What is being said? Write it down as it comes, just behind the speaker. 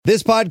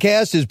This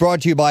podcast is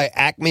brought to you by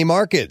Acme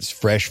Markets,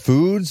 fresh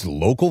foods,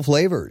 local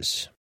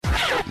flavors.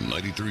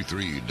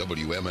 93.3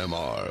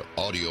 WMMR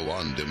Audio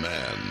on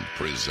Demand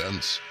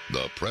presents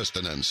the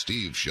Preston and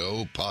Steve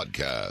Show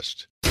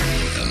podcast.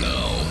 And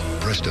now,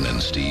 Preston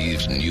and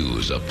Steve's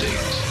news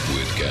update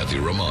with Kathy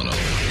Romano.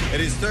 It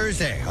is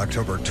Thursday,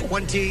 October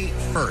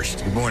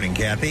 21st. Good morning,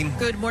 Kathy.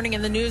 Good morning.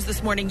 In the news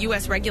this morning,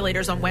 U.S.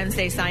 regulators on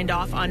Wednesday signed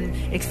off on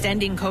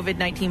extending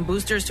COVID-19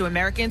 boosters to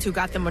Americans who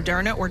got the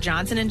Moderna or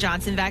Johnson &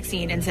 Johnson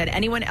vaccine and said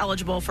anyone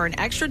eligible for an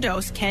extra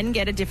dose can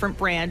get a different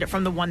brand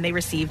from the one they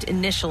received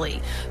initially.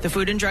 The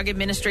Food and Drug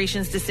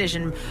Administration's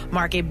decision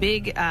marked a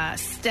big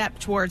step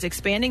towards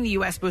expanding the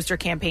U.S. booster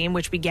campaign,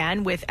 which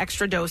began with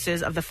extra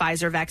doses of the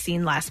Pfizer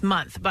vaccine last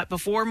month. But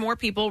before more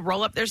people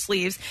roll up their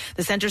sleeves,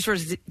 the Centers for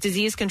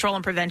Disease Control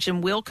and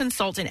Prevention will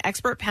consult an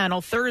expert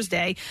panel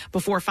Thursday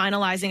before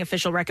finalizing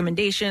official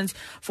recommendations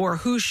for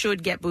who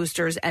should get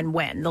boosters and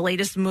when. The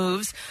latest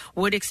moves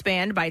would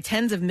expand by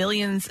tens of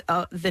millions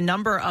the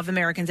number of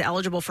Americans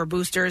eligible for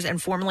boosters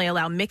and formally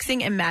allow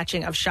mixing and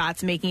matching of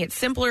shots, making it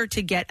simpler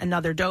to get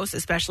another dose,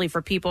 especially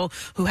for people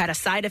who had a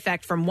side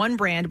effect from one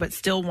brand but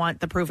still want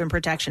the proven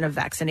protection of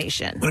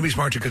vaccination. Wouldn't it be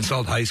smart to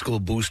consult high school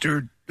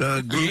booster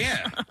groups?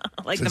 Yeah.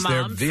 Like since the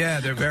moms?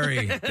 They're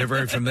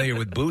very familiar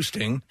with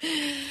boosting.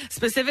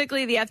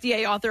 Specifically, the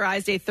FDA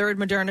authorized a third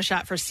Moderna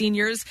shot for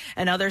seniors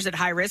and others at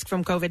high risk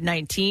from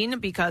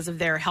COVID-19 because of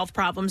their health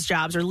problems,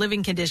 jobs, or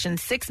living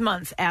conditions 6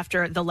 months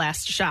after the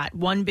last shot.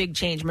 One big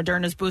change,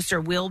 Moderna's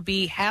booster will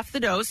be half the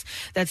dose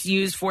that's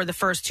used for the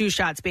first two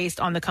shots based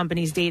on the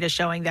company's data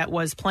showing that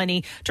was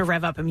plenty to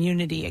rev up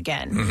immunity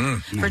again.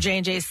 Mm-hmm. For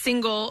J&J's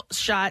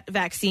single-shot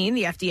vaccine,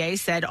 the FDA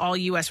said all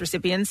U.S.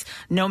 recipients,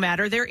 no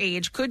matter their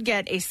age, could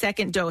get a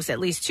second dose at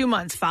least 2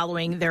 months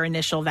following their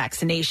initial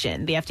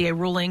vaccination. The FDA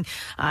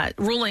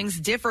rulings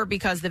differ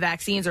because the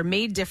vaccines are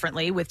made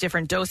differently with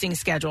different dosing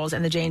schedules,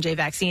 and the J&J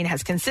vaccine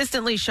has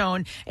consistently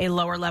shown a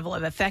lower level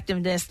of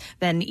effectiveness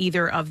than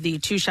either of the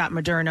two-shot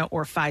Moderna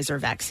or Pfizer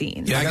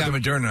vaccines. Yeah, I got the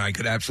Moderna. I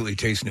could absolutely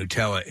taste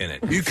Nutella in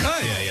it. You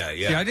could? Yeah.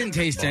 See, I didn't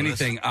taste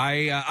anything.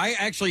 I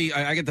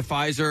get the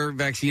Pfizer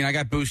vaccine. I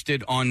got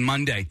boosted on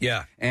Monday.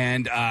 Yeah.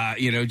 And, I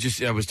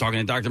was talking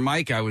to Dr.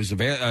 Mike. I was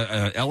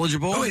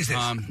eligible. Who is this?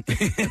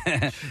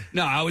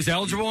 No, I was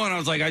eligible, and I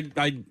was like,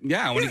 I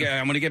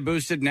want to get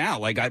boosted now.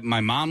 Like,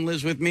 my mom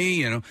lives with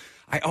me,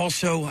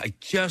 I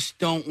just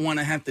don't want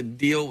to have to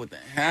deal with the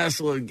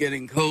hassle of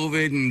getting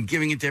COVID and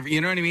giving it to everyone.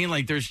 You know what I mean?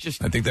 Like, there's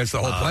just... I think that's the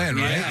whole plan,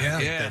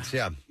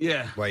 right?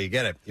 Yeah. Why you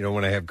get it. You don't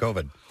want to have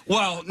COVID.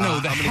 Well,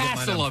 no, the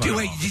hassle of it.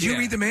 Wait, did you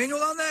read the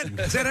manual on that?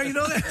 Is that how you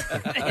know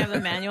that? They have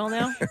the manual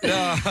now?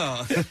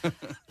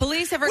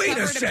 Police have recovered...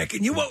 Wait a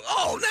second. Now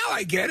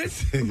I get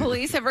it.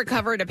 Police have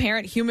recovered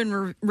apparent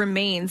human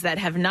remains that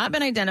have not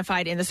been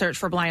identified in the search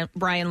for Brian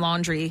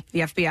Laundrie, the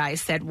FBI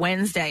said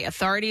Wednesday.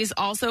 Authorities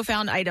also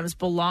found items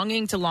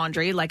belonging to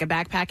Laundrie, like a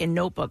backpack and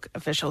notebook,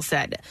 officials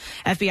said.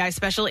 FBI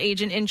Special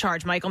Agent in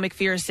charge, Michael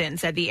McPherson,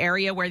 said the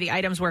area where the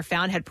items were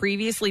found had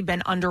previously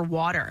been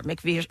underwater.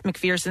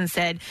 McPherson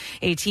said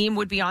a team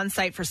would be on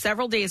site for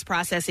several days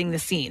processing the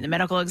scene. The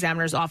medical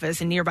examiner's office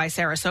in nearby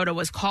Sarasota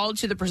was called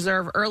to the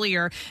preserve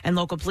earlier, and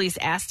local police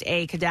asked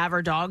a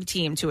cadaver dog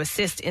team to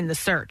assist in the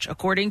search.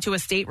 According to a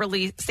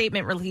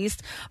statement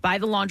released by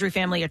the Laundrie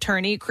family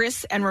attorney,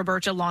 Chris and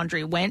Roberta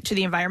Laundrie went to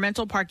the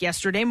environmental park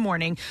yesterday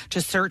morning to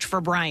search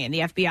for Brian. The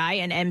FBI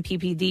and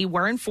MPPD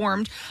were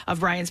informed of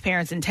Brian's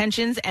parents'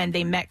 intentions, and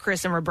they met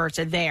Chris and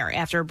Roberta there.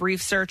 After a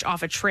brief search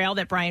off a trail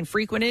that Brian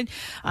frequented,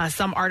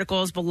 some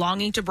articles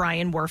belonging to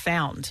Brian were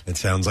found. It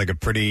sounds like a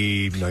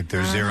pretty, they're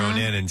zeroing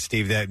in, and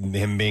Steve, that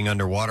him being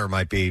underwater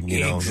might be,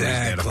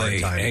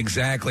 exactly.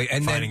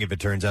 And finding then, if it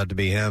turns out to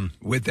be him.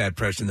 With that,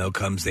 Preston, though,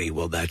 comes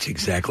that's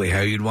exactly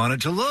how you'd want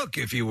it to look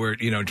if you were,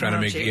 trying to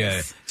make it.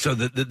 Yeah. So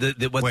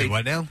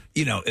what now?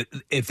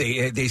 If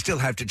they still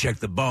have to check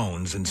the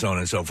bones and so on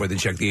and so forth, and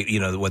check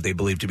the, what they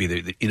believe to be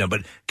the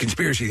but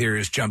conspiracy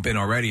theorists jump in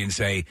already and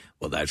say,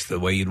 well, that's the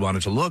way you'd want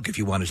it to look if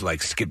you wanted to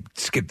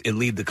skip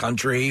leave the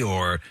country,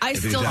 or I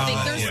still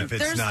think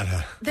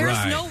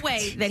there's no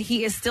way that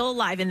he is still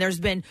alive, and there's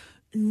been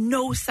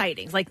no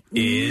sightings, nothing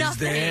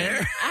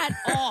there? at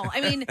all.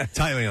 I mean,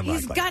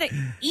 he's got to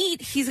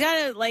eat. He's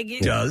got to,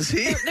 Does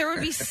he? There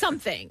would be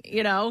something,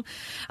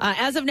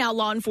 As of now,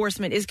 law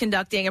enforcement is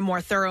conducting a more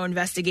thorough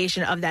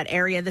investigation of that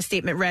area. The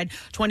statement read,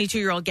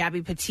 22-year-old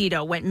Gabby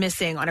Petito went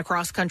missing on a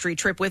cross-country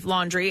trip with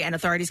Laundrie, and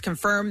authorities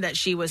confirmed that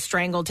she was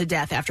strangled to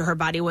death after her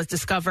body was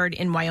discovered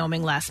in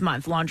Wyoming last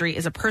month. Laundrie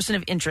is a person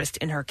of interest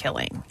in her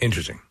killing.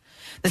 Interesting.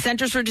 The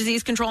Centers for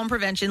Disease Control and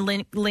Prevention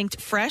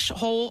linked fresh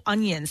whole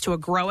onions to a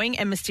growing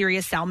and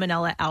mysterious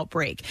salmonella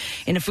outbreak.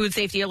 In a food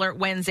safety alert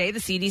Wednesday, the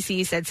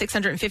CDC said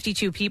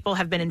 652 people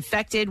have been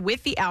infected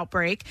with the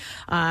outbreak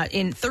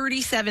in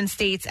 37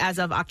 states as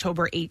of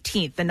October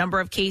 18th. The number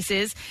of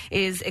cases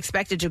is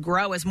expected to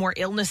grow as more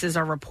illnesses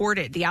are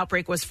reported. The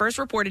outbreak was first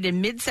reported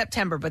in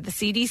mid-September, but the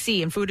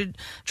CDC and Food and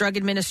Drug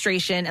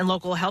Administration and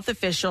local health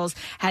officials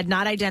had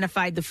not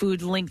identified the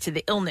food linked to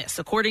the illness.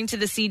 According to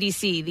the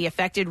CDC, the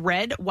affected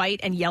red, white,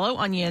 and yellow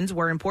onions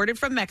were imported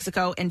from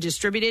Mexico and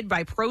distributed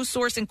by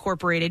ProSource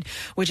Incorporated,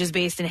 which is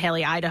based in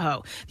Haley,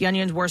 Idaho. The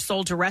onions were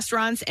sold to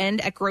restaurants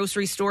and at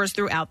grocery stores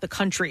throughout the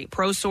country.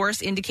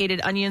 ProSource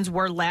indicated onions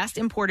were last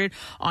imported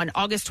on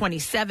August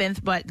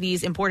 27th, but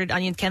these imported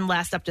onions can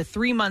last up to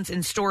 3 months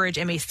in storage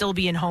and may still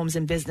be in homes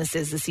and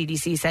businesses, the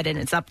CDC said in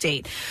its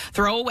update.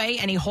 Throw away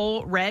any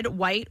whole red,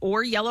 white,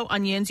 or yellow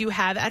onions you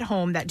have at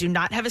home that do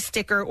not have a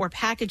sticker or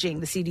packaging,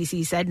 the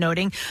CDC said,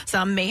 noting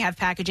some may have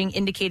packaging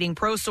indicating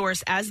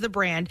ProSource as the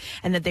brand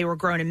and that they were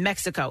grown in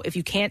Mexico. If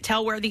you can't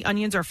tell where the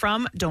onions are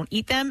from, don't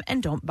eat them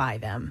and don't buy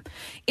them.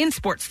 In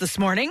sports this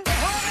morning.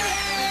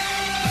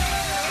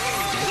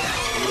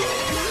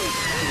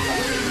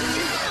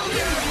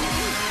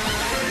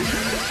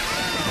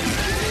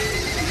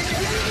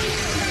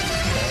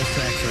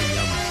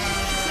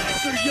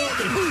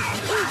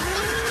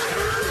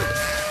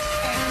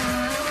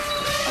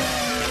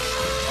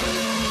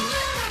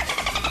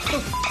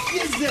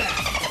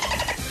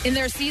 In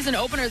their season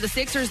opener, the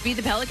Sixers beat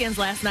the Pelicans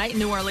last night in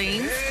New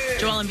Orleans.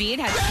 Joel Embiid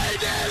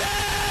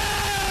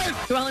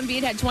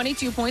had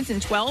 22 points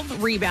and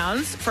 12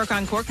 rebounds.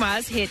 Furkan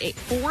Korkmaz hit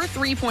 4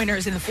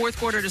 3-pointers in the fourth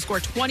quarter to score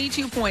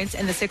 22 points,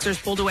 and the Sixers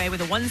pulled away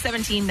with a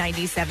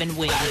 117-97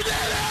 win.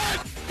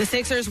 The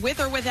Sixers,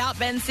 with or without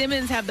Ben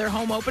Simmons, have their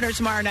home opener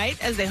tomorrow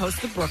night as they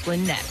host the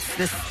Brooklyn Nets.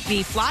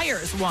 The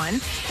Flyers won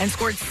and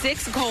scored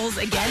 6 goals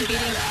again,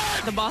 beating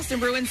the Boston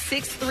Bruins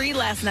 6-3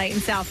 last night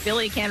in South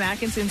Philly. Cam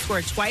Atkinson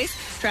scored twice.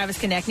 Travis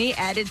Konechny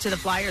added to the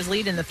Flyers'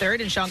 lead in the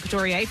third, and Sean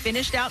Couturier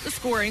finished out the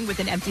scoring with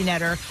an empty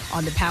netter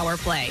on the power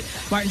play.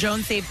 Martin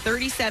Jones saved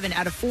 37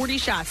 out of 40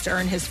 shots to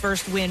earn his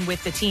first win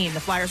with the team. The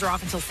Flyers are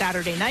off until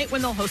Saturday night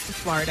when they'll host the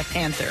Florida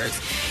Panthers.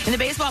 In the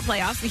baseball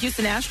playoffs, the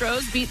Houston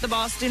Astros beat the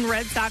Boston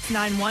Red Sox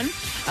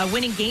 9-1,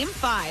 winning Game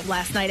 5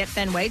 last night at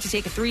Fenway to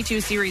take a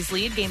 3-2 series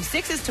lead. Game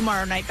 6 is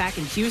tomorrow night back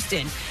in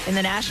Houston. In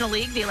the National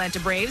League, the Atlanta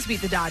Braves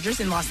beat the Dodgers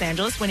in Los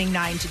Angeles, winning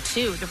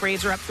 9-2. The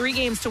Braves are up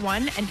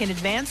 3-1 and can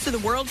advance to the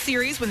World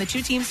Series when the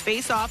two teams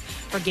face off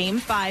for Game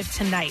 5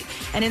 tonight.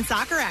 And in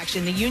soccer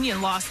action, the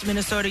Union lost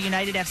Minnesota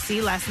United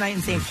FC last night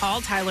in St.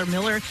 Paul. Tyler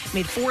Miller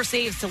made 4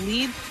 saves to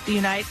lead the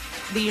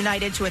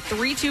United to a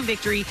 3-2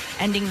 victory,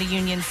 ending the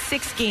Union's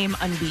 6-game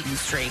unbeaten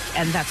streak.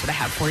 And that's what I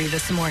have for you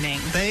this morning.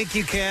 Thank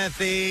you,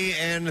 Kathy.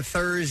 And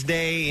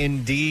Thursday,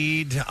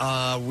 indeed,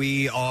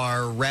 we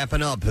are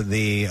wrapping up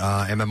the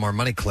MMR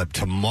Money Clip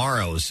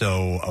tomorrow.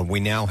 So we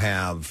now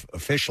have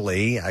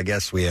officially, I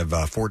guess we have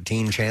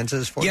 14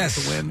 chances for you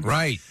to win.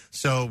 Right.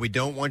 So we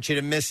don't want you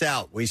to miss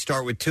out. We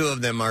start with 2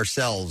 of them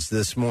ourselves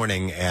this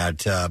morning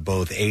at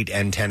both 8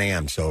 and 10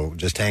 a.m. So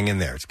just hang in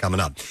there. It's coming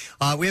up.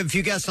 We have a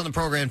few guests on the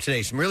program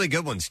today. Some really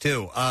good ones,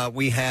 too.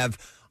 We have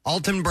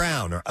Alton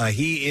Brown.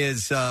 He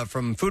is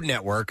from Food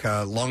Network,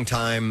 a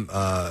longtime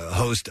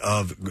host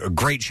of a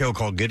great show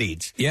called Good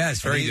Eats.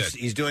 Yes, very good.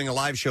 He's doing a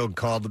live show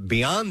called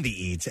Beyond the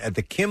Eats at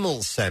the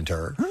Kimmel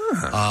Center,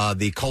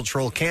 the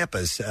cultural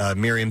campus,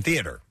 Miriam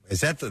Theater. Is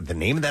that the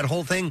name of that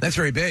whole thing? That's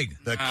very big.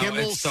 The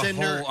Kimmel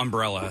Center. The whole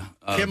umbrella.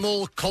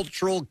 Kimmel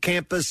Cultural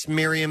Campus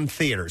Miriam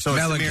Theater. So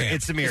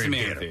it's the Miriam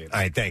Theater. All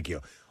right, thank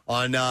you.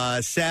 On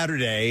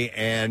Saturday,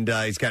 and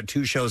he's got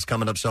 2 shows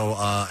coming up, so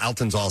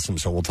Alton's awesome,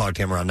 so we'll talk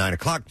to him around 9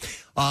 o'clock.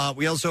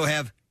 We also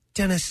have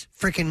Dennis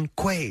frickin'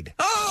 Quaid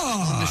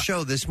on the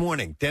show this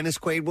morning. Dennis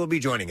Quaid will be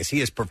joining us.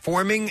 He is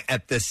performing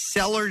at the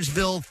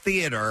Sellersville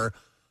Theater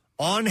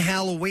on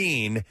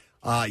Halloween.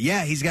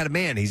 He's got a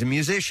band. He's a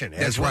musician.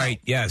 That's right,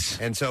 yes.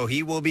 And so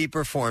he will be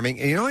performing.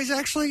 And, he's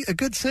actually a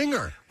good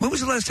singer. When was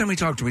the last time we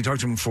talked to him? We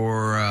talked to him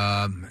for,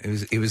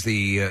 it was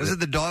the... was it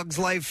the Dog's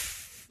Life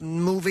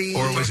movie?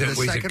 Or was it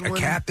a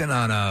captain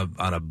on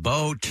a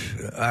boat?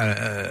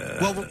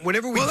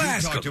 Whenever we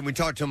talk to him, we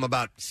talk to him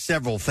about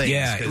several things.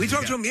 Yeah, we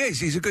talked to him. Yes,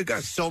 he's a good guy.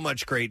 So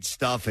much great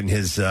stuff in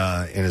his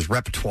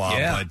repertoire.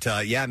 Yeah.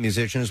 But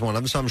musician is one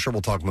of them. So I'm sure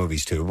we'll talk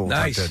movies too. But we'll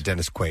nice. talk to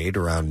Dennis Quaid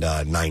around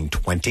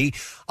 9:20.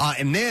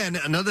 And then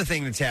another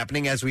thing that's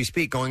happening as we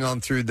speak, going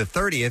on through the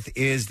 30th,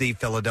 is the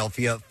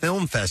Philadelphia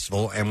Film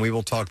Festival, and we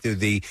will talk to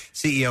the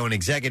CEO and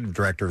executive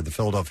director of the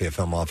Philadelphia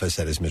Film Office,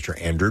 that is Mr.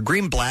 Andrew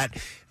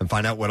Greenblatt, and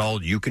find out what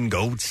all you can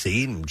go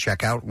see and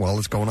check out while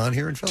it's going on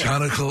here in Philly.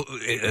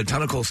 A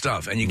ton of cool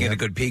stuff, and you get a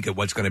good peek at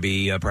what's going to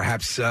be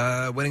perhaps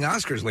winning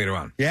Oscars later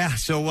on. Yeah,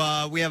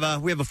 so we have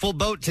a full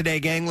boat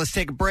today, gang. Let's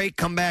take a break,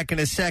 come back in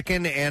a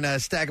second, and a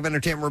stack of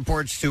entertainment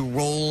reports to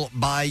roll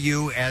by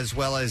you, as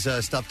well as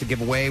stuff to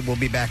give away. We'll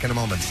be back in a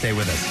moment. Stay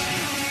with us.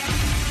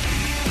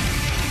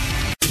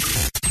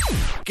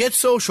 Get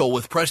social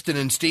with Preston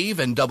and Steve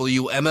and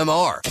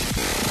WMMR.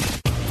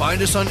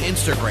 Find us on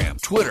Instagram,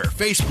 Twitter,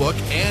 Facebook,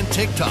 and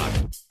TikTok,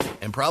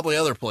 and probably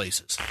other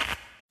places.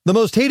 The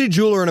most hated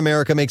jeweler in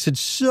America makes it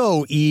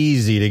so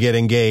easy to get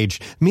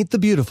engaged. Meet the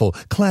beautiful,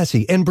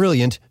 classy, and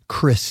brilliant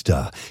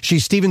Krista.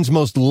 She's Steven's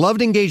most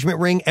loved engagement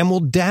ring and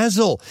will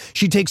dazzle.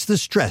 She takes the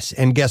stress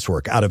and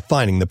guesswork out of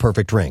finding the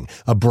perfect ring.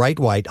 A bright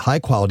white,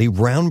 high-quality,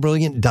 round,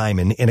 brilliant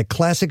diamond in a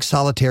classic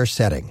solitaire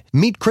setting.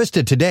 Meet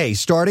Krista today,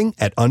 starting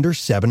at under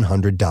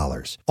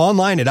 $700.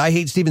 Online at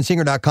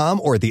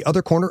IHateStevenSinger.com or at the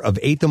other corner of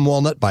 8th and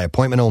Walnut by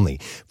appointment only.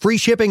 Free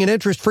shipping and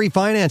interest-free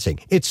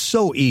financing. It's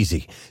so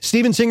easy.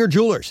 Steven Singer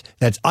Jewelers.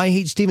 That's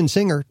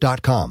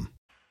IHateStevenSinger.com.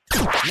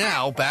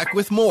 Now, back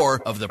with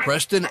more of the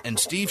Preston and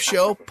Steve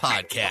Show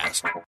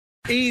podcast.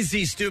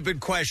 Easy, stupid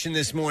question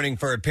this morning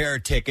for a pair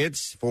of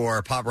tickets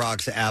for Pop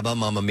Rock's ABBA,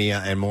 Mamma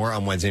Mia, and more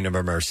on Wednesday,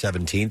 November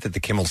 17th at the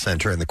Kimmel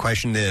Center. And the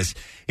question is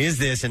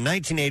this, in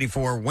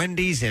 1984,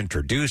 Wendy's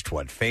introduced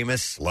what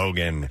famous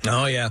slogan?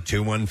 Oh, yeah.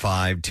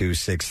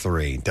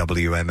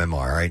 215-263-WMMR.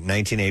 All right,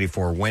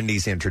 1984,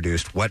 Wendy's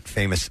introduced what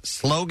famous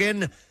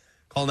slogan?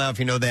 Call now if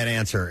you know that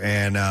answer.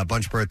 And a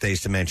bunch of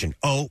birthdays to mention.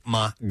 Oh,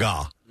 my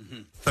God.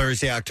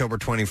 Thursday, October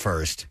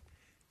 21st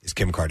is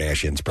Kim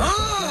Kardashian's birthday.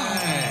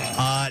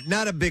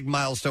 Not a big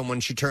milestone when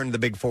she turned the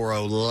big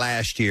 40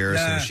 last year,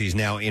 so she's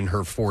now in her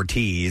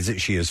 40s.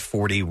 She is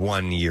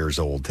 41 years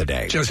old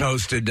today. Just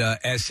hosted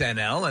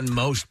SNL, and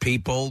most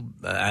people,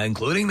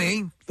 including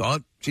me,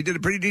 thought she did a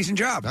pretty decent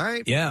job. All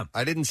right. Yeah.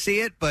 I didn't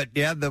see it, but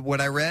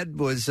what I read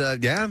was,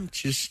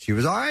 she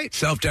was all right.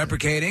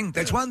 Self-deprecating.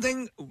 That's one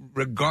thing,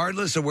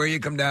 regardless of where you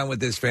come down with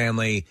this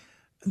family,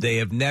 they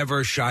have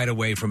never shied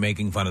away from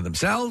making fun of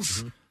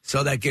themselves,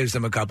 so that gives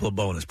them a couple of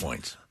bonus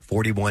points.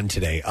 41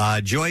 today.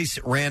 Joyce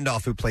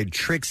Randolph, who played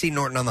Trixie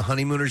Norton on The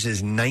Honeymooners,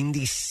 is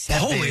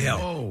 97. Holy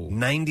hell.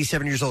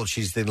 97 years old.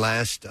 She's the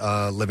last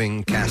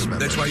living cast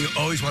member. That's why you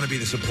always want to be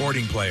the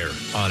supporting player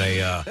on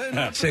a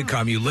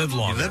sitcom. You live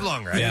longer. You live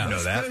longer. I didn't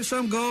know that.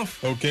 Some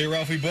golf. Okay,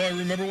 Ralphie boy,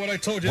 remember what I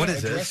told you. What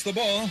is Address this?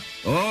 the ball.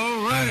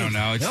 All right. I don't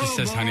know. It just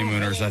says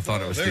Honeymooners. I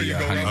thought it was the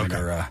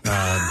Honeymooner.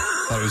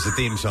 Thought it was the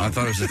theme song. I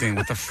thought it was the theme.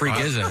 What the freak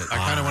is it? I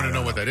kind of want to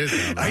know what that is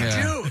now. I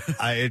do.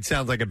 It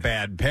sounds like a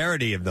bad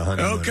parody of The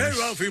Honeymooners. Okay,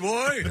 Ralphie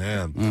boy.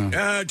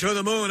 Yeah. To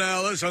the moon,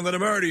 Alice. I'm going to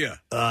murder you.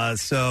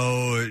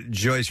 So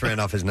Joyce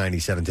Randolph is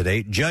 97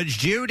 today. Judge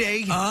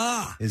Judy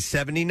is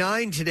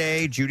 79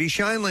 today. Judy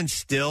Shineland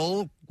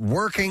still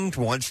working,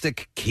 wants to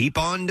keep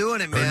on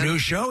doing it, man. Her new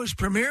show is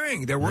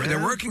premiering. They're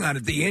working on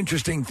it. The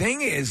interesting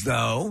thing is,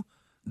 though,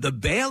 the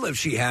bailiff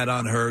she had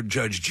on her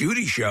Judge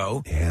Judy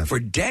show for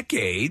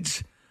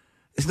decades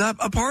is not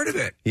a part of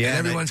it. Yeah, and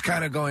everyone's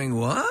kind of going,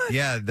 what?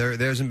 Yeah, there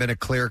hasn't been a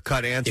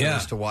clear-cut answer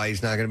as to why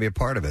he's not going to be a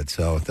part of it.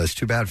 So that's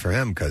too bad for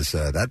him because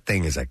that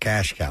thing is a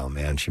cash cow,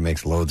 man. She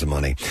makes loads of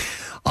money.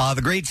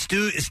 The great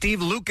Steve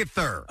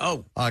Lukather,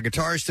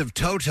 guitarist of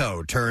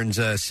Toto, turns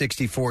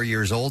 64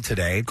 years old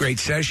today. Great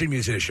session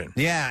musician.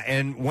 Yeah,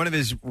 and one of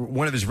his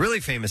really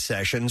famous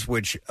sessions,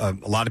 which a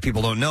lot of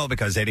people don't know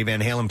because Eddie Van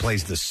Halen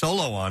plays the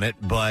solo on it,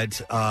 but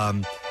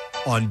on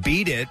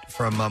Beat It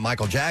from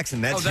Michael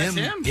Jackson, that's him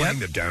playing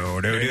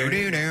the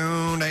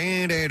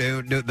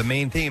the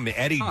main theme.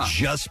 Eddie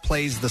just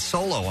plays the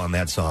solo on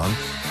that song,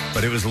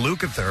 but it was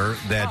Lukather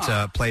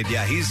that played.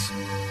 Yeah, he's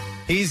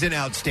an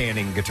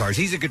outstanding guitarist.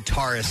 He's a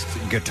guitarist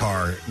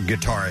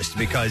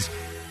because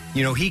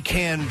he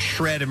can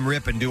shred and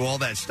rip and do all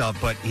that stuff,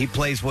 but he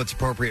plays what's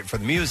appropriate for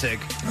the music.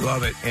 I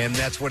love it. And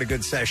that's what a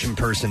good session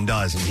person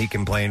does, and he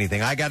can play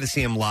anything. I got to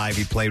see him live.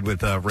 He played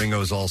with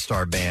Ringo's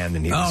All-Star Band.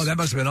 And that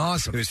must have been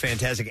awesome. It was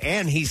fantastic.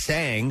 And he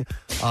sang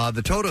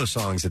the Toto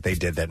songs that they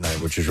did that night,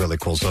 which was really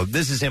cool. So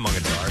this is him on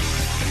guitar.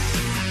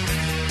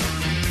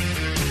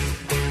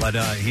 But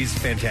he's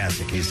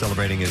fantastic. He's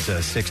celebrating his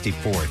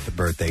 64th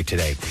birthday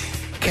today.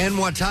 Ken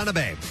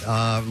Watanabe,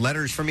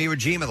 Letters from Iwo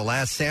Jima, The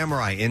Last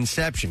Samurai,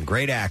 Inception,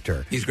 great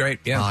actor. He's great,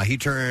 yeah. He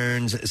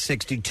turns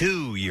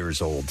 62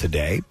 years old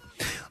today.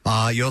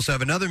 You also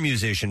have another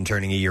musician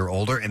turning a year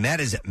older, and that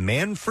is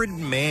Manfred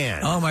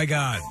Mann. Oh, my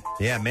God.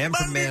 Yeah,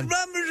 Manfred Mann.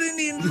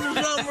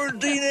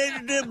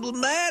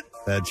 Diplomat.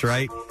 That's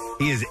right.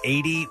 He is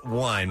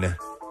 81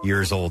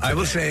 years old today. I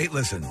will say,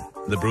 listen,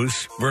 the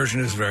Bruce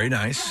version is very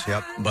nice.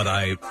 Yep. But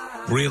I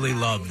really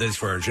love this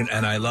version,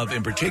 and I love,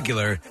 in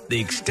particular, the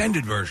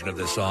extended version of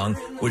this song,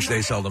 which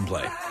they seldom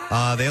play.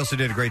 They also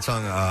did a great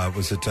song.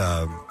 Was it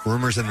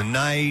Rumors in the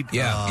Night?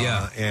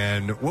 Yeah.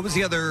 And what was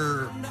the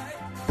other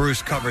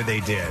Bruce cover they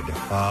did?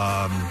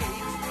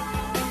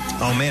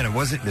 Oh, man,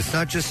 it's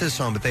not just this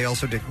song, but they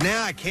also did.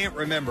 I can't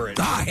remember it.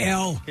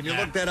 Hell. Can you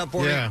look that up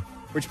for me?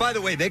 Which, by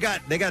the way, they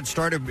got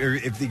started.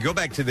 If you go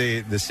back to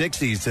the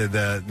 60s, to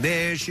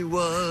there she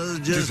was,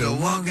 just a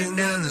walking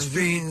down the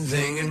street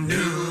singing, do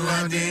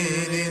I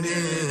did.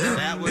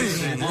 That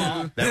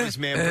was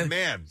Manfred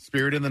Mann.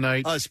 Spirit in the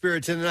Night.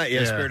 Spirits in the Night.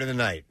 Yeah, Spirit in the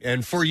Night.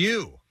 And For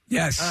You.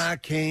 Yes. I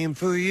came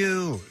for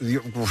you.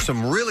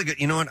 Some really good.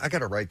 You know what? I got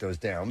to write those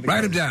down.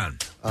 Write them down.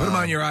 Put them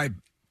on your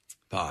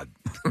pod.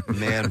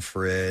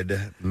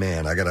 Manfred.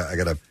 Man, I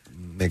gotta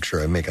make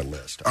sure I make a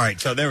list. All right,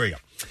 so there we go.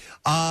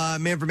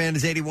 Manfred Mann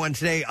is 81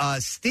 today.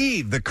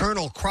 Steve, the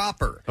Colonel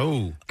Cropper.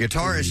 Oh.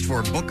 Guitarist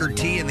for Booker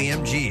T and the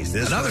MGs.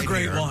 This Another right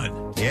great here.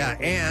 one. Yeah,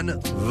 and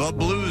the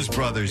Blues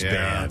Brothers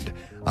Band,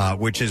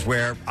 which is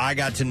where I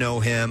got to know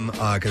him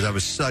because I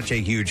was such a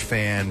huge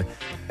fan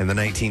in the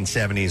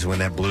 1970s when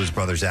that Blues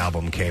Brothers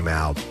album came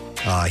out.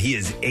 He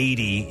is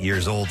 80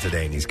 years old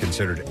today, and he's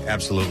considered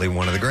absolutely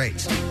one of the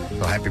greats.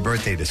 So happy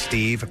birthday to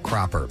Steve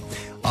Cropper.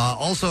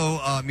 Also,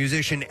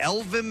 musician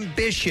Elvin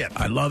Bishop.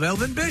 I love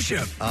Elvin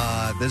Bishop.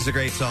 This is a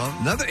great song.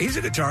 He's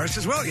a guitarist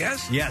as well,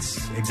 yes?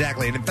 Yes,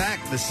 exactly. And in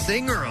fact, the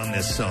singer on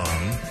this song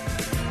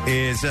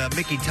is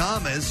Mickey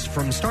Thomas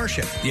from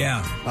Starship.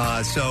 Yeah.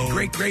 So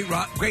great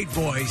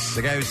voice.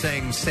 The guy who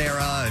sang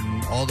Sarah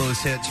and all those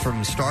hits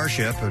from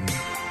Starship, and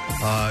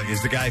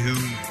is the guy who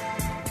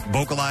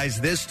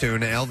vocalized this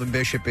tune. And Elvin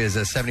Bishop is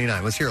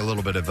 79. Let's hear a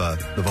little bit of the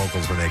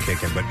vocals when they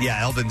kick in. But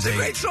yeah, Elvin's a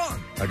great song.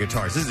 A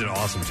guitarist. This is an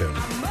awesome tune.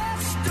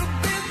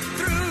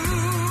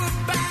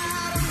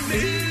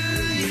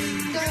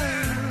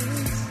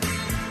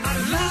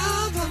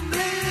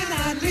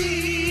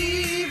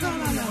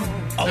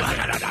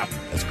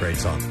 That's a great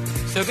song.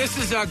 So this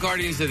is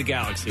Guardians of the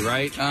Galaxy,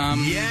 right?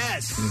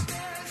 Yes.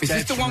 Is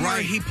this the one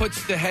where he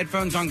puts the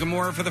headphones on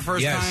Gamora for the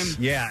first time?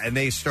 Yeah, and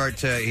he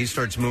starts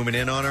moving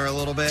in on her a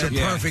little bit. It's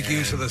a perfect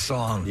use of the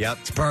song. Yep.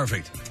 It's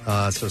perfect.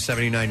 So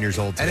 79 years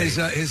old today. And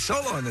his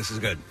solo on this is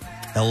good.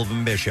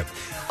 Elvin Bishop.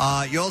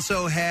 You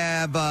also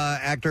have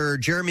actor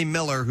Jeremy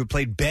Miller, who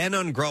played Ben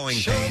on Growing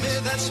Pains. Show me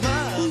that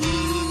smile.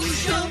 Ooh,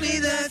 show me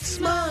that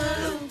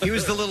smile. He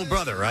was the little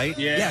brother, right?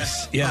 Yeah.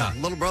 Yes. Yeah.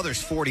 Little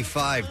brother's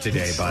 45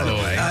 today, by the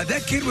way.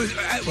 That kid was,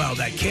 as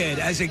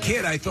a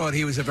kid, I thought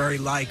he was a very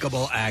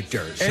likable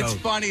actor. So. It's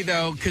funny,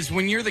 though, because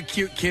when you're the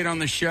cute kid on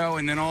the show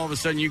and then all of a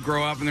sudden you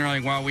grow up and they're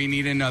like, well, we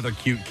need another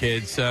cute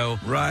kid. So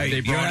they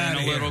brought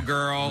in a little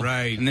girl.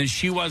 Right. And then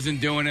she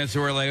wasn't doing it.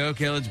 So we're like,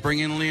 okay, let's bring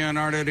in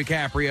Leonardo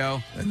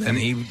DiCaprio. And then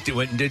he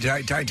went and did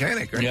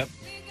Titanic, right?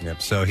 Yep.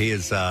 So he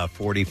is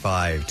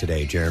 45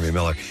 today, Jeremy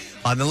Miller.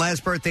 The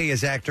last birthday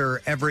is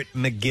actor Everett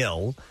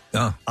McGill.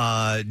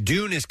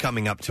 Dune is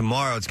coming up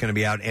tomorrow. It's going to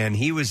be out. And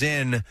he was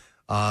in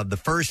the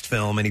first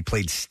film, and he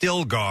played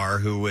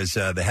Stilgar, who was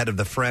the head of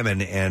the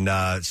Fremen.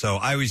 And so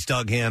I always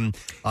dug him.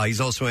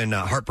 He's also in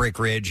Heartbreak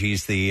Ridge.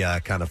 He's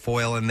the kind of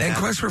foil in that. And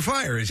Quest for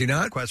Fire, is he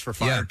not? Quest for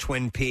Fire,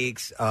 Twin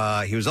Peaks.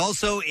 He was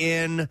also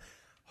in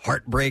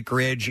Heartbreak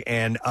Ridge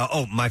and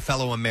My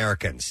Fellow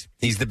Americans.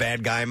 He's the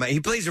bad guy. He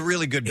plays a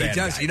really good bad guy.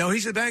 He does. You know,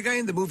 he's the bad guy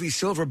in the movie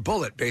Silver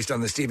Bullet, based on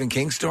the Stephen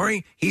King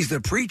story. He's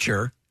the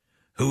preacher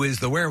who is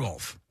the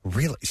werewolf.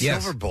 Really?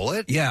 Yes. Silver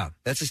Bullet? Yeah.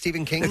 That's a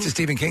Stephen King? That's a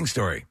Stephen King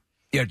story.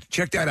 Yeah,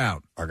 check that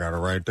out. I got to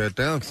write that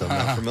down because I'm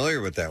not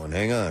familiar with that one.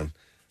 Hang on.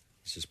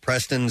 This is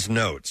Preston's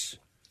notes.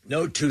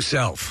 Note to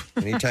self.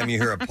 Anytime you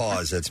hear a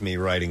pause, that's me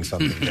writing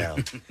something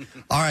down.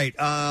 All right,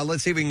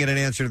 let's see if we can get an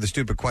answer to the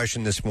stupid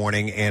question this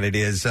morning, and it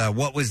is,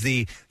 what was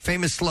the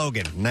famous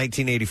slogan,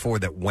 1984,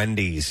 that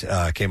Wendy's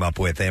came up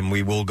with? And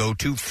we will go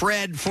to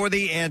Fred for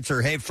the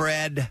answer. Hey,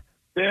 Fred.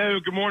 Yeah,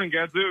 good morning,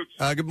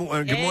 Gadzooks. Good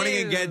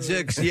morning,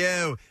 Gadzooks.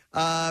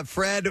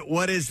 Fred,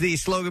 what is the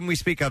slogan we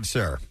speak of,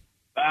 sir?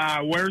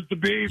 Where's the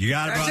beef? You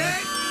got it, brother.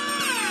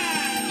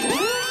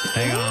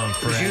 Hang on,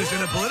 Fred. It was used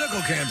in a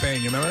political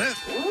campaign. You remember that?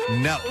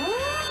 No.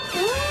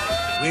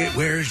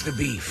 Where's the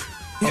beef?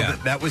 Yeah.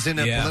 That was in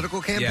a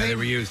political campaign? Yeah, they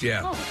were used,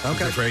 Okay.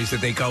 It's a phrase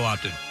that they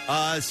co-opted.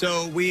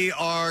 So we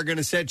are going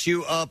to set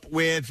you up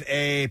with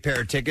a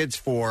pair of tickets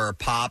for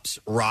Pops,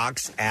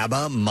 Rocks,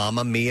 ABBA,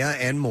 Mamma Mia,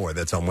 and more.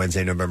 That's on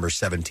Wednesday, November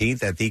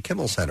 17th at the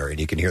Kimmel Center. And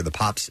you can hear the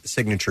Pops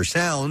signature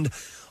sound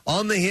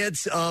on the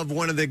hits of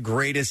one of the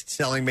greatest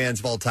selling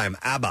bands of all time,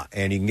 ABBA.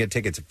 And you can get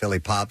tickets at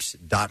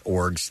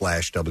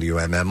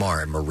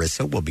phillypops.org/WMMR. And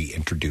Marissa will be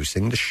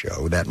introducing the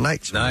show that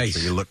night. So make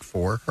sure you look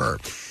for her.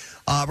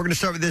 We're going to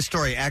start with this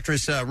story.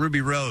 Actress Ruby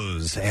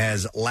Rose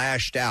has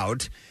lashed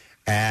out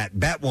at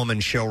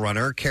Batwoman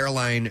showrunner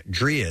Caroline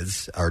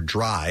Dries,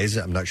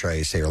 I'm not sure how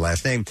you say her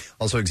last name,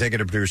 also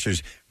executive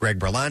producers Greg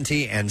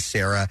Berlanti and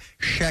Sarah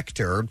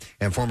Schechter,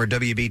 and former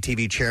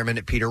WB-TV chairman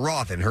Peter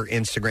Roth in her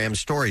Instagram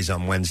stories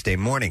on Wednesday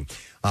morning.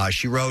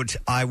 She wrote,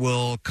 "I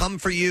will come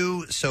for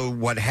you so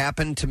what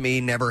happened to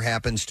me never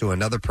happens to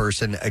another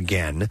person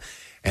again,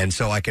 and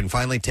so I can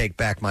finally take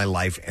back my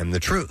life and the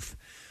truth."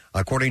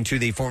 According to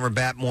the former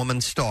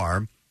Batwoman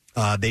star,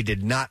 they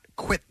did not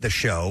quit the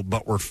show,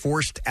 but were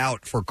forced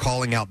out for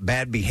calling out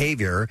bad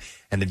behavior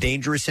and a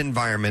dangerous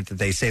environment that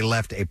they say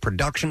left a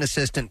production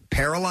assistant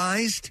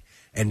paralyzed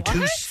and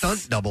two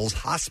stunt doubles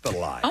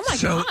hospitalized. Oh, my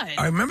God. God.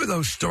 I remember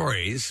those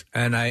stories,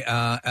 and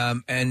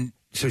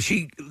so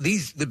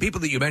the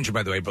people that you mentioned,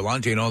 by the way,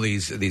 Berlanti and all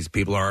these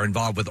people are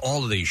involved with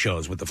all of these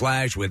shows, with The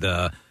Flash, with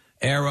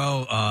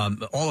Arrow,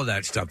 all of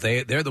that stuff.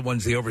 They're the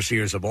ones, the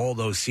overseers of all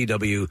those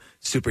CW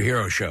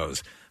superhero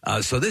shows.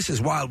 So this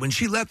is wild. When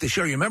she left the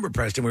show, you remember,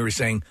 Preston, we were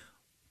saying,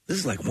 this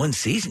is like one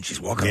season. She's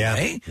walking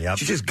away. Yep.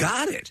 She just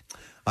got it.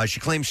 She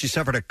claims she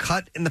suffered a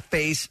cut in the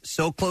face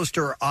so close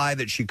to her eye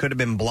that she could have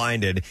been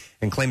blinded,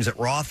 and claims that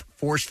Roth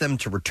forced them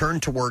to return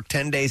to work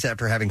 10 days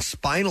after having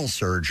spinal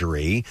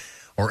surgery,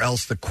 or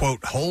else the,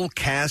 quote, whole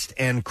cast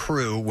and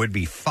crew would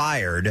be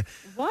fired.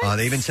 What?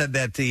 They even said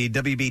that the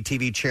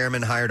WB-TV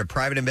chairman hired a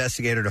private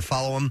investigator to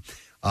follow him,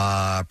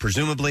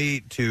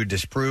 presumably to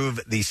disprove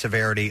the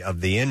severity of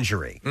the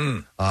injury.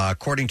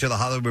 According to The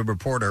Hollywood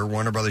Reporter,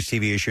 Warner Brothers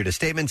TV issued a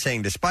statement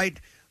saying, despite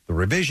the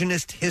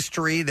revisionist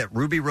history that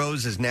Ruby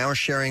Rose is now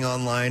sharing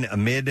online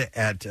aimed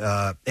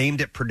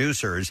at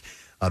producers,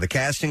 the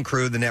cast and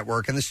crew, the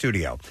network, and the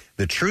studio.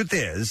 The truth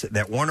is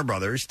that Warner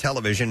Brothers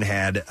Television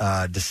had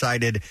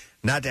decided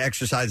not to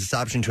exercise its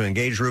option to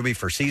engage Ruby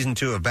for Season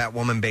 2 of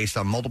Batwoman based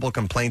on multiple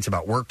complaints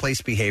about workplace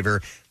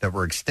behavior that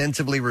were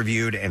extensively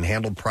reviewed and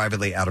handled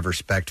privately out of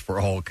respect for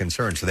all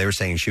concerned. So they were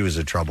saying she was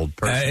a troubled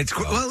person.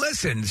 Well,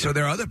 listen, so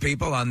there are other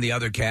people on the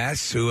other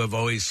casts who have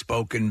always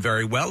spoken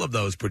very well of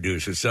those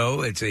producers.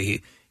 So it's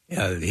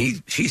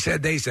she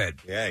said, they said.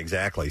 Yeah,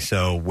 exactly.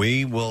 So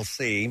we will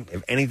see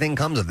if anything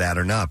comes of that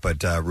or not.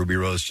 But Ruby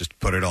Rose just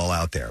put it all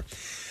out there.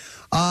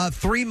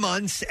 3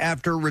 months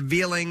after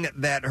revealing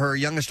that her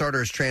youngest daughter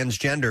is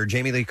transgender,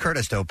 Jamie Lee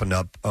Curtis opened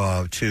up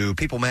to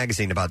People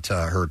magazine about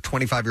her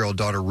 25-year-old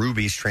daughter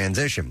Ruby's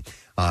transition.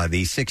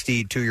 The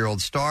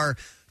 62-year-old star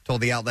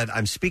told the outlet,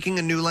 I'm speaking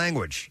a new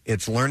language.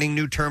 It's learning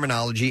new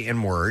terminology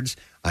and words.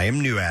 I am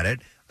new at it.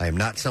 I am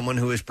not someone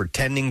who is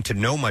pretending to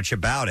know much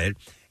about it.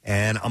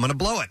 And I'm going to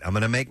blow it. I'm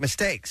going to make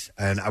mistakes.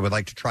 And I would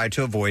like to try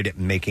to avoid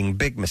making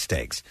big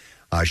mistakes.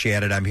 She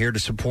added, I'm here to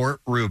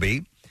support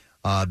Ruby.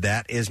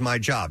 That is my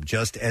job,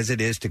 just as it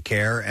is to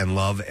care and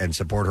love and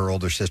support her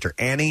older sister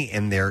Annie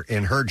in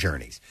her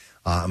journeys.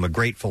 I'm a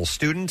grateful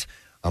student.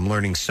 I'm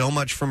learning so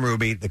much from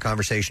Ruby. The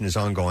conversation is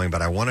ongoing,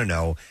 but I want to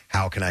know,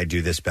 how can I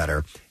do this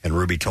better? And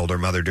Ruby told her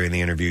mother during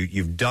the interview,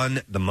 you've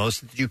done the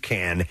most that you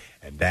can,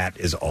 and that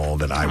is all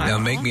that I want. Now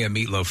make me a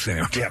meatloaf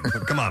sandwich. Yeah,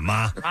 come on,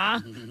 Ma.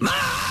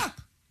 Ma!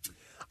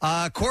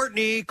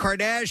 Kourtney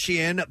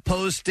Kardashian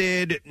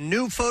posted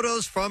new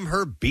photos from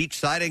her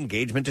beachside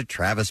engagement to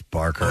Travis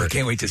Barker. Oh, I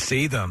can't wait to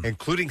see them.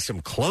 Including some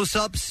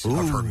close-ups of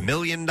her $1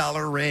 million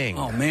ring.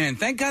 Oh, man.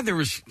 Thank God there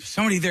was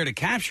somebody there to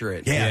capture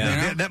it.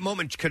 Yeah. That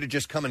moment could have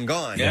just come and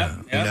gone. Yeah.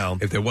 You know,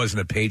 if there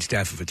wasn't a paid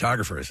staff of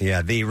photographers.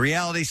 Yeah, the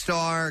reality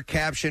star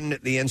captioned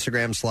the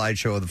Instagram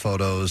slideshow of the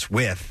photos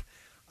with,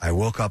 I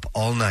woke up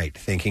all night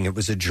thinking it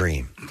was a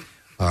dream.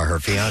 Her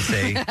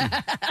fiance.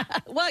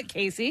 What,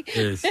 Casey?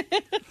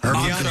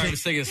 I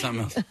was thinking of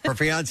something else. Her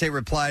fiance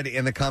replied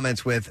in the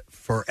comments with,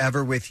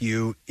 forever with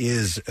you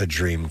is a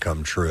dream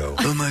come true.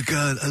 Oh, my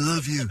God, I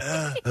love you.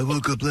 I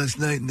woke up last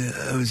night and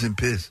I was in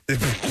piss.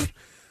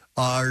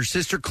 Her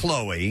sister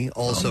Chloe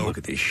also look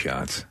at these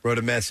shots. Wrote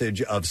a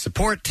message of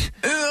support.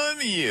 I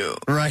love you.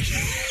 Right.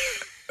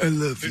 I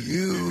love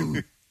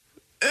you.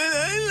 And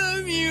I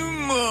love you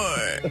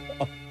more.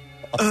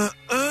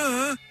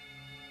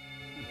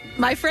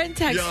 My friend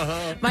texted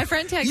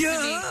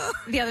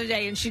me the other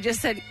day, and she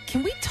just said,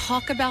 can we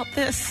talk about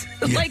this?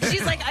 Like,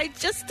 she's like, I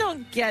just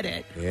don't get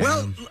it. Yeah.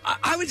 Well,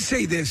 I would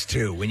say this,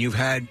 too. When you've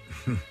had...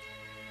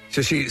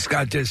 So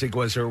Scott Disick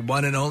was her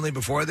one and only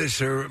before this,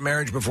 her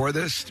marriage before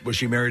this? Was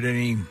she married to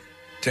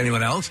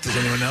anyone else? Does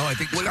anyone know? I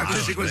think Scott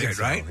Disick was it,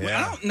 right? So,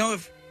 yeah. I don't know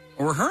if...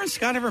 Were her and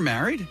Scott ever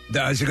married?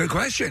 That's a good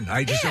question.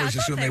 I just always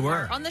assumed they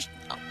were. On the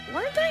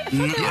weren't they?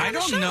 I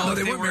don't know. No,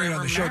 they weren't married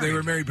on the show. They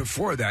were married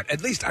before that.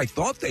 At least I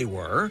thought they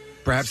were.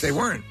 Perhaps they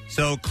weren't.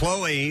 So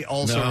Chloe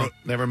also...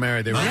 never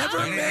married. They were never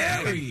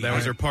married. That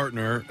was her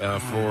partner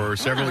for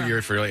several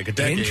years, for like a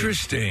decade.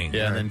 Interesting.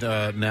 Yeah, and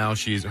then now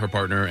she's her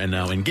partner, and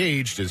now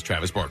engaged is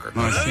Travis Barker.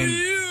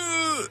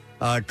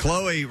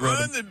 Chloe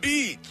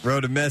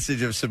wrote a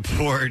message of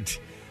support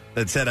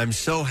that said, I'm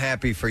so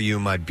happy for you,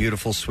 my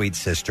beautiful, sweet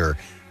sister.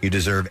 You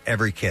deserve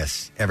every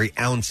kiss, every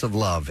ounce of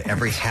love,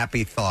 every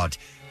happy thought.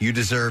 You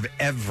deserve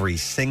every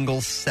single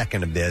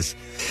second of this.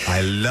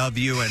 I love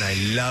you, and I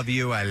love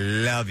you, I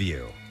love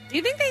you. Do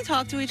you think they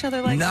talk to each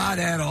other like Not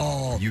that? at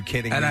all. You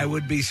kidding and me? I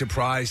would be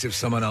surprised if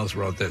someone else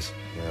wrote this.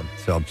 Yeah.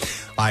 So, all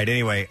right,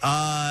 anyway,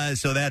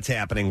 so that's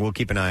happening. We'll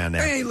keep an eye on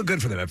that. Hey, look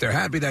good for them. If they're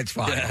happy, that's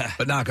fine.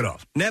 But knock it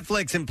off.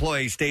 Netflix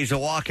employees staged a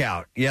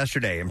walkout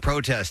yesterday in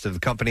protest of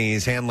the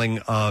company's handling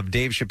of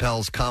Dave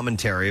Chappelle's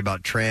commentary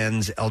about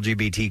trans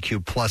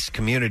LGBTQ plus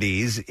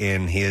communities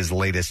in his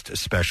latest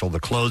special, The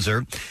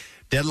Closer.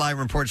 Deadline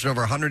reports that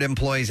over 100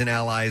 employees and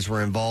allies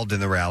were involved in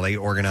the rally,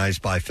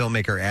 organized by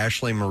filmmaker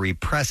Ashley Marie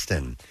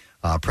Preston.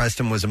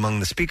 Preston was among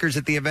the speakers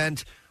at the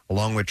event,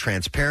 along with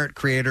Transparent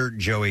creator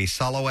Joey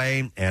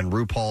Soloway and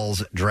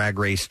RuPaul's Drag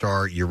Race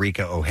star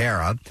Eureka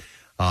O'Hara.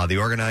 The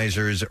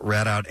organizers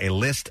read out a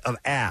list of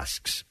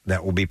asks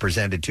that will be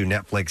presented to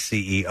Netflix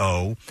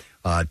CEO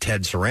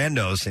Ted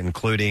Sarandos,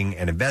 including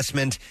an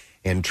investment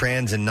in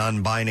trans and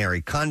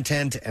non-binary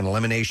content, and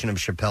elimination of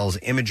Chappelle's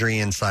imagery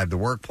inside the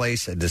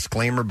workplace, a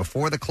disclaimer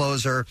before the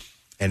closer,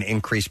 and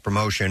increased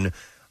promotion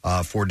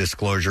for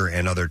disclosure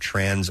and other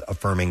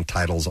trans-affirming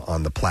titles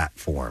on the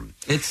platform.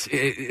 It's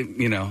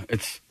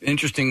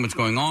interesting what's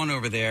going on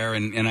over there,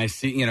 and I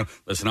see,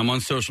 listen, I'm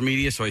on social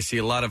media, so I see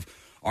a lot of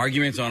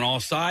arguments on all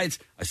sides.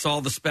 I saw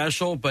the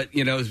special, but,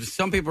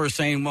 some people are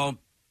saying, well,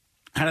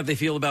 how do they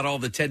feel about all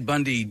the Ted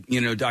Bundy,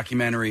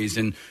 documentaries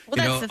and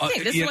that's the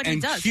thing. This is what he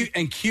does.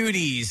 And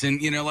Cuties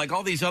and like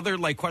all these other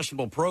like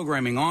questionable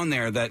programming on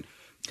there that.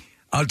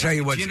 I'll tell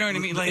you what. You know what I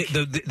mean? Like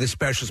the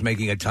special's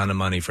making a ton of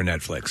money for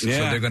Netflix, yeah.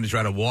 So they're going to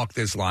try to walk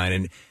this line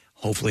and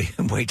hopefully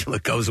wait till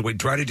it goes away.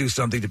 Try to do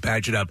something to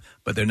patch it up,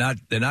 but they're not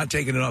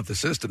taking it off the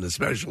system. The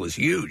special is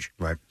huge,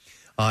 right?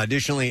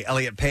 Additionally,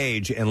 Elliot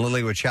Page and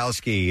Lily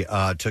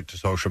Wachowski took to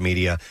social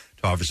media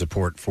to offer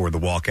support for the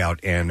walkout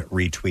and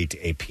retweet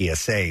a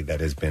PSA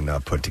that has been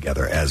put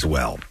together as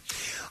well.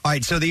 All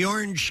right, so the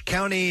Orange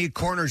County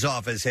Coroner's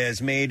Office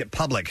has made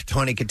public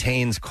Tawny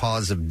Kitane's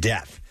cause of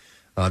death.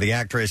 The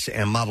actress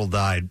and model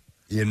died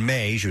in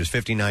May. She was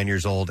 59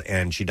 years old,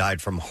 and she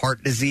died from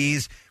heart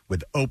disease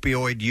with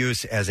opioid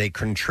use as a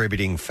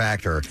contributing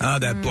factor. Oh,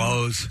 that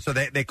blows. So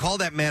they call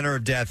that manner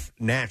of death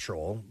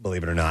natural,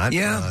 believe it or not.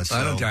 Yeah,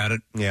 I don't doubt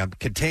it. Yeah,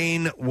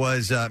 Kitane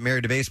was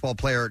married to baseball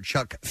player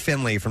Chuck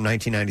Finley from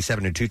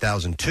 1997 to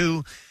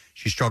 2002.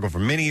 She struggled for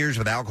many years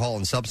with alcohol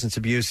and substance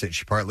abuse that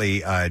she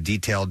partly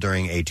detailed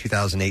during a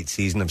 2008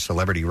 season of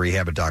Celebrity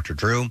Rehab with Dr.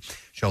 Drew.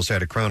 She also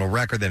had a criminal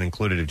record that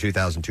included a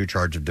 2002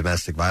 charge of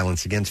domestic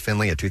violence against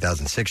Finley, a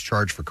 2006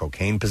 charge for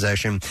cocaine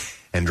possession,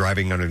 and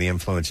driving under the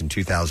influence in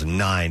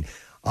 2009.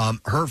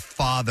 Her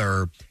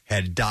father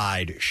had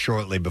died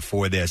shortly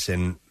before this,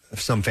 and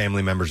some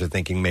family members are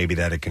thinking maybe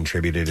that had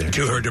contributed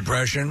to her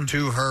depression,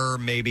 to her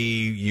maybe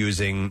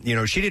using,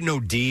 she didn't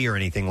OD or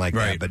anything like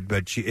right. that,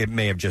 but it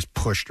may have just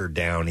pushed her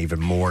down even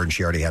more, and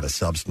she already had a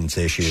substance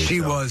issue.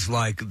 She was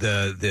like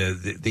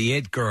the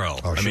it girl.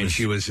 Oh,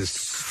 she was just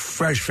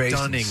fresh-faced,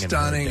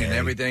 stunning and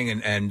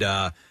everything,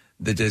 and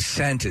the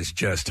descent is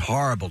just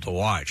horrible to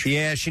watch.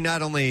 Yeah, she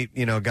not only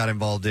got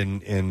involved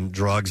in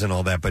drugs and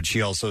all that, but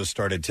she also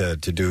started to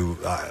do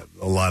a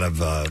lot of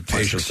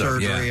facial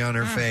surgery on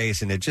her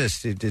face, and it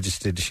just she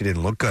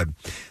didn't look good.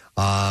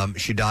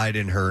 She died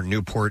in her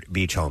Newport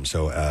Beach home,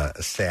 so a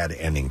sad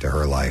ending to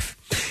her life.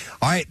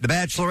 All right, The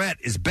Bachelorette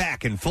is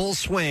back in full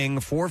swing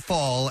for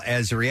fall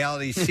as the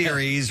reality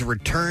series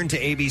returned to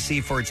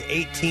ABC for its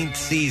 18th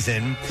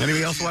season.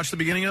 Anybody else watch the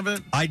beginning of it?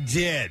 I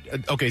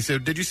did. Okay, so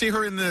did you see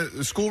her in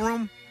the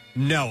schoolroom?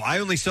 No, I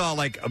only saw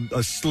like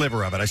a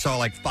sliver of it. I saw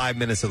like 5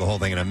 minutes of the whole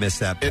thing, and I missed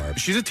that part.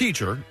 She's a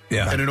teacher,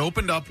 and it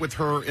opened up with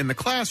her in the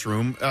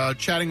classroom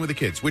chatting with the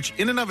kids, which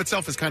in and of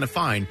itself is kind of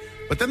fine.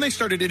 But then they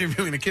started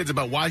interviewing the kids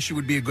about why she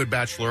would be a good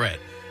bachelorette.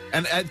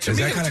 And to is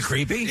me, that kind of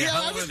creepy? Yeah,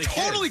 I was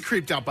totally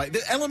creeped out by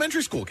the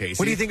elementary school case.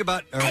 What do you think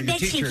about I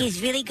bet she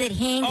gives really good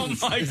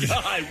handies. Oh, my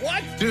God.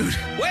 What? Dude,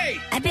 wait.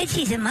 I bet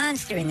she's a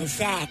monster in the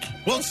sack.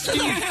 Well,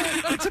 Steve,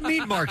 it's a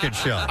meat market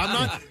show. I'm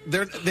not.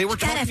 They were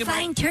She's got talking a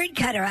fine turd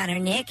cutter on her,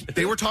 Nick.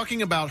 They were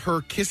talking about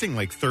her kissing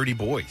like 30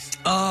 boys.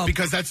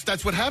 Because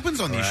that's what happens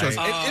on these shows.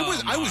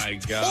 I was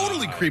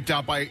totally creeped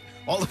out by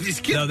all of these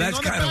kids. No, that's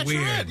kind of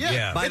weird.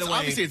 Yeah. By the way,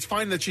 obviously it's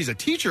fine that she's a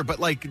teacher, but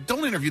like,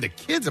 don't interview the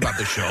kids about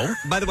the show.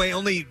 By the way,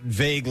 only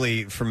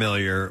vaguely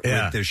familiar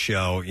with this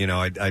show.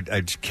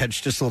 I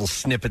catch just little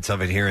snippets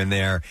of it here and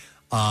there.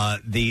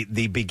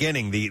 The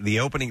beginning, the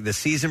opening, the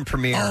season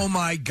premiere. Oh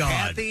my God,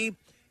 Kathy!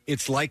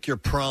 It's like your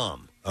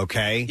prom.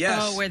 Okay. Yes.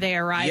 Oh, where they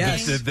arrive.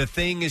 Yes. The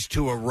thing is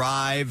to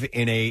arrive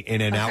in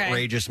an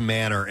outrageous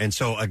manner, and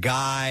so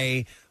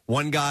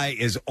one guy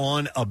is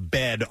on a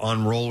bed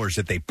on rollers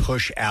that they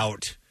push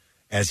out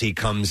as he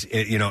comes,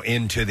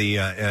 into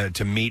the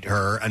to meet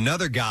her.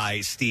 Another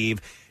guy,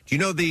 Steve. Do you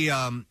know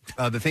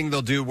the thing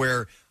they'll do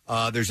where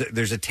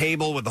there's a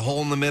table with a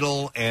hole in the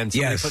middle, and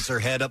somebody puts their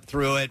head up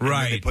through it, and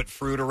then they put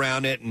fruit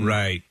around it,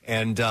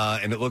 and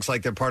it looks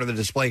like they're part of the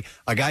display.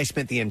 A guy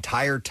spent the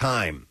entire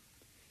time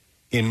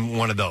in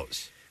one of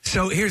those.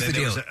 So here's the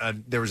deal.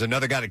 There was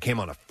another guy that came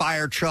on a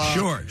fire truck.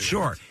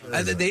 Sure.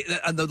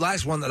 The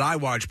last one that I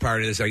watched prior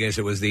to this, I guess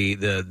it was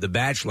the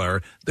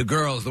Bachelor.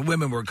 The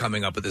women were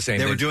coming up with the same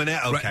thing. They were doing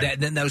that? Okay.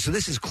 Right, so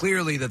this is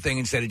clearly the thing.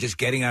 Instead of just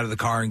getting out of the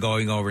car and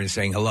going over and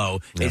saying hello,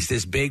 it's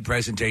this big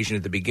presentation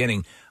at the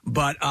beginning.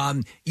 But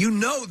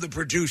the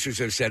producers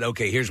have said,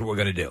 okay, here's what we're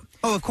going to do.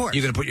 Oh, of course.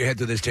 You're going to put your head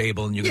through this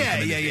table, and you're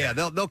going to Yeah.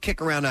 They'll kick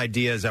around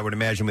ideas, I would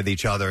imagine, with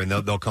each other, and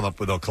they'll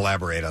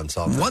collaborate on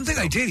something. One thing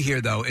I did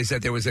hear, though, is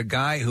that there was a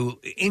guy who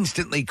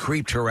instantly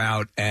creeped her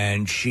out,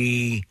 and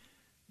she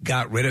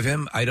got rid of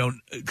him.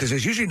 Because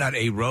there's usually not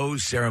a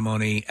rose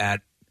ceremony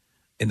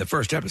in the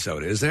first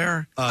episode, is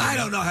there? I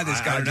don't know how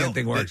this goddamn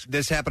thing works.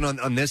 This happened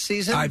on this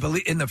season? I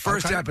believe in the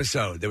first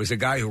episode, there was a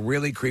guy who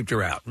really creeped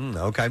her out.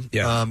 Okay.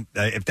 Yeah.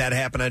 If that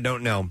happened, I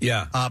don't know.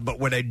 Yeah. But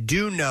what I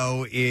do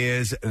know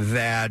is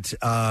that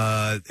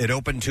it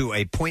opened to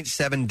a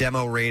 0.7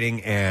 demo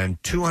rating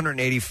and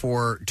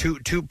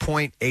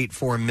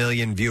 2.84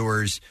 million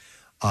viewers.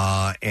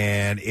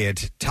 And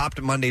it topped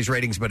Monday's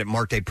ratings, but it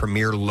marked a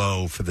premiere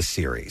low for the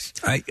series.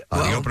 The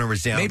opener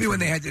was down. Maybe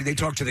when they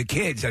talked to the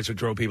kids, that's what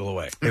drove people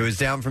away. It was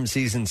down from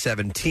season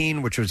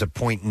 17, which was a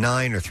 0.9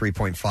 or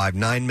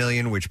 3.59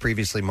 million, which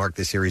previously marked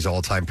the series'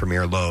 all-time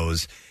premiere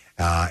lows,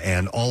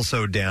 and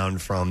also down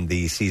from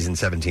the season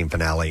 17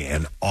 finale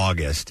in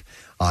August.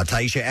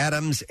 Taisha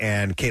Adams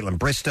and Caitlin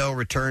Bristow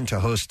returned to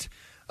host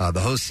the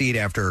host seat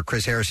after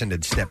Chris Harrison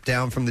had stepped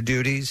down from the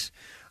duties.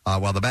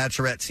 While The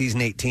Bachelorette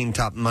Season 18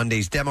 topped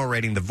Monday's demo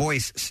rating, The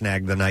Voice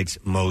snagged the night's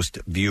most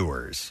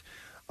viewers.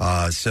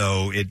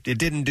 So it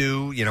didn't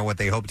do, what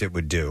they hoped it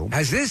would do.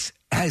 Has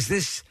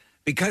this,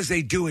 because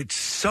they do it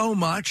so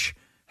much,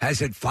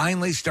 has it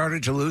finally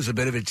started to lose a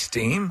bit of its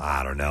steam?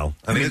 I don't know.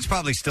 I mean, it's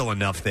probably still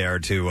enough there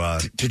to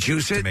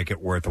juice it, to make it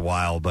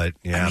worthwhile. But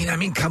yeah, I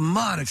mean, come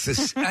on, it's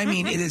this. I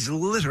mean, it is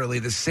literally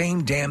the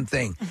same damn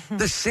thing,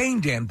 the same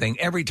damn thing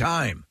every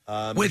time,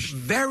 with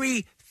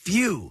very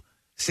few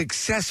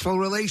successful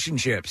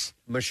relationships.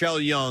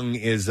 Michelle Young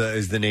is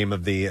the name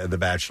of the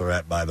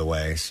Bachelorette, by the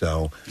way.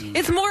 So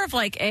it's more of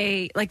like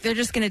they're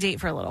just going to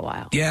date for a little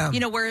while. Yeah,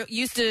 where it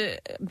used to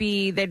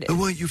be that I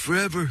want you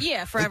forever.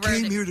 Yeah, forever.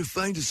 I came here to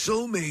find a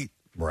soulmate.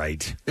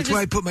 Right. That's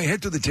why I put my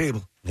head to the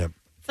table. Yep.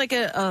 It's like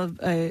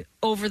a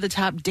over the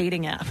top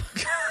dating app.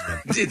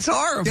 It's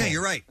horrible. Yeah,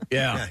 you're right.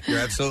 Yeah, you're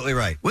absolutely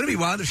right. Wouldn't it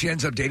be wild if she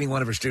ends up dating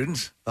one of her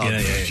students? Oh, yeah.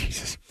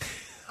 Jesus.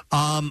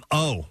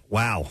 Oh,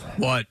 wow.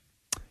 What?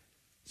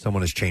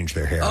 Someone has changed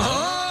their hair.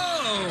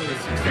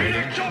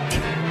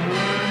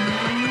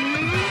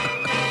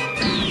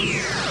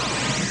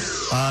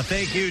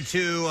 Thank you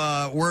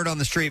to Word on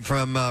the Street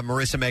from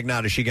Marissa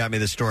Magnotta. She got me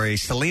the story.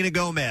 Selena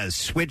Gomez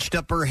switched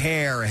up her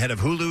hair ahead of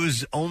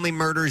Hulu's Only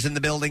Murders in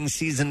the Building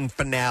season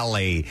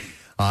finale.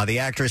 The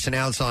actress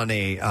announced in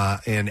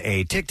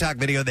a TikTok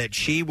video that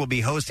she will be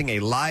hosting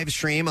a live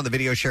stream on the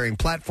video sharing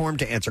platform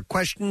to answer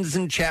questions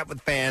and chat with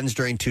fans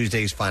during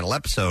Tuesday's final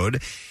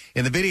episode.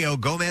 In the video,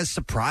 Gomez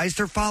surprised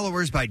her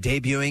followers by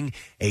debuting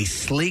a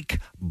sleek,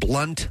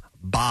 blunt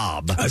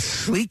bob. A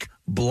sleek,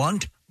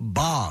 blunt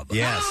bob.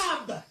 Yes.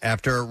 Bob!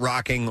 After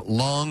rocking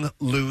long,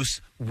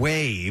 loose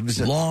waves.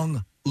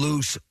 Long,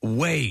 loose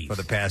waves. For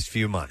the past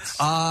few months.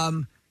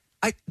 That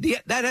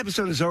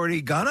episode has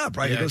already gone up,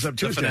 right? Yeah, it goes up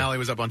Tuesday. The finale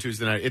was up on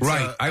Tuesday night. It's,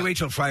 right. I wait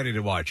till Friday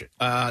to watch it.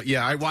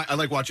 I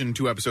like watching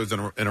 2 episodes in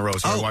a row,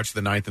 so I watched the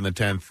 9th and the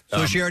 10th.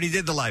 So she already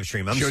did the live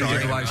stream. I'm sorry.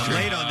 Did the live stream.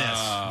 I'm late on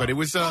this. But it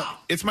was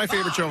it's my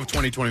favorite show of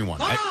 2021.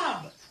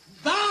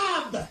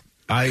 Bob!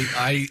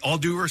 All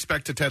due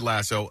respect to Ted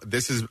Lasso,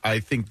 this is, I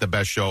think, the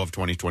best show of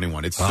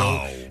 2021. It's so,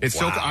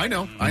 I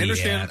know, I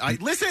understand.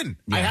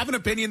 Yeah. I have an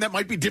opinion that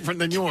might be different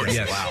than yours.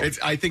 Yes. Wow.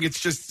 I think it's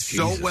just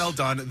so well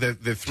done.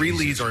 The 3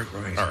 leads are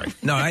all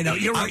right. No, I know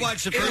you're right. I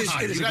watched the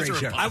first. It is a great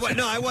show.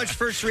 I watched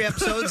first 3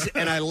 episodes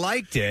and I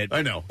liked it.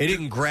 I know it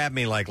didn't grab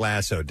me like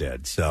Lasso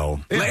did. So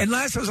and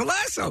Lasso's a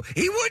lasso.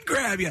 He would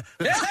grab you.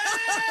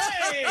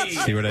 Hey!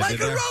 See what I like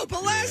did a there? rope, a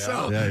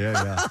lasso.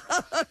 Yeah.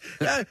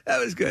 that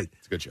was good.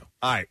 It's a good show.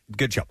 All right,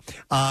 good show.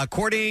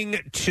 According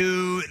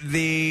to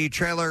the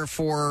trailer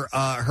for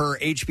her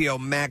HBO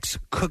Max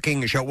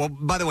cooking show, well,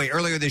 by the way,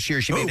 earlier this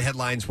year she made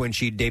headlines when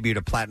she debuted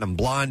a platinum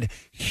blonde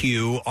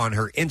hue on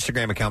her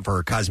Instagram account for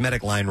her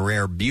cosmetic line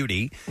Rare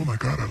Beauty. Oh my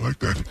God, I like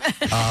that.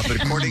 But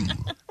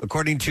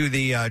according to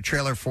the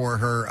trailer for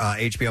her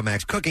HBO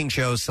Max cooking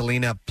show,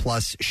 Selena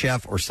plus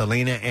Chef, or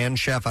Selena and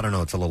Chef, I don't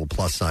know, it's a little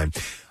plus sign.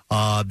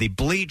 The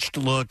bleached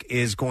look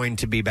is going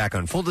to be back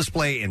on full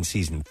display in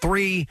season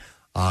 3.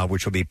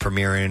 Which will be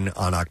premiering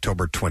on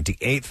October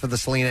 28th for the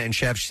Selena and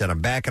Chef. She said,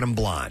 I'm back and I'm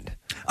blonde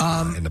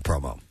in the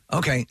promo.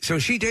 Okay, so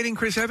is she dating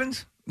Chris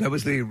Evans? That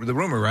was the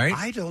rumor, right?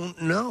 I don't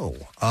know.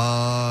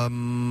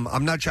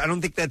 I'm not sure. I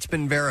don't think that's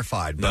been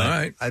verified, but all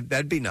right.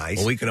 That'd be nice.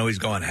 Well, we can always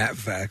go on Hat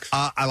Facts.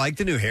 I like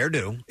the new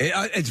hairdo.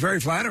 It's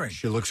very flattering.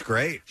 She looks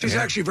great. She's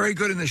actually very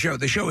good in the show.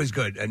 The show is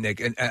good, Nick,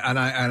 and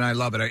I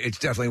love it. It's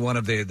definitely one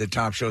of the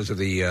top shows of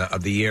the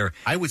year.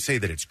 I would say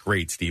that it's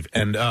great, Steve.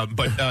 And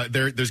but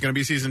there's going to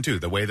be season 2.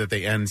 The way that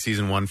they end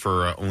season 1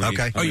 for only.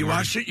 Okay. Oh, you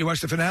watched it? You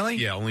watched the finale?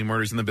 Yeah, Only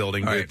Murders in the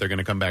Building. Right. They're going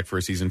to come back for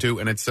a season 2,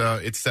 and it's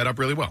set up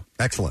really well.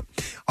 Excellent.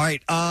 All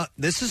right,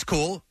 this is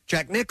cool.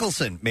 Jack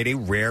Nicholson made a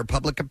rare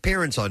public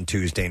appearance on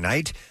Tuesday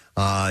night.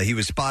 He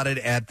was spotted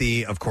at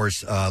the, of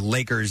course,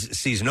 Lakers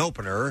season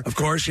opener. Of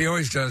course, he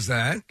always does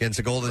that. Against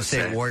the Golden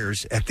State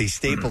Warriors at the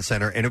Staples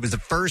Center. And it was the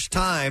first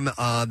time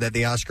that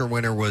the Oscar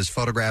winner was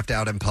photographed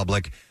out in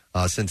public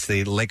since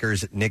the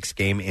Lakers-Knicks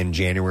game in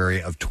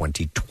January of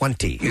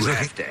 2020. You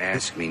have to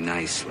ask me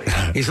nicely.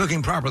 He's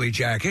looking properly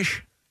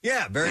Jackish.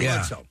 Yeah, very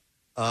much so.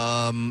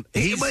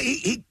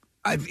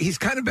 He's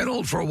kind of been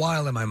old for a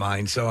while in my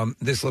mind, so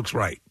this looks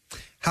right.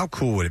 How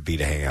cool would it be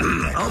to hang out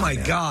with that guy? Oh, my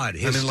God.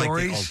 His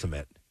stories. Like the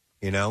ultimate,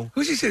 you know?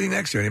 Who's he sitting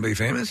next to? Anybody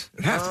famous?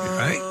 It'd have to be,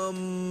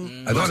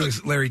 right? I thought it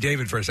was Larry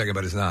David for a second,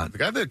 but it's not. The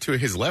guy that to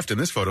his left in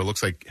this photo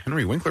looks like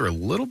Henry Winkler a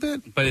little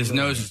bit. But his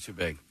nose is too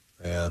big.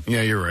 Yeah,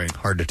 you're right.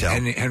 Hard to tell.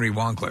 Henry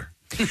Wonkler.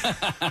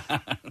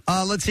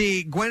 Let's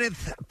see.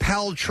 Gwyneth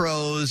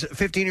Paltrow's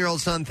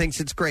 15-year-old son thinks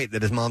it's great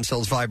that his mom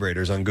sells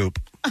vibrators on Goop.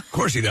 Of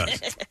course he does.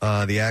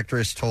 The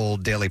actress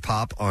told Daily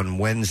Pop on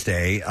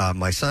Wednesday,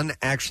 my son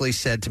actually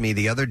said to me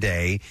the other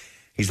day,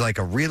 he's like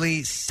a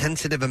really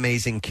sensitive,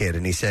 amazing kid.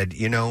 And he said,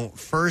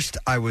 first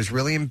I was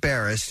really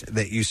embarrassed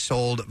that you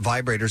sold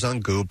vibrators on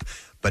Goop,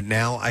 but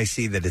now I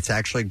see that it's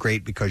actually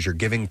great because you're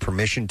giving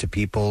permission to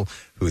people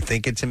who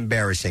think it's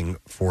embarrassing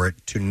for it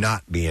to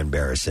not be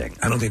embarrassing.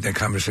 I don't think that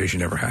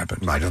conversation ever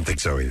happened. I don't think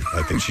so either.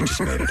 I think she just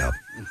made it up.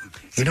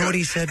 You know what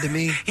he said to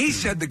me? He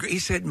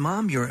said,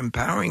 Mom, you're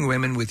empowering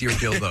women with your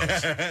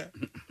dildos.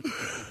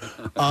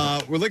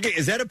 We're looking.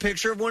 Is that a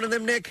picture of one of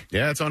them, Nick?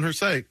 Yeah, it's on her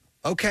site.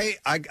 Okay,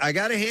 I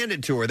got to hand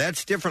it to her.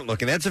 That's different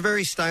looking. That's a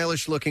very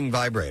stylish looking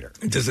vibrator.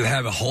 Does it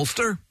have a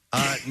holster?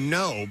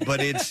 No,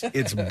 but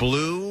it's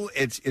blue.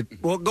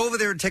 Well, go over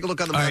there and take a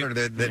look on the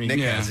monitor that Nick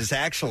has. It's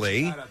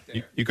actually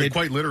you could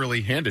quite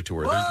literally hand it to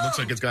her. It looks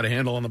like it's got a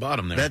handle on the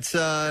bottom there. That's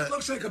it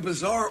looks like a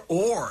bizarre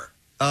oar.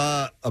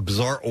 A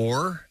bizarre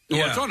oar.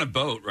 Well, it's on a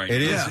boat, right?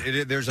 It is.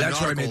 Yeah. There's that's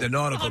where I made the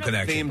nautical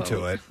connection theme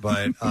to it,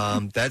 but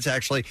that's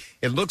actually.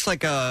 It looks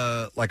like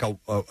a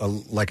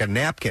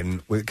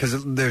napkin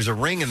because there's a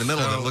ring in the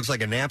middle that looks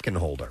like a napkin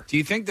holder. Do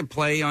you think the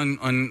play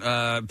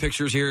on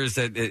pictures here is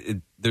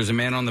that there's a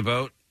man on the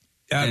boat?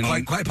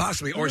 Quite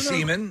possibly, or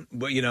semen,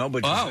 but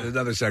which is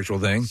another sexual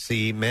thing.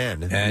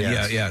 Semen,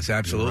 and yes,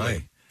 absolutely.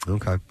 Right.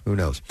 Okay, who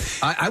knows?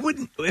 I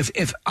wouldn't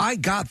if I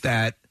got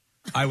that.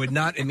 I would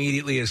not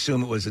immediately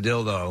assume it was a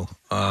dildo.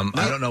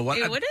 I don't know what.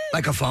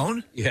 Like a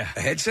phone? Yeah. A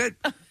headset?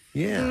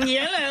 Yeah.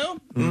 Yellow.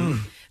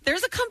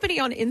 There's a company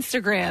on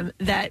Instagram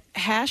that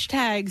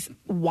hashtags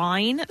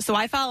wine. So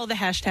I follow the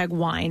hashtag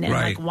wine and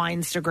like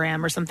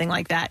Winestagram or something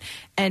like that.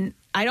 And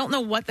I don't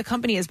know what the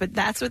company is, but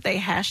that's what they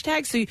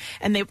hashtag. So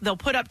they'll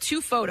put up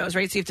two photos,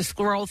 right? So you have to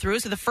scroll through.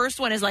 So the first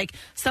one is like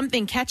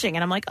something catching,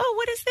 and I'm like, oh,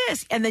 what is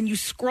this? And then you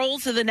scroll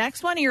to the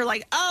next one, and you're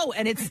like, oh,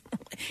 and it's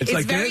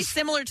like very this?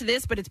 similar to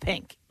this, but it's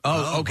pink.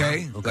 Oh,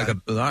 okay.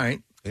 All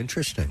right.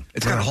 Interesting.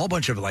 It's got a whole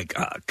bunch of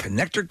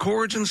connector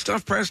cords and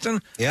stuff, Preston.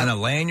 Yeah. And a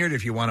lanyard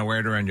if you want to wear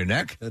it around your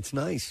neck. That's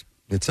nice.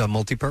 It's a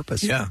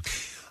multi-purpose. Yeah.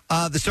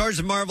 The stars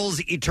of Marvel's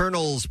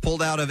Eternals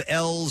pulled out of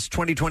Elle's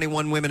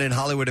 2021 Women in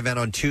Hollywood event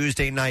on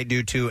Tuesday night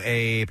due to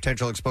a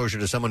potential exposure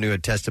to someone who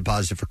had tested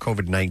positive for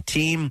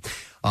COVID-19.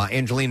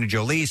 Angelina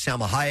Jolie,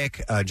 Salma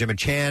Hayek, Gemma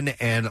Chan,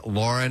 and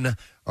Lauren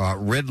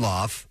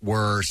Ridloff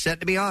were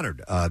set to be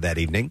honored that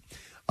evening.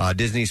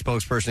 Disney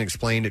spokesperson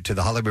explained to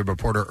The Hollywood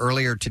Reporter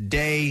earlier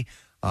today,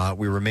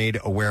 we were made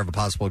aware of a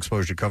possible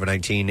exposure to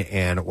COVID-19,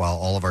 and while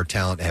all of our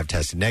talent have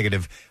tested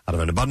negative, out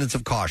of an abundance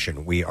of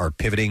caution, we are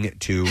pivoting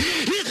to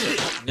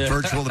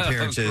virtual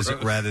appearances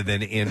rather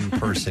than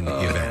in-person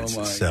events.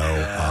 So,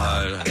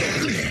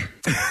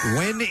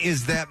 when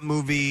is that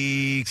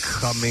movie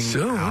coming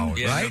out?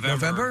 Yeah, right?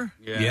 November?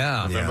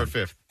 Yeah. November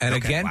 5th. And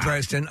again,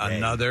 Preston,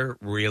 another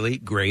really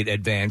great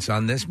advance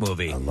on this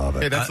movie. I love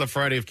it. Hey, that's the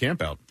Friday of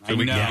Camp Out. So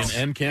we can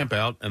end Camp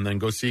Out and then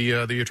go see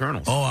the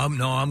Eternals. Oh, I'm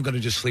going to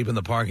just sleep in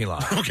the parking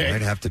lot. Okay.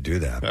 I'd have to do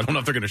that. I don't know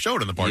if they're going to show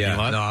it in the parking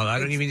lot. No, I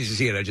don't even need to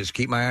see it. I just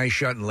keep my eyes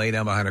shut and lay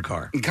down behind a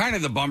car. Kind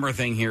of the bummer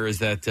thing here is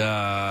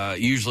that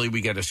usually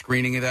we get a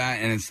screening of that,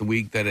 and it's the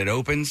week that it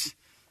opens,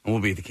 and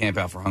we'll be at the Camp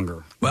Out for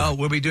Hunger. Well,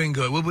 we'll be doing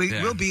good. We'll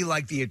be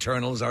like the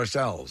Eternals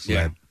ourselves.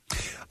 Yeah.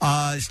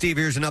 Steve,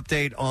 here's an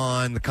update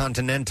on the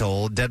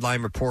Continental.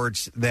 Deadline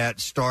reports that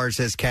Starz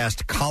has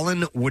cast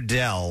Colin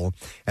Waddell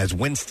as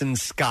Winston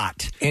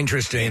Scott.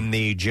 Interesting. In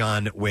the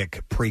John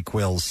Wick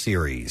prequel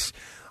series.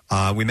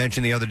 We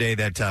mentioned the other day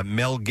that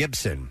Mel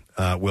Gibson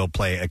will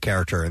play a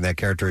character, and that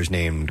character is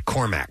named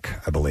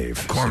Cormac, I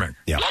believe. Cormac.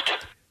 Yeah.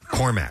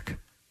 Cormac.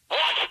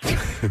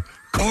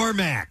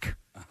 Cormac.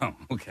 Oh,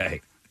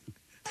 okay.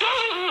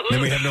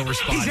 Then we have no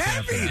response. He's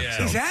happy. After that,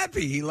 so. He's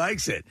happy. He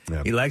likes it.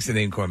 Yep. He likes the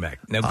name Cormac.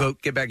 Now go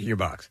get back in your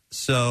box.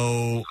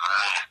 So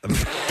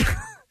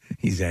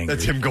he's angry.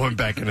 That's him going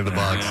back into the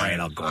box. All right,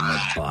 I'll go in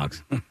my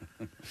box.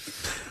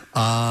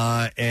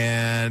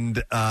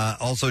 And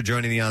also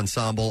joining the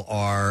ensemble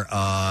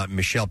are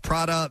Michelle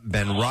Prada,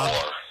 Ben Rob.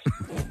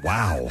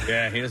 Wow.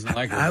 Yeah, he doesn't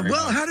like her.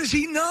 Well, how does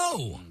he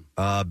know?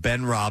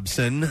 Ben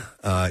Robson,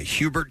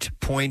 Hubert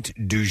Point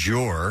du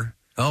Jour.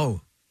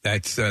 Oh,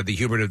 that's the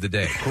Hubert of the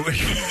day.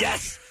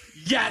 Yes.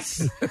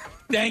 Yes.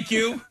 Thank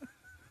you.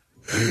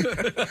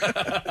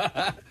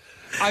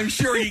 I'm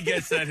sure he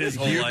gets that his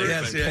whole life.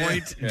 Yes,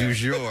 Point du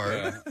Jour.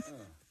 Yeah.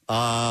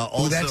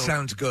 Also, that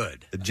sounds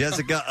good.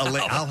 Jessica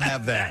Elaine. I'll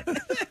have that.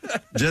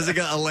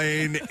 Jessica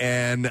Elaine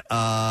and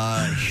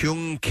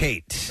Hyung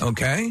Kate.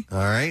 Okay. All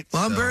right.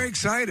 Well, I'm very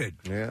excited.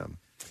 Yeah.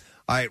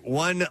 All right,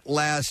 one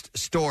last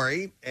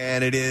story,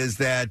 and it is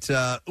that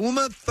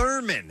Uma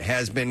Thurman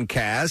has been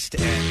cast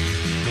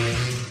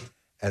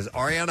as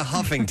Ariana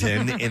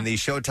Huffington in the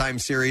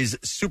Showtime series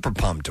Super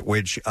Pumped,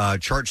 which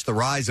charts the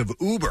rise of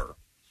Uber.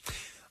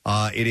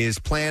 It is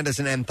planned as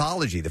an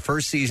anthology. The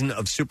first season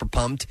of Super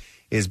Pumped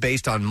is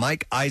based on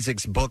Mike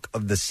Isaac's book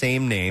of the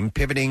same name,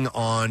 pivoting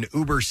on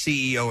Uber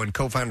CEO and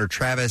co-founder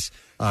Travis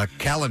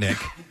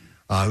Kalanick,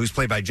 who's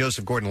played by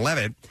Joseph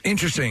Gordon-Levitt.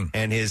 Interesting.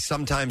 And his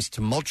sometimes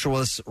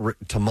tumultuous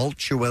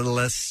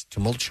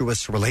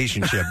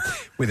relationship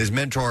with his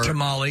mentor,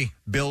 Tamale.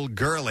 Bill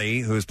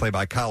Gurley, who is played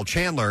by Kyle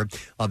Chandler.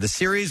 The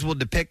series will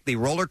depict the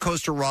roller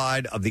coaster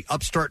ride of the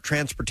upstart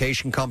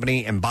transportation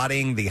company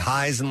embodying the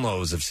highs and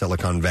lows of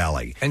Silicon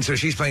Valley. And so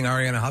she's playing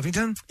Ariana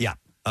Huffington? Yeah.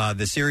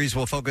 The series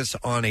will focus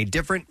on a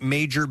different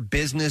major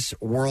business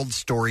world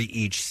story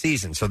each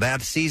season. So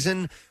that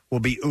season will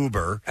be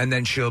Uber, and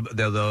then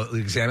they'll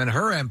examine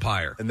her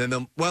empire. And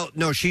then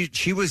she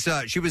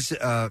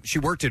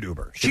worked at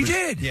Uber. She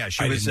did. Yeah,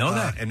 she I was didn't know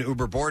that. an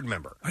Uber board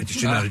member.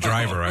 She's not a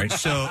driver, right?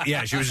 So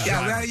yeah, she was. A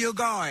driver. Where are you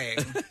going?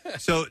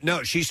 So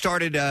no, she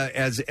started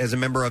as a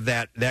member of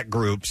that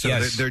group. So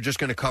they're just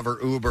going to cover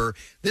Uber.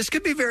 This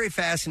could be very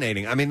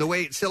fascinating. I mean, the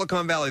way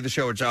Silicon Valley, the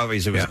show, which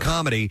obviously was a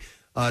comedy.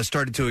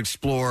 Started to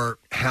explore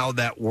how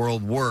that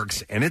world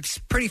works, and it's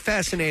pretty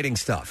fascinating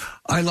stuff.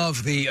 I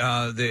love the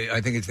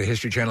I think it's the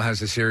History Channel has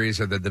a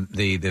series of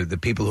the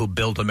people who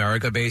built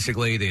America,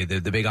 basically the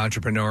big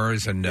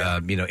entrepreneurs and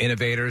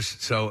innovators.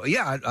 So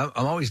yeah,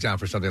 I'm always down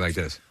for something like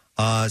this.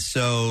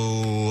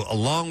 So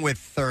along with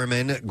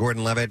Thurman,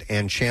 Gordon-Levitt,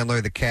 and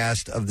Chandler, the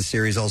cast of the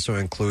series also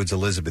includes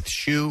Elizabeth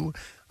Shue,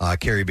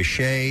 Carrie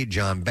Bechet,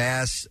 John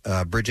Bass,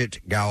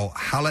 Bridget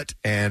Gow-Hallett,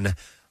 and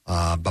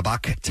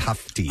Babak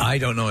Tufti. I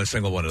don't know a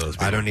single one of those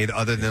people. I don't either,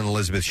 other than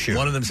Elizabeth Shue.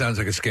 One of them sounds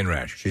like a skin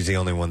rash. She's the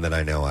only one that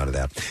I know out of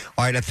that.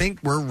 All right, I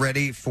think we're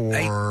ready for...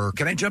 Hey,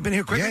 can I jump in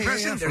here quickly, Yeah,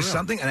 Preston? yeah, There's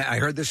something, and I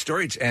heard this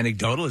story. It's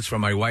anecdotal. It's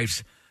from my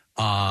wife's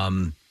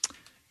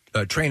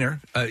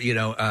trainer.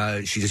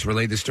 She just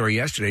relayed the story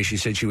yesterday. She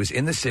said she was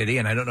in the city,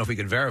 and I don't know if we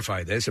can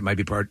verify this. It might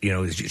be part,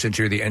 since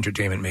you're the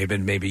entertainment,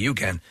 maybe you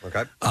can.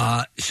 Okay.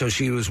 So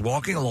she was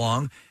walking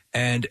along,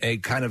 and a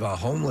kind of a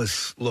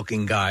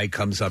homeless-looking guy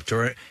comes up to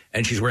her,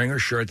 and she's wearing her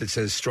shirt that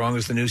says "Strong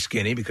as the New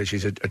Skinny" because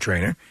she's a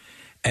trainer.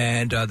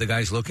 And the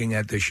guy's looking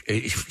at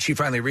she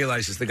finally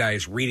realizes the guy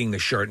is reading the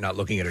shirt, not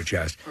looking at her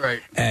chest.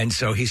 Right. And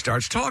so he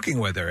starts talking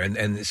with her,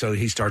 and so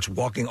he starts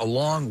walking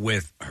along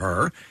with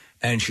her,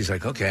 and she's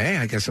like, okay,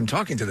 I guess I'm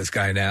talking to this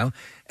guy now.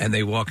 And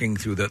they walking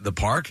through the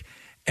park,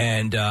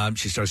 and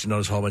she starts to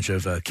notice a whole bunch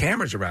of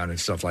cameras around and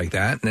stuff like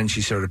that. And then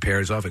she sort of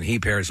pairs off, and he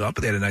pairs up,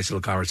 and they had a nice little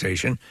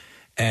conversation.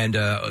 And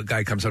a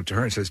guy comes up to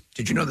her and says,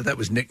 "Did you know that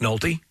was Nick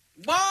Nolte?"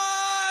 What?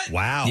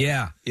 Wow.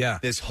 Yeah.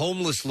 This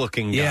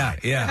homeless-looking guy.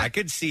 Yeah. I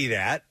could see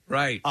that.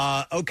 Right.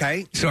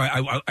 Okay. So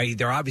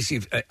they're obviously,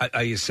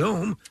 I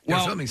assume, they're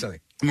filming something.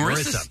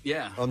 Marissa.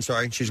 Yeah. Oh, I'm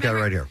sorry. She's got it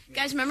right here.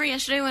 Guys, remember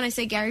yesterday when I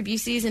said Gary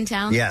Busey's in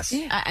town? Yes.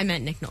 I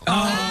meant Nick Nolte.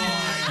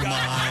 Oh,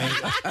 my.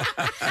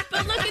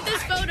 But look at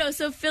this photo.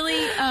 So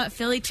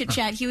Philly Chit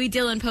Chat, Huey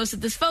Dillon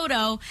posted this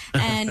photo,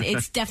 and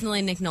it's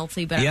definitely Nick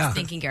Nolte, but I was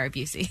thinking Gary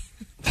Busey.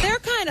 They're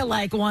kind of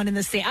like one in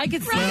the same. I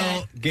could see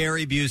that.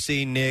 Gary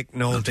Busey, Nick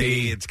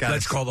Nolte.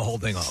 Let's call the whole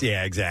thing off.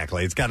 Yeah,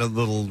 exactly. It's got a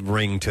little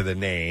ring to the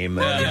name.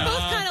 Well, they're both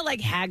kind of like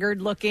haggard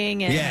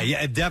looking. And...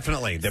 Yeah,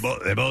 definitely. They're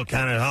both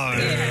kind of hard.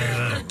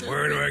 Yeah.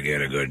 Where do I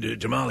get a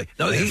good tamale?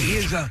 No, he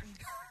is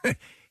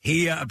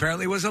he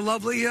apparently was a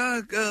lovely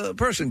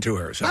person to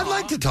her. So. I'd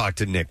like to talk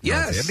to Nick Nolte.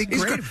 Yes, it'd be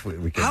great if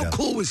we could. How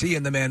cool was he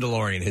in The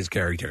Mandalorian? His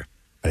character.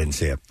 I didn't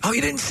see it. Oh,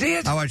 you didn't see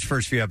it? I watched the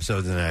first few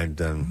episodes,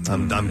 and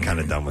I'm kind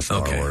of done with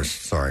Star Wars.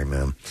 Sorry,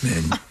 man.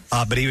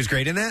 But he was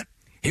great in that?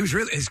 He was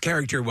really, his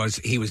character was,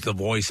 he was the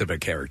voice of a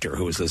character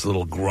who was this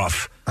little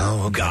gruff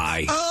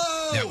guy.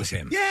 Oh, that was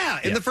him. Yeah,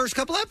 in the first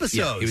couple episodes.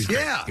 Yeah, he was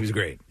great. He was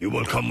great. You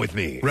will come with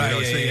me. Right,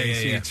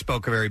 He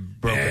spoke a very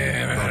broken.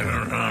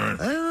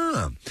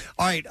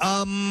 All right.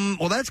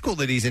 Well, that's cool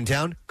that he's in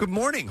town. Good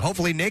morning.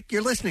 Hopefully, Nick,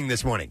 you're listening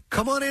this morning.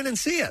 Come on in and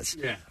see us.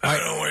 Yeah. I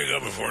don't wake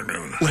up before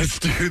noon. Let's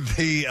do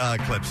the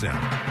clips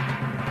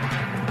now.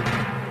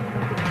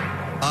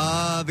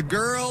 The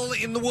Girl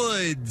in the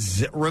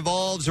Woods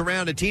revolves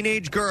around a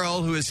teenage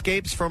girl who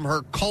escapes from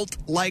her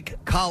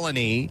cult-like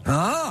colony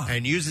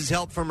and uses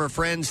help from her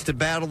friends to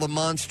battle the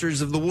monsters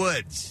of the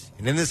woods.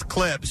 And in this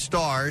clip,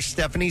 star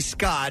Stephanie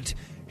Scott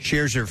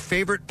shares her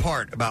favorite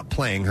part about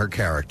playing her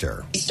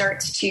character. She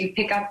starts to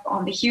pick up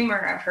on the humor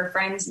of her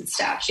friends and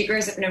stuff. She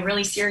grows up in a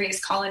really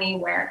serious colony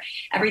where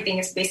everything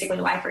is basically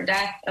life or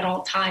death at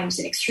all times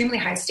and extremely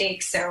high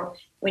stakes. So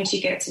when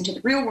she gets into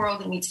the real world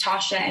and meets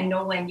Tasha and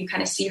Nolan, you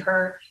kind of see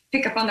her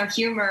pick up on their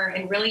humor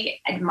and really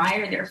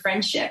admire their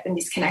friendship and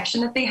this connection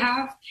that they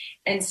have.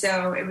 And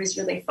so it was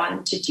really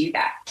fun to do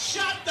that.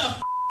 Shut the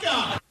f***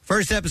 up!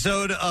 First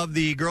episode of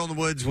The Girl in the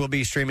Woods will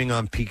be streaming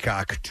on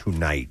Peacock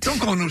tonight.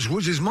 Don't go in those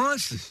woods as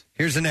monsters.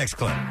 Here's the next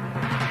clip.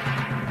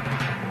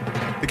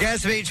 The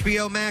cast of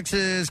HBO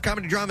Max's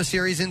comedy drama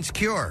series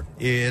Insecure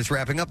is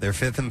wrapping up their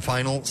 5th and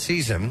final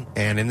season.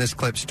 And in this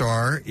clip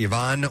star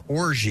Yvonne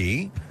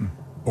Orji,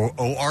 or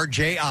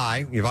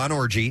O-R-J-I, Yvonne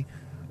Orji,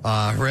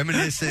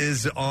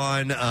 reminisces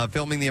on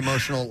filming the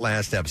emotional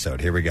last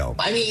episode. Here we go.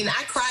 I mean,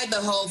 I cried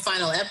the whole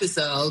final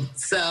episode.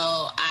 So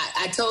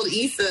I told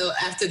Issa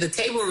after the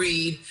table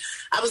read,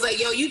 I was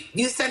like, yo,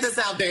 you sent us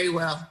out very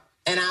well.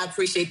 And I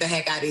appreciate the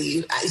heck out of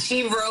you.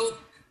 She wrote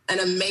an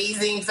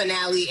amazing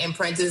finale, and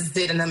Prentice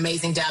did an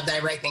amazing job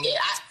directing it.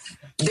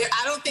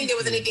 I don't think there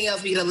was anything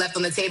else we could have left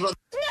on the table.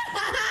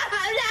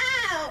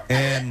 No!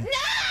 And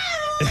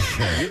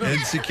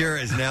Insecure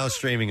is now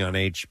streaming on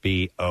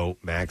HBO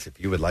Max if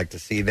you would like to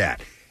see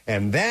that.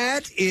 And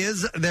that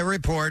is the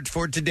report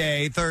for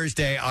today,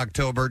 Thursday,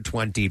 October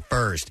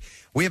 21st.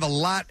 We have a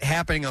lot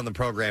happening on the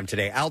program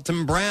today.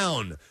 Alton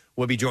Brown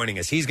will be joining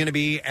us. He's going to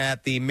be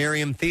at the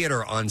Merriam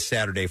Theater on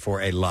Saturday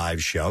for a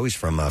live show. He's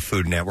from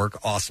Food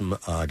Network. Awesome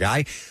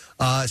guy.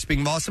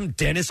 Speaking of awesome,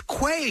 Dennis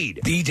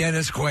Quaid. The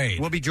Dennis Quaid.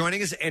 Will be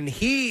joining us, and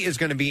he is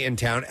going to be in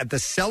town at the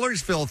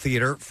Sellersville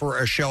Theater for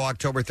a show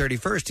October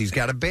 31st. He's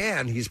got a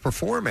band. He's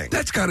performing.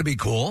 That's got to be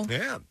cool.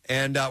 Yeah.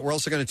 And we're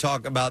also going to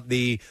talk about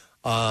the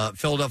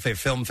Philadelphia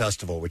Film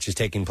Festival, which is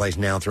taking place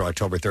now through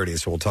October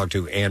 30th. So we'll talk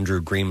to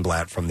Andrew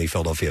Greenblatt from the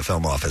Philadelphia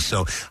Film Office.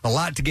 So a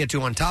lot to get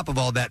to. On top of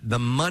all that, the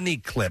Money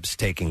Clips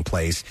taking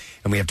place.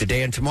 And we have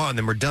today and tomorrow, and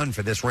then we're done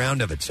for this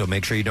round of it. So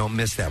make sure you don't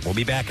miss that. We'll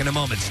be back in a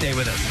moment. Stay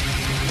with us.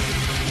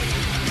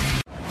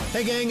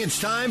 Hey, gang, it's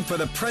time for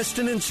the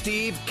Preston and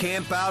Steve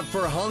Camp Out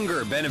for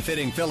Hunger,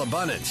 benefiting Phil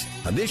Abundance.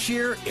 This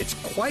year, it's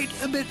quite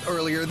a bit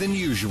earlier than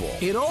usual.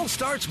 It all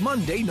starts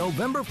Monday,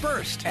 November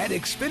 1st at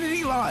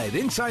Xfinity Live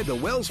inside the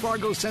Wells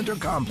Fargo Center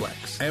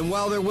complex. And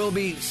while there will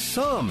be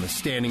some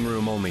standing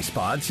room only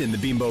spots in the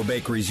Bimbo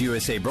Bakeries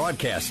USA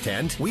broadcast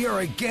tent, we are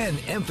again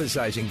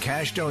emphasizing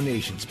cash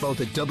donations both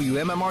at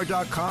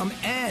WMMR.com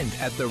and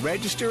at the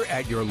register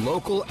at your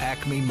local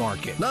Acme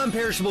Market.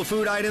 Non-perishable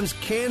food items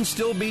can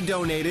still be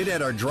donated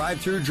at our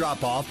drive-through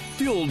drop-off,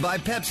 fueled by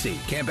Pepsi.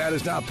 Camp Out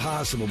is not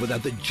possible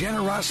without the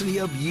generosity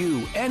of you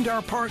and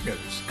our partners.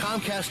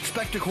 Comcast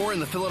Spectacor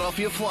and the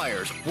Philadelphia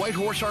Flyers, White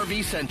Horse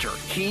RV Center,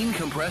 Keen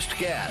Compressed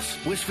Gas,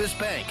 Wisfis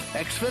Bank,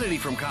 Xfinity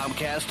from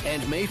Comcast,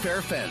 and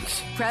Mayfair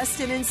Fence.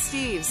 Preston and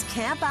Steve's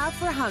Camp Out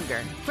for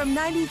Hunger from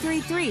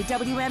 93.3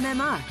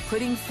 WMMR,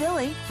 putting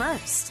Philly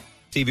first.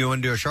 Steve, you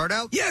want to do a shout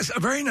out? Yes, a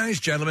very nice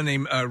gentleman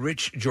named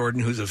Rich Jordan,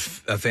 who's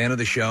a fan of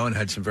the show and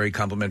had some very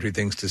complimentary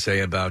things to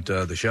say about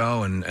the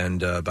show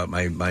and about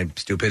my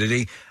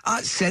stupidity,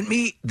 sent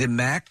me the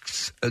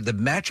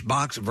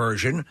Matchbox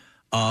version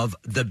of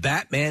the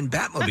Batman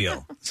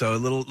Batmobile. So a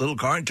little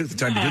car, and took the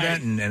time to do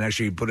that and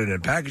actually put it in a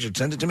package and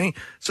sent it to me.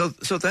 So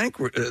thank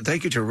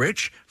you to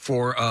Rich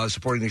for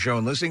supporting the show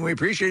and listening. We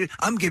appreciate it.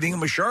 I'm giving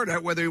him a shout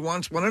out whether he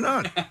wants one or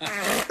not.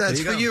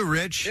 That's for you,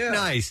 Rich. Yeah.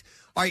 Nice.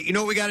 All right, you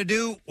know what we got to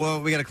do?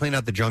 Well, we got to clean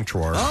out the junk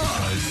drawer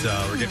because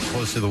we're getting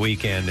close to the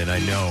weekend, and I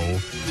know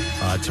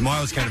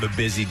tomorrow's kind of a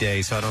busy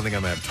day, so I don't think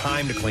I'm going to have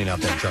time to clean out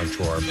that junk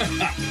drawer.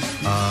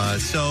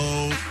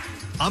 So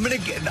I'm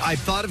going to I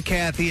thought of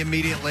Kathy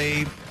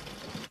immediately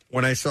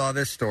when I saw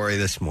this story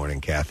this morning,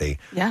 Kathy.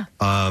 Yeah.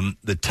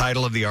 The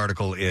title of the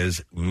article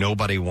is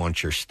 "Nobody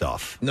Wants Your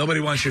Stuff."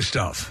 Nobody wants your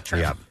stuff. True.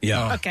 Yeah.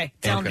 Yeah. Okay,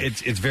 tell me.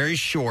 It's very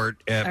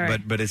short,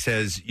 right. but it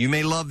says, you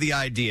may love the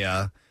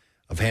idea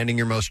of handing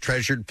your most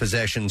treasured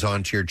possessions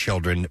on to your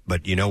children,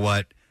 but you know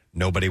what?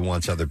 Nobody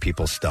wants other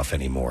people's stuff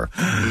anymore,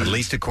 at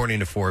least according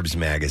to Forbes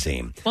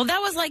magazine. Well, that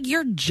was like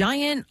your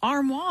giant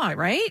armoire,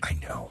 right? I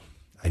know.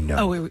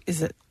 Oh,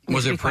 is it?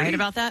 Was it quiet pretty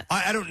about that?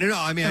 I don't know.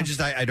 I mean, I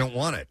don't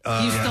want it.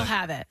 You still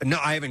have it? No,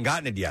 I haven't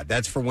gotten it yet.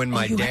 That's for when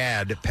my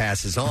dad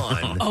passes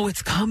on. Oh,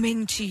 it's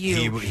coming to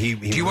you. He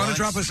Do you want to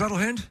drop a subtle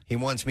hint? He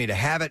wants me to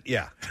have it.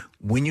 Yeah.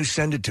 When you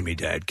send it to me,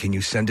 Dad, can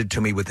you send it to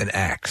me with an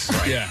axe?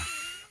 Yeah.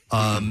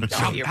 How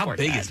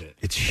big is it?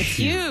 It's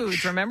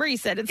huge. Remember, he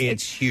said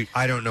it's huge.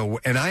 I don't know,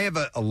 and I have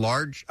a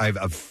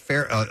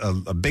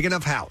big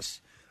enough house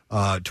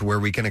to where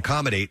we can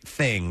accommodate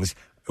things.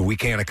 We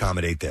can't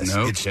accommodate this.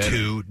 No it's kidding.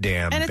 too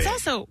damn and big.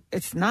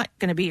 it's not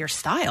going to be your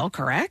style,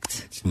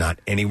 correct? It's not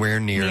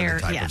anywhere near the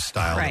type of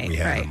style that we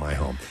have in my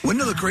home.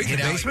 Wouldn't it look great in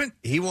the basement?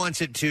 He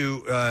wants it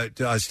to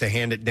us to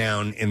hand it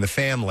down in the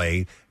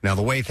family. Now,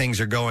 the way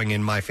things are going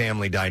in my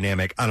family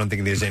dynamic, I don't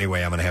think there's any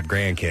way I'm going to have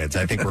grandkids.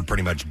 I think we're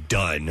pretty much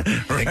done.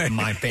 I think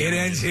my family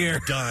ends here.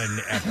 Done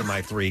after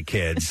my 3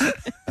 kids,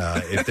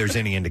 if there's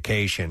any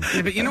indication.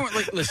 Yeah, but you know what?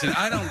 Like, listen,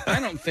 I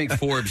don't think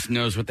Forbes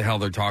knows what the hell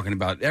they're talking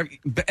about.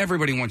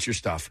 Everybody wants your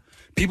stuff.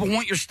 People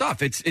want your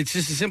stuff. It's just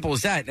as simple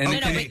as that.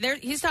 And no,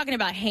 he's talking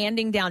about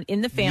handing down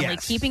in the family,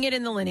 keeping it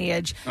in the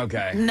lineage.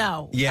 Okay.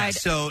 No. Yeah.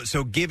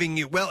 So giving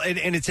you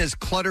and it says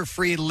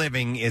clutter-free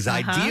living is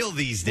ideal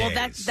these days.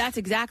 Well, that's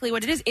exactly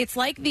what it is. It's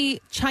like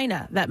the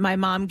china that my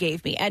mom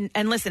gave me.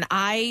 And listen,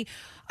 I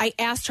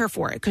asked her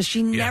for it because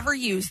she never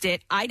used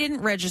it. I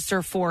didn't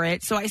register for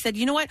it. So I said,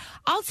 you know what?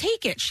 I'll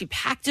take it. She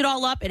packed it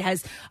all up.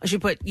 She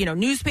put,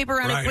 newspaper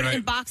around it, put it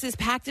in boxes,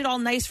 packed it all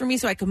nice for me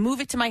so I could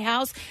move it to my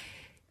house.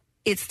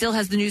 It still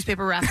has the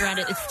newspaper wrapped around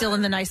it. It's still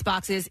in the nice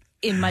boxes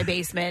in my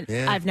basement.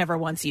 Yeah. I've never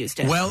once used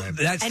it. Well,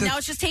 now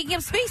it's just taking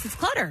up space. It's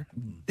clutter.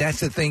 That's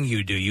the thing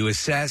you do. You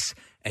assess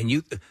and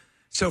you...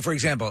 So, for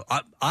example,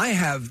 I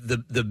have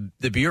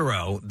the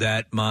bureau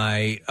that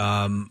my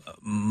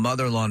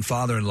mother-in-law and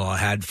father-in-law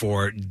had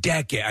for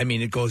decades. I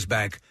mean, it goes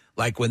back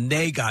like when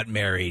they got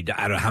married.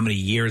 I don't know how many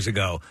years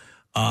ago.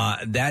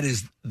 That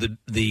is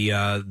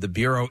the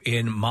bureau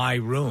in my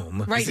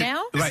room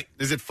now. Right?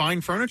 Is it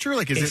fine furniture?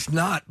 Like, it's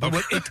not.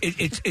 But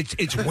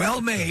it's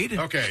well made.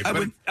 Okay.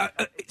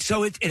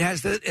 So it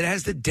has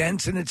the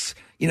dents and it's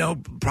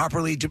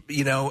properly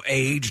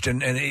aged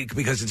and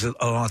because it's an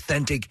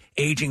authentic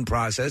aging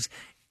process.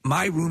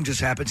 My room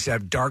just happens to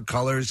have dark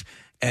colors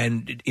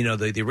and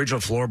the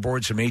original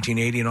floorboards from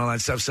 1880 and all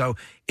that stuff. So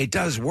it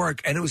does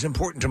work, and it was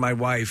important to my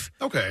wife.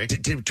 Okay.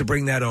 To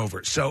bring that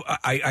over. So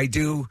I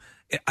do.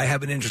 I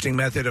have an interesting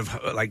method of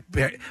like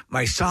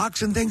my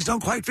socks and things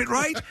don't quite fit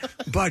right,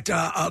 but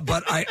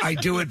I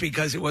do it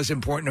because it was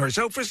important to her.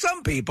 So for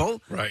some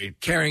people,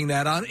 carrying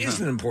that on is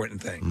an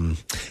important thing.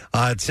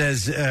 It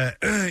says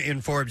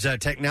in Forbes,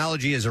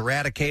 technology has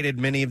eradicated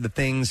many of the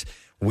things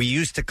we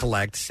used to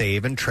collect,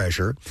 save, and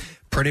treasure.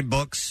 Printed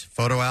books,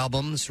 photo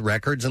albums,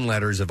 records, and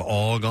letters have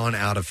all gone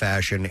out of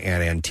fashion,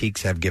 and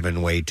antiques have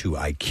given way to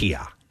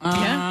IKEA.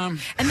 Yeah.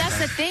 And that's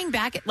the thing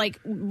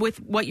with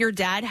what your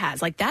dad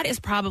has. Like, that is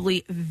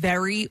probably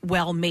very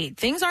well made.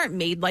 Things aren't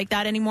made like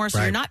that anymore,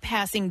 so you're not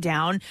passing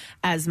down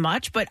as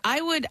much. But I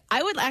would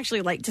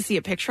actually like to see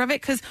a picture of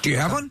it. Do you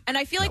have one? And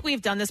I feel like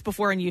we've done this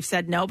before and you've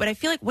said no, but I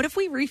feel like, what if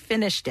we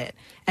refinished it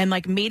and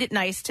like made it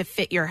nice to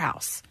fit your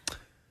house?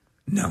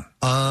 No.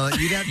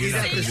 You'd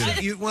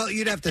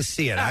have to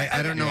see it.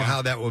 I don't know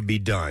how that would be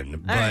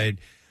done,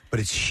 but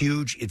it's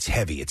huge. It's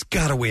heavy. It's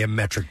got to weigh a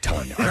metric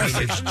ton. I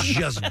mean, it's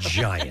just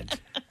giant.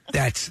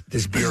 That's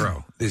this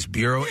bureau. This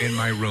bureau in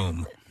my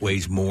room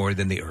weighs more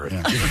than the earth.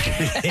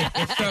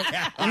 So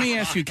let me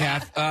ask you,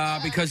 Kath,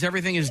 because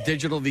everything is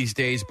digital these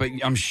days, but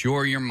I'm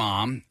sure your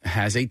mom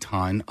has a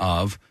ton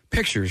of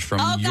pictures from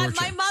your God,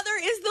 my mother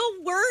is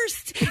the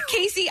worst.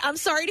 Casey, I'm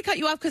sorry to cut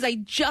you off because I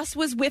just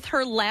was with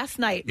her last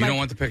night. You don't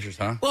want the pictures,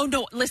 huh? Well,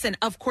 no, listen,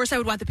 of course I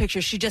would want the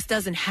pictures. She just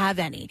doesn't have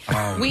any.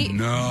 Oh,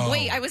 no.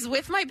 Wait, I was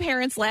with my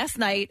parents last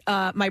night.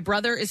 My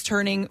brother is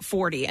turning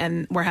 40,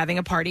 and we're having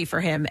a party for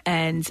him,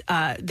 and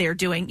they're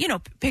doing,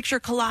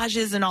 picture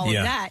collages and all of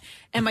that.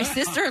 And my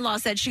sister-in-law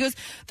said, she goes,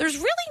 there's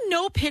really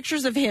no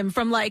pictures of him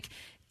from,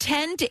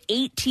 10 to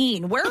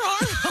 18. Where are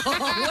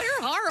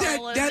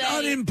all of that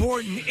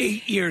unimportant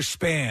 8-year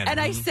span? And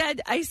I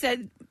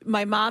said,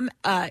 my mom,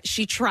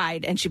 she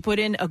tried and she put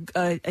in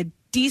a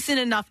decent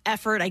enough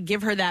effort. I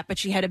give her that, but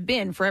she had a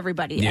bin for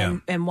everybody. Yeah.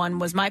 And one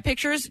was my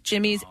pictures,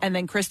 Jimmy's, and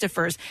then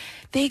Christopher's.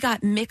 They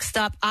got mixed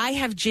up. I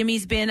have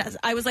Jimmy's bin.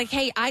 I was like,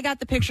 hey, I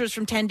got the pictures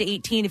from 10 to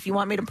 18. If you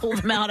want me to pull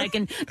them out, I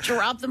can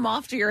drop them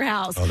off to your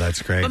house. Oh,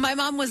 that's great. But my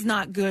mom was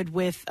not good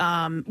with,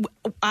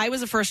 I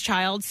was a first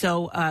child,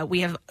 so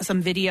we have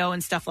some video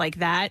and stuff like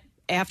that.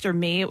 After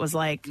me, it was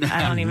like, we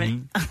don't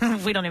even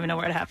know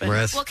where it happened.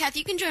 Well, Kath,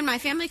 you can join my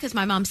family because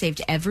my mom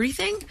saved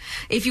everything.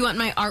 If you want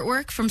my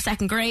artwork from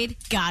 2nd grade,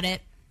 got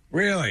it.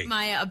 Really?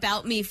 My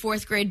About Me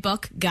 4th grade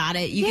book, got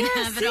it. You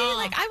can have it all.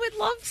 I would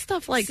love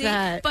stuff like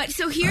that. But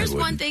so here's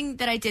one thing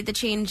that I did that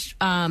changed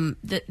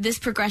this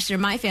progression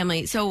in my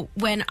family. So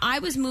when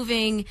I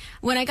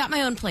got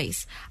my own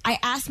place, I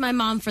asked my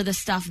mom for the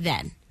stuff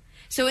then.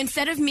 So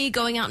instead of me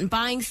going out and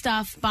buying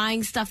stuff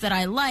that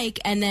I like,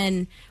 and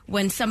then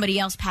when somebody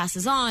else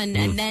passes on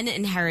and then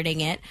inheriting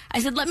it, I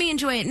said, let me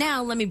enjoy it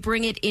now. Let me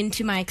bring it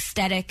into my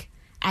aesthetic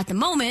at the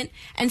moment.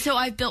 And so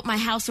I've built my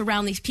house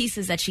around these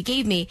pieces that she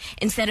gave me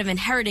instead of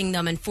inheriting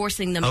them and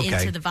forcing them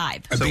into the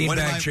vibe. So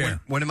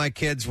one of my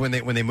kids, when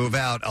they move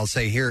out, I'll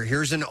say,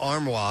 here's an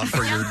armoire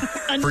for your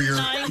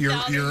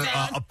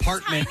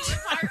apartment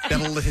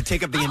that'll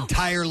take up the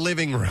entire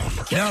living room.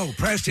 No,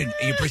 Preston,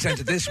 you present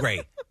it this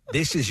way.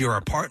 This is your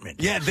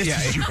apartment. Yeah, this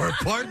is your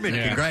apartment.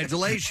 Yeah.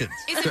 Congratulations.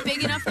 Is it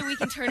big enough that we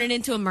can turn it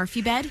into a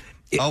Murphy bed?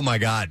 Oh, my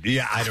God.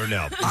 Yeah, I don't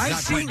know. It's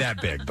not quite that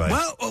big, but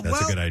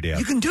that's a good idea.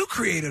 You can do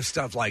creative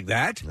stuff like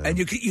that. Yeah. And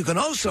you can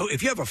also,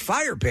 if you have a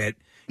fire pit,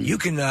 you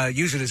can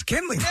use it as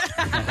kindling.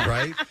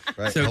 Right.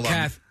 So,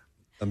 Kath.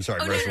 I'm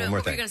sorry, Bruce, one more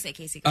what thing. were you going to say,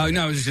 Casey? No,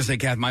 I was just going to say,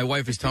 Kath, my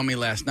wife was telling me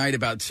last night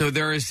about, so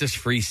there is this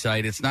free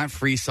site. It's not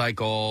Free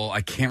Cycle.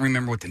 I can't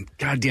remember what the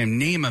goddamn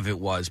name of it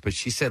was, but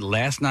she said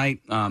last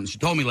night, she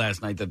told me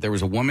last night that there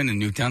was a woman in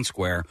Newtown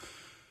Square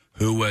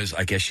who was,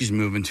 I guess she's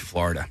moving to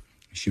Florida.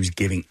 She was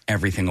giving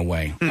everything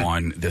away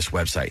on this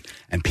website.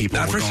 And people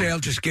not were for sale,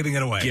 just giving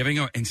it away.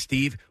 And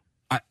Steve,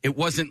 it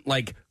wasn't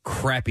like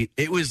crappy.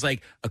 It was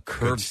like a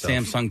curved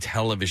Samsung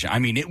television. I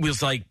mean, it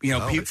was like,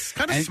 people. It's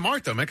kind of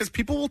smart, though, man, because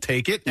people will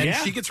take it, and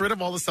she gets rid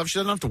of all the stuff. She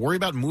doesn't have to worry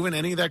about moving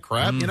any of that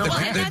crap.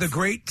 The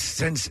great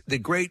sense, the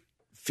great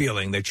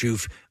feeling that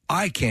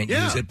I can't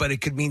use it, but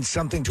it could mean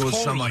something to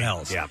someone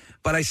else. Yeah.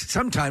 But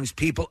sometimes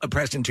people,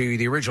 Preston, to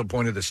the original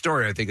point of the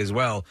story, I think as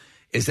well,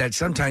 is that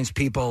sometimes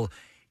people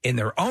in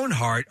their own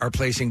heart are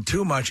placing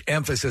too much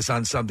emphasis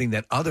on something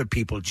that other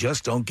people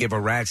just don't give a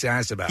rat's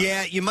ass about.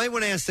 Yeah, you might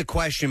want to ask the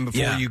question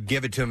before you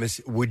give it to them is,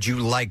 would you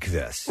like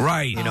this?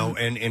 Right.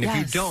 And if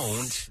you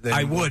don't, then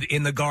I would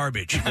in the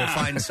garbage. We'll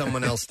find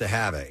someone else to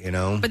have it,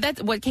 But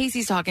that's what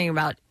Casey's talking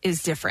about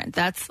is different.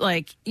 That's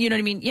like, you know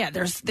what I mean? Yeah,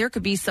 there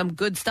could be some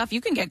good stuff. You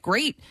can get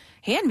great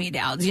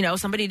hand-me-downs.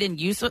 Somebody didn't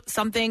use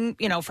something,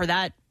 for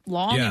that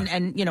long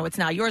and it's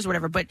now yours or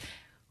whatever. But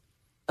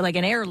like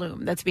an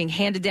heirloom that's being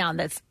handed down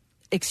that's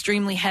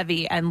extremely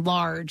heavy and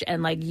large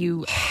and like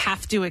you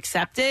have to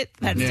accept it,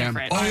 that's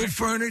different. Old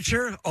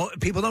furniture,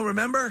 people don't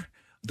remember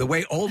the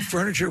way old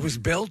furniture was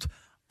built.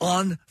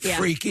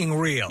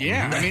 Freaking real.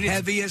 Yeah. The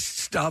heaviest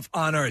stuff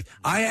on earth.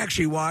 I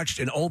actually watched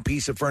an old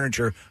piece of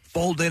furniture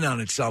fold in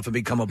on itself and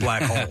become a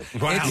black hole.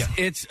 Wow.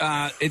 It's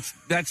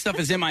that stuff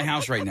is in my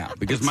house right now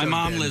because my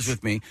mom lives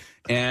with me.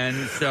 And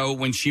so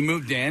when she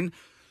moved in,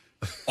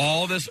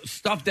 all this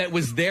stuff that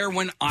was there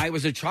when I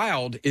was a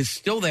child is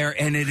still there,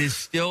 and it is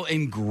still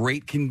in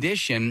great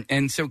condition.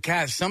 And so,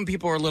 Cass, some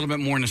people are a little bit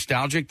more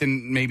nostalgic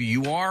than maybe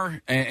you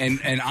are,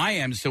 and I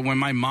am. So when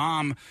my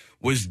mom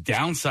was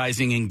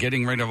downsizing and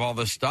getting rid of all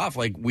this stuff,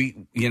 like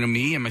me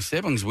and my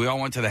siblings, we all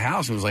went to the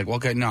house and was like, well,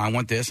 okay, no, I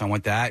want this, I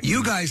want that.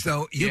 You guys,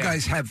 though,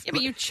 guys have... Yeah,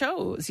 but you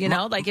chose,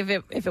 like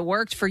if it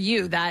worked for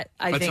you, that's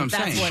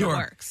what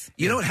works.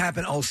 You know what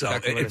happened also?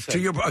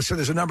 So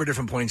there's a number of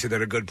different points here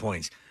that are good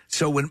points.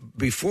 So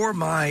before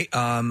my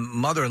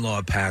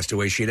mother-in-law passed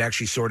away, she had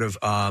actually sort of,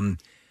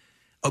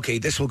 okay,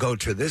 this will go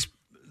to this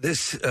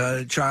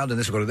child and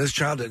this will go to this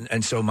child.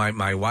 And so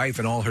my wife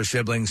and all her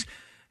siblings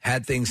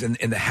had things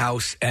in the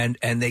house, and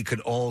they could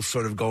all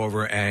sort of go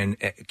over and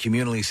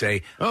communally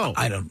say, "Oh,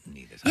 I don't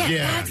need this."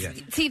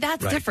 See,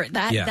 that's different.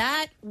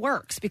 That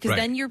works because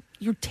then you're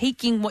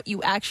taking what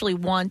you actually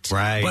want.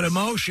 Right. But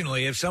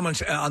emotionally, if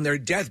someone's on their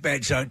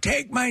deathbed, so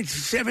take my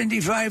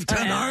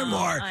 75-ton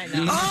armoire.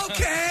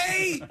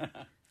 Okay.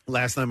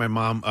 Last night, my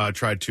mom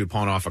tried to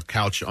pawn off a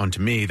couch onto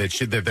me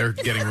that they're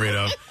getting rid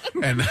of,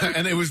 and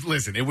it was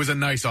it was a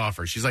nice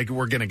offer. She's like,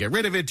 "We're gonna get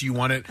rid of it. Do you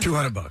want it?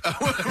 $200,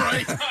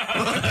 right?"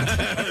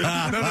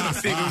 No,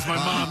 Steve, it was my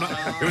mom.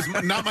 It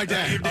was not my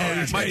dad.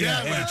 My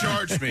dad would have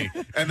charged me,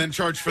 and then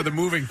charged for the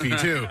moving fee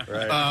too.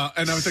 Right.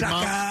 And I was like,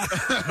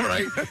 "Mom,"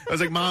 right? I was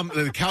like, "Mom,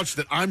 the couch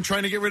that I'm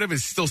trying to get rid of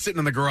is still sitting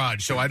in the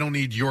garage, so I don't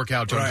need your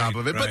couch on top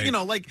of it." But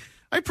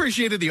I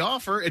appreciated the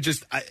offer. It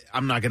just,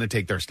 I'm not going to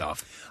take their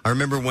stuff. I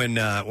remember when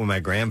my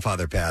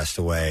grandfather passed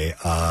away,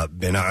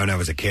 and I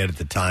was a kid at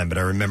the time, but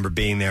I remember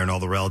being there and all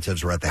the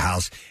relatives were at the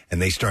house,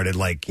 and they started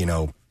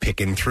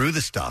picking through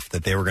the stuff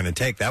that they were going to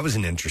take. That was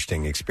an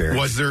interesting experience.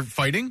 Was there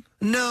fighting?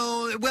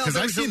 No. Well,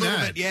 there was a little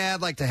bit. Yeah,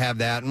 I'd like to have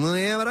that. And,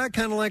 but I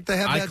kind of like to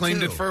have that, I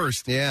claimed it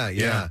first.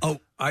 Yeah.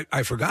 Oh,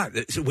 I forgot.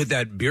 With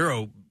that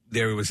bureau,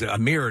 there was a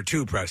mirror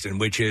too, Preston,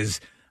 which is...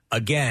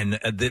 Again,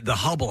 the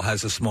Hubble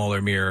has a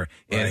smaller mirror,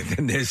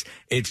 and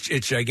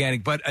it's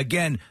gigantic. But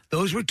again,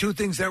 those were two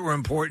things that were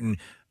important.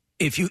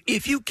 If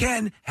you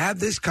can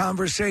have this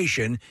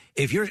conversation,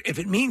 if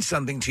it means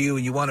something to you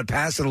and you want to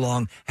pass it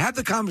along, have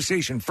the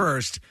conversation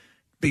first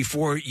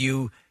before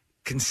you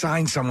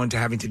consign someone to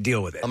having to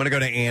deal with it. I'm going to go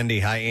to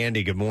Andy. Hi,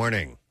 Andy. Good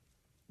morning.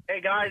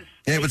 Hey, guys.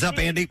 Hey, what's up,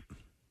 Andy?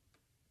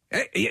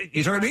 Hey,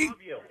 you talking to me?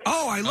 You.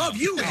 Oh, I love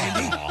you,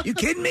 Andy. You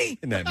kidding me?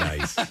 Isn't that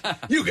nice?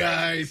 You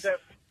guys.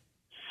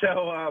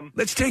 So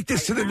let's take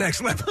this to the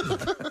next level.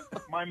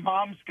 My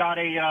mom's got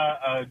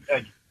a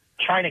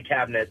china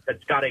cabinet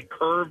that's got a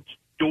curved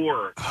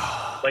door,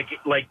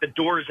 like the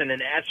door's in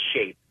an S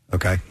shape.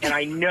 Okay. And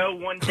I know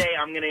one day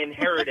I'm going to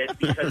inherit it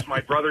because my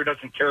brother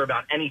doesn't care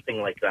about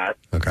anything like that.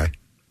 Okay.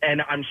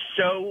 And I'm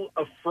so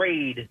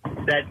afraid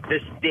that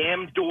this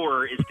damn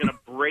door is going to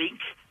break,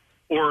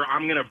 or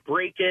I'm going to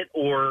break it,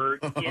 or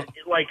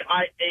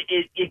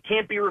it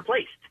can't be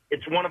replaced.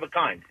 It's one of a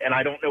kind, and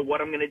I don't know what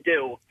I'm going to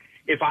do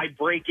if I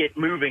break it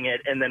moving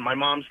it, and then my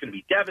mom's going to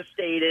be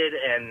devastated.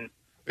 And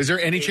is there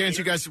any chance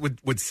you guys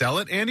would sell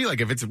it, Andy? Like,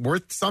 if it's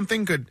worth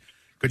something, could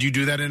you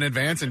do that in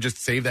advance and just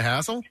save the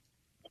hassle?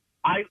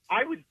 I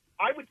would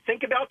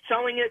think about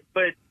selling it,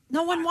 but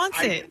no one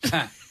wants it.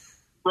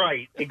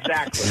 Right,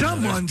 exactly.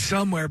 Someone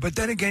somewhere, but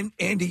then again,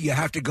 Andy, you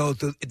have to go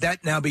through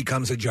that. Now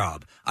becomes a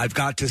job. I've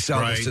got to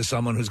sell this to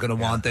someone who's going to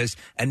want this,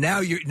 and now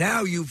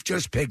you've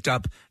just picked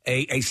up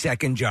a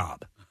second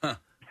job.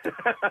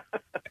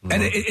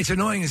 And it's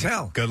annoying as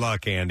hell. Good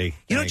luck, Andy.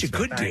 You know what you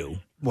could do?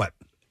 What?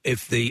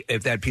 If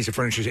that piece of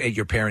furniture is at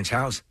your parents'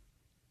 house,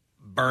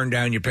 burn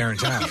down your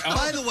parents' house.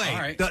 By the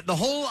way, the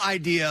whole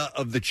idea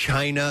of the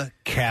china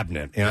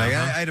cabinet. I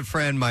had a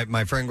friend,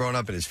 my friend growing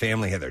up, and his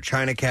family had their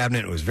china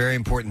cabinet. It was a very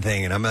important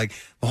thing. And I'm like,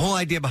 the whole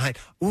idea behind,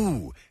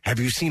 have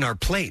you seen our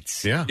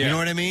plates? Yeah. You know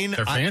what I mean?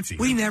 They're fancy.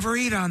 We never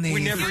eat on these.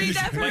 We never eat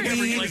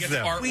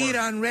them. We eat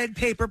on red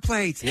paper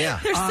plates. Yeah.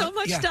 There's so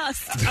much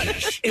dust.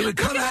 It would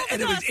come out,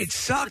 and it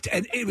sucked,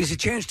 and it was a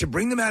chance to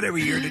bring them out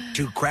every year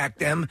to crack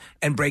them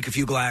and break a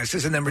few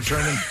glasses and then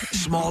return them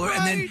smaller.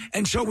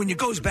 And so when it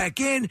goes back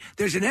in,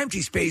 there's an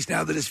empty space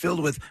now that is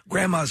filled with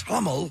Grandma's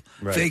Hummel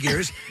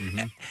figures.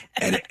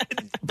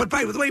 But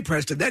by the way,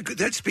 Preston,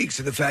 that speaks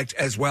to the fact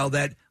as well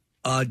that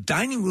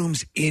dining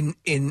rooms in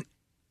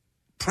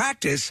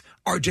practice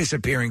are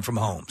disappearing from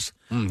homes.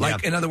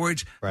 In other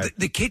words,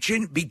 the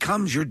kitchen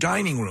becomes your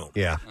dining room.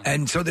 Yeah.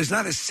 And so there's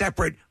not a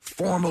separate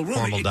formal room.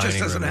 Formal it just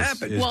doesn't room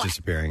happen. is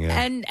disappearing, yeah.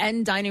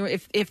 And dining room,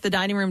 if the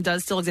dining room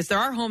does still exist, there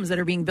are homes that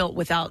are being built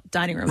without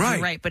dining rooms.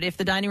 Right. But if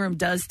the dining room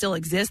does still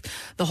exist,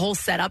 the whole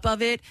setup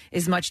of it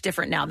is much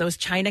different now. Those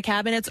china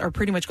cabinets are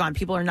pretty much gone.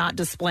 People are not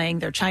displaying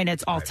their china.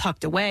 It's all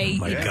tucked away.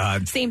 Oh, my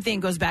God. Same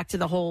thing goes back to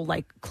the whole,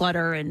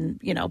 clutter and,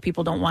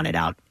 people don't want it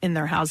out in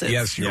their houses.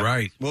 Yes, you're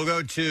right. We'll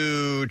go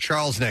to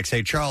Charles next.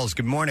 Hey, Charles,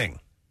 good morning.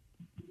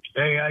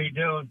 Hey, how you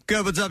doing?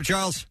 Good. What's up,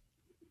 Charles?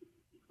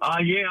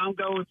 Yeah, I'm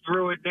going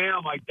through it now.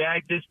 My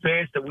dad just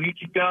passed a week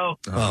ago.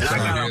 Oh, and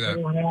sorry I to got hear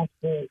a whole house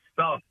full of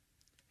stuff,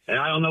 and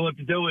I don't know what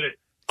to do with it.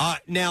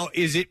 Now,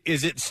 is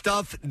it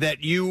stuff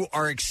that you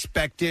are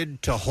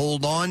expected to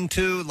hold on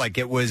to? Like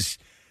it was,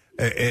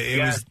 It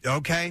was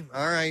okay.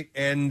 All right.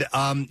 And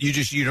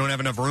you don't have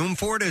enough room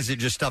for it? Or is it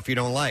just stuff you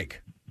don't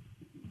like?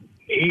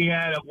 He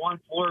had a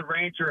one-floor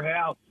rancher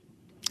house.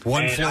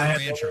 One-floor and I had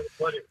rancher. to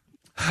put it.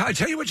 I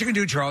tell you what you can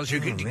do, Charles. You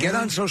can get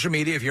on social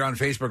media if you're on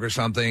Facebook or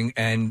something,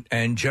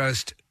 and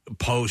just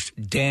post,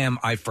 "Damn,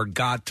 I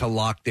forgot to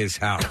lock this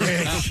house."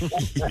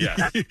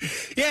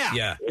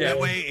 Yeah. That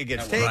way it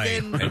gets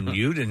taken. Right. And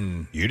you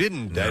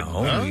didn't.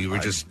 No, you were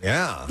just.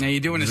 Yeah. Now you're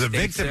doing a There's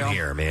estate victim sale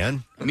here,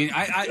 man. I mean,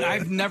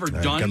 I've never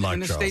done good luck,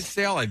 an estate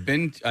Charles.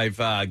 sale. I've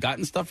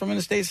gotten stuff from an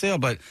estate sale,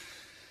 but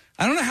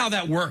I don't know how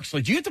that works.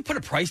 Like, do you have to put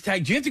a price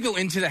tag? Do you have to go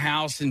into the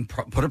house and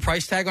put a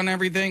price tag on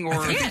everything? Or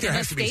I think there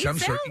has to be some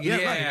sort. Yeah,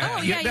 right.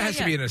 Oh, yeah, there has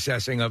to be an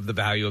assessing of the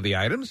value of the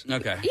items.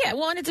 Okay. Yeah,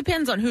 well, and it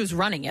depends on who's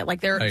running it.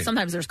 Like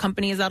sometimes there's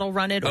companies that'll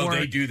run it. Oh, or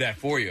they do that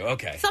for you.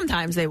 Okay.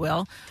 Sometimes they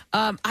will.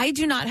 I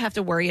do not have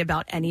to worry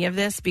about any of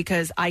this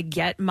because I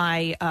get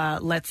my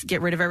let's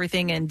get rid of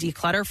everything and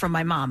declutter from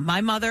my mom. My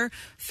mother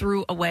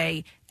threw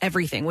away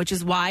everything, which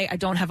is why I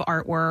don't have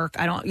artwork.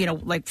 I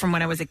don't, like from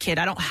when I was a kid,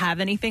 I don't have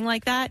anything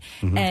like that.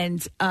 Mm-hmm.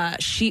 And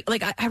she,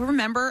 like, I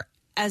remember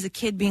as a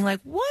kid being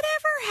like,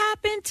 whatever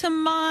happened to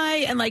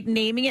and like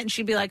naming it. And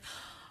she'd be like,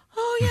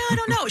 oh yeah, I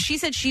don't know. She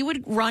said she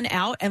would run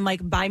out and like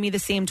buy me the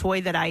same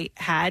toy that I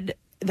had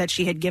that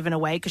she had given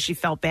away because she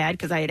felt bad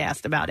because I had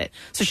asked about it.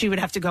 So she would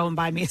have to go and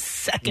buy me a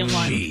second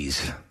one.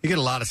 Jeez. You get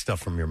a lot of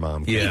stuff from your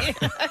mom. Yeah.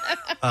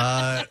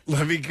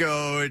 Let me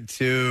go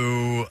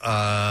to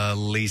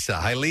Lisa.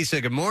 Hi,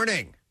 Lisa. Good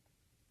morning.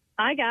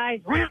 Hi,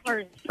 guys.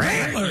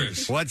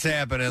 Rattlers. What's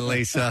happening,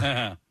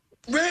 Lisa?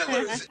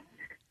 Rattlers.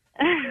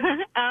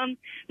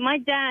 My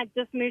dad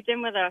just moved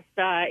in with us.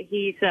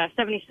 He's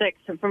 76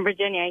 from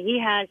Virginia. He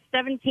has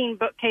 17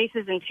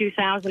 bookcases and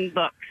 2,000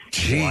 books.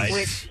 Jeez.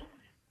 Which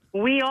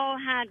we all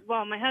had,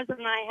 my husband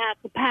and I had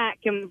to pack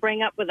and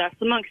bring up with us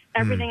amongst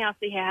everything else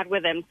he had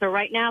with him. So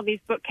right now these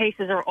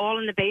bookcases are all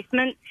in the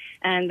basement,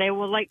 and they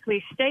will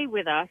likely stay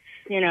with us,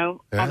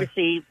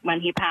 obviously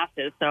when he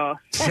passes. So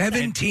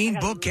 17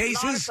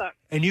 bookcases?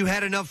 And you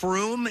had enough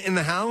room in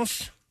the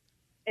house?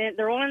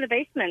 They're all in the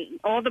basement.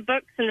 All the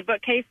books and the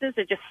bookcases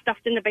are just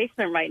stuffed in the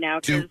basement right now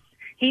because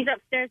he's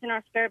upstairs in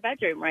our spare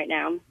bedroom right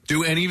now.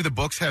 Do any of the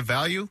books have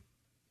value?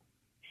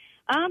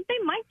 They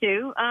might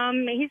do.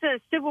 He's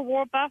a Civil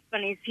War buff,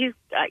 and he's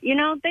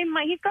they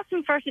might. He's got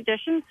some first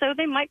editions, so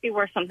they might be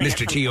worth something.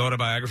 Mr. T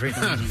autobiography.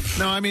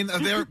 No, I mean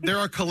there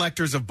are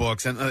collectors of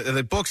books, and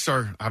the books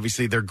are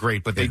obviously they're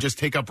great, but they just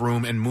take up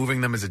room, and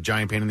moving them is a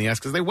giant pain in the ass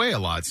because they weigh a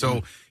lot.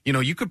 So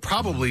you could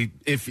probably,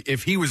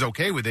 if he was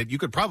okay with it, you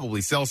could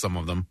probably sell some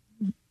of them.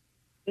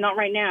 Not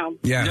right now.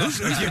 Yeah, who's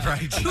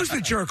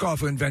the jerk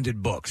off who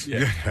invented books?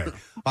 Yeah.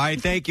 All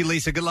right, thank you,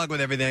 Lisa. Good luck with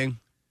everything.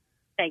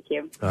 Thank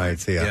you. All right,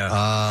 see ya.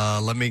 Yeah.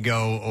 Let me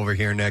go over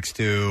here next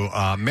to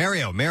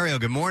Mario. Mario,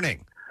 good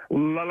morning.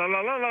 Our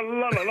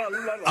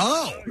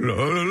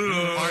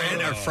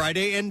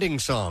Friday ending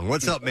song.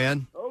 What's up,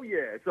 man? Oh,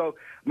 yeah. So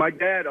my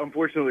dad,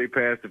 unfortunately,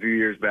 passed a few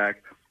years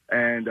back,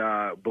 and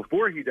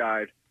before he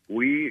died,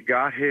 we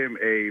got him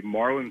a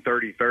Marlin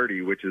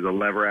 30-30, which is a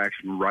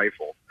lever-action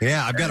rifle.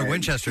 Yeah, I've got a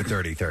Winchester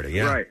 30-30,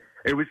 yeah. Right.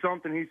 It was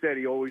something he said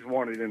he always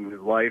wanted in his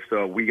life,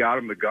 so we got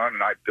him the gun,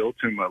 and I built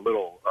him a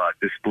little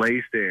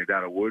display stand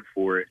out of wood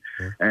for it,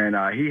 and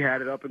he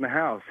had it up in the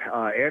house.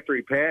 After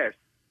he passed,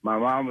 my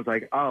mom was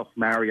like, "Oh,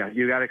 Mario,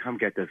 you got to come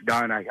get this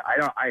gun." I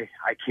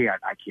can't.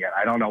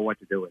 I don't know what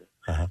to do with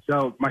it.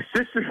 So my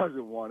sister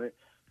doesn't want it,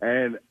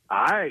 and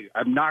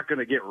I'm not going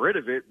to get rid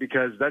of it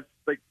because that's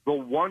like the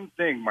one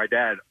thing my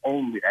dad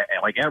only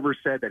ever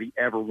said that he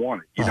ever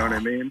wanted. You know what I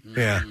mean?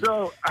 Yeah.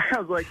 So I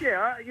was like,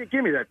 "Yeah,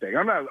 give me that thing.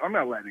 I'm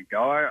not letting it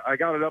go." I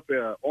got it up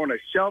on a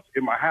shelf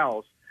in my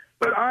house.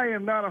 But I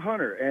am not a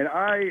hunter, and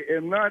I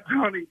am not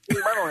hunting. I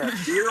don't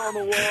have deer on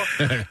the wall.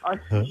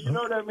 You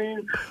know what I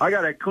mean? I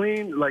got a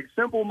clean,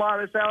 simple,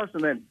 modest house,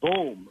 and then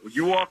boom,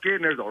 you walk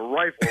in, there's a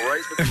rifle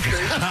right in the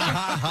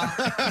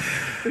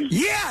face.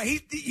 Yeah,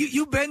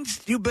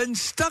 you've been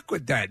stuck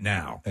with that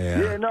now.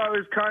 Yeah, no, it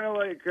was kind of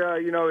like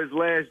his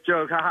last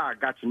joke. Haha,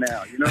 got you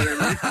now. You know what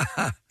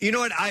I mean? You know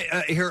what?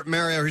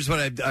 Mario. Here's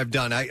what I've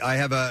done. I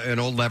have an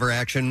old lever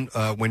action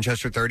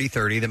Winchester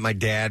 30-30 that my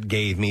dad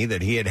gave me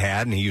that he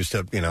had, and he used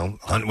to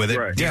hunt with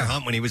it, deer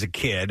hunt when he was a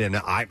kid, and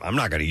I'm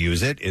not going to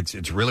use it.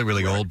 It's really,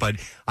 really old, but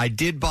I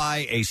did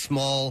buy a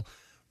small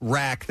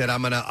rack that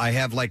I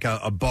have like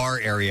a bar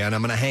area, and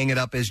I'm going to hang it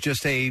up as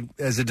just a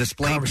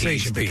display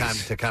piece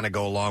to kind of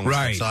go along with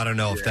it. So I don't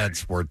know if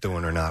that's worth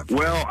doing or not.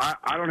 Well,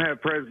 I don't have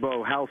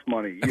Presbo house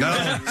money. No,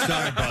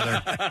 sorry,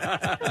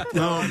 brother.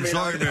 No, I'm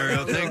sorry,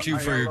 Mario. Thank you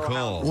for your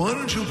call. Why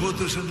don't you put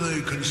this in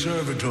the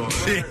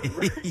conservatory?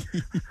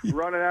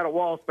 Running out of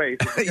wall space.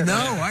 No,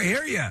 I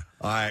hear you.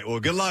 All right. Well,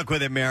 good luck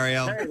with it,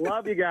 Mario. Hey,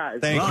 love you guys.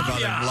 Thank you,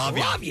 brother.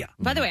 Love you.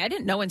 By the way, I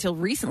didn't know until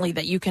recently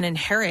that you can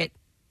inherit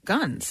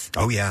guns.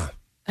 Oh, yeah.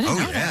 I didn't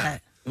know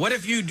that. What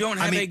if you don't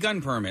have a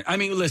gun permit? I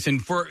mean, listen,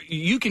 can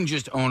you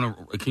just own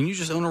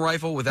a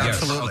rifle without?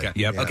 Yes. Absolutely. Okay.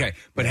 Yep. Okay.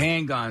 But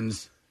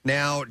handguns.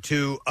 Now,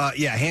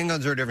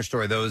 handguns are a different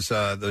story. Those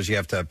you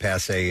have to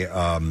pass a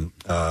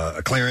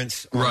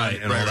clearance, and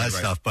all that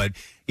stuff. But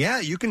yeah,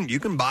 you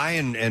can buy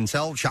and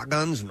sell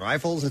shotguns and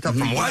rifles and stuff.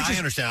 From what I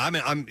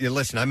understand,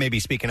 listen, I may be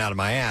speaking out of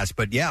my ass,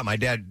 but yeah, my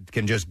dad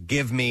can just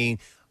give me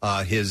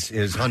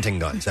his hunting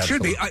guns.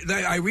 Should be.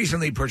 I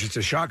recently purchased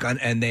a shotgun,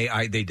 and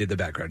they did the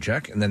background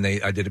check, and then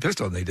I did a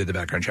pistol, and they did the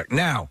background check.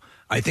 Now,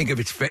 I think if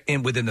it's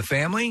within the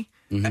family,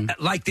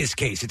 like this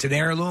case, it's an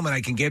heirloom, and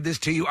I can give this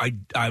to you.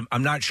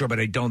 I'm not sure, but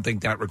I don't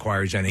think that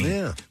requires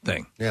anything.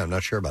 Yeah, I'm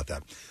not sure about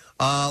that.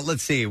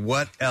 Let's see.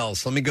 What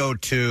else? Let me go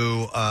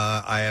to,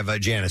 I have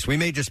Janice. We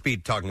may just be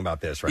talking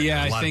about this right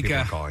now. A lot of people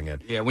are calling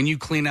it. Yeah, when you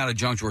clean out a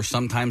junk drawer,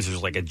 sometimes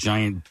there's like a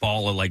giant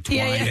ball of like twine,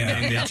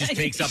 and it just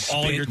takes up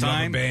all your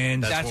time.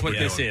 That's what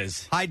this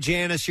is. Hi,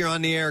 Janice. You're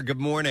on the air. Good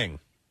morning.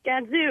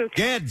 Gadzooks.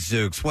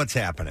 Gadzooks. What's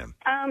happening?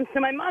 So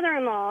my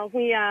mother-in-law,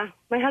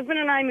 my husband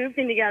and I moved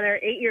in together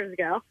 8 years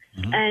ago,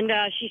 and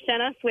she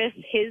sent us with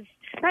his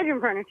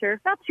bedroom furniture,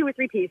 about 2 or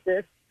 3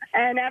 pieces.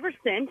 And ever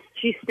since,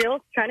 she's still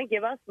trying to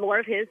give us more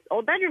of his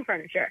old bedroom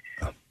furniture.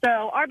 So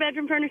our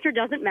bedroom furniture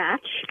doesn't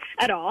match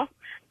at all.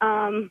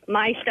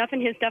 My stuff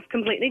and his stuff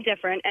completely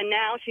different. And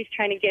now she's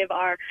trying to give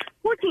our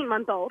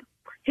 14-month-old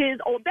his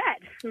old bed.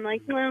 I'm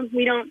like, well,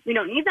 we don't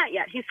need that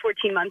yet. He's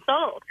 14 months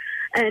old.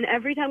 And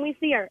every time we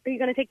see her, are you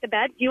going to take the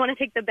bed? Do you want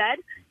to take the bed?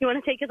 Do you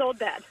want to take his old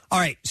bed? All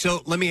right.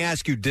 So let me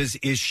ask you: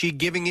 is she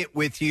giving it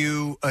with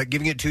you,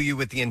 giving it to you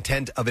with the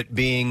intent of it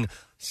being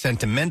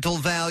sentimental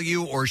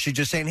value, or is she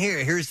just saying,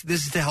 this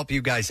is to help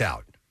you guys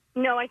out?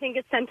 No, I think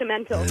it's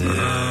sentimental.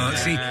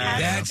 See,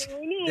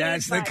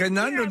 that's the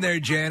conundrum there,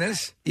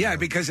 Janice. Yeah,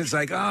 because it's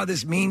like,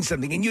 this means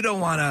something, and you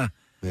don't want to.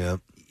 Yeah.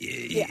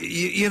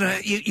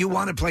 You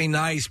want to play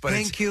nice, but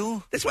thank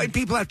you. That's why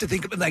people have to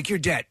think of it like your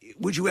dad.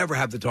 Would you ever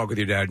have the talk with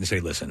your dad and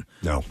say, "Listen,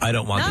 no, I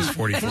don't want this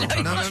 44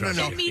 No.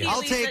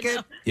 I'll take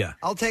it. Yeah,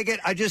 I'll take it.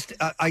 I just,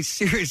 I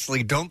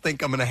seriously don't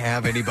think I'm going to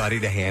have anybody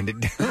to hand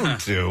it down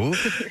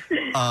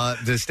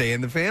to stay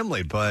in the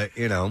family. But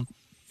you know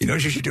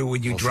what you should do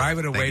when you drive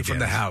it away from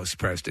the house,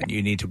 Preston.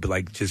 You need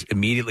to just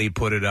immediately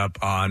put it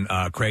up on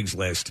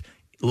Craigslist.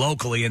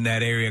 Locally in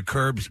that area,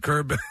 curb.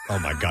 Oh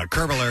my God,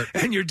 curb alert!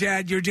 And your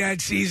dad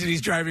sees it.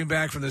 He's driving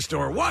back from the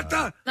store. What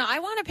the? No, I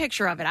want a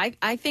picture of it.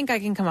 I think I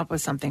can come up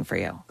with something for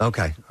you.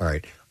 Okay, all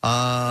right.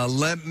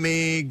 Let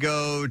me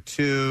go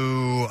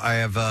to. I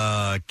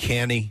have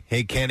Kenny.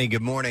 Hey, Kenny.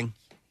 Good morning.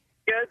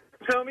 Guys,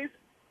 homies.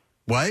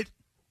 What?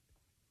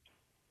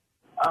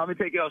 Let me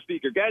take you off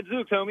speaker.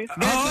 Gadzooks, homies.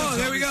 Oh,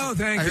 there we go.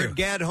 Thank you. I heard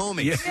Gad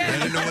homies. Yeah. I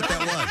didn't know what that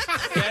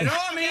was. Gad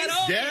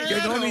homies.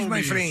 Gad homies,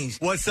 my friends.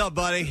 What's up,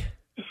 buddy?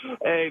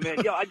 Hey, man.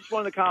 I just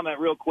wanted to comment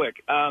real quick.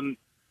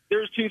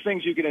 There's 2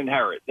 things you can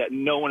inherit that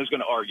no one is going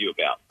to argue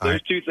about.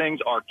 There's 2 things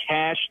are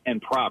cash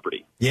and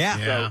property.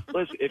 Yeah. So,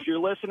 listen, if you're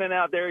listening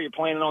out there, you're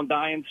planning on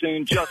dying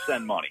soon, just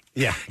send money.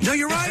 Yeah. No,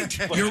 you're right.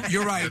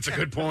 You're right. That's a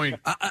good point.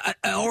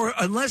 Or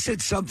unless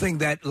it's something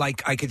that,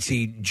 like, I could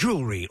see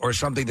jewelry or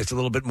something that's a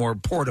little bit more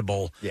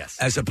portable. Yes.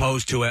 As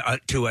opposed to a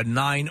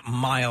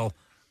 9-mile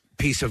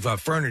piece of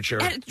furniture.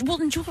 And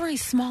jewelry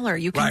is smaller.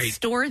 You can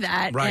store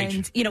that,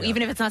 and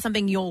even if it's not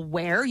something you'll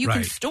wear, you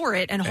can store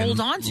it and hold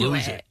on to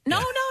it.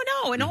 No,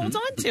 and holds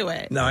on to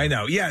it. No, I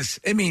know. Yes,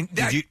 I mean,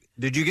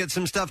 did you get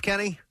some stuff,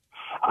 Kenny?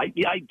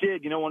 I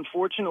did.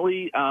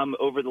 Unfortunately,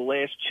 over the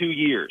last 2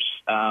 years,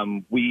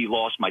 we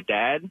lost my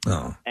dad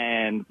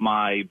and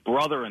my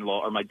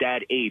brother-in-law, or my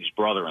dad-aged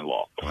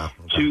brother-in-law. Wow.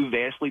 Okay. 2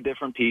 vastly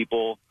different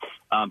people.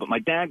 But my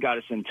dad got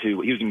us into.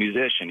 He was a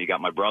musician. He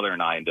got my brother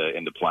and I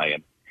into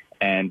playing.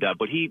 And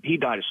but he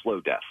died a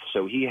slow death,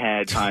 so he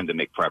had time to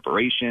make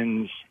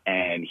preparations,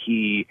 and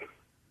he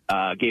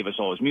gave us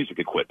all his music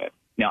equipment.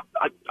 Now,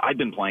 I've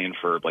been playing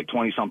for like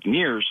 20-something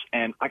years,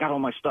 and I got all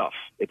my stuff.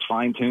 It's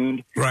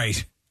fine-tuned.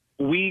 Right.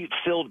 We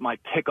filled my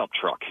pickup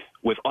truck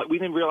with – we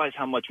didn't realize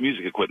how much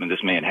music equipment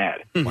this man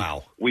had.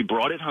 Wow. We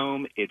brought it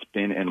home. It's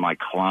been in my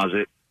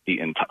closet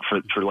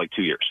for like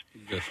 2 years.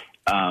 Yes.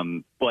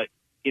 But –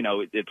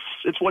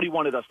 it's what he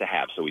wanted us to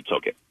have, so we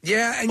took it.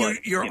 Yeah, and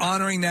you're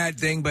honoring that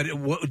thing, but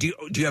do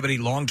you have any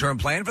long-term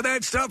plan for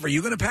that stuff? Are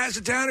you going to pass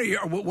it down,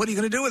 or what are you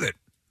going to do with it?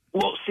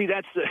 Well,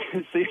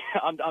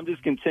 I'm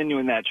just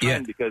continuing that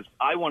trend because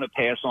I want to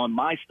pass on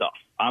my stuff.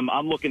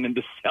 I'm looking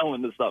into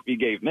selling the stuff he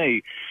gave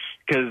me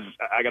because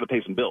I got to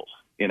pay some bills,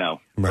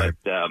 Right.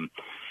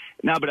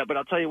 But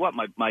I'll tell you what,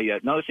 my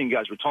another thing you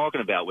guys were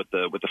talking about with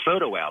the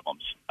photo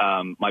albums.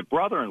 My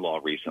brother-in-law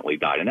recently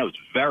died, and that was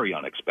very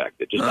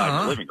unexpected. Just died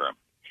in the living room.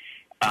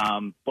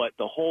 But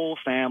the whole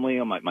family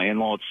on my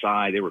in-law's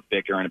side, they were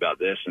bickering about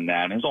this and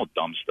that, and it was all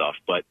dumb stuff.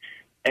 But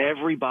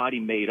everybody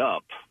made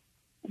up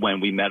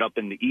when we met up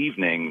in the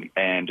evening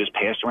and just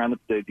passed around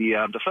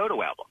the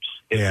photo albums.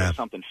 If there's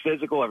something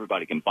physical,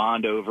 everybody can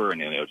bond over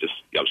and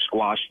just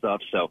squash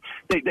stuff. So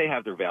they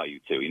have their value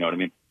too. You know what I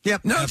mean?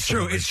 Yep. No, it's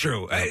true. It's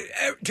true.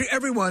 To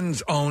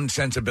everyone's own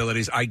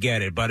sensibilities, I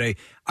get it. But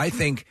I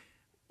think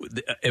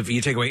if you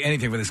take away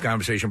anything from this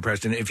conversation,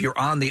 Preston, if you're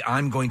on the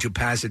I'm going to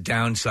pass it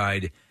down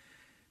side,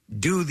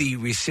 do the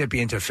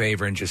recipient a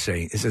favor and just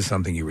say, "Is this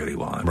something you really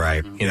want?"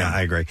 Right. You know?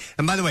 I agree.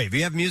 And by the way, if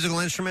you have musical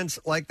instruments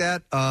like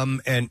that,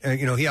 and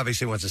he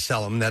obviously wants to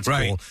sell them, that's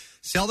Right. cool.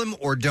 Sell them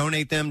or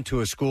donate them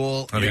to a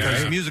school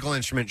because musical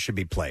instruments should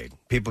be played.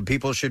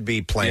 People should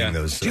be playing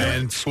those.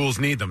 And schools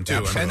need them,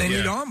 too. And they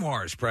need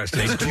armoires,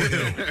 Preston. They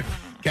do.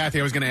 Kathy,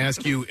 I was going to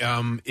ask you,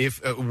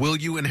 if will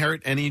you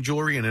inherit any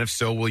jewelry, and if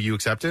so, will you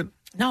accept it?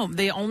 No,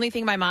 the only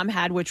thing my mom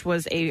had, which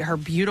was her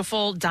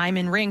beautiful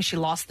diamond ring. She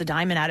lost the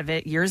diamond out of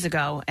it years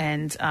ago,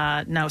 and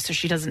no, so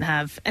she doesn't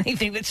have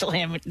anything that she'll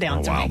hand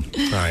down to me.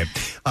 All right.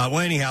 Well,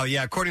 anyhow,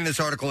 according to this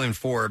article in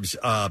Forbes,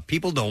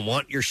 people don't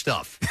want your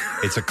stuff.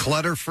 It's a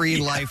clutter-free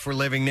life we're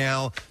living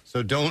now,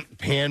 so don't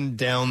pan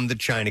down the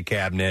china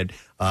cabinet.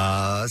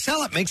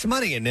 Sell it, make some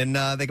money, and then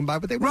they can buy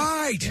what they want.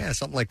 Right. Yeah,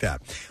 something like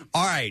that.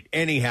 All right.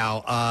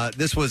 Anyhow,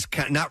 this was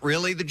not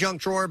really the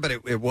junk drawer, but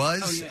it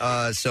was.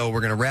 So we're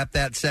going to wrap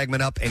that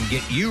segment up and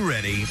get you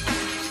ready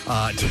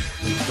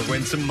to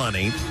win some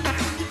money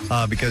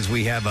because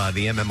we have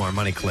the MMR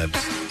money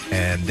clips.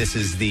 And this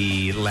is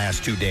the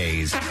last 2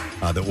 days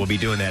that we'll be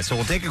doing that. So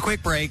we'll take a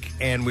quick break,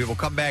 and we will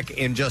come back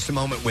in just a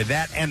moment with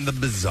that and the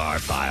Bizarre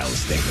Files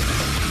statement.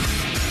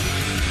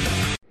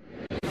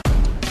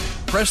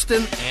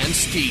 Preston and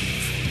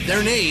Steve.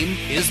 Their name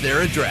is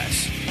their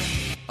address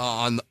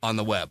on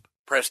the web.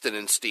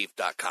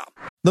 PrestonandSteve.com.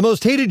 The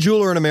most hated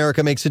jeweler in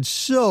America makes it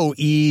so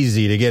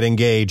easy to get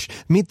engaged.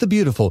 Meet the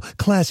beautiful,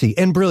 classy,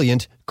 and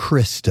brilliant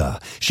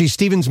Krista. She's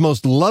Steven's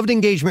most loved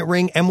engagement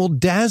ring and will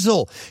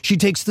dazzle. She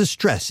takes the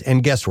stress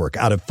and guesswork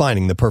out of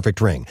finding the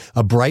perfect ring.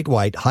 A bright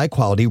white,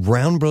 high-quality,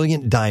 round,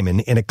 brilliant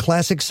diamond in a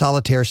classic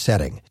solitaire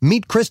setting.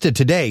 Meet Krista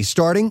today,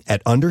 starting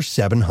at under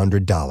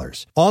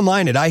 $700.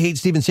 Online at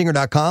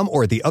IHateStevenSinger.com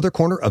or at the other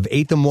corner of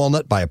 8th and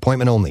Walnut by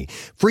appointment only.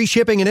 Free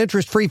shipping and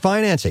interest-free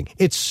financing.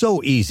 It's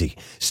so easy.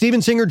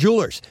 Steven Singer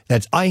Jewelers.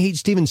 That's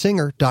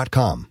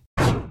IHateStevenSinger.com.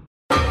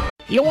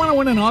 You want to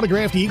win an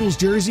autographed Eagles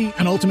jersey,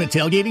 an ultimate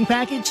tailgating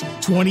package,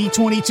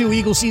 2022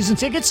 Eagles season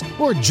tickets,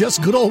 or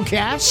just good old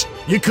cash?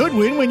 You could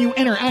win when you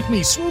enter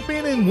Acme Swoop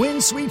In and Win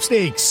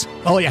sweepstakes.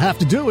 All you have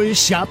to do is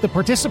shop the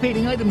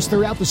participating items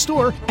throughout the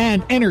store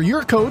and enter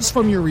your codes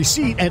from your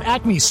receipt at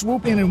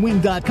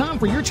acmeswoopinandwin.com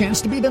for your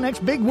chance to be the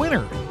next big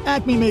winner.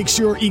 Acme makes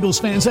sure Eagles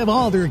fans have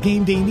all their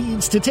game day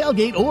needs to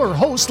tailgate or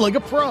host like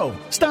a pro.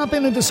 Stop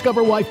in and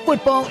discover why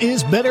football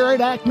is better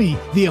at Acme,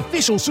 the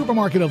official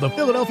supermarket of the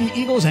Philadelphia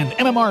Eagles and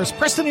MMR's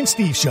Preston and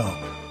Steve Show.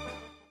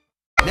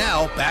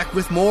 Now, back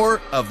with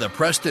more of the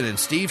Preston and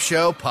Steve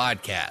Show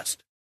podcast.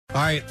 All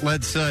right,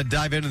 let's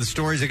dive into the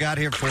stories I got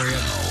here for you.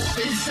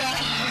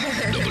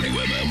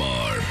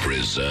 WMMR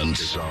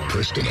presents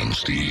Preston and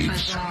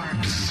Steve's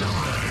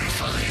Bizarre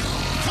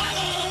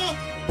File.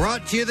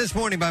 Brought to you this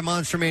morning by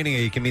Monster Mania.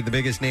 You can meet the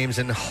biggest names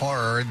in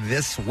horror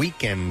this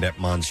weekend at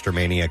Monster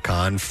Mania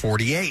Con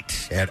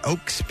 48 at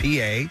Oaks,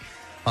 PA.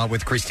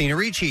 With Christina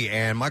Ricci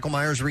and Michael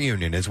Myers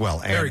reunion as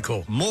well. And very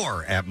cool.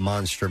 More at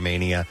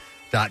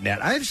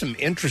monstermania.net. I have some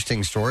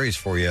interesting stories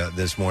for you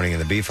this morning in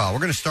the B-File. We're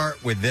going to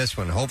start with this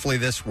one. Hopefully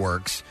this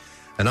works.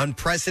 An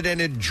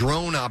unprecedented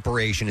drone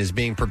operation is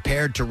being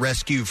prepared to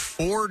rescue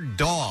 4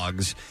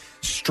 dogs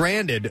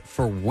stranded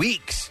for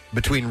weeks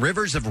between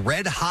rivers of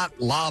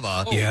red-hot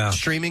lava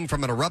streaming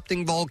from an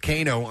erupting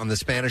volcano on the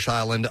Spanish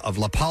island of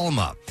La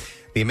Palma.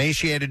 The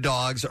emaciated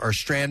dogs are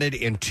stranded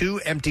in 2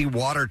 empty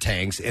water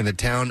tanks in the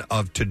town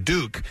of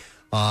Tuduk,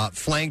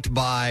 flanked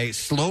by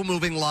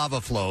slow-moving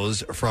lava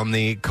flows from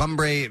the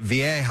Cumbre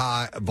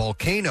Vieja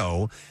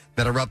volcano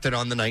that erupted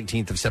on the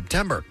 19th of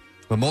September.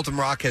 The molten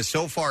rock has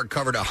so far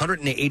covered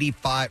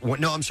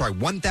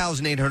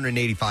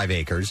 1,885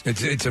 acres.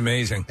 It's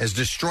amazing. Has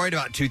destroyed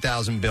about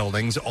 2,000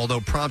 buildings, although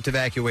prompt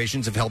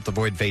evacuations have helped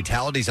avoid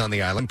fatalities on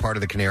the island, part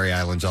of the Canary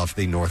Islands off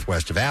the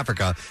northwest of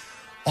Africa.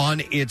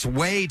 On its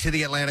way to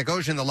the Atlantic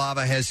Ocean, the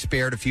lava has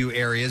spared a few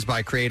areas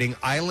by creating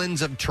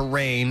islands of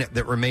terrain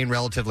that remain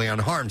relatively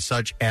unharmed,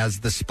 such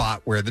as the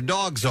spot where the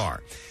dogs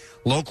are.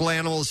 Local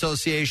Animal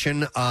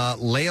Association,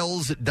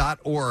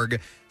 Lails.org,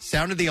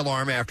 sounded the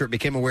alarm after it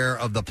became aware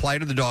of the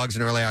plight of the dogs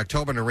in early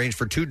October and arranged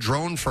for 2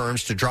 drone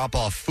firms to drop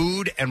off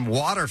food and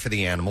water for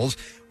the animals,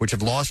 which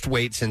have lost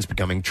weight since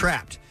becoming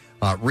trapped.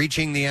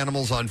 Reaching the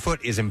animals on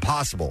foot is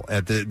impossible.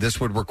 This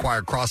would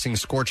require crossing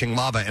scorching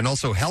lava, and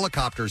also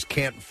helicopters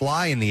can't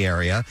fly in the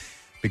area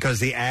because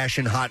the ash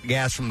and hot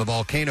gas from the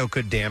volcano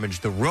could damage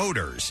the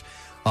rotors.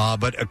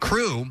 But a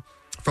crew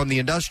from the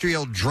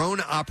industrial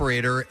drone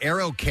operator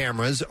Aero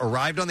Cameras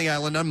arrived on the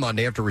island on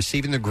Monday after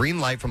receiving the green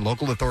light from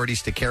local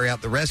authorities to carry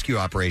out the rescue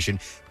operation,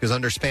 because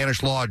under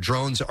Spanish law,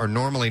 drones are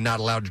normally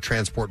not allowed to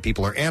transport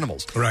people or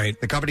animals. Right.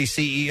 The company's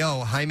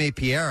CEO, Jaime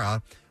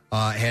Piera,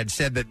 had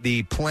said that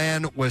the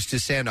plan was to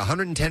send a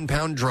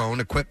 110-pound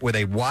drone equipped with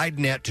a wide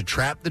net to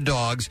trap the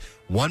dogs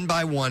one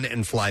by one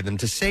and fly them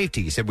to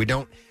safety. He said, "We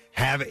don't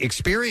have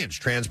experience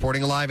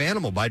transporting a live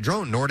animal by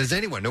drone, nor does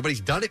anyone.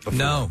 Nobody's done it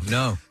before."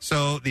 No.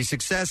 So the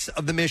success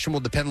of the mission will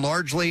depend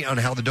largely on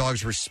how the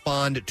dogs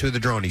respond to the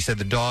drone. He said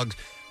the dogs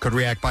could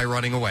react by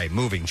running away,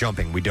 moving,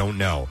 jumping. We don't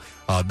know.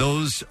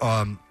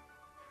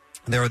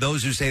 There are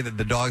those who say that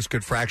the dogs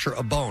could fracture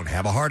a bone,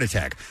 have a heart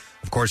attack.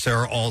 Of course, there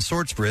are all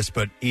sorts of risks,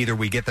 but either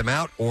we get them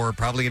out or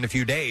probably in a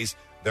few days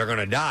they're going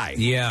to die.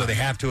 Yeah. So they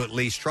have to at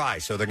least try.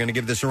 So they're going to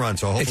give this a run.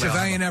 So hopefully It's a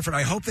valiant effort.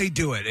 I hope they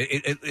do it.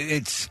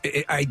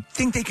 I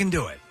think they can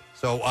do it.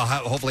 So I'll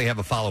hopefully have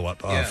a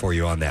follow-up for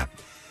you on that.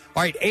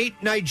 All right, 8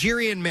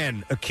 Nigerian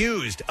men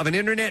accused of an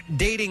internet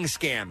dating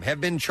scam have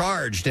been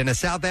charged in a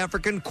South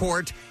African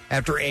court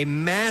after a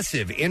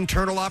massive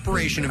internal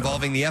operation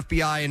involving the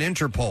FBI and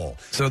Interpol.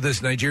 So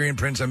this Nigerian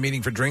prince I'm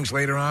meeting for drinks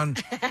later on?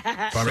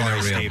 Probably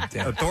not real.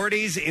 Yeah.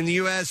 Authorities in the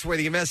U.S., where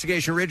the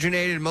investigation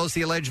originated and most of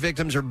the alleged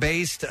victims are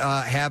based,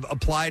 have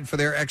applied for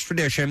their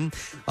extradition.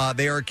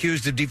 They are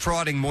accused of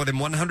defrauding more than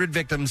 100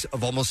 victims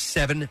of almost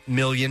 $7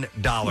 million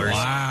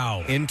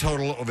in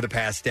total over the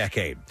past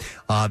decade.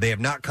 They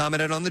have not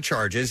commented on the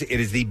charges. It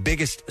is the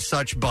biggest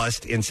such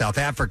bust in South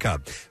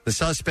Africa. The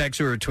suspects,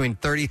 who are between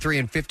 33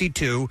 and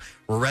 52,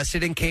 were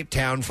arrested in Cape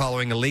Town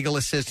following a legal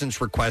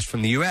assistance request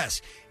from the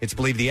U.S. It's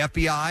believed the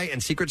FBI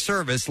and Secret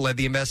Service led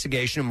the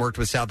investigation and worked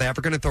with South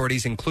African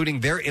authorities,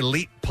 including their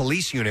elite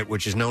police unit,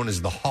 which is known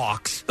as the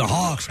Hawks. The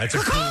Hawks.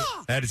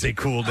 That is a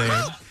cool name.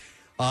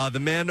 The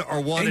men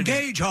are wanted.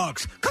 Engage,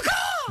 Hawks.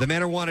 The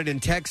men are wanted in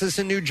Texas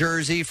and New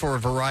Jersey for a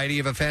variety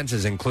of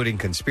offenses, including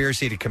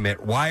conspiracy to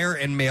commit wire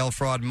and mail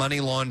fraud,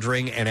 money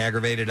laundering, and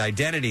aggravated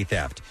identity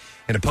theft.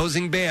 In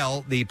opposing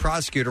bail, the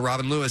prosecutor,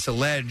 Robin Lewis,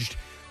 alleged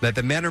that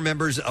the men are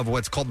members of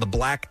what's called the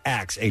Black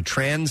Axe, a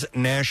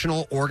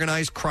transnational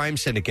organized crime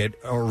syndicate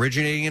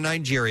originating in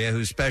Nigeria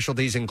whose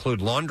specialties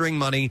include laundering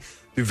money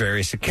through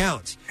various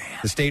accounts.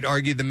 The state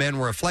argued the men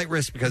were a flight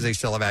risk because they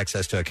still have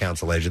access to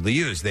accounts allegedly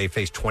used. They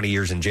face 20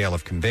 years in jail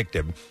if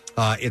convicted.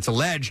 It's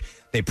alleged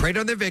they preyed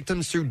on their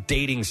victims through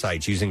dating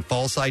sites using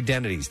false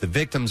identities. The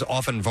victims,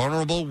 often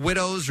vulnerable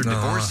widows or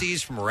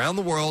divorcees from around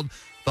the world,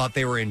 thought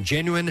they were in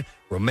genuine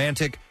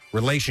romantic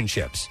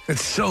relationships.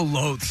 It's so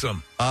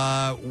loathsome.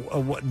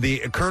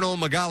 The Colonel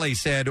Magali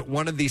said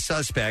one of the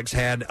suspects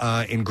had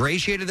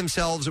ingratiated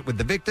themselves with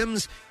the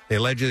victims. They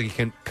allegedly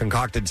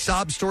concocted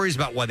sob stories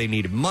about why they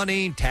needed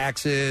money,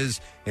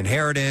 taxes,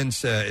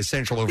 inheritance,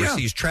 essential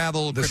overseas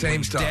travel, the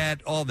same stuff,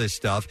 debt, all this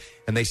stuff,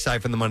 and they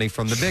siphoned the money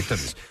from the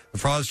victims. The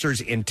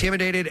fraudsters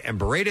intimidated and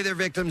berated their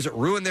victims,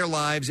 ruined their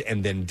lives,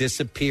 and then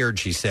disappeared,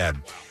 she said.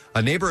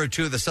 A neighbor of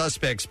two of the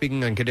suspects,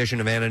 speaking on condition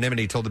of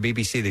anonymity, told the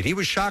BBC that he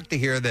was shocked to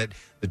hear that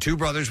the two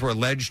brothers were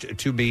alleged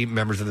to be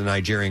members of the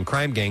Nigerian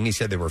crime gang. He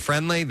said they were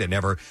friendly. They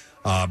never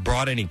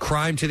brought any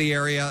crime to the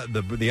area.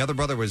 The other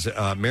brother was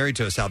married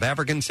to a South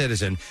African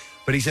citizen.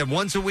 But he said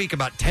once a week,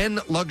 about 10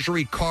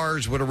 luxury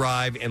cars would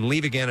arrive and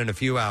leave again in a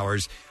few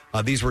hours.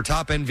 These were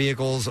top-end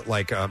vehicles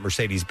like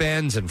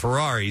Mercedes-Benz and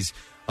Ferraris.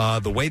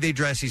 The way they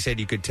dressed, he said,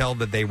 you could tell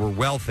that they were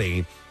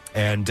wealthy.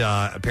 And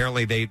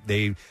apparently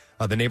the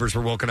neighbors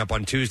were woken up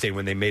on Tuesday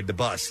when they made the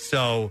bust.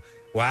 So,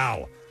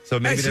 wow. So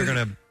maybe they're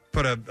going to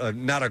put a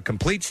not a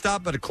complete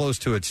stop, but a close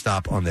to it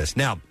stop on this.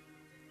 Now,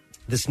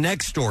 this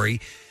next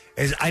story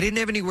is I didn't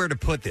have anywhere to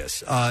put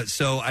this.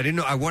 So I didn't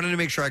know. I wanted to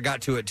make sure I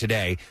got to it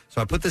today.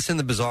 So I put this in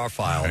the bizarre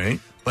file. Right.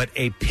 But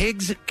a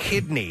pig's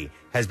kidney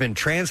has been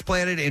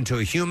transplanted into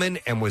a human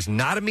and was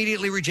not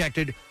immediately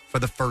rejected for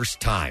the first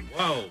time.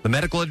 Whoa. The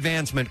medical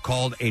advancement,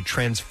 called a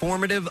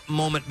transformative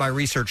moment by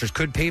researchers,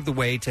 could pave the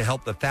way to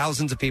help the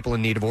thousands of people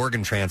in need of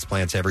organ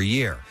transplants every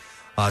year.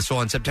 So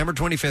on September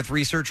 25th,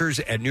 researchers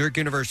at New York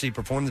University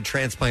performed the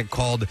transplant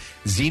called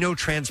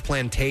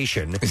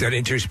xenotransplantation. Is that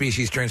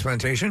interspecies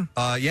transplantation?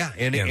 Yeah,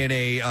 in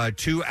a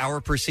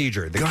 2-hour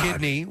procedure. The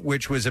kidney,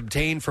 which was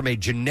obtained from a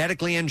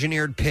genetically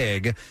engineered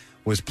pig,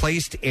 was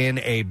placed in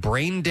a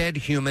brain-dead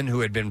human who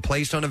had been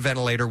placed on a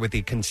ventilator with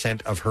the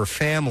consent of her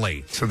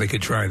family. So they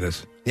could try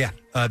this. Yeah.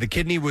 The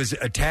kidney was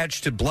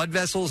attached to blood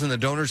vessels in the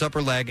donor's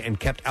upper leg and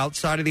kept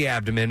outside of the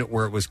abdomen,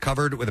 where it was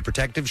covered with a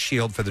protective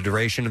shield for the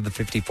duration of the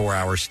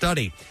 54-hour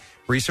study.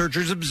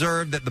 Researchers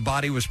observed that the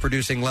body was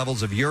producing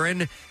levels of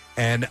urine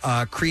and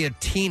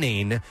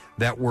creatinine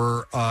that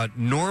were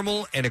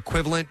normal and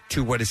equivalent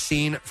to what is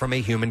seen from a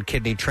human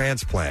kidney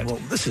transplant. Well,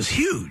 this is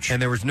huge.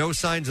 And there was no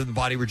signs of the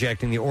body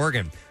rejecting the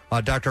organ.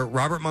 Dr.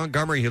 Robert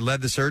Montgomery, who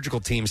led the surgical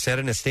team, said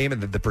in a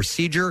statement that the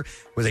procedure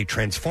was a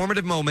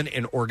transformative moment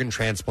in organ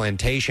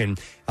transplantation.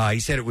 He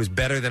said it was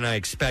better than I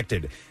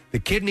expected. The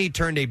kidney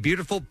turned a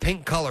beautiful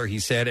pink color, he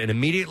said, and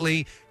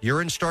immediately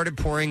urine started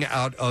pouring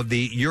out of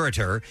the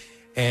ureter.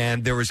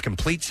 And there was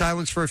complete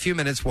silence for a few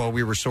minutes while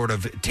we were sort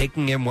of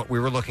taking in what we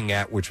were looking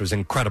at, which was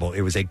incredible.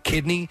 It was a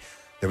kidney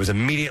that was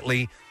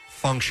immediately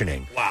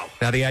functioning. Wow.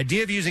 Now, the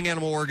idea of using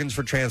animal organs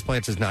for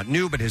transplants is not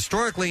new, but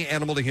historically,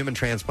 animal-to-human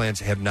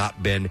transplants have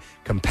not been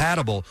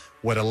compatible.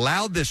 What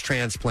allowed this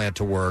transplant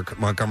to work,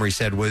 Montgomery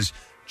said, was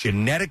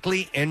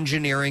genetically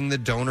engineering the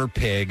donor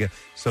pig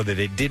so that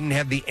it didn't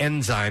have the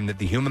enzyme that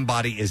the human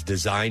body is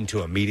designed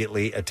to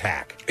immediately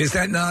attack. Is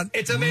that not?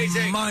 It's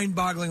amazing.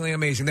 Mind-bogglingly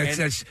amazing.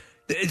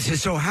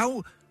 So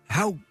how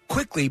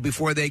quickly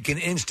before they can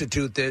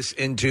institute this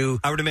into...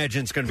 I would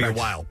imagine it's going to be a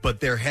while, but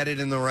they're headed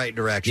in the right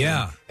direction.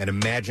 Yeah. And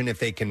imagine if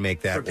they can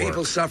make that for work.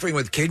 people suffering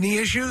with kidney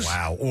issues?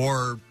 Wow.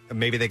 Or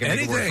maybe they can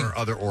make it work for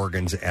other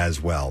organs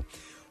as well.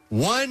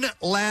 One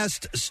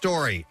last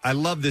story. I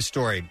love this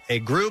story. A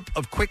group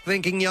of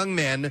quick-thinking young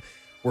men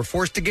were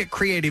forced to get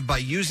creative by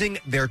using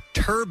their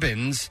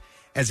turbans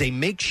as a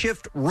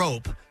makeshift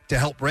rope to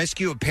help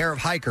rescue a pair of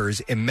hikers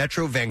in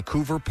Metro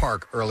Vancouver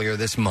Park earlier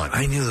this month.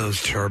 I knew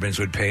those turbans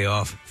would pay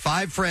off.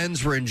 5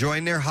 friends were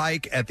enjoying their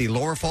hike at the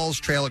Lower Falls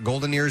Trail at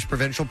Golden Ears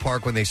Provincial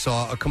Park when they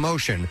saw a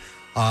commotion.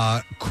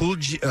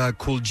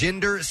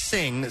 Kuljinder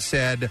Singh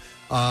said,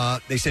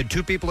 they said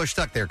 2 people are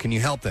stuck there. Can you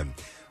help them?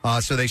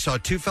 So they saw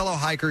 2 fellow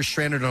hikers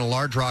stranded on a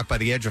large rock by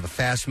the edge of a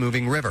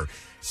fast-moving river.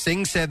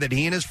 Singh said that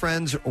he and his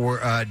friends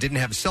didn't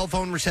have cell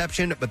phone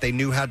reception, but they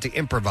knew how to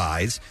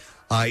improvise.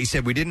 He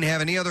said, we didn't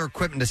have any other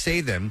equipment to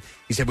save them.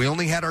 He said, we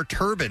only had our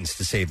turbans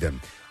to save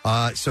them.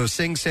 So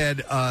Singh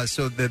said,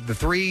 so the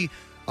 3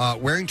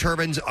 wearing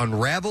turbans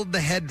unraveled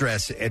the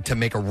headdress to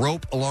make a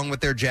rope along with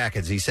their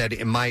jackets. He said,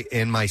 in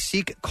my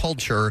Sikh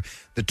culture,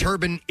 the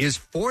turban is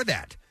for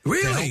that.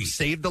 Really? To help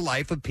save the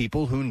life of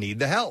people who need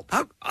the help.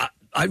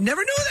 I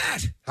never knew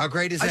that. How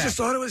great is that? I just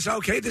thought it was,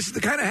 okay, this is the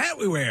kind of hat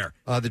we wear.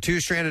 The 2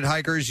 stranded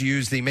hikers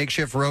used the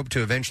makeshift rope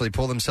to eventually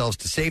pull themselves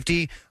to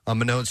safety.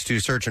 Unbeknownst to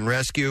search and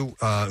rescue,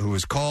 who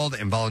was called,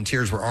 and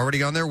volunteers were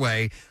already on their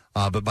way.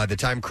 But by the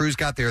time crews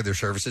got there, their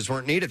services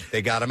weren't needed.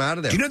 They got them out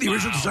of there. Do you know the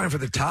original design for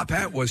the top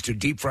hat was to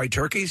deep fry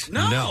turkeys?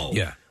 No.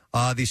 Yeah.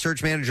 The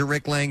search manager,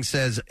 Rick Lang,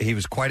 says he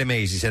was quite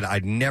amazed. He said,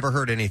 I'd never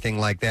heard anything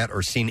like that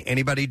or seen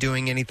anybody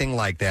doing anything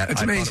like that.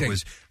 That's I amazing. thought it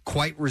was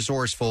quite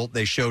resourceful.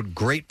 They showed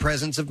great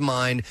presence of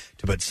mind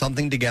to put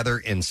something together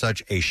in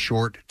such a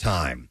short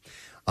time.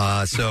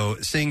 So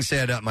Singh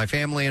said, my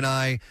family and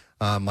I,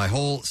 my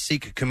whole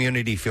Sikh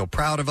community feel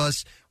proud of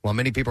us. While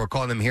many people are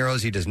calling them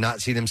heroes, he does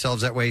not see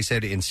themselves that way. He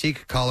said, in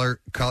Sikh culture,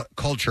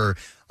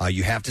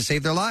 you have to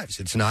save their lives.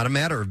 It's not a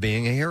matter of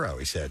being a hero,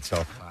 he said.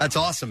 So that's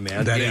awesome,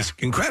 man. That is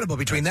incredible.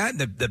 Between that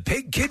and the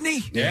pig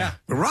kidney, Yeah.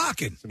 we're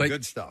rocking. Some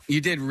good stuff. You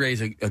did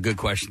raise a good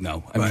question,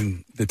 though. I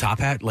mean, the top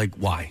hat, like,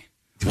 why?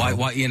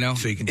 Why, you know?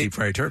 So you can deep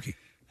fry a turkey.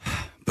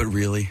 But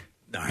really?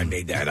 No, I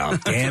made that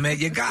up. Damn it,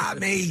 you got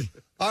me.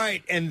 All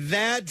right, and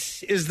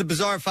that is the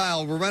Bizarre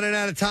File. We're running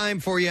out of time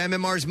for you.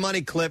 MMR's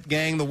Money Clip,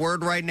 gang. The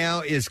word right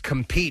now is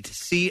compete,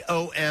 C-O-M-P-E-T-E,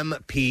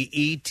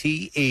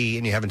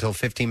 and you have until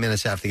 15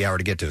 minutes after the hour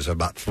to get to it, so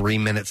about 3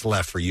 minutes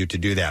left for you to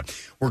do that.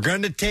 We're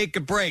going to take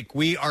a break.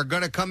 We are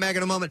going to come back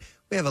in a moment.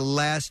 We have a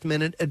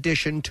last-minute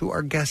addition to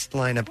our guest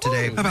lineup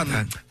today. How about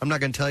that? I'm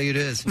not going to tell you it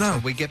is. No.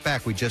 Until we get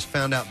back, we just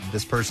found out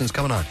this person's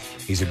coming on.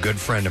 He's a good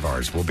friend of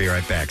ours. We'll be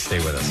right back. Stay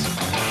with us.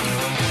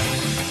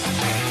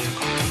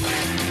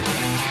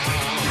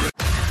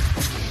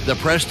 The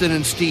Preston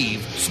and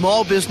Steve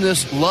Small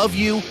Business Love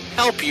You,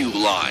 Help You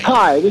line.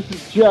 Hi, this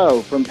is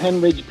Joe from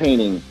Penridge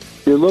Painting,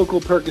 your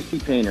local Percy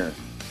painter.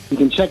 You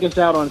can check us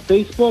out on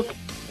Facebook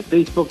at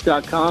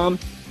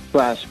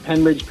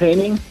facebook.com/Penridge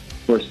Painting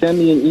or send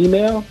me an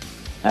email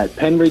at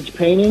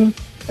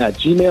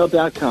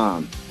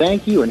penridgepainting@gmail.com.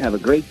 Thank you and have a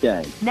great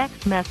day.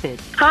 Next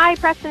message. Hi,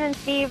 Preston and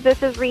Steve.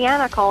 This is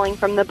Rihanna calling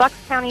from the Bucks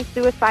County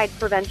Suicide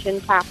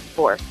Prevention Task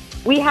Force.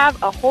 We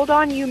have a Hold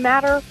On You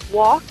Matter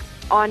walk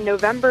on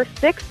November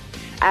 6th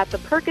at the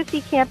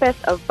Percy campus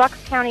of Bucks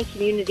County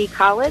Community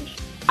College.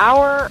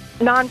 Our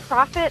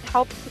nonprofit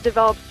helps to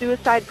develop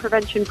suicide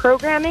prevention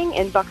programming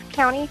in Bucks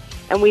County,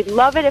 and we'd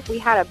love it if we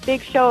had a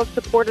big show of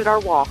support at our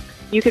walk.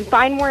 You can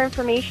find more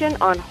information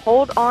on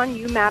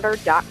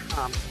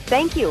holdonyoumatter.com.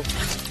 Thank you.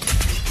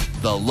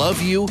 The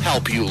Love You,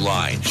 Help You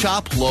line.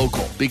 Shop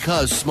local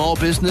because small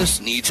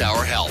business needs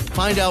our help.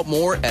 Find out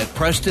more at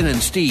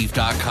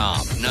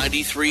PrestonandSteve.com.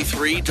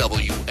 93.3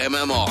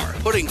 WMMR.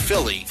 Putting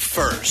Philly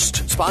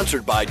first.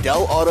 Sponsored by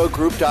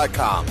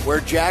DellAutoGroup.com, where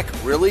Jack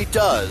really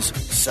does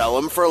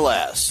sell them for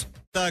less.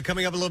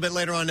 Coming up a little bit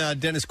later on,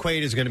 Dennis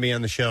Quaid is going to be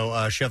on the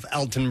show. Chef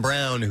Elton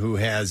Brown, who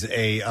has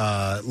a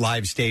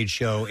live stage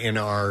show in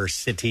our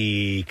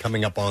city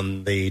coming up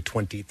on the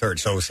 23rd,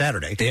 so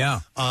Saturday. Yeah.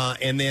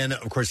 And then,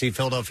 of course, the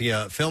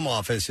Philadelphia Film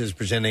Office is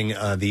presenting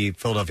the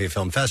Philadelphia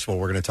Film Festival.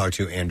 We're going to talk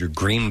to Andrew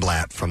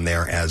Greenblatt from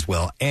there as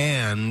well.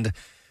 And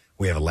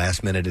we have a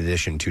last-minute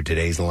addition to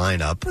today's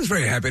lineup. I was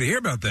very happy to hear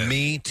about that.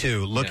 Me,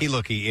 too.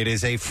 Looky. It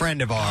is a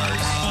friend of ours.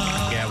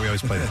 Yeah, we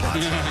always play the hot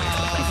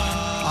song.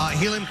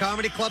 Helium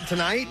Comedy Club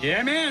tonight.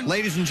 Yeah, man.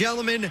 Ladies and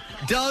gentlemen,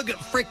 Doug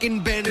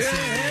frickin' Benson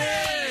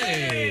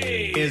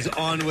is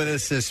on with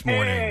us this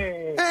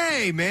morning.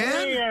 Hey, man.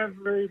 Hey,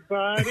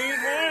 everybody.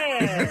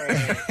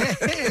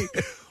 Hey.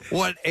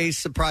 What a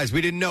surprise.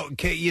 We didn't know.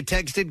 You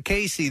texted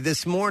Casey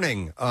this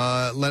morning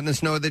letting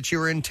us know that you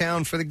were in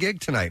town for the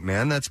gig tonight,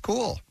 man. That's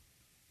cool.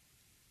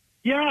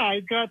 Yeah, I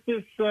got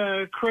this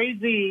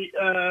crazy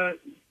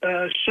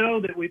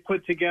show that we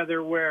put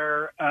together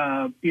where,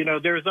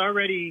 there's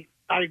already...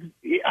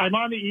 I'm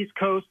on the East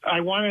Coast.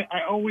 I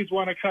always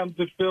want to come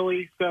to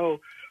Philly,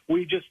 so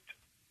we just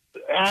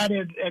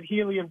added at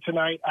Helium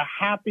tonight a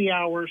happy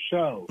hour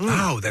show.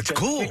 Oh, that's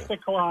cool. 6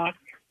 o'clock.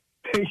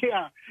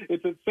 Yeah,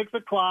 it's at 6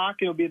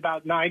 o'clock. It'll be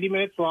about 90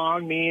 minutes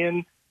long. Me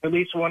and at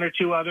least one or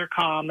two other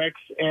comics,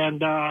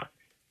 and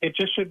it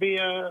just should be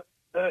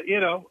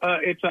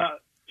it's a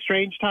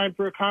strange time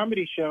for a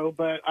comedy show,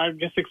 but I'm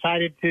just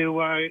excited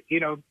to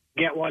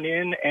get one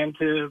in and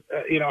to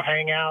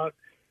hang out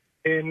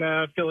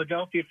in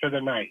Philadelphia for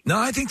the night. No,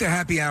 I think the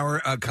happy hour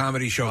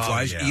comedy show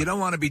flies. yeah. You don't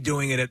want to be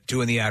doing it at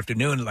 2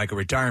 p.m. like a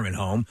retirement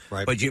home,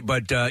 right? But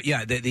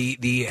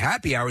the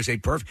happy hour is a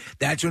perfect.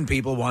 That's when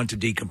people want to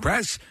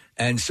decompress,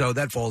 and so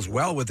that falls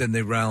well within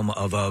the realm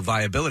of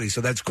viability.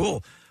 So that's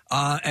cool.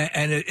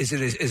 And is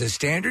it a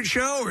standard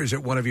show, or is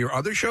it one of your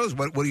other shows?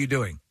 What are you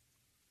doing?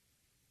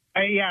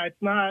 Yeah,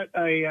 it's not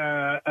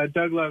a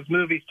Doug Loves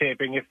Movies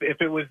taping.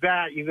 If it was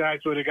that, you guys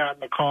would have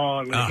gotten a call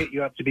and would hit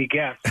you up to be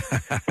guests.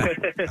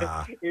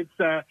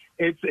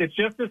 It's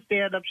just a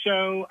stand-up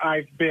show.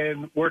 I've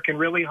been working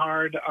really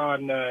hard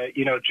on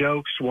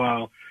jokes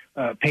while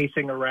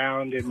pacing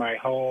around in my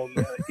home.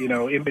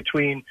 In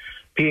between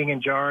peeing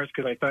in jars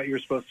because I thought you were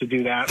supposed to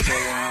do that for a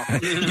while.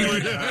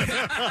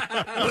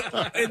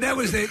 And that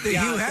was the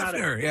Hugh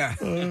Hefner. Yeah,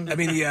 I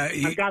mean,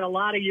 I've got a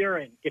lot of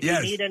urine. If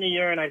Yes. you need any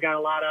urine, I've got a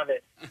lot of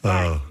it.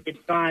 But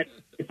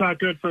it's not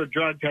good for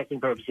drug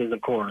testing purposes,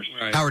 of course.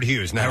 Howard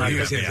Hughes. Now Howard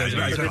Hughes.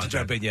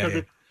 Jump in.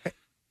 Yeah.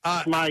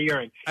 It's my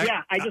urine.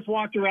 I just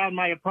walked around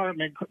my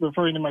apartment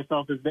referring to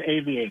myself as the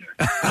aviator.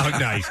 Oh,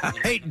 nice.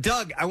 Hey,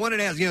 Doug, I wanted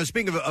to ask,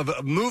 speaking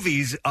of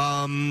movies,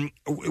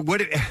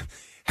 what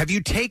have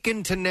you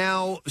taken to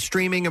now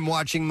streaming and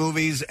watching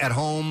movies at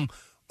home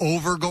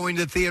over going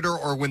to theater,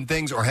 or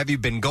have you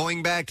been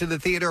going back to the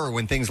theater, or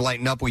when things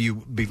lighten up, will you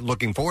be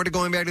looking forward to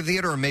going back to the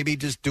theater, or maybe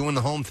just doing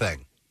the home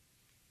thing?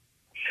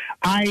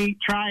 I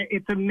try.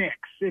 It's a mix.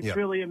 It's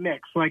really a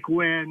mix. Like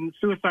when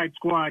Suicide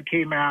Squad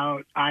came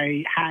out,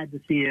 I had to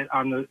see it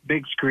on the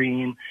big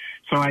screen,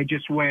 so I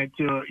just went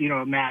to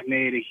a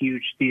matinee at a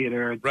huge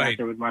theater and sat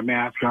there with my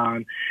mask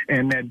on,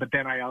 but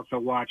then I also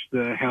watched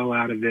the hell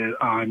out of it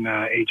on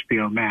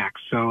HBO Max.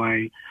 So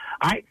I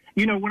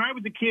when I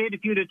was a kid,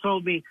 if you'd have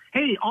told me,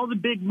 hey, all the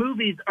big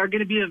movies are going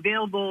to be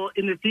available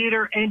in the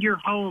theater and your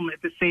home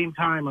at the same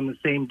time on the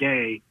same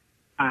day,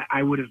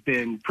 I would have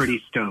been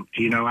pretty stoked.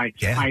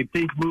 I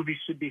think movies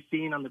should be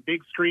seen on the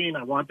big screen.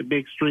 I want the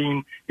big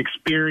screen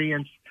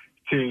experience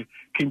to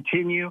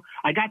continue.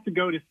 I got to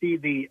go to see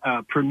the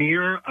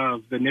premiere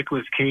of the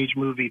Nicolas Cage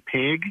movie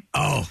Pig.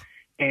 Oh.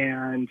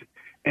 And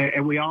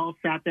we all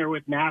sat there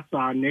with masks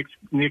on,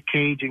 Nick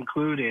Cage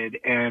included,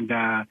 and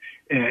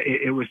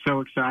it was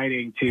so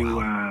exciting to...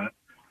 Wow.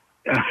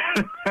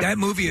 That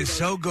movie is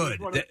so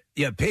good.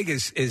 Pig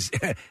is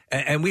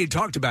and we had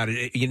talked about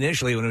it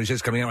initially when it was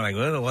just coming out. We're like,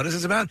 well, what is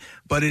this about?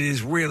 But it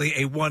is really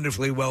a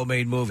wonderfully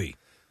well-made movie.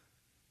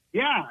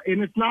 Yeah,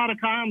 and it's not a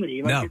comedy.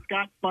 It's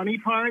got funny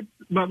parts,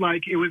 but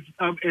it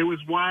was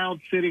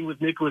wild sitting with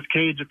Nicolas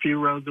Cage a few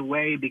rows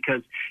away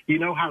because you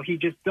know how he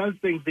just does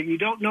things that you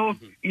don't know if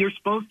you're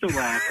supposed to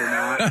laugh or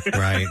not.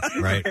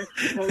 Right.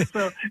 And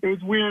so it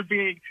was weird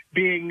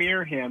being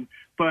near him.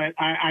 But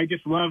I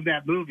just love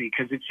that movie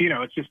because it's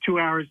just 2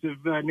 hours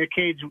of Nick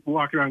Cage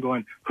walking around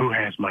going, "Who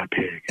has my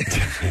pig?"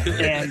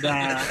 And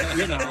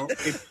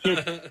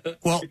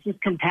it's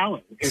just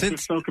compelling. It's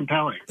just so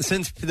compelling.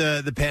 Since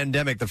the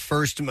pandemic,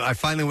 I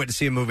finally went to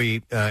see a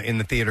movie in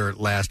the theater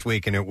last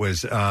week, and it was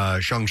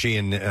Shang-Chi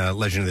and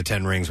Legend of the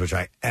Ten Rings, which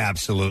I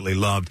absolutely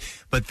loved.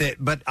 But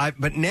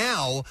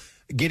now,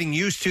 getting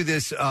used to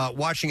this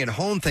watching at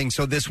home thing.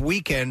 So this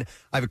weekend,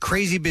 I have a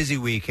crazy busy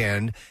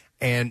weekend.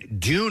 And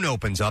Dune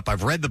opens up.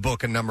 I've read the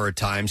book a number of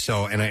times,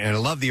 and I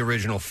love the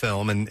original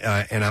film, and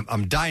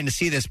I'm dying to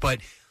see this. But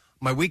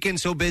my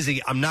weekend's so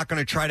busy, I'm not going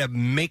to try to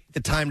make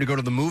the time to go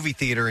to the movie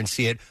theater and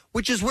see it,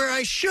 which is where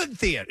I should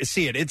see it.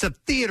 It's a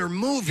theater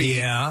movie,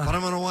 but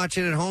I'm going to watch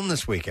it at home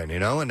this weekend.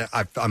 And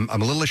I'm a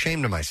little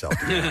ashamed of myself.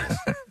 To be honest.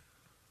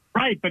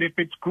 Right, but if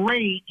it's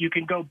great, you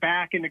can go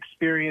back and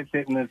experience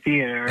it in the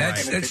theater.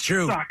 That's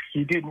true. Sucks,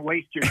 you didn't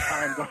waste your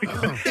time going to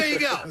the There you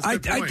go.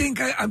 I think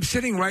I'm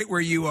sitting right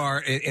where you are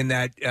in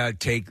that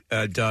take,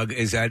 Doug,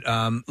 is that,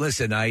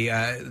 listen,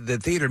 the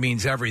theater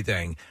means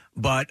everything.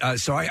 But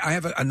so I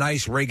have a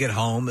nice rig at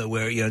home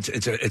where,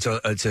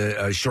 it's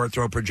a short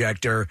throw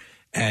projector.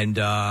 And,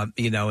 I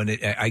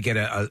get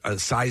a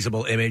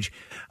sizable image.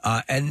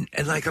 And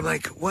I'm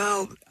like,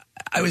 well,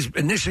 I was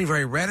initially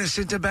very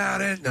reticent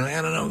about it. And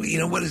I don't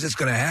know, what is this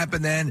going to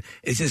happen then?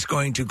 Is this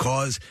going to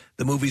cause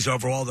the movie's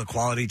overall, the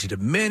quality to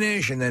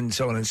diminish and then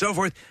so on and so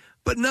forth?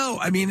 But no,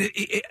 I mean,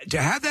 to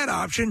have that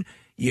option,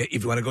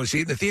 if you want to go see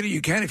it in the theater,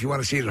 you can. If you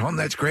want to see it at home,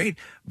 that's great.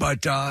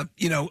 But,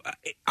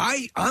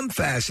 I'm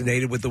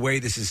fascinated with the way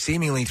this is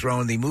seemingly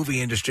throwing the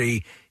movie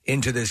industry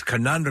into this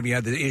conundrum. You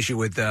had the issue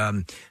with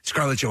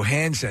Scarlett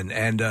Johansson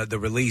and the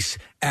release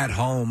at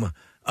home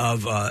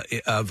of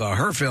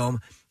her film.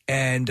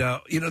 And,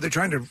 they're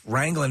trying to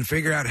wrangle and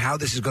figure out how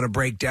this is going to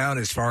break down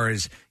as far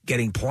as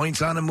getting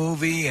points on a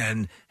movie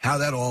and how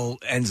that all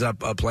ends up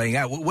playing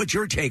out. What's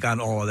your take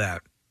on all of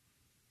that?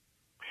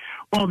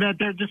 Well, that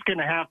they're just going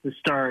to have to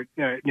start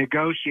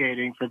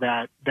negotiating for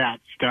that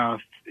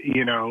stuff.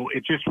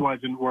 It just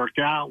wasn't worked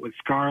out with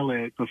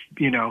Scarlett.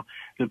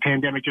 The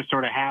pandemic just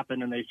sort of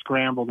happened and they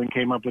scrambled and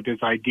came up with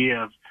this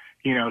idea of,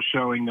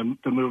 showing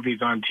the movies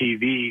on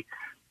TV.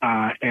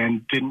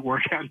 And didn't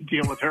work out a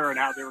deal with her and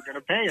how they were going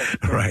to pay her.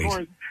 So right. Of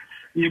course,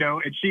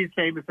 and she's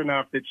famous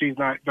enough that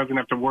doesn't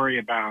have to worry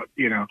about,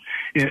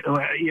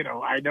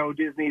 I know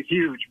Disney's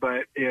huge,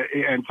 but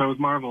and so is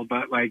Marvel,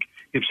 but like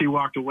if she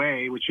walked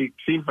away, which she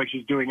seems like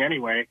she's doing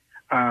anyway,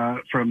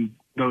 from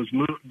those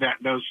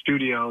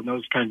studio and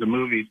those kinds of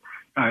movies,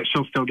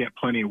 she'll still get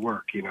plenty of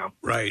work,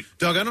 Right.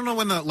 Doug, I don't know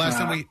when the last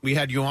time we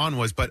had you on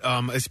was, but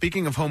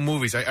speaking of home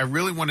movies, I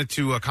really wanted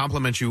to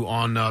compliment you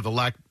on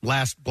the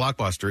last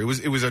Blockbuster.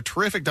 It was a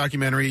terrific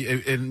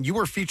documentary, and you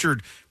were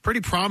featured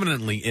pretty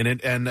prominently in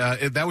it, and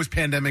that was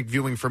pandemic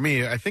viewing for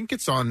me. I think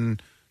it's on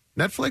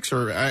Netflix,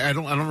 or I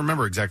don't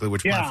remember exactly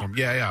which platform.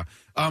 Yeah.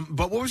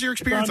 But what was your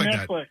experience like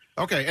Netflix.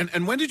 that? Okay,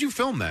 and when did you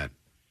film that?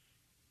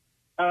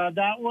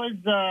 That was,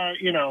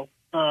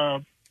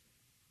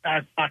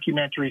 as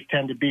documentaries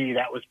tend to be,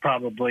 that was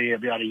probably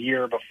about a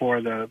year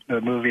before the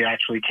movie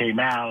actually came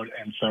out,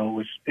 and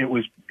so it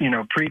was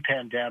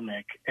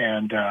pre-pandemic,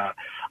 and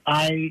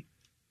they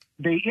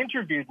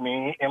interviewed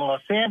me in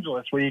Los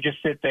Angeles, where you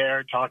just sit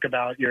there, talk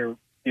about your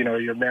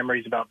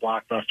memories about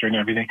Blockbuster and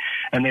everything,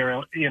 and they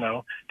were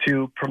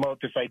to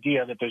promote this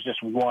idea that there's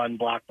just one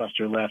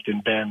Blockbuster left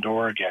in Bend,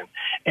 Oregon,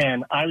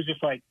 and I was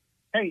just like,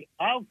 hey,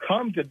 I'll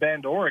come to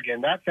Bend,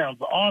 Oregon. That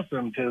sounds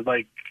awesome to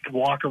like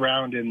walk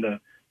around in the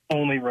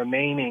only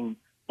remaining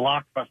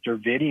Blockbuster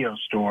video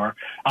store.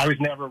 I was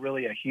never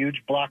really a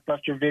huge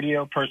Blockbuster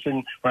video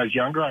person. When I was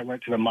younger, I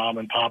went to the mom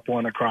and pop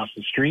one across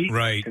the street.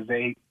 Right. Because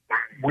they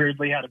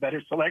weirdly had a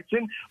better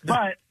selection.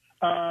 But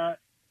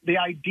the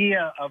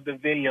idea of the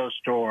video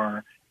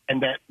store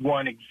and that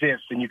one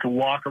exists and you can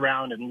walk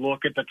around and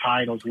look at the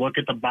titles, look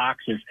at the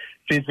boxes,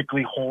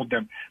 physically hold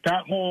them.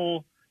 That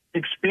whole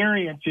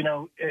experience,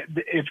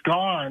 it's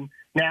gone.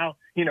 Now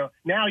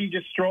you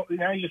just scroll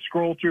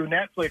through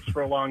Netflix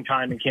for a long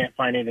time and can't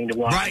find anything to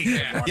watch. Right.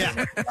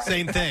 Yeah.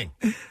 Same thing.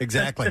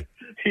 Exactly.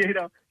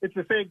 It's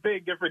the same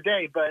thing, different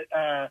day. But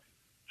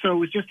so it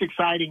was just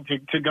exciting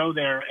to go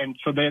there, and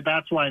so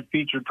that's why I'm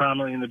featured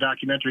prominently in the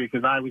documentary,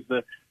 because I was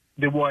the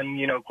one,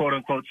 quote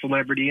unquote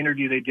celebrity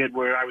interview they did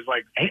where I was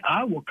like, hey,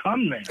 I will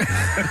come there.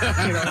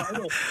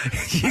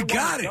 You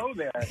got it. Go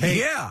there. Hey,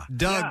 yeah.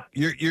 Doug,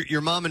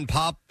 your mom and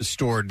pop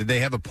store, did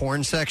they have a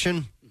porn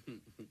section?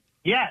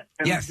 Yes.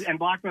 Yes. And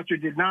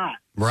Blockbuster did not.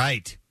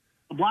 Right.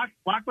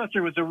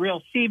 Blockbuster was a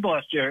real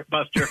buster,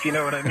 if you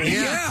know what I mean.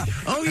 Yeah.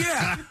 Oh,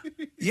 yeah.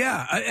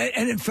 Yeah.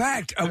 And in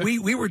fact,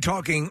 we were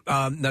talking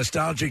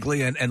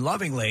nostalgically and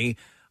lovingly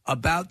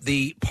about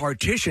the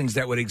partitions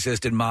that would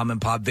exist in mom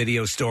and pop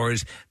video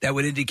stores that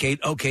would indicate,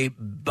 okay,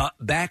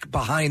 back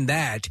behind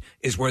that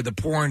is where the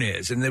porn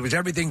is. And there was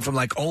everything from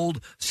like old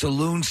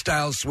saloon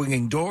style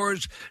swinging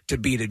doors to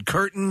beaded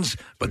curtains,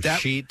 but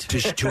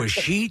to a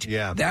sheet.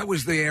 Yeah. That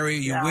was the area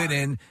you went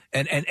in,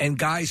 and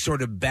guys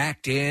sort of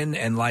backed in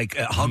and like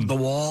hugged the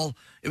wall.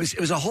 It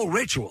was a whole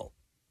ritual.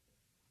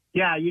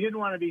 Yeah, you didn't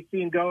want to be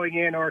seen going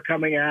in or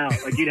coming out.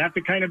 Like, you'd have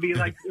to kind of be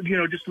like,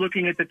 just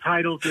looking at the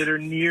titles that are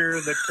near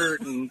the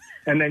curtain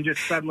and then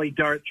just suddenly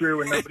dart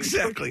through and nobody's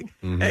Exactly.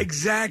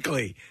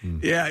 Exactly.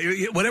 Yeah,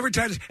 whatever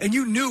titles. And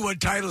you knew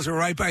what titles were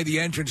right by the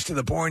entrance to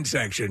the porn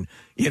section.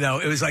 It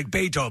was like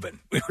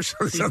Beethoven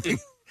or something.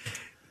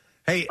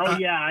 Hey,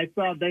 yeah, I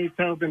saw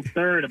Beethoven's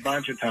Third a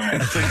bunch of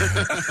times.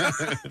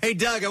 Hey,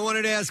 Doug, I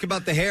wanted to ask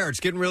about the hair.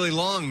 It's getting really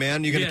long,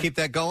 man. You going to keep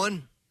that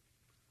going?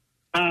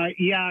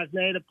 Yeah, I've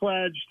made a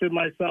pledge to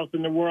myself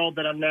and the world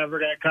that I'm never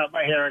going to cut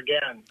my hair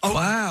again. Oh,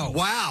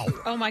 wow.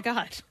 Oh, my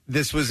God.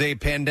 This was a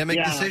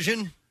pandemic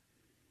decision?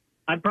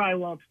 I probably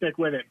won't stick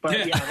with it, but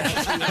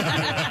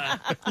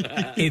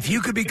if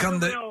you could become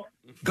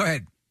Go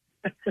ahead.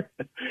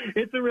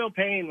 It's a real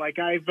pain. Like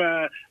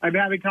I'm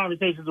having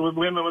conversations with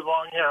women with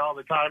long hair all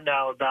the time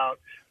now about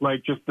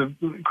like just the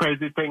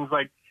crazy things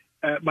like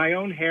my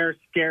own hair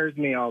scares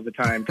me all the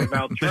time because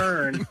I'll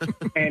turn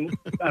and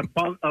a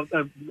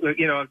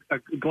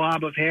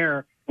glob of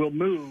hair will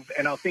move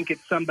and I'll think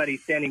it's somebody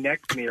standing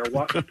next to me or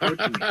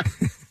approaching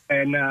me.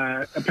 And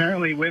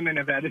apparently women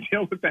have had to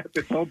deal with that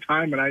this whole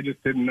time, and I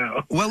just didn't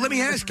know. Well, let me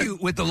ask you,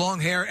 with the long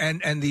hair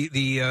and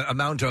the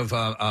amount of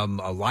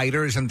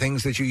lighters and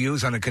things that you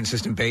use on a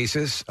consistent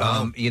basis,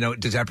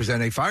 does that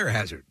present a fire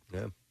hazard?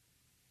 Yeah.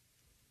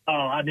 Oh,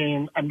 I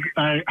mean,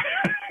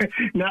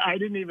 no, I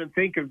didn't even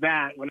think of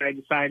that when I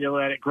decided to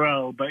let it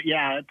grow. But,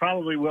 yeah, it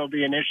probably will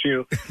be an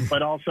issue.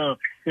 But also,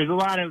 there's a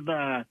lot of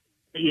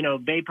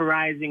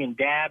vaporizing and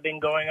dabbing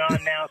going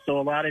on now, so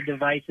a lot of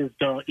devices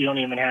you don't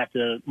even have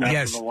to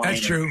mess with the lighter.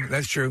 That's true.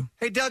 That's true.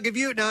 Hey, Doug,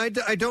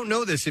 I don't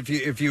know this.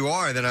 If you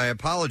are, then I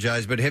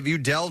apologize. But have you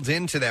delved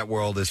into that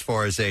world as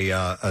far as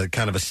a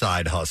kind of a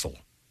side hustle?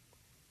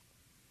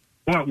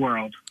 What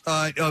world?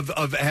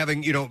 Of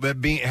having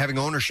having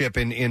ownership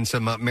in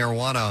some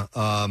marijuana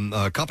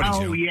companies.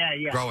 Oh,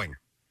 yeah. Growing.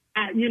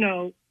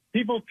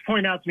 People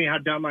point out to me how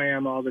dumb I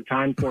am all the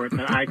time for it,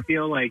 but I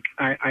feel like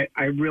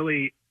I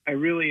really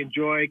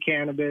enjoy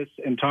cannabis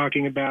and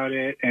talking about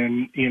it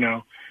and,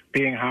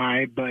 being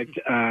high. But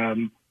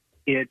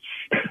it's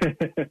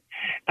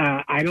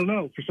I don't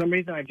know. For some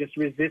reason, I just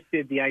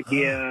resisted the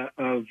idea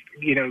of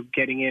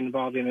getting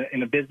involved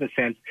in a business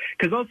sense,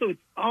 because also it's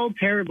all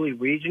terribly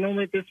regional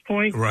at this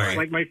point. Right.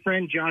 Like my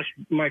friend Josh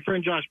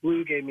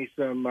Blue gave me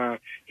some.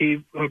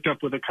 He hooked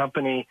up with a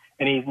company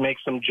and he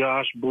makes some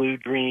Josh Blue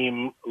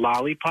Dream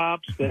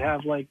lollipops that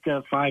have like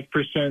 5%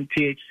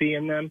 THC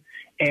in them,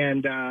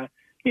 and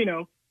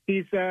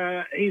He's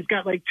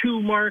got like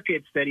 2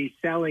 markets that he's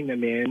selling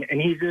them in,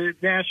 and he's a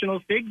national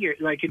figure.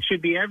 Like, it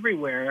should be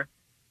everywhere.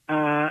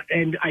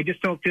 And I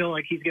just don't feel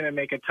like he's going to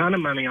make a ton of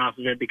money off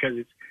of it, because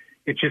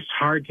it's just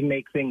hard to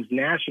make things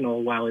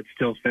national while it's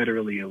still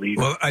federally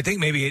illegal. Well, I think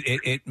maybe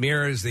it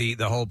mirrors the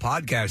whole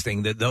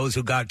podcasting, that those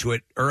who got to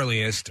it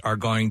earliest are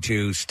going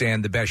to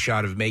stand the best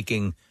shot of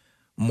making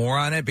more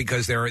on it,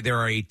 because there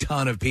are a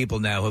ton of people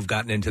now who've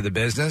gotten into the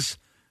business,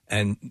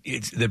 and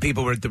it's the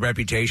people with the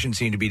reputation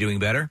seem to be doing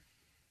better.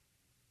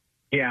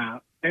 Yeah,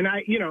 and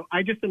I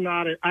just am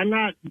not. I'm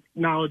not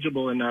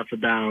knowledgeable enough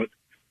about.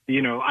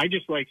 I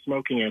just like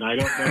smoking it. I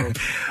don't know.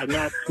 I'm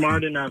not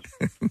smart enough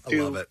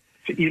to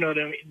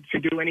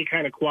do any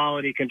kind of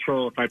quality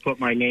control if I put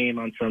my name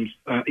on some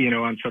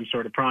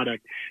sort of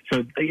product.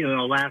 So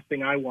the last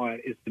thing I want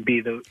is to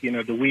be the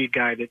weed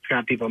guy that's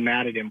got people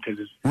mad at him because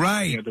it's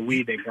the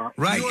weed they brought.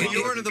 Right.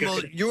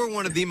 You're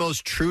one of the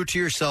most true to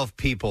yourself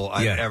people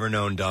I've ever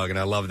known, Doug, and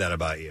I love that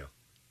about you.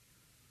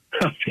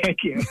 Oh, thank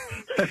you.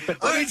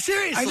 I mean,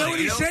 seriously. I know what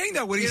he's saying,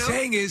 though. What he's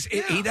saying is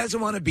he doesn't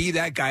want to be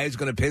that guy who's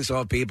going to piss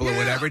off people or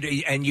whatever.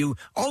 And you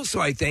also,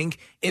 I think,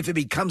 if it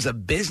becomes a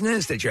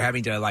business that you're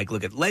having to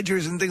look at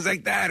ledgers and things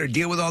like that or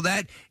deal with all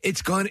that,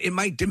 it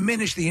might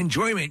diminish the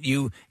enjoyment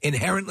you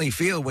inherently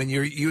feel when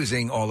you're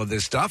using all of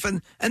this stuff,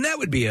 and that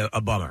would be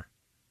a bummer.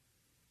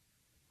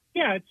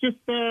 Yeah, it's just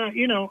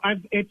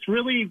it's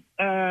really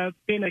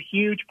been a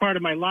huge part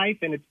of my life,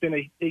 and it's been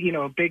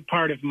a big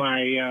part of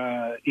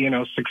my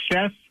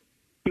success,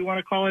 if you want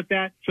to call it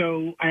that.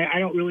 So I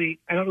don't really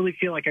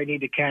feel like I need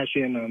to cash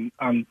in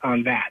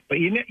on that. But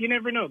you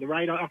never know. The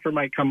right offer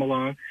might come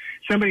along.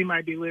 Somebody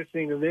might be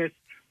listening to this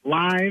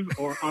live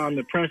or on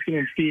the Preston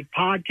and Steve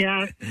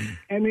podcast,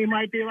 and they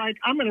might be like,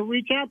 I'm going to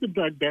reach out to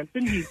Doug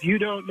Benson. He's You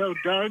Don't Know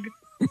Doug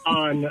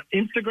on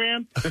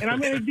Instagram, and I'm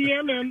going to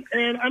DM him,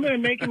 and I'm going to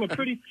make him a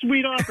pretty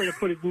sweet offer to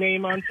put his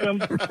name on some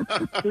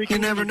freaking. You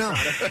never know.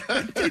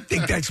 I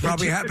think that's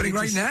probably happening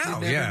right now.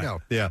 You never know.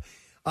 Yeah.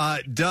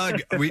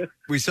 Doug,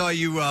 we saw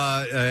you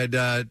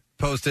had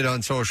posted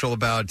on social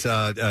about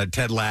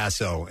Ted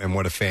Lasso and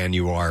what a fan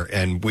you are,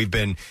 and we've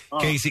been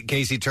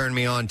Casey turned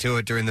me on to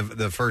it during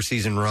the first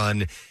season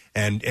run.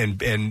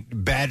 And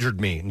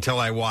badgered me until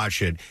I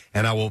watch it,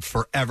 and I will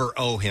forever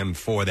owe him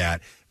for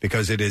that,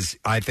 because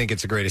I think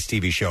it's the greatest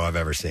TV show I've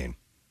ever seen.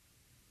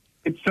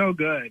 It's so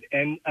good.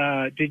 And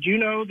did you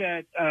know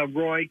that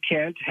Roy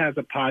Kent has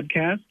a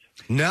podcast?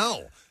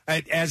 No.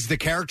 As the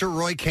character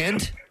Roy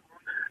Kent?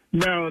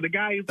 No, the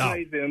guy who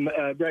plays him,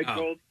 Greg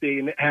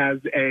Goldstein, has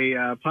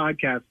a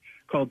podcast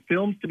called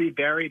Films to be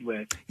Buried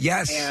With.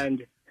 Yes.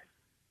 And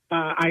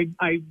I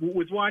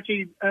was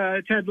watching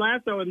Ted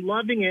Lasso and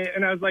loving it,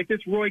 and I was like, this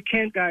Roy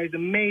Kent guy is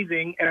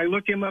amazing. And I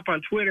looked him up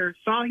on Twitter,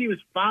 saw he was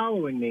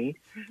following me,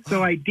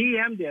 so I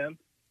DM'd him,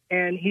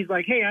 and he's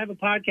like, hey, I have a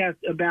podcast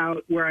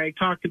about where I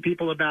talk to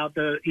people about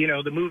the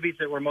movies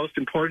that were most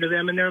important to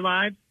them in their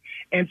lives.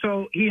 And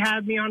so he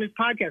had me on his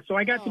podcast. So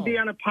I got to be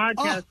on a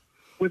podcast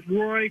with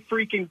Roy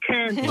freaking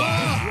Kent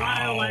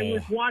while I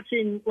was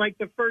watching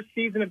the first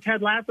season of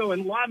Ted Lasso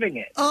and loving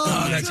it.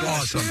 Oh, that's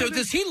awesome. So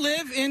does he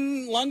live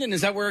in London?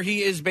 Is that where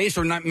he is based?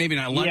 Or not? Maybe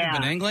not London,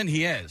 but England?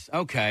 He is.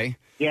 Okay.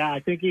 Yeah, I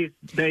think he's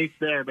based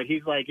there, but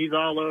he's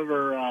all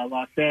over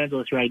Los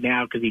Angeles right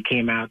now because he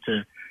came out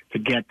to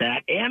get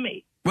that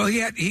Emmy. Well,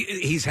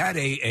 he's had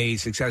a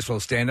successful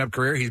stand-up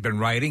career. He's been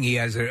writing. He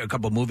has a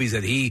couple movies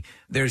that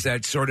there's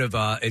that sort of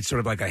it's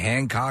sort of like a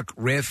Hancock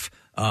riff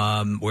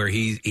where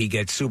he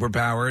gets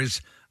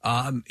superpowers.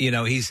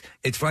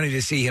 It's funny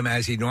to see him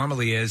as he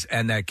normally is,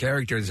 and that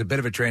character is a bit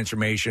of a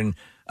transformation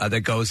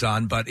that goes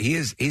on. But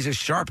he's a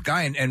sharp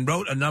guy and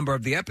wrote a number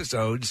of the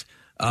episodes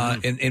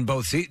in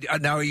both seasons.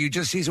 Now, are you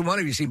just season one, or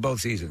have you seen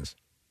both seasons?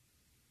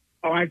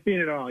 Oh, I've seen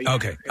it all. Yeah.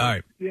 Okay, all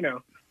right.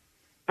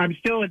 I'm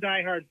still a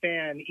diehard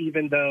fan,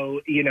 even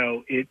though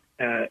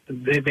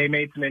they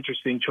made some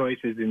interesting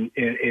choices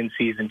in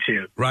season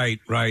 2. Right.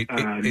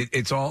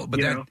 It's all,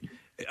 but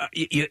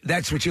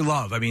that's what you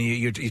love. I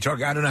mean, you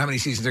talk. I don't know how many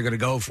seasons they're going to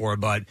go for,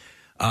 but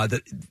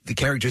the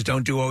characters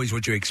don't do always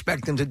what you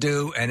expect them to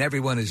do, and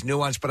everyone is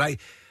nuanced. But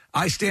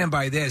I stand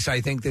by this. I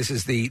think this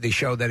is the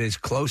show that is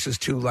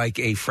closest to like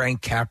a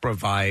Frank Capra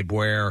vibe,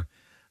 where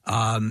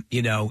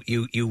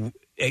you.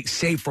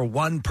 Save for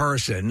one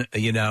person,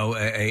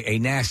 a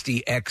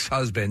nasty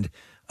ex-husband,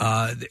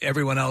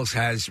 everyone else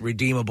has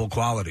redeemable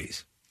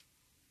qualities.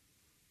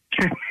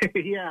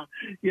 Yeah.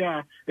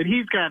 And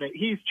he's got it.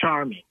 He's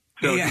charming.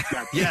 So yes,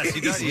 he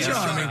does. He's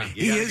charming.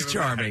 He is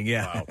charming,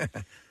 yeah. Wow.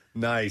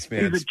 Nice,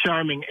 man. He's a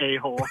charming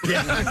a-hole.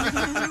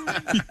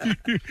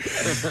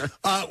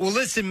 Well,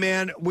 listen,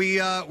 man,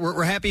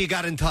 we're happy you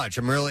got in touch.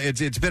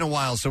 It's been a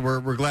while, so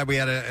we're glad we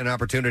had an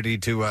opportunity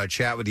to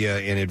chat with you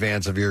in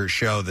advance of your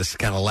show. This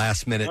kind of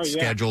last minute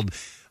scheduled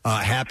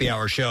happy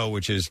hour show,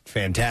 which is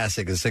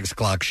fantastic. A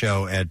 6:00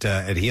 show at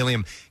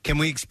Helium. Can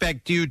we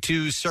expect you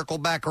to circle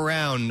back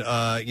around?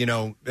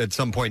 At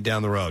some point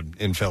down the road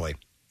in Philly.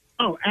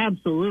 Oh,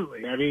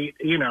 absolutely. I mean,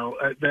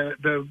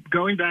 the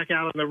going back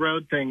out on the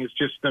road thing is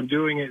just, I'm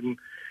doing it in,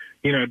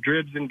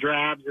 dribs and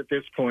drabs at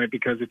this point,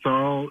 because it's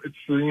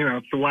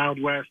the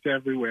Wild West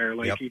everywhere.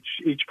 Like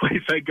each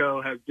place I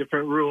go has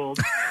different rules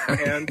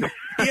and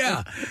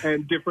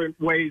and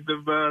different ways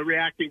of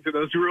reacting to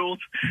those rules.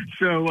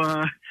 So,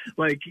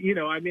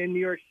 I'm in New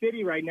York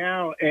City right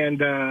now,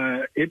 and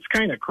it's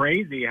kind of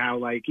crazy how,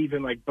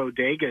 even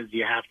bodegas,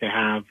 you have to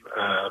have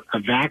a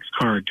Vax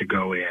card to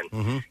go in.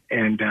 Mm-hmm.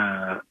 And,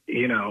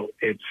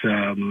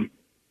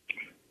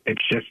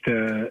 it's just,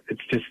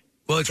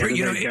 well, it's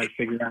everybody's got to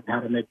figure out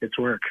how to make this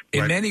work.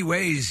 In many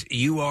ways,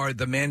 you are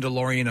the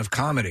Mandalorian of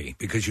comedy,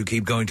 because you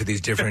keep going to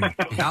these different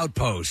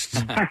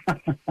outposts.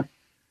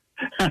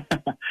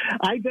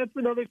 That's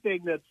another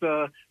thing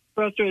that's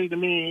frustrating to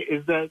me,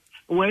 is that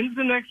when's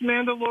the next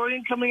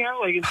Mandalorian coming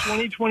out? Like in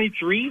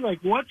 2023?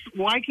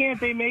 Why can't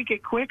they make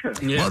it quicker?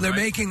 Yeah, well, they're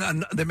making.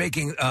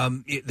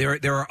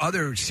 There are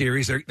other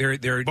series. They're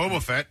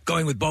Boba Fett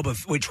going with Boba,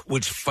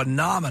 which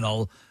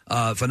phenomenal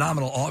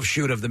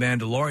offshoot of the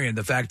Mandalorian.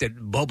 The fact that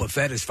Boba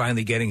Fett is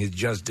finally getting his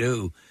just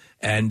due.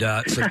 And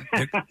so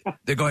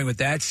they're going with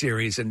that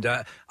series, and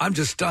I'm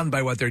just stunned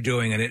by what they're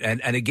doing.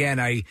 And again,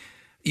 I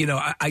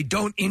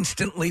don't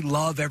instantly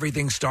love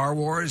everything Star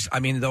Wars. I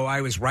mean, though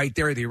I was right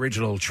there, the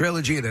original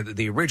trilogy,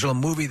 the original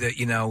movie,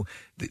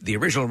 the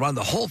original run,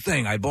 the whole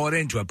thing, I bought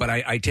into it. But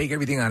I take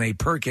everything on a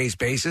per case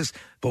basis.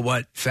 But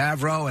what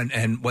Favreau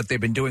and what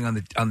they've been doing on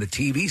the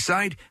TV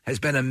side has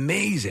been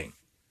amazing.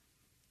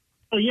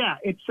 Oh yeah,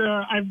 it's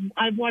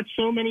I've watched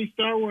so many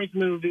Star Wars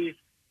movies,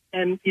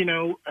 and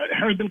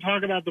heard them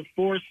talk about the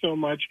Force so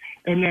much,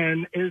 and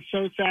then it's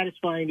so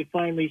satisfying to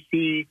finally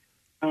see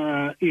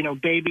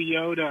Baby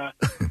Yoda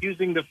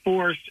using the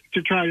Force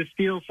to try to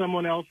steal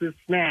someone else's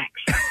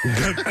snacks.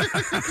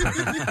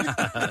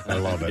 I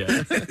love it.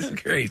 It's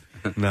great.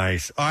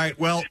 Nice. All right,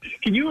 well,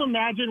 can you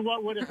imagine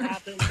what would have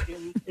happened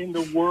in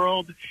the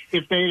world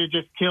if they had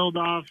just killed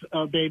off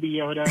Baby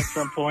Yoda at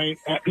some point?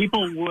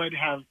 People would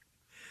have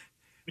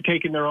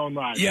taken their own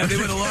lives. Yeah, they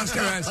would have lost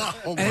their ass.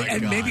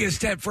 And maybe a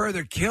step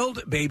further,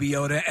 killed Baby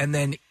Yoda and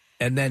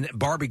then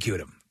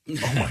barbecued him.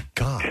 Oh my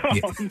God!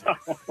 Oh, no.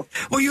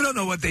 Well, you don't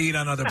know what they eat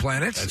on other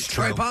planets. That's it's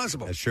true. quite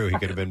possible. That's true. He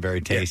could have been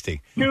very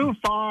tasty. Too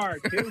far.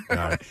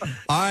 All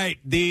right.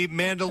 The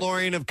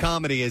Mandalorian of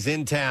comedy is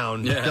in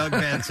town. Yeah. Doug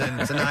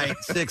Benson tonight,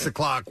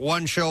 6:00.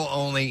 One show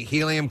only.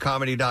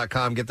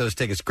 HeliumComedy.com. Get those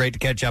tickets. Great to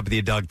catch up with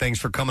you, Doug. Thanks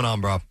for coming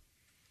on, bro.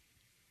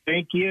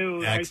 Thank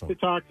you. Excellent. Nice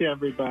to talk to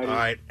everybody. All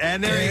right,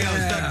 and there he goes,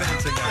 Doug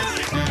Benson,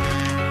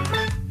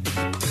 guys.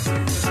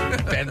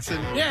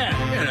 Benson? Yeah,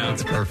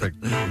 That's perfect.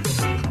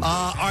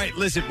 All right,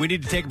 listen, we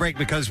need to take a break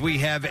because we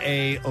have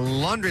a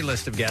laundry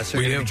list of guests who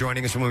are going to be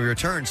joining us when we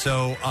return.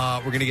 So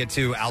we're going to get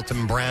to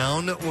Alton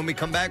Brown when we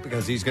come back,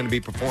 because he's going to be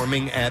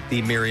performing at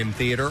the Miriam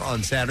Theater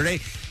on Saturday.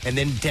 And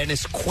then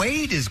Dennis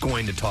Quaid is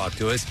going to talk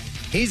to us.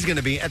 He's going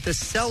to be at the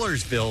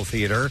Sellersville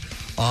Theater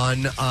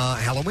on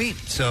Halloween.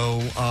 So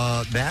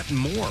that and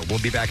more. We'll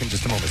be back in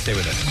just a moment. Stay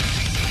with us.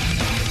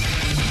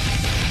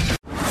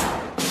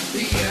 The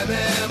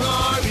MM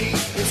Army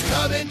is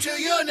coming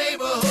to your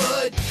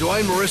neighborhood.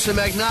 Join Marissa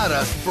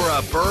Magnata for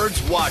a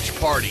Birds Watch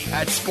Party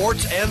at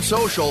Sports and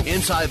Social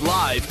inside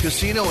Live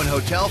Casino and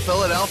Hotel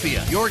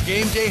Philadelphia, your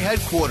game day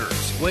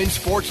headquarters. Win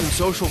sports and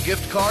social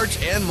gift cards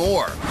and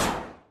more.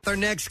 Our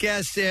next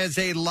guest is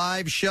a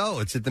live show.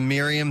 It's at the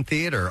Miriam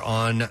Theater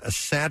on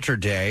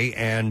Saturday,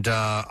 and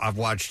I've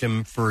watched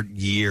him for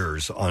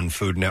years on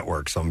Food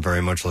Network, so I'm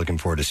very much looking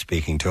forward to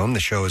speaking to him.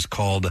 The show is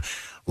called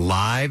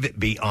Live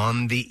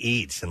Beyond the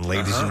Eats, and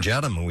ladies and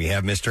gentlemen, we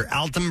have Mr.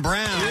 Alton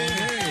Brown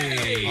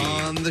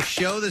on the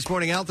show this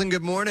morning. Alton,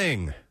 good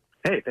morning.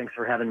 Hey, thanks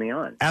for having me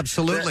on.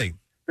 Absolutely.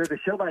 The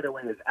show, by the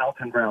way, is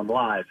Alton Brown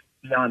Live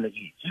Beyond the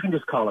Eats. You can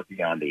just call it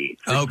Beyond the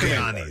Eats. Okay,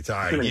 Beyond the Eats. All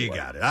right, you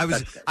got it.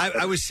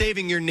 I was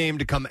saving your name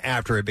to come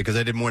after it because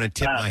I didn't want to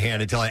tip my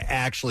hand until I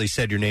actually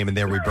said your name, and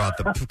there we brought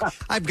the.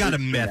 I've got a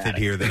method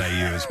here that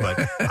I use,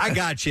 but I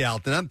got you,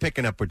 Alton. I'm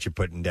picking up what you're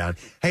putting down.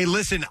 Hey,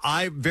 listen,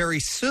 I very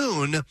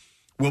soon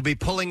will be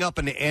pulling up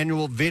an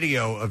annual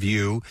video of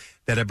you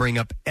that I bring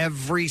up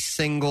every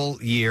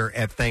single year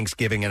at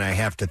Thanksgiving, and I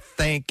have to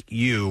thank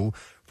you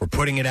for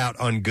putting it out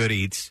on Good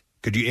Eats.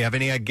 Could you have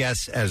any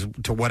guess as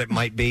to what it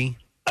might be?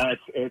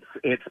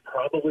 It's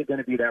probably going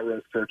to be that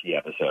roast turkey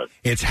episode.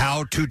 It's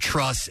how to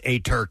truss a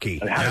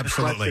turkey.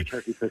 Absolutely, to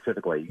trust a turkey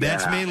specifically.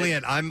 That's mainly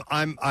it.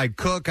 I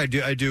cook. I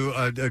do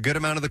a good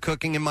amount of the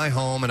cooking in my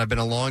home, and I've been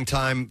a long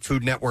time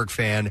Food Network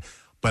fan.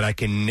 But I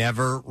can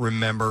never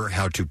remember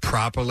how to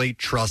properly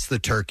truss the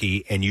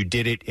turkey, and you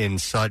did it in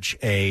such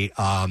a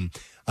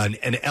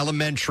an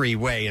elementary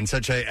way, in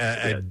such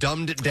a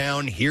dumbed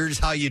down, here's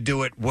how you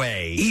do it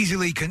way.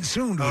 Easily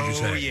consumed, would you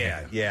say? Oh,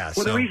 yeah.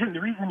 Well, the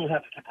reason you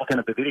have to keep looking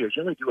at the videos,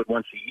 you only do it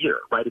once a year,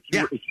 right? If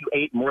you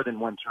ate more than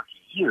one turkey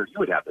a year, you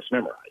would have this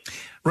memorized.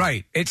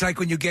 Right. It's like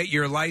when you get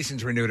your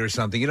license renewed or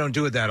something. You don't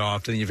do it that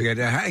often. You forget,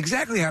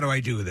 exactly how do I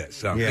do this?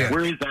 So,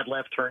 Where is that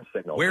left turn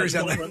signal? Where is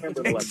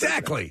that?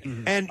 Exactly.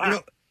 And,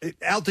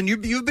 Alton,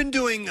 you've been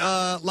doing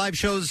live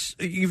shows.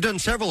 You've done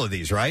several of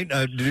these, right?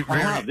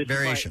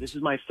 Variations. This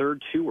is my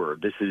third tour.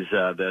 This is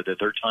the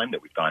third time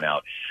that we've gone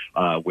out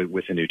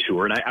with a new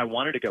tour. And I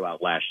wanted to go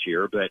out last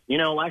year, but,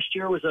 last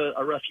year was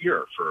a rough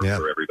year for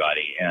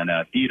everybody. And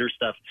theater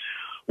stuff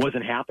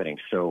wasn't happening.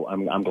 So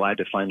I'm glad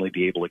to finally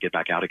be able to get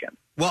back out again.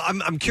 Well,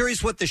 I'm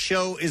curious what the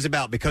show is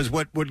about, because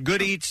what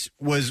Good Eats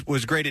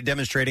was great at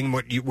demonstrating,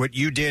 what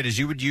you did is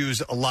you would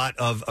use a lot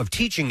of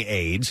teaching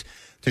aids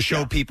to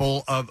show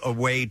people a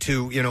way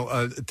to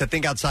to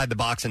think outside the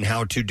box and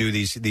how to do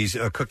these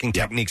cooking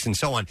techniques and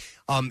so on.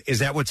 Is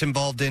that what's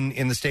involved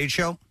in the stage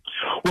show?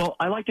 Well,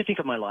 I like to think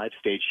of my live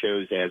stage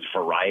shows as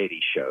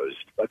variety shows,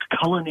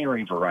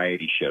 culinary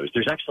variety shows.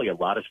 There's actually a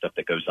lot of stuff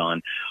that goes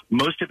on.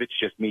 Most of it's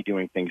just me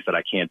doing things that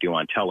I can't do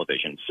on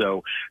television.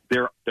 So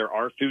there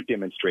are food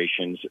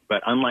demonstrations,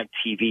 but unlike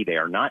TV, they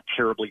are not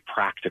terribly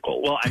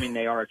practical. Well, I mean,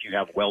 they are if you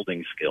have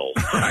welding skills.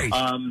 Right.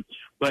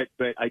 But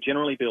I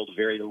generally build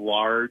very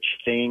large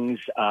things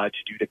to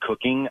do the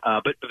cooking.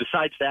 But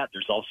besides that,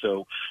 there's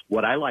also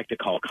what I like to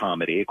call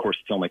comedy. Of course,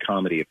 it's only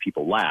comedy if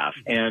people laugh.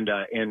 And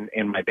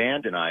my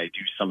band and I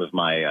do some of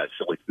my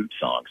silly food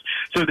songs.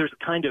 So there's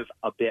kind of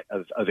a bit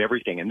of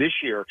everything. And this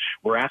year,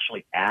 we're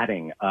actually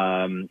adding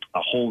a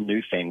whole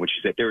new thing, which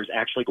is that there's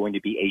actually going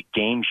to be a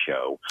game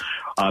show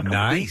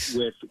nice.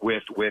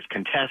 with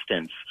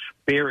contestants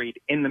buried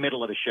in the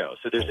middle of the show.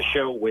 So there's a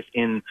show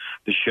within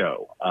the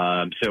show.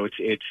 So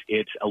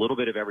it's a little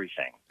bit of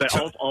everything, but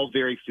all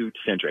very food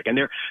centric. And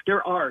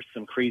there are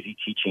some crazy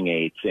teaching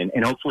aids,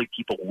 and hopefully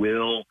people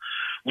will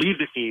leave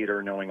the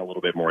theater knowing a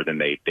little bit more than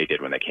they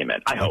did when they came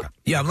in. I hope.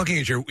 Yeah, I'm looking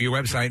at your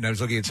website, and I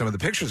was looking at some of the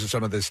pictures of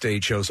some of the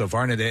stage shows so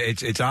far, and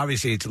it's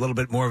obviously it's a little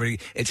bit more of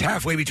it's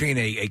halfway between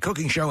a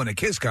cooking show and a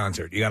Kiss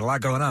concert. You got a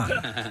lot going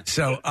on.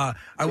 So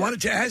I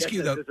wanted to ask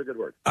you though. That's a good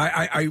word.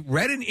 I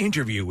read an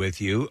interview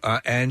with you,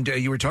 and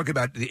you were talking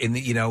about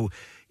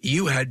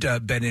you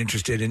had been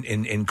interested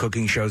in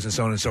cooking shows and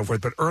so on and so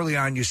forth, but early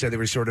on you said they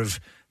were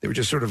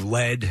just sort of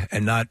led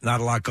and not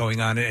a lot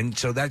going on, and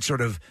so that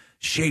sort of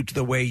shaped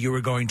the way you were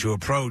going to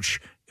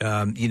approach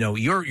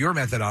your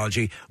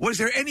methodology. Was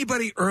there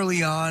anybody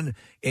early on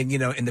in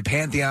the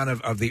pantheon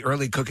of the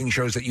early cooking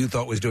shows that you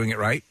thought was doing it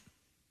right?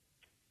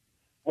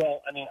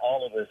 Well, I mean,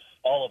 all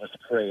of us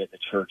pray at the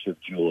Church of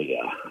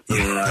Julia,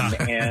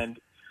 and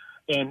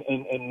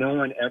no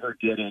one ever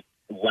did it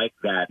like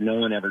that. No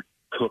one ever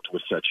cooked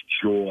with such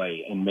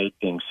joy and made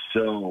things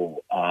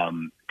so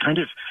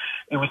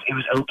it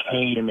was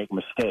okay to make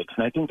mistakes.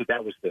 And I think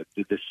that was the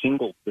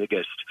single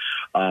biggest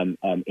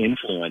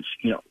influence.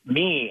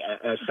 Me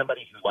as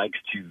somebody who likes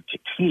to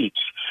teach,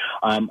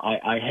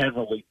 I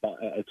heavily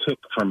took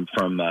from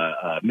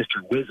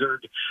Mr.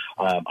 Wizard.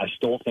 I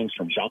stole things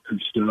from Jacques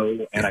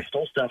Cousteau, and I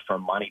stole stuff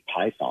from Monty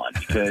Python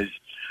because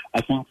I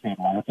think that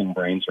laughing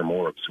brains are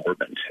more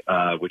absorbent,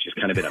 which has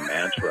kind of been a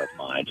mantra of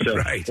mine. So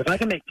if I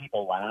can make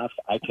people laugh,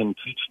 I can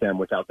teach them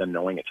without them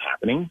knowing it's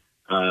happening,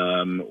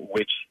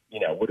 which,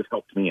 would have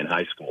helped me in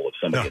high school if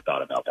somebody had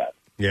thought about that.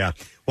 Yeah.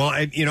 Well,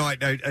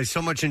 I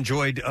so much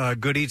enjoyed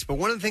Good Eats, but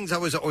one of the things I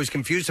was always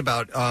confused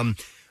about,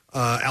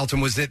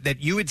 Alton, was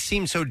that you had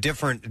seemed so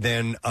different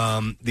than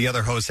the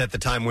other hosts at the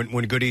time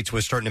when Good Eats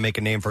was starting to make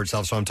a name for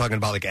itself. So I'm talking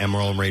about like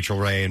Emeril and Rachel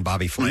Ray and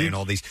Bobby Flay and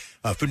all these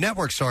Food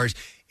Network stars,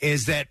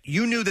 is that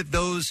you knew that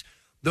those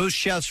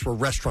chefs were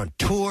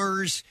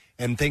restaurateurs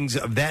and things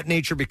of that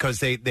nature because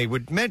they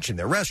would mention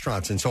their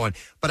restaurants and so on.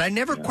 But I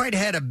never quite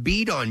had a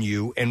beat on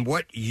you and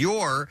what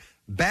your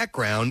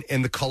background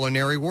in the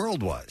culinary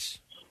world was.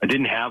 I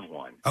didn't have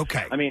one.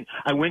 Okay. I mean,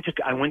 I went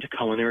to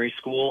culinary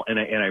school and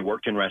I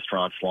worked in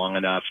restaurants long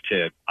enough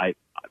to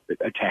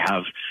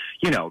have,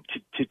 to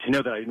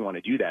know that I didn't want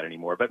to do that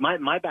anymore. But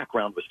my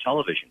background was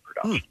television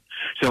production.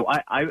 So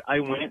I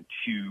went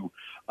to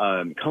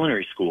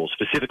culinary school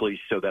specifically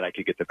so that I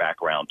could get the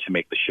background to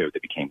make the show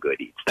that became Good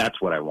Eats.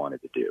 That's what I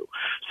wanted to do.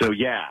 So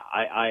yeah,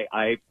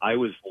 I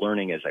was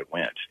learning as I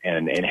went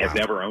and have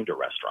never owned a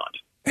restaurant.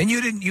 And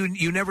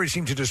you never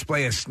seemed to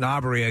display a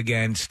snobbery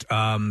against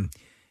the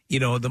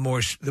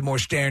more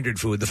standard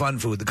food, the fun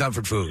food, the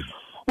comfort food.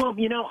 Well,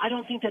 I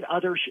don't think that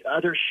other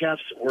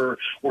chefs were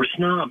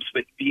snobs,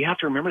 but you have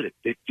to remember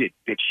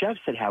that chefs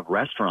that have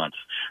restaurants,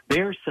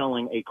 they're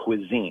selling a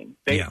cuisine.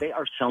 They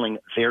are selling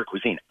their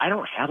cuisine. I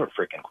don't have a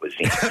freaking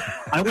cuisine.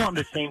 I want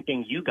the same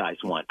thing you guys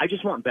want. I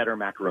just want better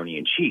macaroni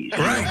and cheese.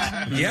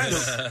 Right.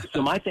 Yes.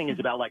 So my thing is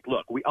about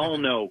look, we all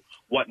know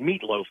what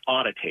meatloaf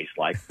ought to taste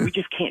like. We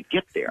just can't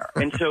get there.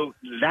 And so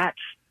that's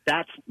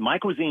my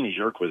cuisine is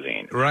your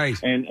cuisine. Right.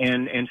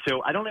 And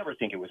so I don't ever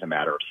think it was a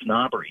matter of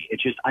snobbery.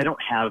 It's just I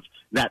don't have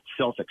that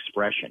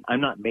self-expression.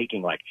 I'm not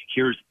making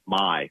here's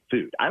my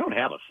food. I don't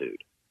have a food.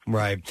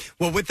 Right.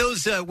 Well, with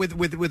those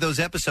with those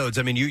episodes,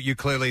 I mean, you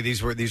clearly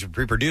these were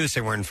pre-produced.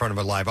 They weren't in front of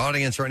a live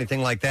audience or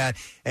anything like that,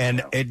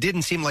 and it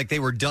didn't seem like they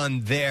were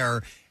done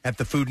there at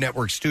the Food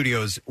Network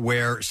studios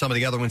where some of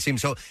the other ones seemed.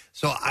 So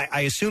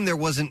I assume there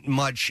wasn't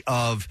much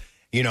of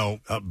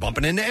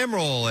bumping into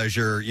Emerald as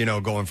you're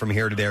going from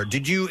here to there.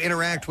 Did you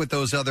interact with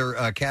those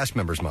other cast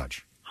members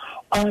much?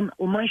 Well,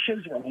 my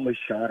shows were always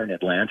shot in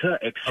Atlanta,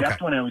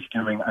 except when I was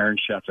doing Iron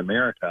Chef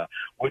America,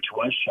 which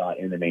was shot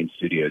in the main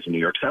studios in New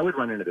York. So I would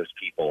run into those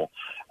people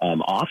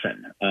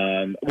often.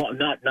 Well,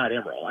 not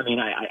Emerald. I mean,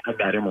 I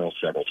met Emerald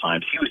several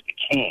times. He was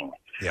the king.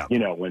 Yeah.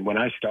 When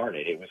I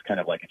started, it was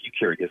kind of like if you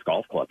carried his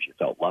golf clubs, you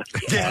felt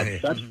lucky.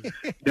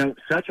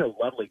 Such a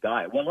lovely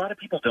guy. What a lot of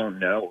people don't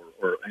know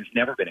or has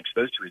never been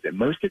exposed to is that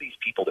most of these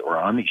people that were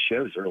on these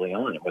shows early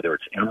on, whether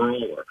it's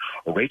Emerald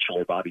or Rachel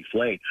or Bobby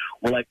Flay,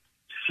 were like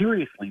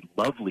seriously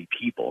lovely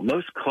people.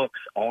 Most cooks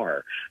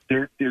are.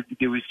 There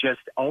was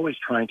just always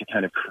trying to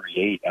kind of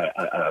create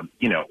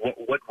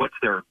what's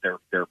their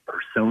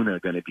persona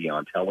going to be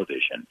on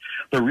television.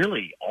 But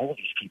really, all of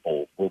these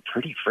people were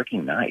pretty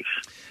freaking nice.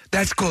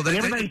 That's cool.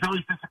 Everybody's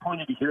always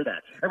disappointed to hear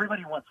that.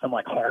 Everybody wants some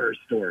horror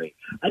story.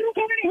 I don't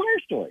have any horror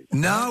stories.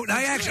 No,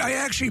 I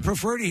actually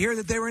prefer to hear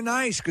that they were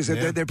nice because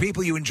they're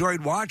people you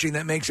enjoyed watching.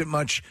 That makes it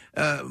much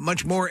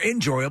more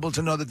enjoyable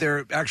to know that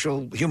they're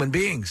actual human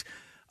beings.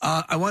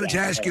 I wanted to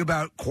ask you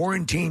about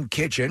Quarantine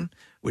Kitchen,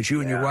 which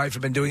you and your wife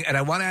have been doing. And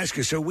I want to ask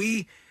you, so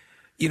we,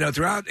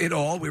 throughout it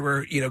all, we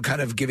were, kind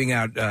of giving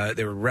out,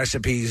 there were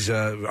recipes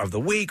of the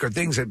week or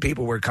things that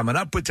people were coming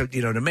up with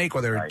to make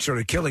while they're sort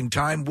of killing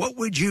time. What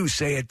would you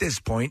say at this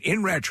point,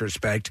 in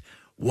retrospect,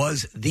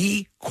 was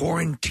the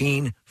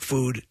quarantine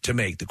food to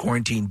make, the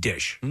quarantine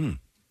dish?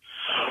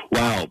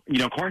 Wow.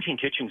 Quarantine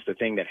Kitchen's the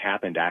thing that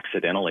happened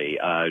accidentally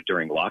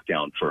during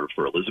lockdown for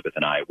Elizabeth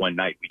and I. One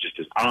night,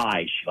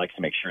 she likes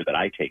to make sure that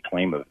I take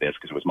claim of this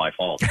because it was my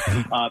fault,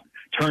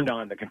 turned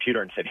on the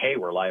computer and said, hey,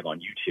 we're live on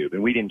YouTube.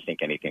 And we didn't think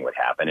anything would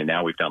happen. And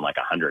now we've done like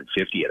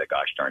 150 of the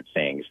gosh darn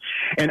things.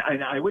 And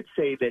I would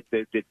say that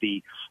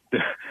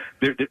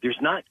there's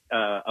not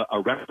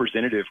a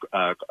representative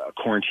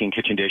Quarantine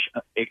Kitchen dish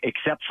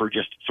except for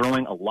just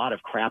throwing a lot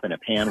of crap in a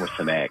pan with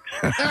some eggs.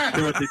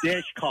 There was a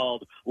dish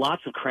called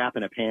Lots of Crap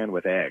in a Pan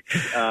with Eggs.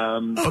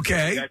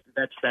 Okay.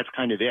 That's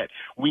kind of it.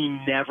 We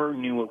never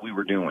knew what we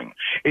were doing.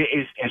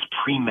 As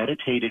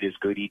premeditated as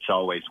Good Eats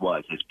always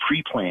was, as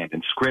pre-planned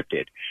and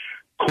scripted,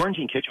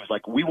 Quarantine Kitchen was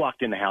like, we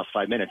walked in the house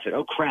 5 minutes, said,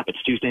 oh, crap,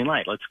 it's Tuesday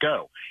night, let's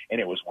go.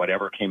 And it was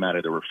whatever came out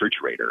of the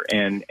refrigerator.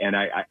 And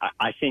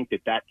I think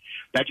that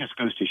just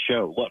goes to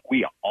show, look,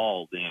 we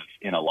all live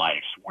in a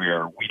life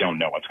where we don't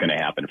know what's going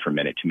to happen from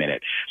minute to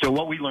minute. So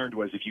what we learned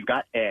was if you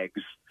got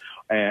eggs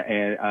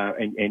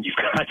and you've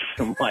got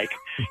some,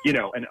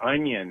 an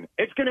onion,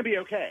 it's going to be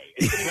okay.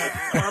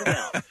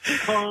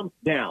 Calm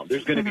down.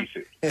 There's going to be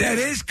food. That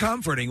is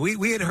comforting.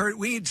 We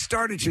had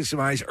started to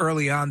surmise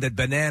early on that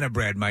banana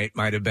bread might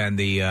have been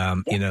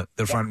the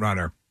front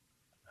runner.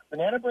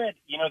 Banana bread,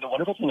 the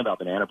wonderful thing about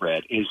banana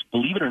bread is,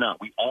 believe it or not,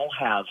 we all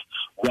have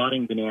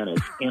rotting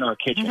bananas in our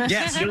kitchen.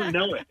 Yes. You don't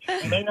know it.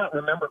 You may not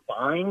remember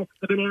buying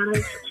the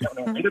bananas. You don't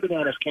know where the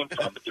bananas came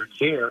from, but they're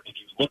there if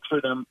you look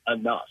for them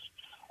enough.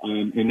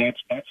 And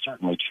that's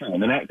certainly true.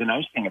 And the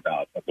nice thing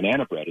about a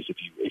banana bread is if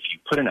you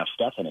put enough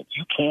stuff in it,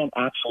 you can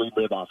actually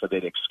live off of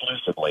it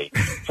exclusively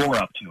for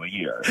up to a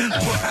year.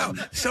 Wow!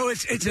 So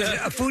it's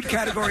a food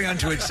category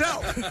unto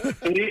itself.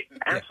 It is,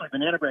 actually,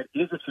 banana bread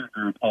is a food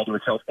group all to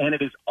itself, and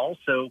it is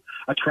also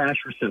a trash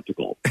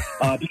receptacle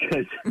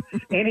because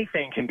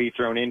anything can be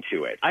thrown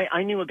into it.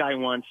 I knew a guy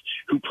once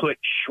who put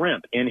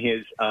shrimp in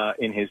his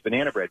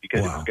banana bread because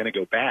it was going to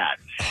go bad,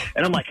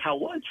 and I'm like, "How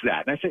was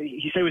that?" And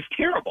he said it was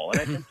terrible,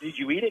 and I said, "Did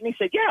you eat it?" And he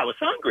said, yeah, I was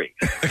hungry.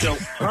 So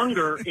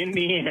hunger, in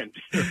the end,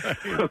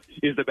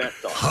 is the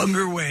best song.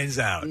 Hunger wins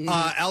out.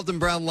 Alton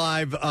Brown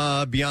Live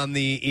Beyond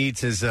the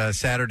Eats is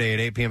Saturday at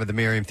 8 p.m. at the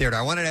Merriam Theater.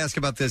 I wanted to ask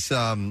about this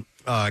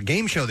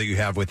game show that you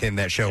have within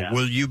that show. Yeah.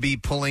 Will you be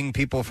pulling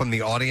people from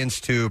the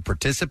audience to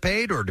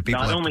participate, or do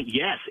people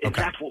yes. In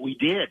fact, what we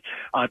did,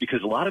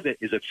 because a lot of it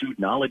is a food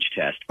knowledge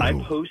test, I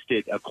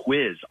posted a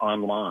quiz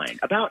online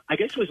about, I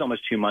guess it was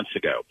almost 2 months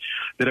ago,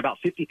 that about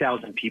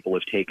 50,000 people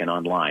have taken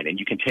online. And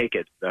you can take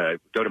it,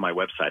 go to my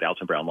website,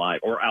 Alton Brown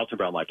Live, or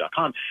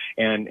altonbrownlive.com,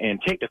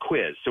 and take the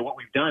quiz. So what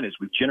we've done is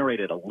we've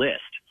generated a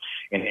list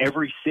in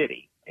every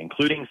city,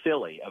 including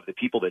Philly, of the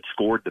people that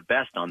scored the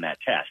best on that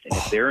test. And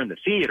if they're in the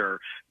theater,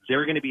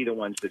 they're going to be the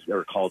ones that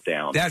are called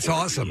down. That's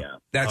awesome.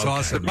 That's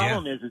awesome. The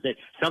problem is that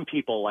some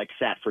people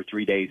sat for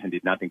 3 days and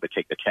did nothing but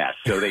take the test.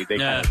 So they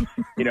kind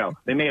of,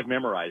 they may have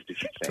memorized a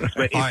few things,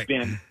 but it's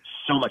been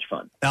so much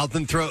fun.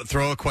 Alton,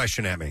 throw a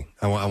question at me.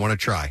 I want to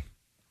try.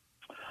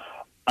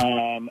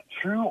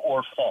 True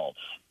or false?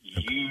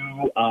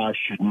 You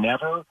should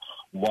never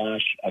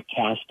wash a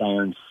cast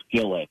iron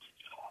skillet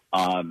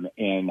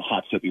in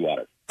hot soapy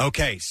water.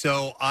 Okay,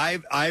 so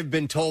I've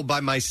been told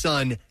by my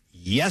son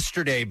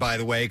yesterday, by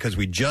the way, because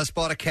we just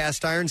bought a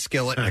cast iron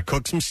skillet and I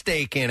cooked some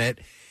steak in it,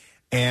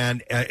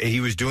 and he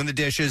was doing the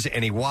dishes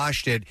and he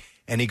washed it,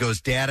 And he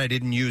goes, Dad, I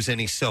didn't use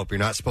any soap. You're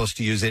not supposed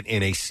to use it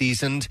in a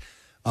seasoned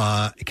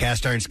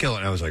cast iron skillet.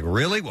 And I was like,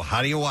 really? Well,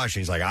 how do you wash it?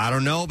 He's like, I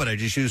don't know, but I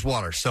just use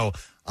water. So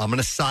I'm going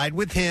to side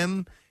with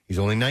him. He's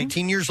only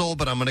 19 years old,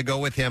 but I'm going to go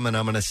with him, and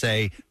I'm going to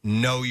say,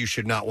 no, you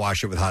should not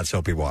wash it with hot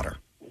soapy water.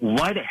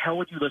 Why the hell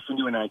would you listen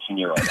to a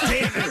 19-year-old?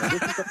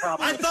 This is the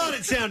problem. I thought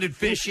it sounded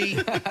fishy.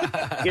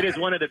 It is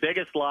one of the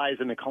biggest lies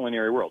in the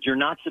culinary world. You're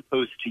not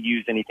supposed to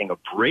use anything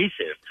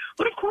abrasive,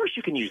 but of course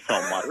you can use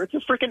salt and water. It's a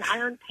freaking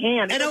iron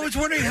pan. And I was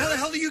wondering, how the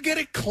hell do you get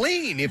it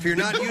clean if you're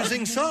not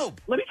using soap?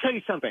 Let me tell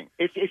you something.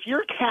 If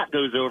your cat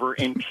goes over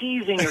and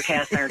pees in your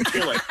cast iron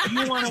skillet, do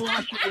you want to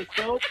wash it with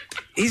soap?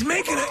 He's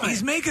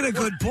making a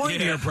good point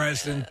here,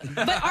 Preston.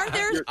 But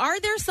are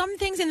there some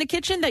things in the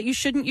kitchen that you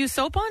shouldn't use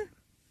soap on?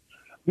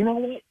 You know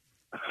what?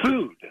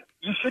 Food.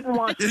 You shouldn't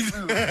wash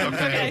food.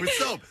 Okay, with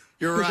soap.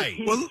 You're right.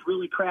 It's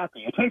really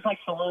crappy. It tastes like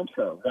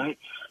cilantro, right?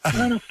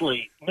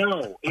 Honestly,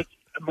 no.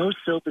 Most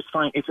soap is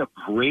fine. It's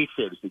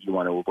abrasives that you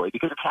want to avoid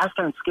because a cast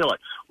iron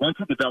skillet, once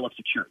it develops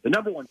a cure, the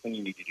number one thing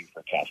you need to do for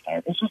a cast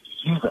iron is just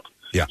use it.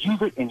 Yeah.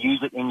 Use it and use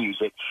it and use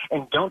it.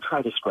 And don't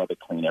try to scrub it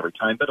clean every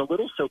time. But a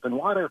little soap and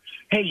water,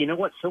 hey, you know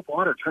what? Soap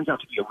water turns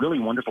out to be a really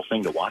wonderful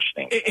thing to wash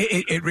things.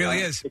 It really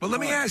is. Well, let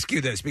me ask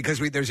you this, because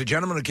there's a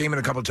gentleman who came in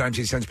a couple of times.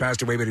 He's since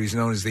passed away, but he's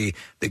known as the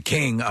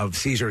king of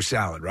Caesar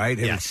salad, right?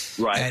 Yes.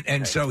 Right.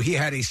 And so he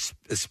had a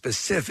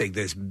specific,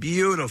 this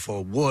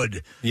beautiful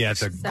wood. Yeah,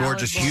 it's a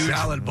gorgeous, huge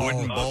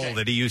wooden bowl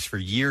that he used for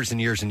years and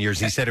years and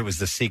years. He said it was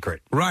the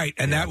secret. Right,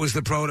 and that was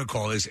the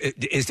protocol.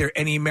 Is there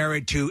any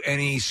merit to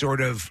any sort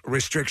of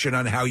restriction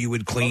on how you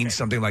would clean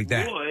something like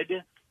that?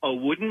 A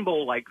wooden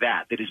bowl like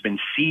that has been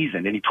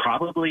seasoned, and he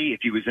probably,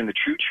 if he was in the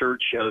true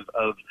church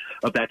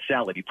of that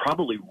salad, he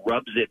probably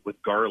rubs it with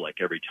garlic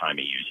every time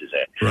he uses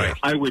it. Right.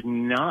 I would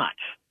not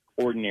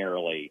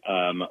ordinarily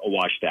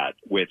wash that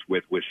with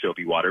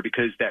soapy water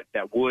because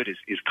that wood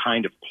is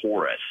kind of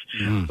porous.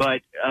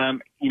 But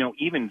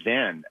even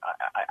then,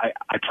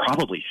 I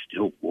probably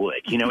still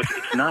would.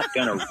 It's not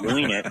going to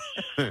ruin it.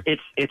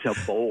 It's a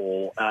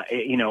bowl.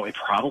 It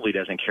probably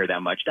doesn't care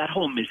that much. That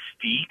whole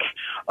mystique.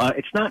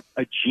 It's not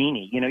a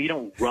genie. You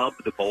don't rub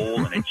the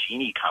bowl and a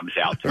genie comes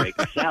out to make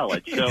a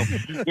salad. So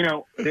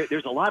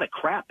there's a lot of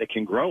crap that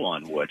can grow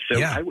on wood.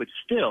 So I would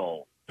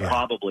still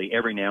probably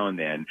every now and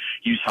then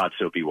use hot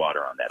soapy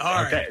water on that.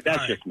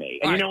 That's just me.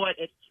 And you know what?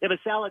 If a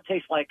salad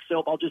tastes like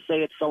soap, I'll just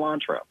say it's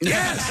cilantro.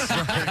 Yes.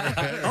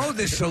 Oh,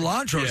 this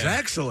cilantro is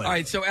excellent. All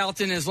right, so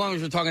Alton, as long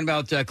as we're talking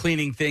about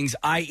cleaning things,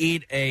 I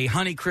eat a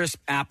Honeycrisp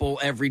apple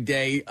every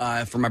day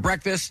for my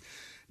breakfast.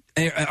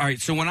 All right,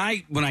 so when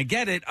I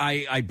get it,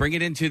 I bring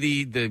it into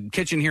the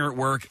kitchen here at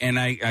work, and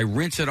I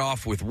rinse it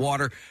off with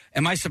water.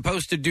 Am I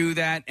supposed to do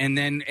that? And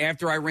then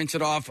after I rinse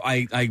it off,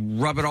 I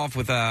rub it off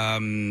with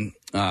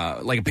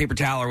like a paper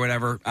towel or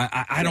whatever.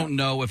 I don't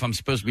know if I'm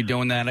supposed to be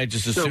doing that. I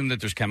just assume that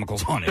there's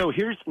chemicals on it. So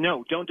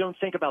don't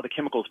think about the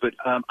chemicals. But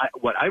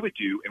what I would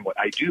do, and what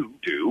I do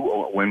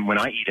when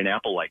I eat an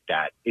apple like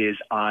that, is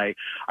I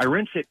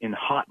rinse it in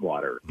hot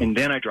water and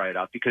then I dry it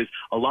off, because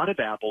a lot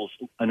of apples,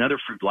 another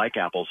fruit like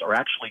apples, are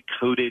actually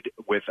coated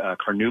with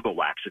carnauba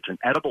wax. It's an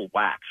edible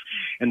wax,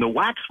 and the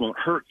wax won't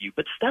hurt you,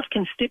 but stuff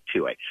can stick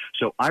to it.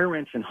 So I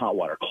rinse in hot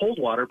water. Cold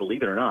water,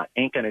 believe it or not,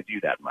 ain't going to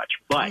do that much.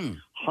 But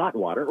hot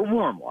water or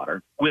warm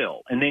water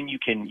will, and then you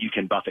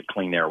can buff it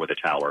clean there with a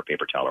towel or a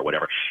paper towel or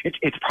whatever.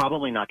 It's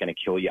probably not going to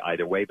kill you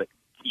either way, but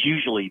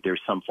usually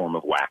there's some form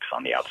of wax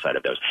on the outside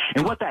of those.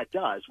 And what that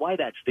does, why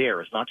that's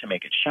there, is not to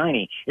make it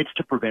shiny, it's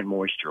to prevent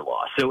moisture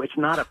loss. So it's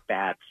not a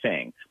bad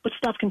thing, but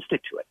stuff can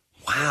stick to it.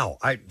 Wow.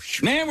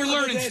 Man, we're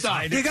learning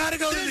stuff. You got to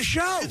go to the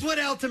show. That's what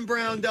Alton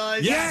Brown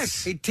does.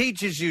 Yes. He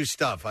teaches you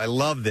stuff. I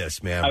love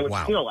this, man.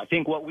 I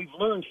think what we've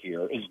learned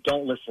here is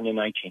don't listen to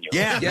 19-year-olds.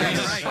 Yeah, you're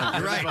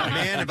right.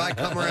 Man, if I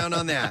come around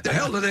on that. The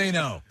hell do they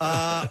know?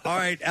 All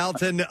right,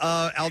 Alton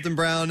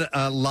Brown,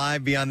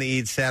 live Beyond the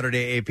Eats,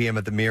 Saturday, 8 p.m.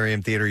 at the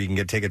Miriam Theater. You can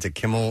get tickets at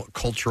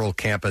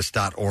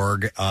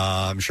KimmelCulturalCampus.org.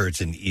 I'm sure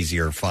it's an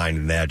easier find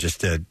than that.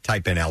 Just to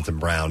type in Alton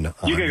Brown on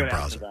you can your go to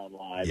browser. Alton Brown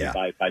Live and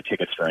buy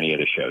tickets for any of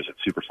the shows. It's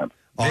super simple.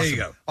 Awesome. There you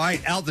go. All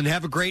right, Alton,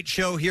 have a great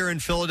show here in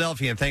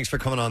Philadelphia, and thanks for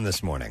coming on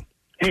this morning.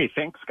 Hey,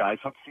 thanks, guys.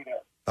 Hope to see you there.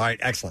 All right,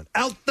 excellent.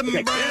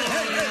 Alton Brown!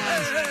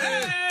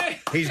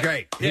 He's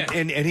great. Yeah.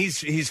 And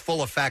he's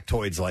full of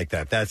factoids like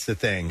that. That's the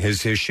thing.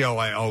 His show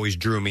always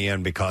drew me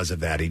in because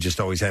of that. He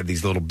just always had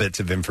these little bits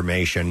of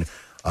information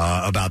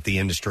about the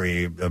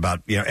industry,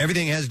 about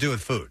everything has to do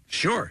with food.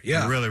 Sure,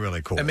 yeah. Really,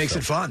 really cool. It makes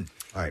it fun.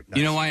 All right.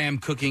 Nice. I am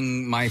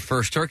cooking my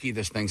first turkey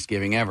this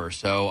Thanksgiving ever,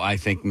 so I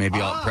think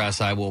maybe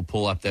I will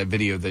pull up that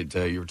video that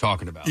you were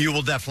talking about. You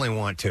will definitely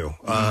want to,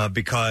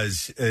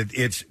 because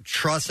it's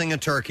trussing a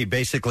turkey.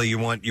 Basically, you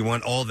want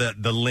all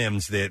the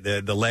limbs,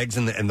 the legs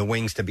and the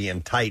wings to be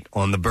in tight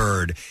on the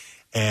bird,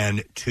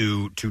 and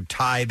to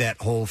tie that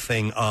whole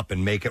thing up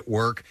and make it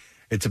work.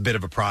 It's a bit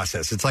of a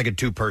process. It's like a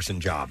 2-person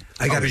job.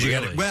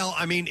 Really? Well,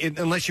 I mean,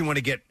 unless you want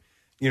to get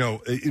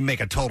make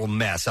a total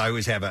mess. I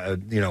always have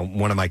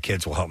one of my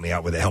kids will help me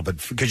out with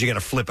it, because you got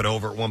to flip it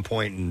over at one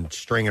point and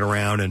string it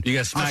around, and you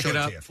got to smack it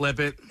up, flip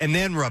it, and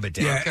then rub it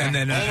down. Yeah, and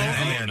then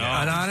and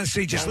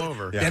honestly, just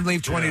then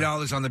leave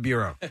 $20 on the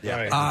bureau.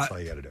 Yeah, that's all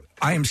you got to do.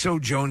 I am so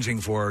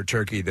jonesing for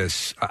turkey.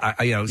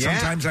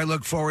 Sometimes I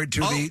look forward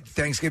to the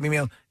Thanksgiving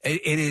meal.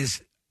 It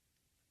is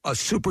a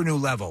super new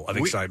level of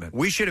excitement.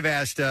 We should have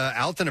asked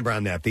Alton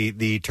around that,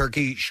 the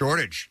turkey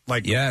shortage.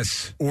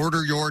 Yes.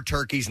 Order your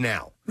turkeys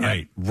now.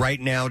 Right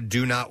now,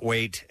 do not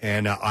wait.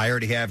 And I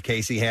already have,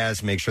 Casey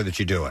has. Make sure that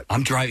you do it.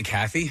 I'm driving,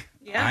 Kathy.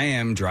 Yeah. I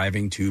am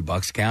driving to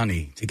Bucks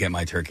County to get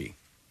my turkey.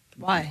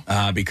 Why?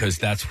 Because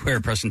that's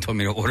where Preston told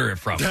me to order it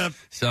from.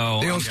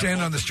 So they'll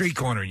stand on the street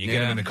corner and you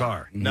get them in the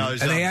car. No,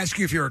 and they ask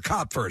you if you're a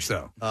cop first,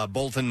 though.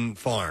 Bolton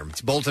Farm.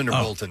 It's Bolton or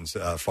Bolton's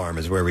farm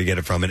is where we get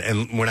it from.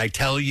 And when I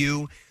tell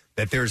you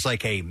that there's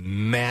like a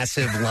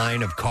massive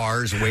line of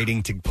cars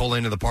waiting to pull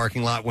into the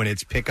parking lot when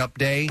it's pickup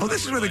day. Oh,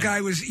 this is where the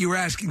guy you were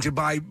asking to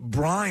buy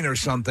brine or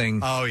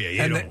something. Oh,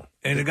 yeah.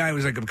 And the guy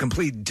was like a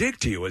complete dick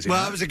to you, was he?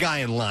 Well, I was a guy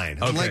in line.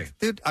 I'm like,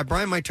 dude, I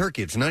brine my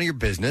turkey. It's none of your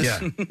business.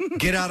 Yeah.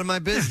 Get out of my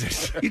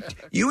business.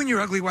 You and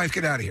your ugly wife,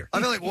 get out of here.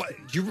 I'm like, what?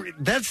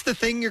 That's the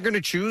thing you're going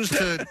to choose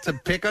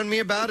to pick on me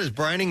about is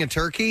brining a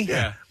turkey?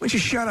 Yeah. Why don't you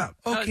shut up?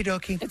 Okie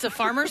dokie. It's a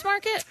farmer's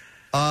market?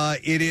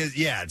 It is,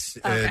 yeah. It's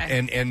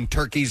and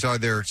turkeys are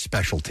their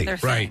specialty,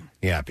 right?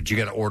 Yeah, but you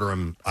got to order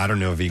them. I don't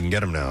know if you can get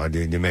them now.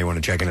 You may want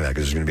to check into that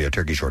because there's going to be a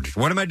turkey shortage.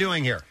 What am I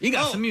doing here? You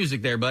got some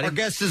music there, buddy. Our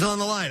guest is on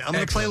the line. I'm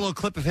going to play a little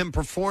clip of him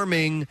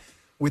performing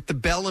with the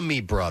Bellamy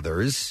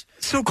Brothers.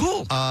 So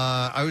cool.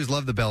 I always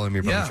love the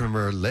Bellamy Brothers. Yeah.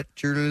 Remember, let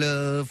your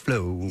love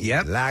flow.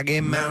 Yep. Like a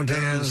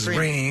mountain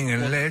spring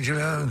and let your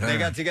love. They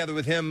got together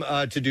with him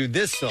to do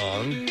this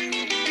song.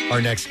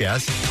 Our next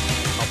guest.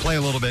 I'll play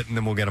a little bit and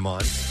then we'll get him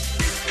on.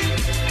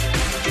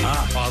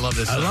 I love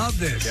this song. I love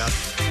this. Yeah.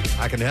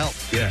 I can help.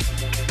 Yeah.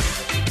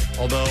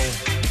 Although,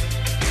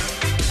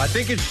 I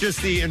think it's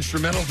just the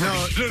instrumental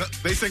version. No,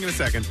 they sing in a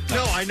second.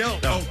 No, I know.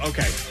 No. Oh,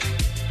 okay.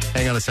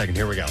 Hang on a second.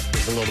 Here we go.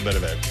 There's a little bit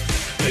of it.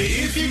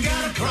 If you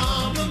got a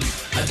problem,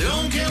 I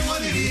don't care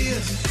what it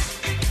is.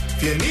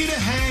 If you need a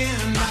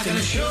hand, I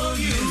can show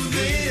you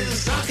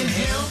this. I can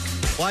help.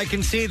 Well, I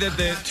can see that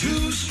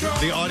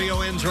the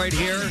audio ends right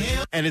here,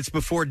 and it's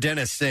before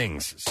Dennis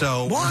sings.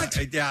 So what?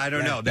 I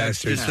don't know.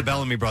 That's just the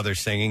Bellamy Brothers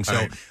singing.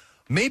 So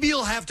maybe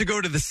you'll have to go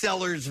to the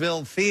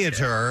Sellersville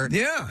Theater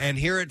and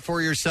hear it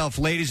for yourself.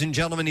 Ladies and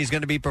gentlemen, he's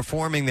going to be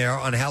performing there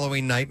on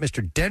Halloween night.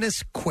 Mr.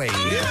 Dennis Quaid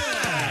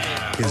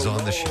is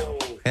on the show.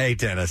 Hey,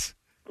 Dennis.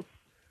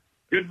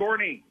 Good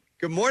morning.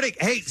 Good morning.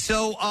 Hey,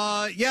 so,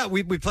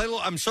 we played a little.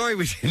 I'm sorry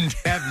we didn't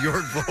have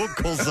your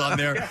vocals on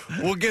there.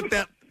 We'll get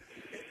that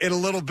in a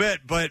little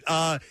bit, but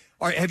all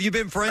right, have you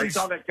been friends?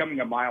 I saw that coming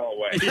a mile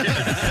away.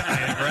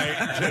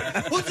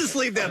 Right. We'll just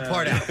leave that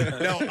part out.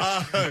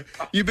 No,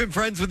 you've been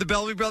friends with the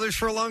Bellamy Brothers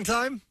for a long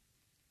time?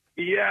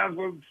 Yeah,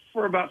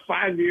 for about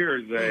 5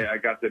 years. I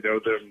got to know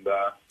them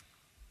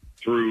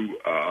through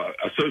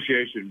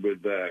association with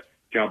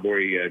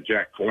Cowboy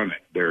Jack Clement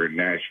there in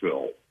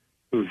Nashville,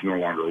 who's no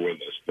longer with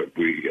us, but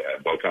we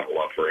both have a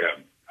love for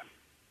him.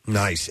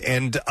 Nice.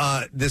 And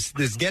this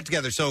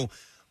get-together, so...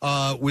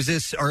 was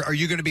this? Are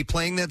you going to be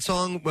playing that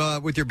song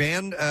with your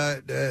band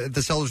at the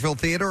Sellersville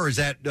Theater, or is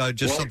that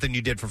just something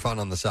you did for fun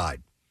on the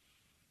side?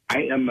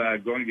 I am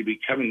going to be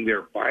coming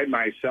there by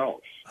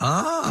myself.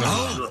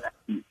 Oh.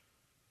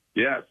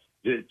 Yes,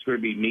 it's going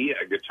to be me,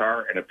 a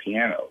guitar, and a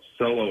piano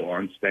solo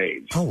on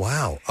stage. Oh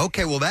wow!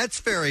 Okay, well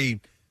that's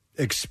very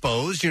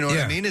exposed. You know what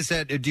I mean? Is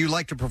that? Do you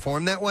like to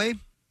perform that way?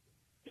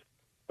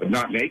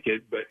 Not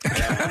naked, but with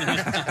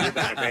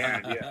a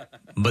band. Yeah.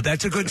 But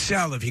that's a good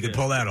sell if you could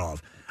pull that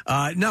off.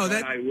 No,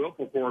 that I will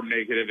perform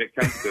naked if it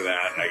comes to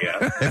that, I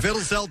guess. If it'll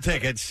sell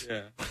tickets.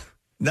 Yeah.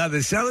 Now, the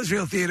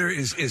Sellersville Theater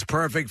is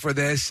perfect for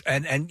this.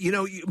 And you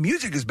know,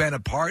 music has been a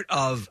part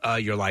of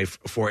your life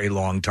for a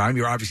long time.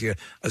 You're obviously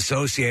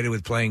associated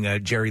with playing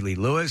Jerry Lee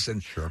Lewis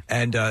and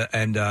all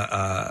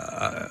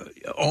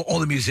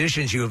the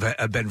musicians you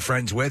have been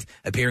friends with,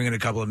 appearing in a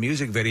couple of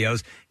music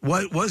videos.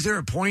 Was there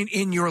a point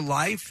in your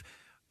life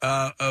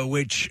at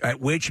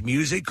which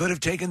music could have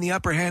taken the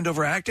upper hand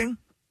over acting?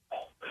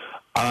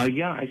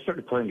 Yeah, I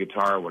started playing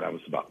guitar when I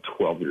was about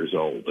 12 years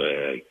old.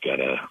 I got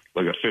a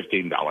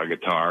 $15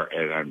 guitar,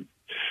 and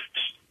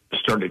I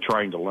started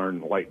trying to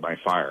learn "Light My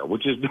Fire,"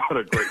 which is not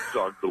a great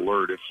song to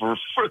learn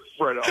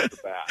right off the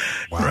bat.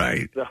 Wow.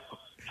 Right. So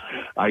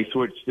I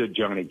switched to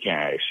Johnny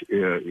Cash. He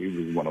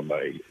was one of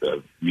my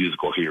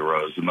musical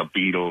heroes, and the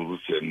Beatles,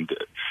 and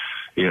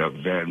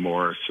Van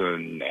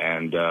Morrison,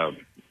 and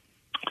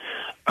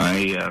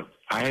I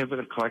have an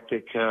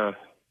eclectic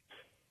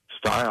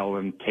style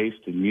and taste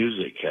in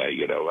music.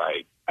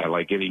 I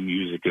like any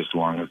music as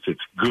long as it's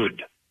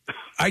good.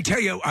 I tell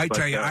you,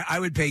 I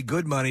would pay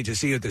good money to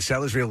see you at the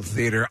Sellersville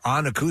Theater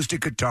on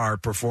acoustic guitar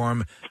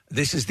perform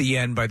 "This Is the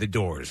End" by The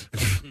Doors.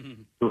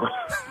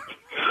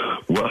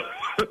 Well,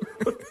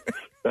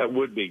 that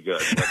would be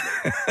good.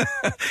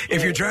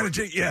 If you're trying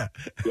to take, yeah,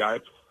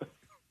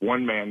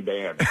 one-man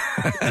band.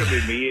 It's going to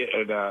be me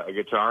and a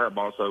guitar. I'm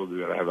also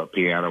going to have a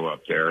piano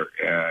up there.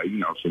 I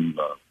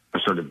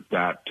started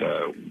that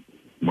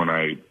when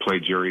I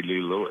played Jerry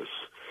Lee Lewis.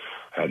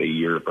 I had a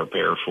year to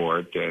prepare for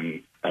it,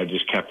 and I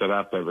just kept it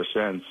up ever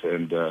since.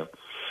 And,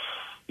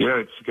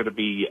 it's going to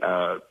be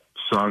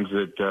songs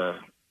that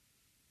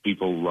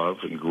people love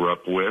and grew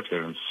up with,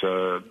 and it's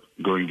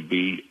going to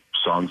be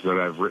songs that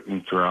I've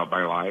written throughout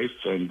my life.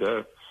 And,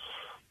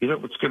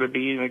 it's going to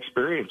be an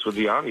experience with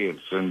the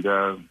audience. And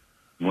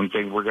one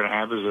thing we're going to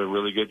have is a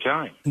really good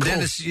time.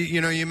 Dennis,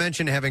 you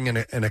mentioned having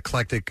an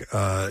eclectic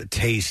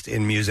taste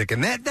in music,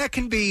 and that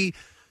can be,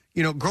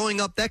 growing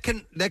up, that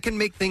can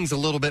make things a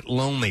little bit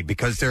lonely,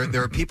 because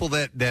there are people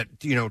that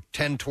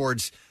tend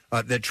towards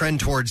that trend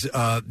towards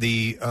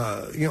the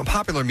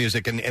popular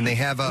music, and they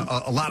have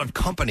a lot of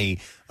company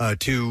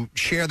to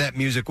share that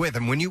music with.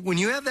 And when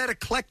you have that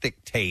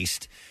eclectic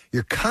taste,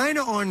 you're kind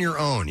of on your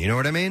own. You know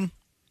what I mean?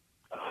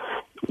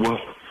 Well,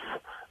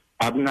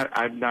 I'm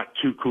not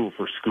too cool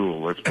for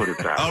school. Let's put it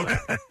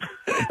that way.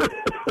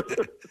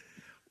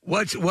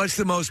 What's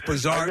the most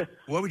bizarre?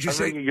 What would you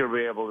say? I think you're going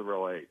to be able to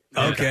relate.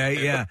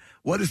 Okay, yeah.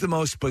 What is the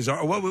most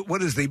bizarre?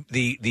 What is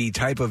the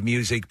type of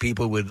music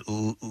people would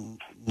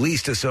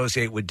least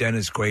associate with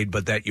Dennis Quaid,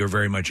 but that you're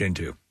very much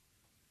into?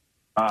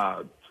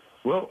 Well,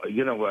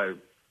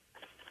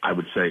 I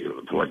would say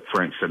like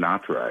Frank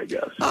Sinatra, I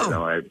guess.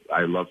 Oh.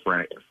 I love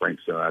Frank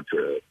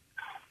Sinatra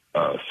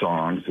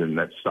songs and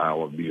that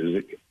style of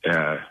music.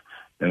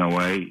 In a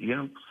way,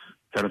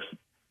 kind of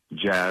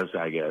jazz,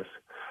 I guess,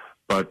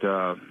 but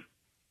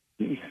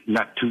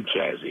not too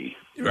jazzy.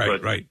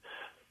 Right.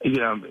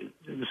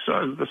 The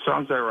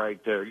songs I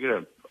write there,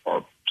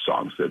 are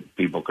songs that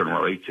people can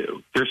relate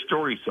to. They're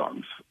story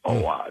songs a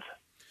lot.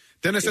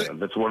 Dennis,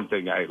 that's one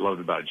thing I loved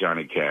about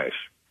Johnny Cash.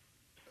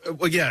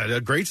 Well, yeah,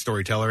 a great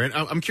storyteller. And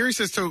I'm curious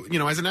as to,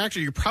 as an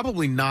actor, you're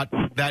probably not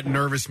that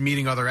nervous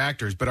meeting other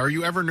actors, but are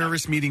you ever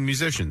nervous meeting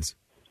musicians?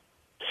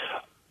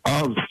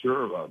 Oh,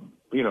 sure.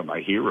 My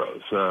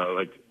heroes.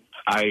 My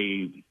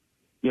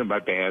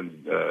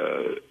band,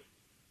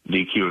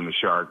 DQ and the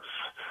Sharks,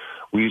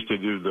 we used to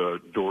do the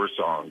Doors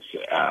songs.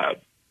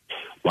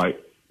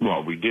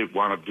 We did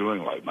wind up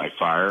doing Light My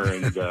Fire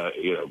and,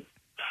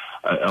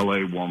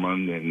 L.A.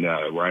 Woman and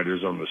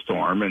Riders on the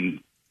Storm. And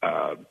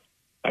I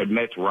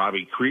met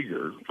Robbie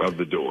Krieger of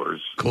the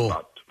Doors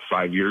about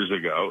 5 years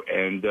ago.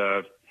 And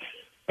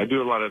I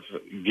do a lot of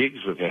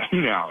gigs with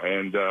him now.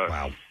 And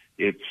wow.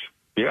 I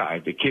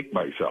have to kick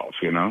myself,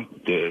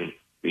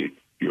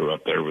 You're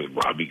up there with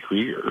Robbie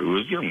Krieger, who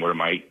was one of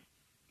my...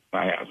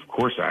 of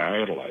course,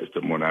 I idolized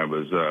him when I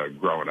was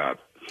growing up,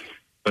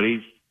 but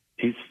he's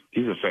a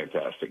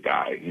fantastic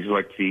guy. He's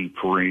like the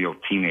perennial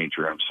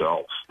teenager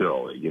himself.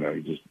 Still, he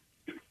just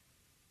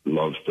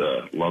loves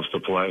to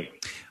play.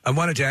 I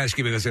wanted to ask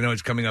you, because I know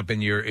it's coming up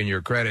in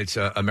your credits,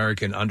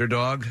 American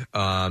Underdog.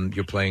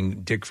 You're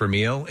playing Dick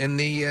Vermeil in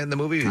the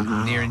movie,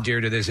 near and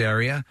dear to this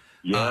area.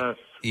 Yes.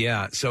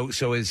 Yeah, so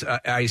is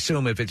I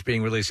assume if it's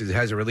being released, it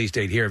has a release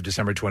date here of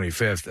December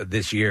 25th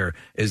this year.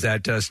 Is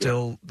that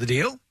still the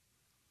deal?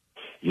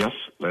 Yes,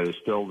 that is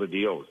still the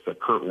deal. It's the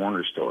Kurt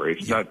Warner story.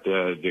 It's not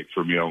Dick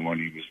Vermeil when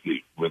he was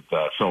with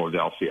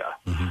Philadelphia.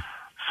 Mm-hmm.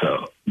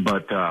 So,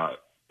 but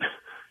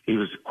he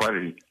was quite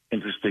an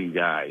interesting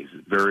guy. He's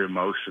very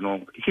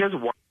emotional. He has a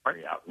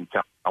party out in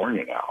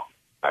California now.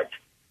 But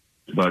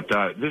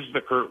this is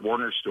the Kurt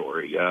Warner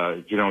story.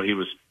 He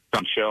was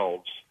on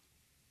shelves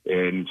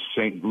in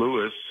St.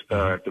 Louis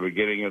at the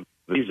beginning of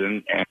the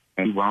season, and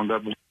he wound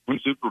up winning the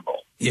Super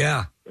Bowl.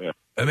 Yeah.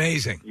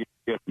 Amazing.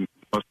 Yeah,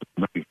 most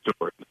amazing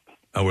story.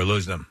 Oh, we're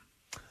losing them.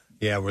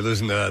 Yeah, we're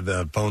losing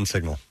the phone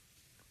signal.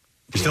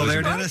 You still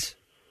there, Dennis?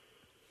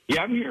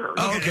 Yeah, I'm here.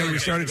 Oh, okay. We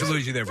started to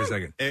lose you there for a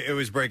second. It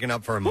was breaking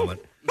up for a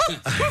moment.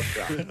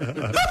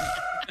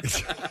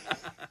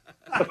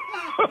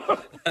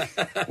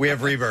 We have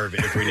reverb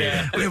if we need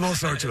it. We have all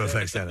sorts of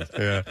effects, Dennis.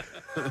 Yeah.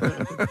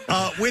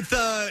 With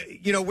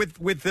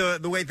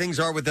the way things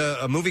are with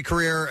a movie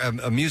career,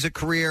 a music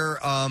career,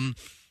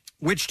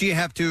 which do you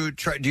have to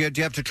try? Do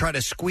you have to try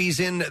to squeeze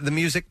in the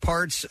music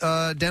parts,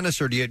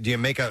 Dennis, or do you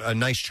make a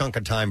nice chunk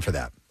of time for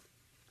that?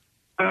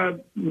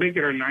 Make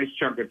it a nice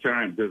chunk of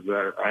time, because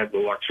I have the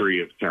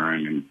luxury of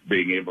time and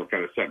being able to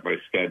kind of set my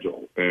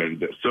schedule.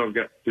 And so I've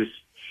got this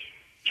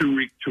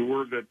 2-week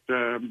tour that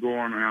I'm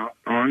going out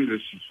on.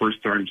 This is the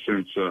first time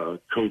since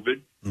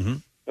COVID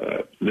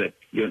that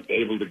I'm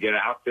able to get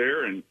out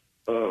there, and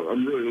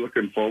I'm really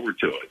looking forward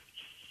to it.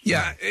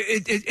 Yeah,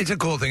 it's a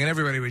cool thing, and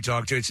everybody we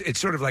talk to, it's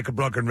sort of like a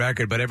broken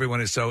record, but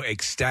everyone is so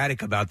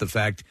ecstatic about the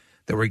fact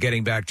that we're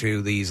getting back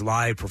to these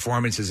live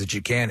performances that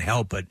you can't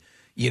help but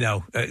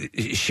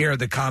share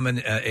the common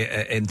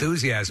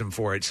enthusiasm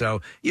for it.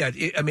 So yeah,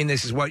 I mean,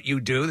 this is what you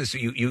do. This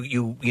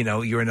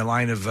you're in a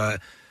line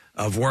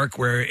of work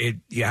where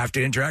you have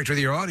to interact with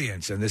your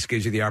audience, and this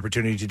gives you the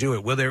opportunity to do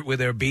it. Will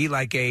there be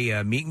like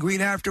a meet and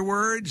greet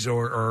afterwards,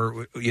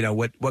 or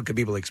what could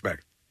people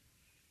expect?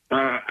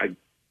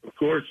 Of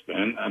course,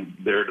 man. I'm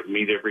there to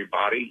meet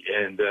everybody,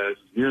 and the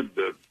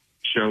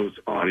shows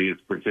audience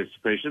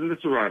participation. This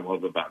is what I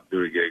love about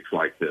doing gigs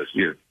like this.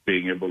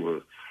 Being able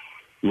to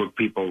look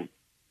people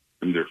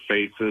in their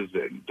faces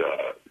and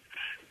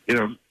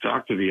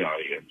talk to the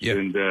audience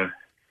and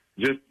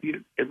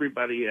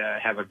everybody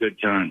have a good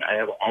time.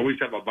 I always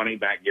have a money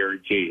back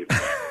guarantee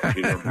if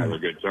you don't have a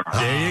good time.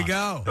 There you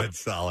go. That's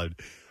solid.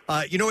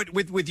 You know what?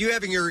 With you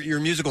having your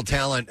musical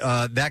talent,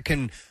 that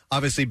can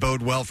obviously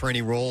bode well for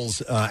any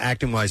roles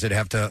acting wise that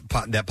have to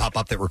pop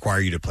up that require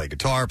you to play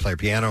guitar, play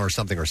piano, or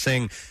something, or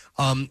sing.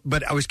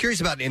 But I was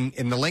curious about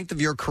in the length of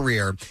your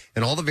career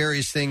and all the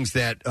various things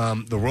that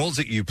the roles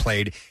that you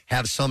played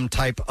have some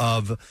type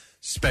of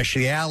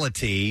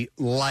speciality,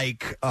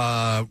 like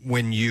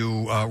when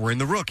you were in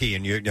The Rookie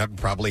and you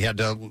probably had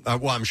to,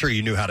 I'm sure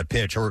you knew how to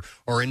pitch, or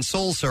in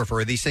Soul Surfer,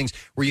 or these things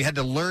where you had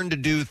to learn to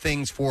do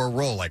things for a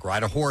role, like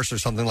ride a horse or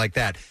something like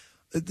that.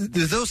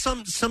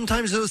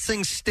 Sometimes those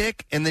things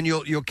stick, and then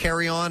you'll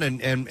carry on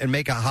and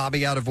make a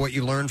hobby out of what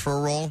you learned for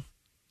a role?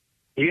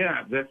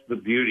 Yeah, that's the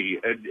beauty.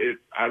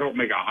 I don't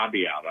make a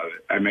hobby out of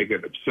it. I make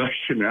an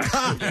obsession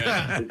out of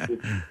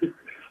it.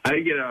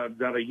 I'm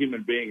not a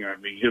human being.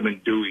 I'm a human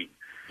doing.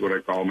 What I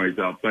call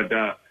myself, but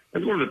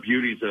that's one of the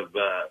beauties of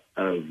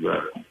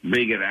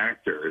being an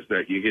actor is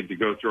that you get to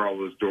go through all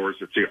those doors.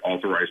 It's the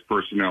authorized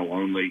personnel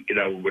only.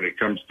 When it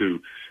comes to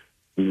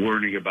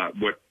learning about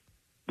what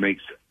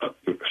makes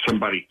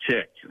somebody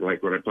tick,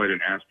 like when I played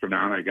an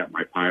astronaut, I got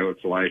my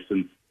pilot's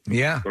license.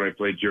 Yeah. When I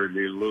played Jerry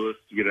Lee Lewis,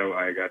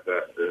 I got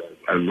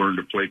I learned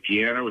to play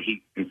piano.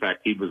 In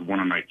fact, he was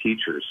one of my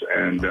teachers,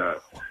 and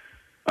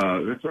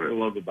that's what I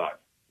love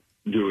about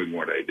doing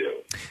what I do.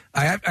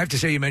 I have to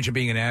say, you mentioned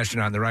being an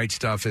astronaut, and The Right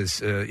Stuff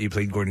is you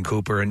played Gordon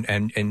Cooper,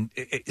 and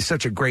it's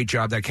such a great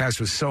job. That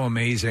cast was so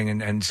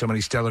amazing, and so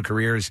many stellar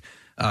careers,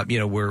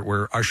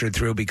 were ushered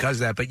through because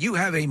of that. But you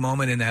have a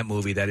moment in that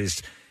movie that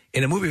is,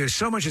 in a movie where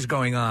so much is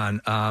going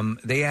on,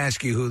 they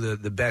ask you who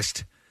the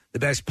best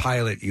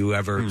pilot you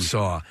ever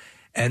saw,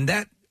 and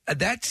that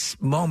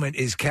moment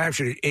is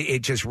captured. It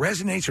just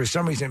resonates. For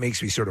some reason, it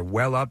makes me sort of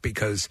well up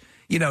because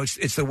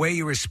it's the way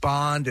you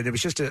respond, and it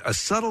was just a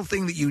subtle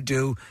thing that you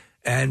do,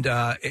 and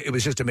it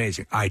was just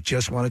amazing. I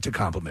just wanted to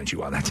compliment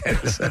you on that,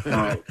 Dennis.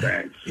 Oh,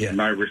 thanks. Yeah.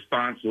 My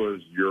response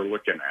was, "You're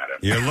looking at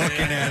it. You're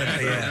looking at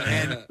it."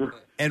 Yeah.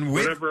 And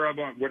whenever I'm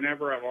on an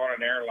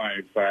airline,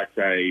 in fact,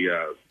 when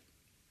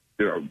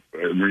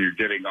you're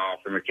getting off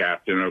and the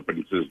captain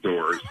opens his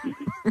doors, and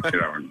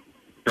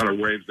kind of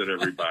waves at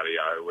everybody,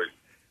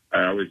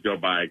 I always go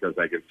by because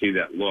I can see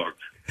that look,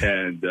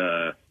 and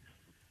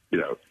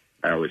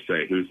I always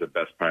say, "Who's the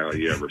best pilot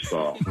you ever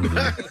saw?"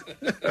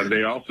 And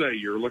they all say,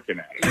 "You're looking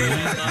at it."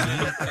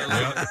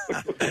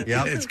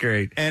 Yeah, it's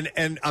great.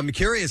 And I'm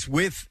curious,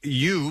 with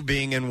you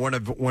being in one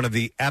of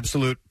the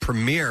absolute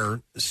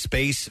premier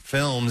space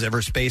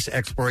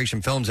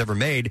exploration films ever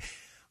made,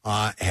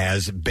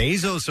 has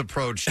Bezos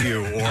approached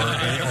you,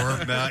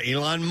 or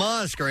Elon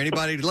Musk, or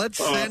anybody? Let's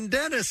send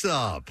Dennis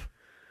up.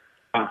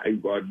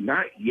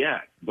 Not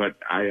yet, but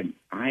I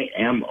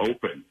am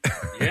open.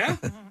 Yeah,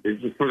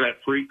 it's just for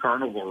that free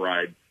carnival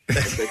ride.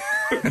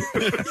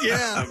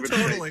 Yeah,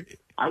 totally.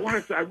 I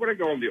want to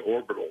go on the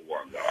orbital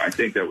one, though. I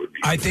think that would be.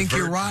 I think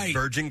you're right.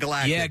 Virgin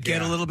Galactic. Yeah,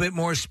 get a little bit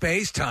more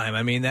space time.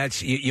 I mean,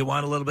 that's you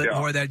want a little bit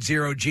more of that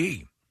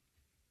 0G.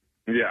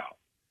 Yeah,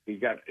 you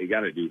got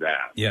to do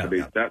that. Yeah, I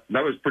mean, that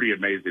was pretty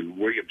amazing.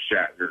 William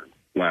Shatner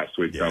last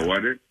week, though,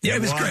 wasn't it? Yeah,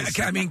 it was great.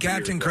 I mean,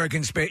 Captain Kirk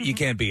in space, you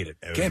can't beat it.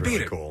 Can't beat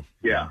it. Cool.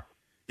 Yeah.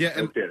 Yeah,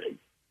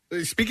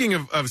 and speaking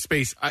of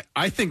space,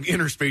 I think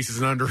Inner Space is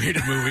an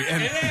underrated movie,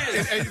 and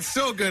it's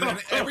so good. And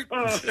every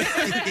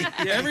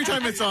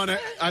time it's on,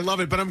 I love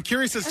it. But I'm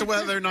curious as to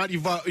whether or not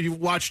you've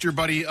watched your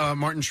buddy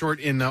Martin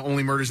Short in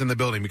Only Murders in the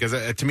Building, because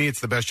to me,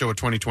 it's the best show of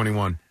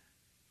 2021.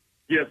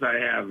 Yes, I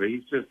have.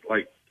 He's just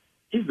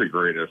he's the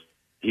greatest.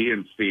 He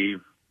and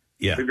Steve,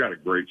 they've got a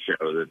great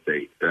show that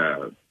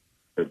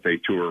they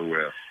tour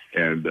with,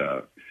 and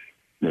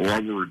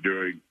while we were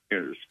doing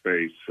Inner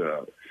Space.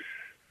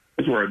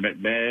 That's where I met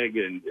Meg,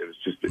 and it was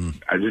just,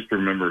 I just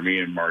remember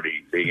me and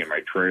Marty being in my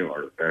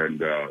trailer and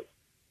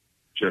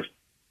just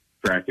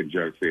cracking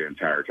jokes the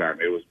entire time.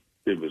 It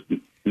was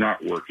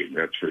not working,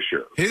 that's for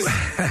sure.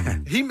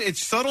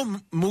 It's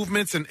subtle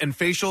movements and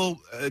facial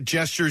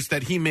gestures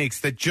that he makes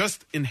that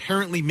just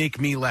inherently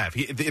make me laugh.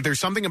 There's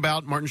something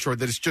about Martin Short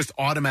that is just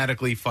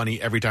automatically funny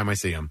every time I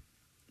see him.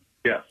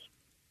 Yes.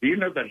 Do you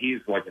know that he's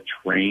like a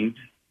trained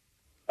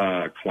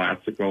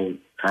classical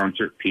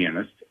concert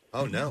pianist?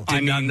 Oh, no.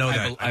 Did not know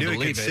that. I knew he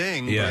could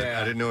sing, but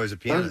I didn't know he was a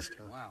pianist.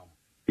 Wow.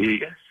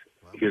 Yes.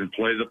 He can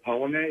play the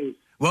Polonaise.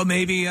 Well,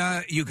 maybe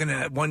you can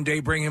one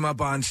day bring him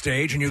up on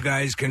stage and you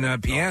guys can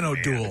piano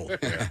duel.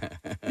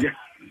 Yeah,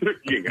 there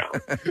you go.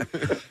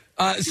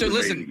 So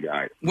listen,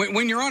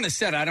 when you're on a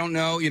set, I don't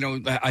know,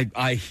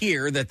 I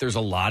hear that there's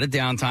a lot of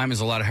downtime, there's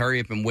a lot of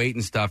hurry up and wait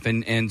and stuff.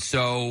 And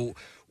so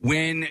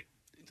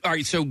all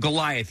right, so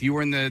Goliath, you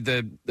were in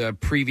the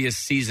previous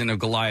season of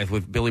Goliath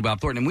with Billy Bob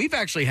Thornton, and we've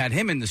actually had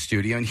him in the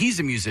studio, and he's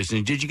a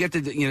musician. Did you get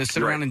to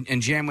sit around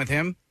and jam with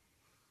him?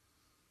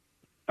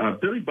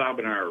 Billy Bob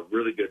and I are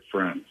really good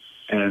friends,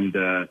 and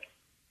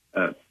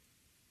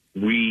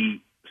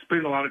we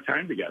spend a lot of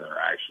time together,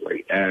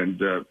 actually.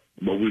 And,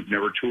 well, we've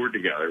never toured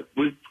together.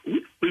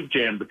 We've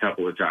jammed a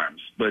couple of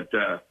times, but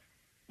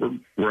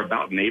we're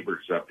about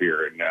neighbors up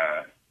here in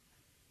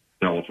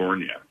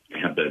California.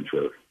 Have been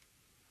for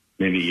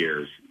many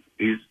years.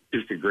 He's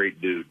just a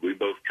great dude. We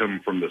both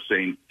come from the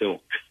same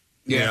ilk.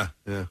 Yeah.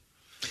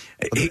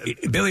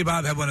 Billy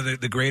Bob had one of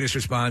the greatest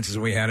responses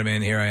when we had him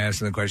in here. I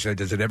asked him the question,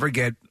 does it ever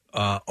get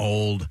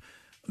old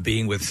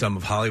being with some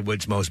of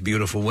Hollywood's most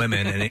beautiful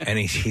women? And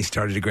he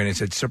started to grin and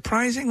said,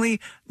 surprisingly,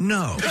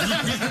 no.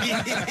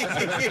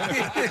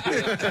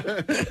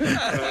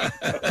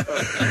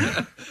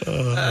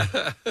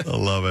 I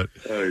love it.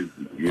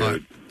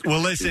 Well,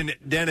 listen,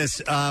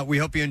 Dennis, we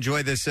hope you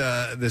enjoy this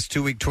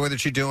 2-week tour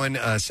that you're doing.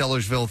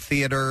 Sellersville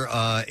Theater.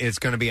 It's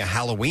going to be a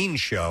Halloween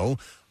show.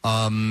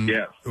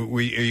 Yeah.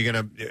 Are you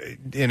going to,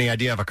 any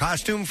idea of a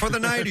costume for the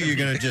night? Or are you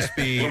going to just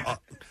be,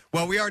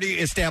 well, we already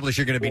established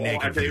you're going to be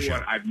naked I for tell the you show.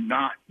 what, I'm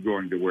not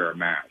going to wear a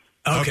mask.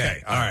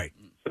 Okay. All right.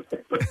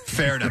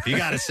 Fair enough. You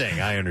got to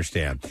sing. I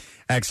understand.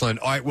 Excellent.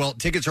 All right. Well,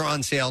 tickets are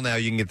on sale now.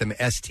 You can get them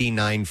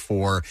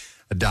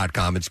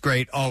st94.com. It's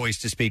great always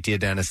to speak to you,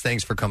 Dennis.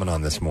 Thanks for coming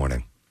on this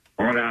morning.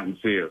 On out and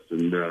see us.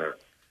 And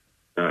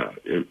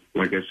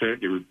like I said,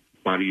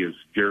 everybody is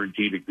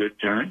guaranteed a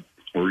good time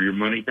or your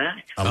money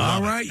back.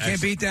 All right. You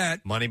can't beat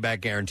that. Money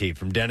back guaranteed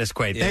from Dennis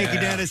Quaid. Thank you,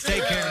 Dennis.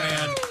 Take care,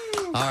 man.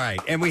 All right.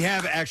 And we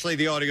have actually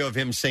the audio of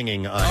him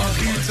singing.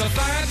 It's a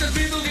fight that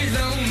people get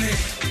lonely.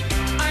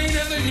 I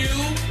never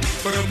knew,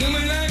 but a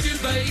woman like you,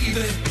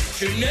 baby,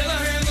 should never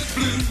have the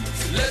blues.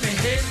 Let me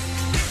help.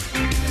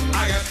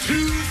 I got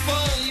two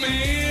for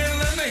me.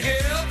 Let me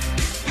help.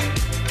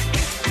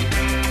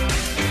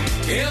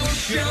 It was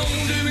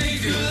shown to be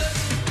good,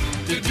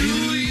 to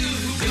do you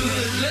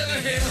good. Let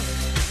me help.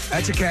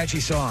 That's a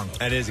catchy song.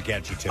 That is a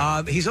catchy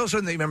tune. He's also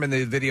in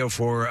the video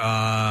for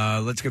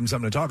Let's Give Him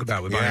Something to Talk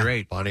About with Bonnie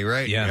Raitt. Bonnie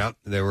Raitt. Yeah. Yep.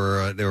 They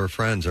were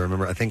friends. I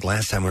remember, I think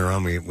last time we were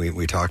on,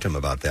 we talked to him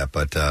about that.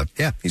 But,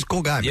 yeah, he's a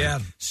cool guy, man. Yeah.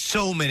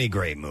 So many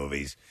great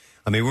movies.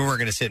 I mean, we weren't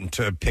going to sit and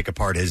pick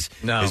apart his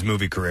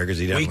movie career because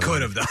he definitely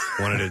could have, though.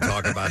 wanted to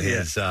talk about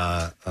his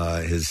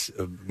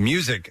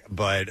music.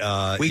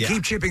 But we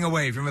keep chipping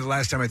away. Remember the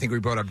last time I think we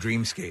brought up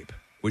Dreamscape?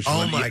 Which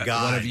my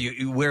God. One of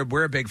you,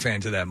 we're big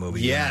fans of that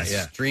movie. Yes,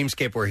 Yeah.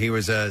 Dreamscape, where he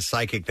was a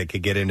psychic that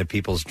could get into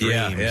people's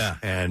dreams. Yeah.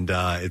 And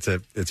it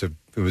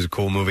was a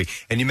cool movie.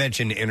 And you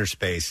mentioned Inner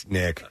Space,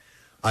 Nick.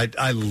 I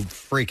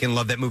freaking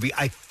love that movie.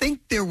 I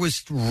think there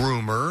was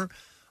rumor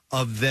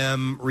of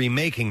them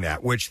remaking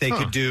that, which they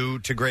could do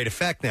to great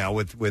effect now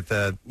with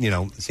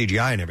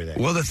CGI and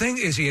everything. Well, the thing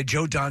is, he had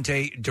Joe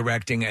Dante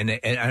directing, and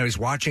I was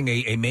watching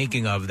a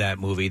making of that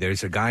movie.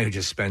 There's a guy who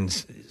just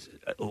spends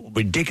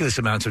ridiculous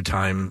amounts of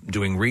time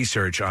doing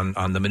research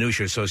on the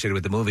minutiae associated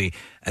with the movie,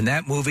 and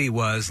that movie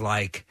was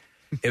like,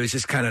 it was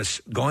just kind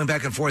of going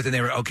back and forth, and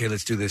they were, okay,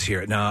 let's do this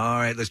here. No, all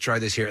right, let's try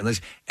this here, and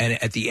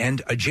at the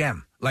end, a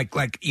gem, like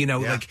what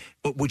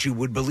you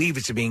would believe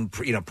it's being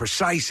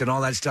precise and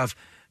all that stuff.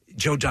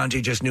 Joe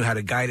Dante just knew how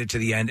to guide it to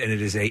the end, and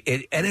it is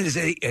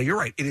you're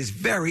right, it is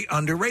very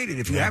underrated.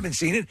 If you haven't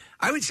seen it,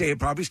 I would say it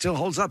probably still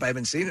holds up. I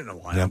haven't seen it in a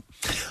while. Yep.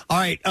 All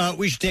right,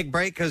 we should take a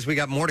break because we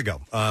got more to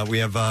go. We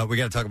got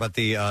to talk about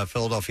the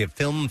Philadelphia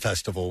Film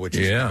Festival, which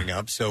is coming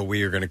up. So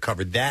we are going to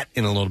cover that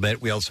in a little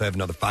bit. We also have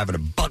another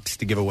 $500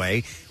 to give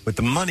away with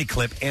the money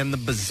clip and the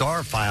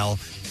bizarre file.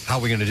 How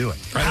are we going to do it?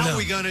 How are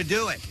we going to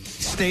do it?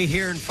 Stay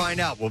here and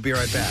find out. We'll be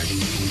right back.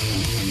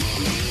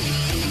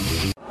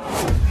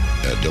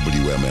 At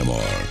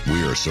WMMR,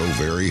 we are so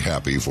very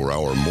happy for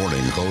our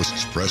morning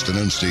hosts, Preston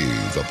and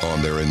Steve,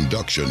 upon their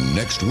induction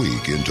next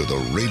week into the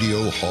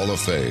Radio Hall of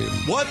Fame.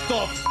 What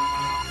the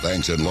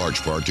Thanks in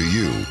large part to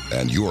you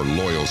and your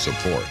loyal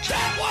support.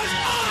 That was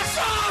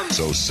awesome!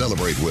 So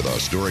celebrate with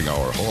us during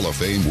our Hall of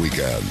Fame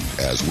weekend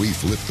as we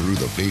flip through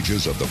the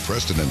pages of the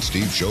Preston and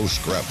Steve Show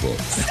scrapbook.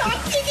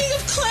 Stop thinking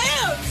of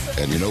clams!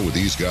 And you know, with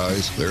these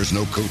guys, there's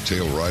no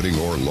coattail riding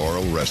or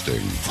laurel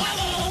resting.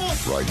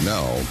 Right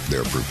now,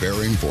 they're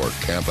preparing for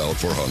Camp Out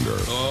for Hunger.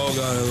 Oh,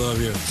 God, I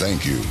love you.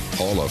 Thank you,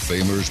 Hall of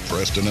Famers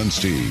Preston and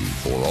Steve,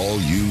 for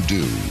all you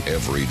do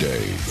every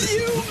day.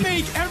 You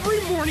make every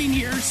morning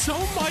here so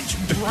much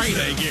brighter.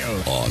 Thank you.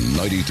 On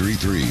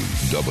 93.3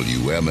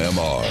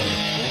 WMMR.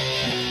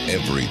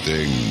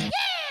 Everything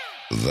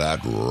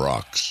that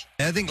rocks.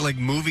 I think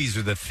movies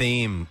are the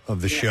theme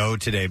of the show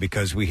today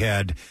because we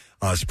had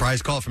a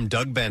surprise call from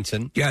Doug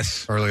Benson.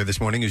 Yes. Earlier this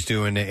morning, who's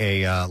doing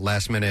a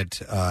last-minute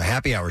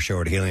happy hour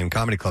show at Helium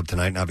Comedy Club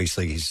tonight. And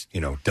obviously, he's,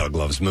 Doug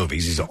loves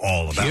movies. He's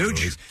all about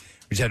movies.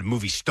 We just had a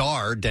movie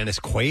star,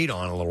 Dennis Quaid,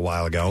 on a little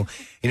while ago.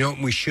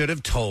 We should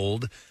have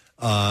told,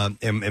 and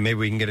maybe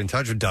we can get in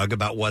touch with Doug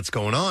about what's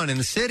going on in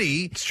the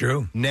city. It's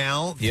true.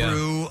 Now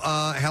through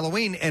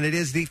Halloween. And it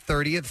is the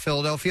 30th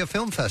Philadelphia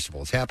Film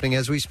Festival. It's happening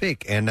as we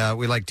speak. And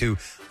we like to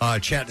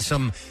chat to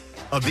some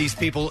of these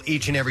people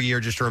each and every year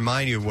just to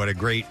remind you of what a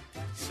great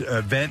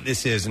event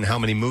this is and how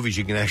many movies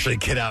you can actually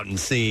get out and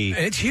see.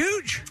 It's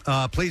huge.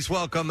 Please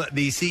welcome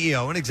the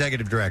CEO and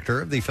Executive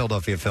Director of the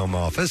Philadelphia Film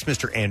Office,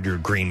 Mr. Andrew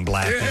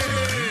Greenblatt.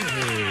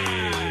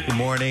 Good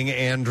morning,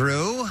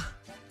 Andrew.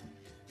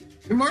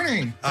 Good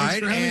morning. All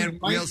right, and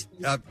we also,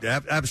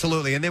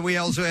 absolutely. And then we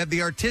also have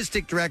the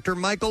artistic director,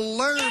 Michael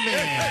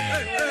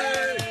Lerman.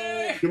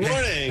 Good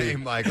morning. Hey,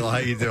 Michael, how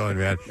you doing,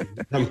 man?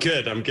 I'm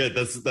good.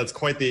 That's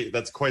quite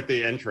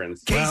the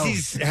entrance.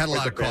 Casey's had a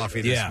lot of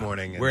coffee this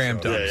morning. We're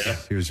amped up. Yeah.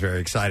 He was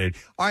very excited.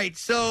 All right,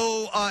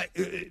 so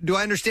do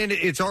I understand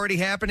it's already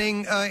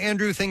happening,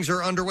 Andrew? Things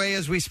are underway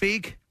as we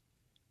speak?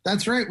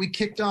 That's right. We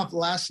kicked off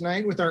last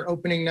night with our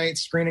opening night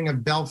screening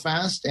of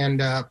Belfast and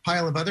a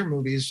pile of other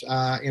movies in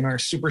our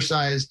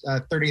supersized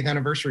 30th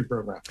anniversary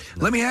program.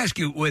 Let me ask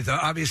you, with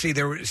obviously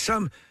there were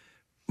some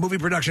movie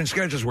production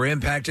schedules were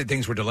impacted,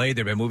 things were delayed.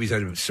 There have been movies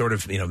that have sort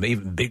of,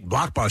 even big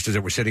blockbusters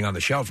that were sitting on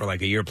the shelf for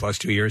like a year plus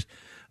 2 years.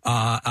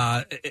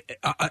 Has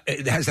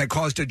that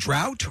caused a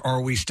drought, or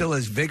are we still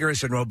as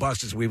vigorous and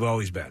robust as we've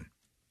always been?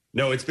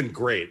 No, it's been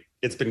great.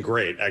 It's been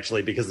great,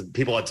 actually, because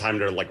people had time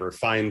to like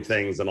refine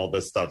things and all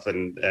this stuff.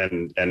 And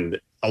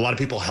a lot of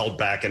people held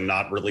back and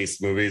not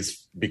released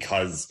movies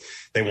because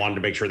they wanted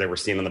to make sure they were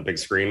seen on the big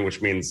screen,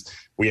 which means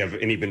we have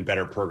an even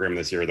better program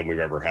this year than we've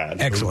ever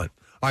had. Excellent.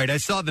 All right, I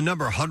saw the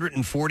number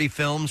 140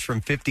 films from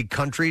 50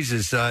 countries.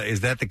 Is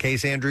that the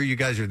case, Andrew? You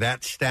guys are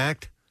that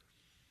stacked?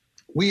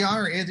 We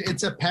are.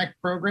 It's a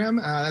packed program.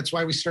 That's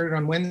why we started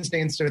on Wednesday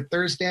instead of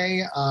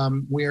Thursday.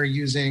 We are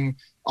using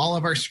all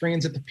of our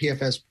screens at the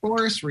PFS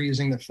Force. We're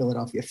using the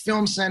Philadelphia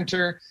Film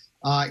Center.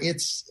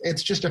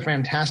 It's just a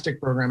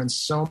fantastic program and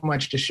so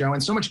much to show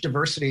and so much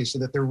diversity so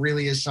that there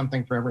really is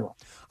something for everyone.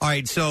 All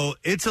right, so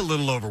it's a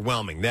little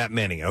overwhelming, that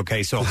many.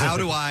 Okay, so how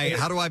do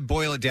I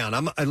boil it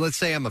down? Let's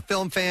say I'm a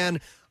film fan.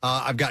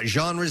 I've got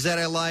genres that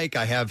I like.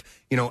 I have,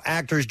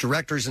 actors,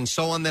 directors, and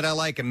so on that I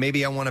like, and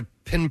maybe I want to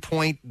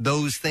pinpoint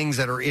those things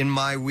that are in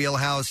my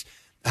wheelhouse.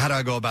 How do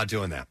I go about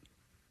doing that?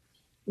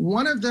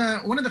 One of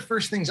the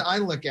first things I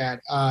look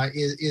at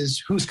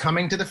is who's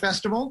coming to the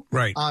festival,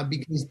 right?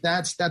 Because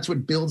that's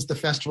what builds the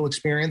festival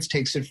experience,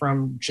 takes it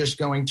from just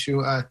going to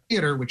a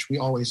theater, which we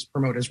always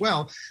promote as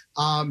well.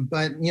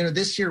 But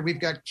this year we've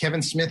got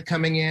Kevin Smith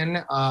coming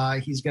in.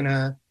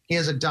 He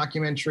has a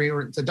documentary,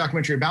 or it's a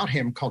documentary about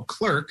him called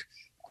Clerk.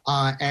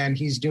 And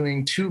he's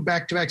doing 2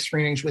 back-to-back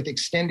screenings with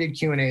extended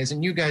Q&As.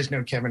 And you guys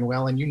know Kevin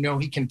well, and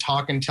he can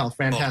talk and tell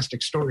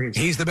fantastic stories.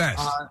 He's the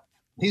best.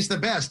 He's the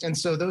best. And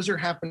so those are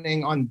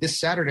happening on this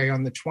Saturday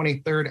on the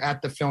 23rd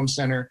at the Film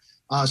Center.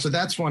 So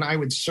that's one I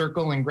would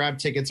circle and grab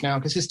tickets now,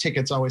 because his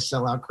tickets always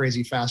sell out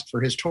crazy fast for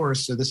his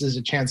tours. So this is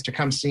a chance to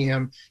come see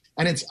him.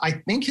 And it's, I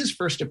think, his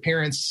first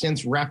appearance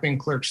since wrapping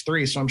Clerks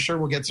 3. So I'm sure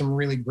we'll get some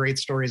really great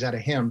stories out of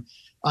him.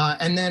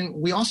 And then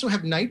we also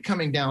have Night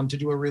coming down to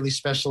do a really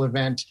special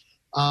event.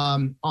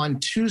 On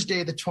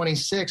Tuesday, the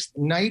 26th,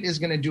 Night is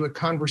going to do a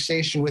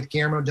conversation with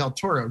Guillermo del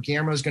Toro.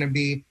 Guillermo is going to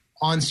be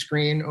on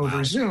screen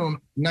over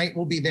Zoom. Night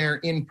will be there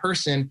in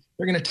person.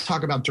 They're going to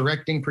talk about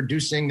directing,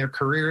 producing, their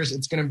careers.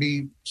 It's going to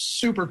be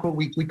super cool.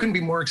 We couldn't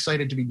be more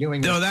excited to be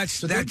doing this. No,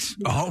 that's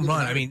a home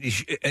run. I mean,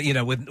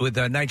 with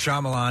Night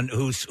Shyamalan,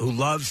 who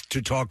loves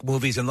to talk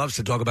movies and loves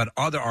to talk about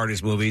other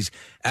artists' movies,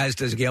 as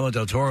does Guillermo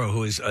del Toro,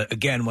 who is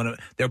again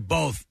they're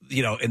both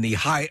in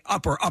the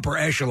upper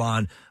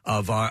echelon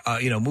of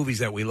movies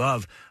that we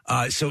love.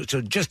 So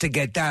just to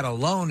get that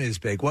alone is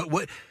big.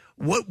 What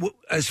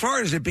as far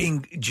as it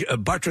being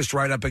buttressed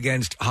right up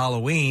against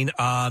Halloween,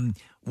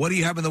 what do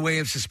you have in the way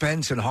of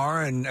suspense and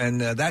horror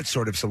and that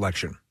sort of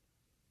selection?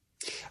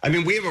 I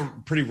mean, we have a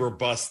pretty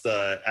robust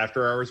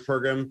after-hours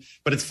program,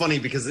 but it's funny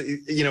because,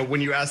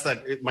 when you ask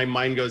that, my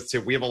mind goes to,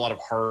 we have a lot of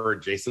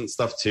horror-adjacent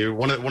stuff, too.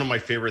 One of my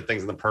favorite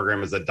things in the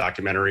program is a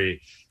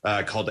documentary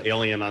called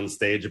Alien on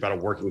Stage about a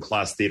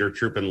working-class theater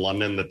troupe in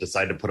London that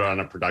decided to put on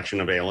a production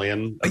of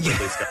Alien. Ridley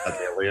Scott's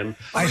Alien.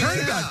 I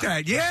heard about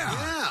that,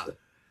 yeah.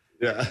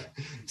 Yeah.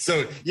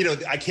 So,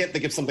 I can't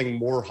think of something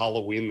more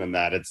Halloween than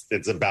that.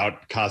 It's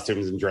about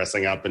costumes and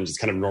dressing up and just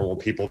kind of normal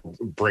people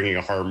bringing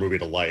a horror movie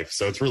to life.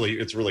 So it's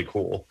really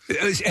cool.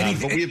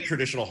 But we have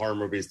traditional horror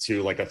movies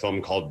too, like a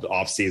film called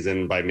Off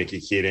Season by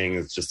Mickey Keating.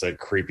 It's just a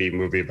creepy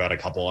movie about a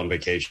couple on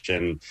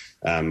vacation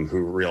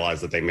who realize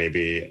that they may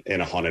be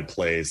in a haunted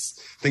place.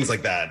 Things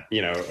like that.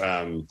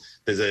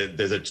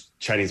 There's a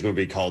Chinese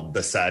movie called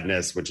The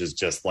Sadness, which is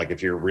just like,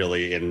 if you're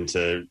really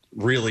into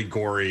really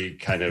gory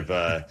kind of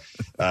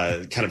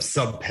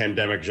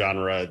sub-pandemic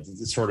genre,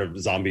 sort of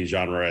zombie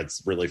genre,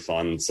 it's really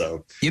fun.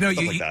 So you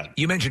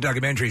mentioned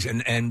documentaries,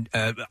 and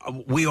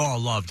we all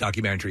love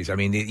documentaries. I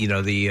mean,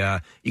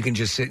 you can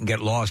just sit and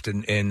get lost,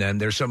 and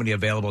there's so many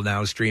available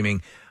now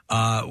streaming.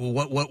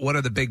 What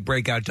are the big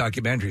breakout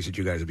documentaries that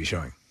you guys will be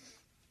showing?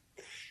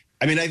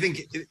 I mean, I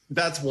think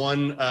that's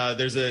one.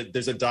 There's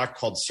a doc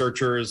called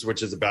Searchers,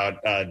 which is about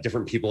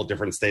different people at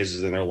different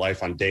stages in their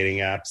life on dating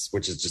apps,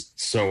 which is just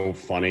so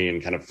funny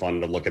and kind of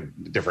fun to look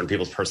at different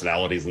people's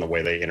personalities and the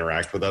way they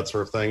interact with that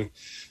sort of thing.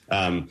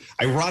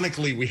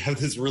 Ironically, we have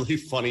this really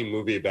funny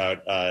movie about,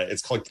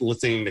 it's called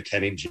Listening to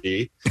Kenny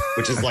G,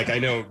 which is like, I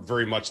know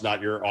very much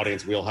not your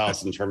audience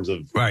wheelhouse in terms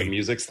of the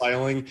music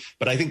styling,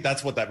 but I think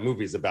that's what that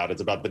movie's about.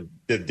 It's about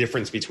the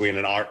difference between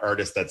an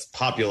artist that's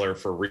popular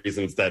for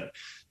reasons that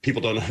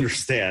people don't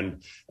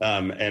understand,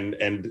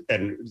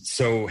 and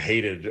so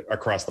hated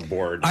across the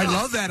board. I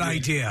love that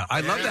idea.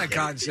 I love that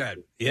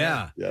concept.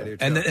 Yeah.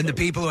 And the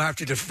people who have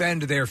to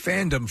defend their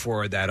fandom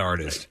for that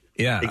artist.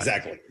 Yeah,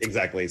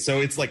 exactly.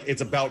 So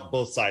it's about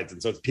both sides,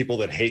 and so it's people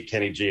that hate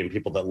Kenny G and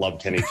people that love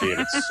Kenny G,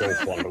 and it's so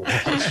fun to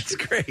watch. That's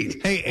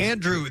great. Hey,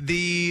 Andrew,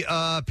 the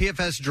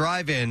PFS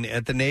Drive-In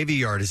at the Navy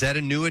Yard, is that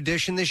a new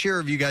addition this year,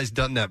 or have you guys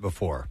done that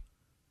before?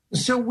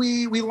 So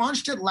we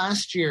launched it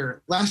last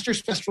year. Last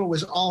year's festival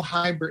was all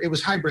hybrid. It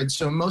was hybrid,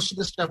 so most of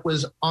the stuff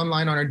was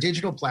online on our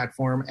digital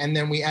platform, and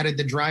then we added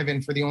the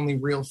drive-in for the only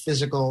real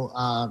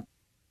physical,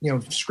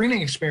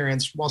 screening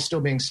experience while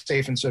still being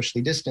safe and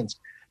socially distanced.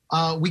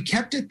 We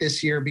kept it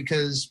this year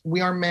because we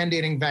are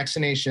mandating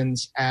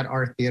vaccinations at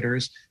our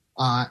theaters,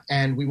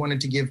 and we wanted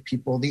to give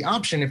people the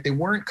option, if they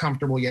weren't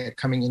comfortable yet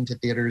coming into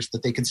theaters,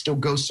 that they could still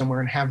go somewhere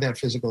and have that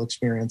physical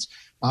experience,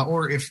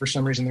 or if for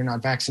some reason they're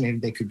not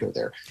vaccinated, they could go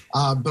there.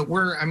 But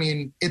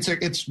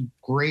it's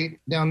great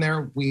down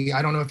there.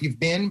 I don't know if you've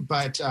been,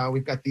 but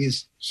we've got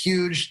these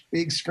huge,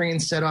 big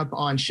screens set up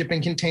on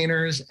shipping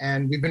containers,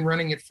 and we've been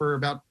running it for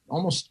about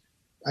almost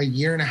a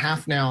year and a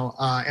half now,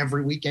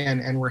 every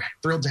weekend, and we're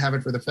thrilled to have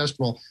it for the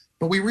festival.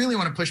 But we really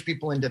want to push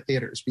people into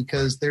theaters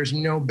because there's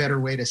no better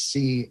way to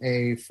see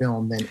a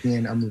film than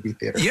in a movie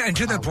theater. Yeah, and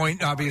to that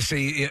point,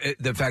 obviously,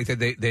 the fact that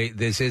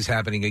this is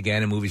happening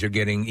again and movies are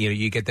getting,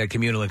 you get that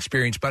communal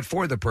experience. But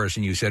for the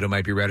person you said who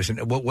might be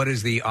reticent, what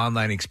is the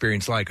online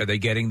experience like? Are they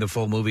getting the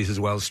full movies as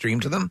well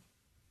streamed to them?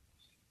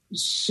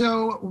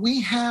 So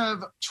we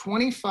have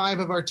 25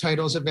 of our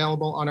titles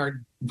available on our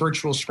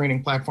virtual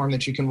screening platform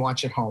that you can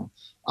watch at home.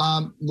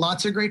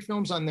 Lots of great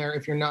films on there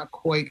if you're not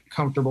quite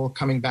comfortable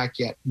coming back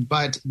yet.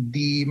 But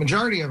the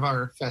majority of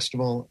our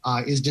festival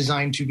is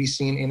designed to be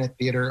seen in a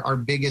theater. Our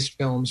biggest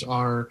films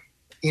are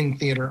in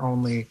theater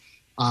only.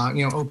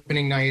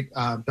 Opening night,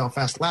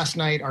 Belfast last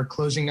night, our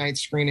closing night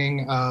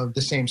screening of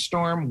The Same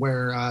Storm,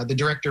 where the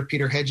director,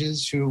 Peter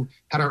Hedges, who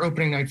had our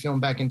opening night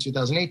film back in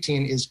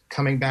 2018, is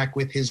coming back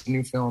with his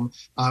new film,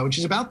 which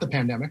is about the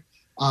pandemic.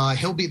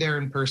 He'll be there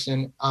in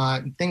person.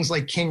 Things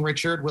like King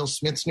Richard, Will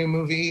Smith's new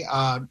movie,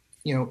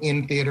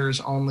 in theaters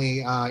only,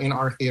 in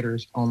our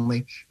theaters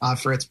only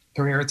for its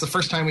premiere. It's the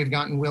first time we've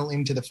gotten Will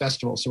into the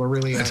festival, so we're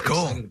really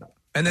excited about it.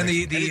 And then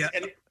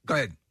go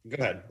ahead. Go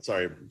ahead.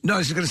 Sorry. No, I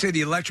was going to say The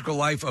Electrical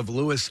Life of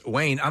Louis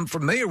Wayne. I'm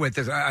familiar with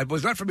this. I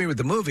was not familiar with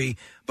the movie,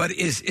 but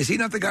is he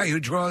not the guy who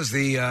draws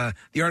the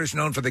artist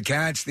known for the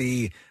cats,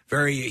 the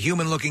very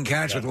human-looking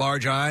cats with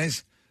large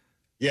eyes?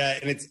 Yeah,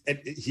 and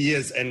he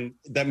is, and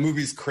that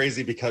movie's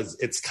crazy because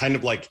it's kind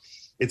of like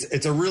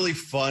it's a really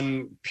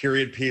fun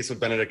period piece with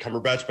Benedict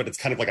Cumberbatch, but it's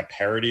kind of like a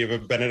parody of a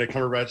Benedict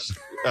Cumberbatch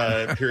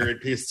period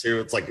piece too.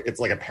 It's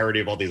like a parody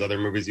of all these other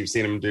movies you've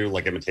seen him do,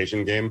 like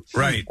Imitation Game.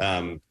 Right.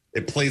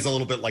 It plays a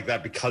little bit like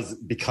that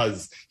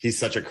because he's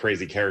such a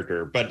crazy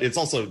character, but it's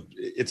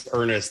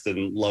earnest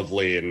and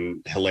lovely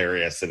and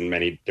hilarious in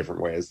many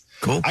different ways.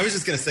 Cool. I was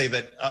just going to say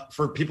that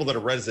for people that are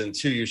resident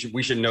too,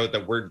 we should note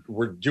that we're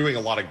doing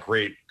a lot of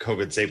great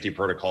COVID safety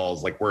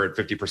protocols. Like we're at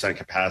 50%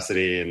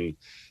 capacity, and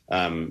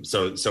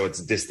so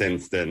it's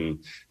distanced,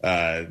 and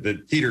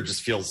the theater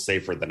just feels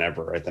safer than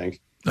ever, I think.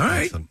 All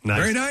right. Awesome.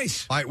 Very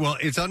nice. All right. Well,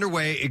 it's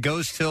underway. It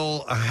goes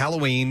till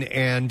Halloween,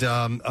 and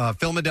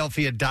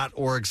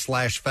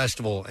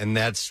Philadelphia.org/festival. And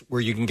that's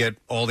where you can get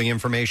all the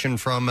information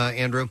from,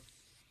 Andrew?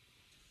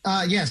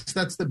 Yes,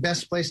 that's the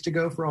best place to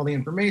go for all the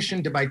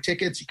information, to buy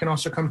tickets. You can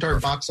also come to our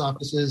box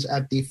offices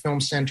at the Film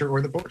Center or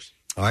the Bourse.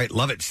 All right.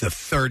 Love it. It's the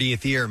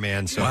 30th year,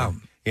 man. So, wow.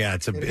 Yeah,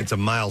 it's a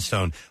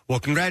milestone. Well,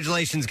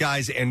 congratulations,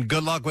 guys, and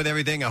good luck with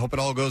everything. I hope it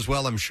all goes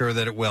well. I'm sure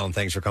that it will. And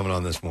thanks for coming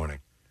on this morning.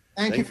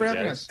 Thank you for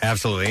having us.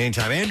 Absolutely.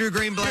 Anytime. Andrew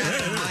Greenblatt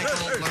and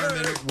Michael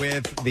Lerman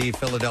with the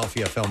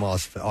Philadelphia Film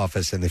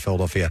Office, and the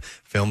Philadelphia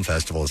Film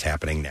Festival is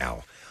happening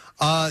now.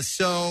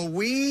 So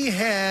we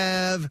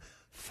have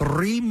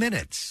 3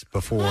 minutes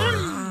before.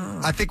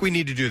 I think we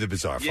need to do the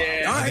Bizarre File.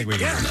 Yeah. I think we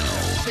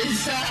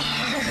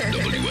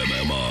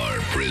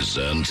WMMR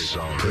presents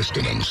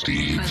Preston and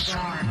Steve's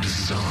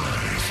Bizarre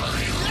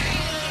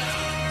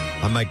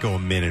File. I might go a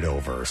minute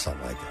over or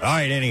something like that. All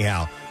right,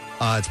 anyhow.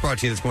 It's brought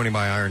to you this morning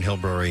by Iron Hill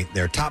Brewery.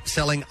 Their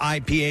top-selling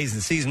IPAs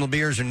and seasonal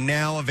beers are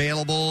now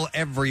available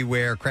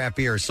everywhere craft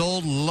beer is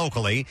sold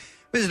locally.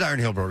 Visit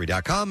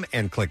ironhillbrewery.com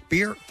and click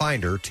Beer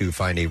Finder to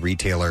find a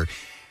retailer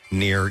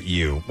near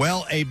you.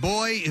 Well, a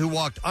boy who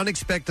walked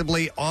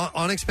unexpectedly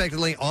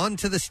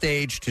onto the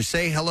stage to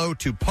say hello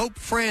to Pope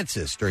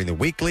Francis during the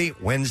weekly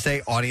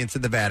Wednesday audience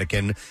at the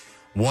Vatican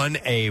won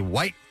a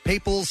white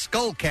papal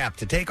skull cap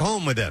to take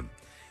home with him.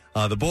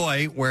 The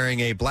boy,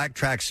 wearing a black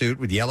tracksuit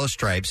with yellow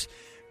stripes,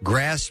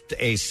 grasped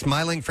a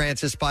smiling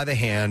Francis by the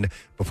hand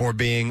before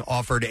being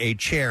offered a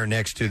chair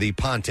next to the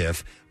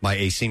pontiff by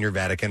a senior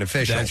Vatican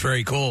official. That's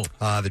very cool.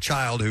 The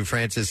child, who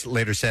Francis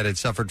later said had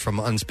suffered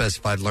from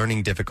unspecified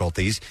learning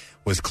difficulties,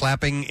 was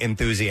clapping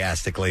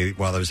enthusiastically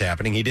while it was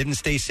happening. He didn't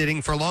stay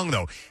sitting for long,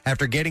 though.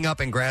 After getting up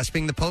and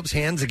grasping the Pope's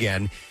hands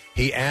again,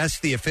 he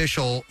asked the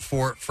official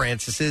for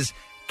Francis's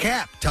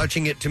cap,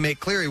 touching it to make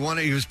clear he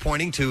was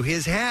pointing to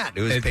his hat.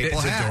 It was a papal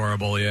it's hat.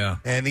 adorable, yeah.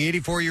 And the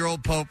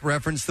 84-year-old Pope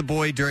referenced the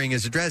boy during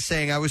his address,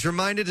 saying, "I was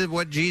reminded of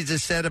what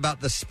Jesus said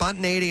about the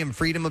spontaneity and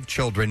freedom of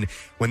children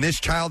when this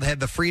child had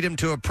the freedom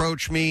to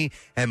approach me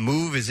and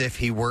move as if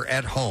he were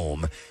at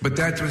home." But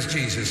that was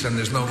Jesus, and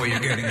there's no way you're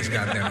getting his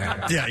goddamn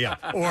hat. Yeah.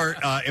 Or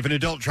if an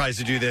adult tries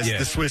to do this,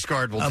 the Swiss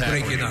guard will I'll tackle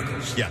break your you.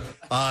 knuckles. Yeah.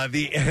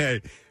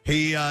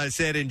 He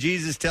said, and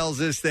Jesus tells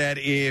us that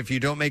if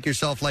you don't make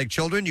yourself like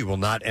children, you will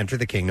not enter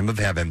the kingdom of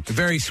heaven. A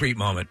very sweet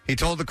moment. He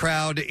told the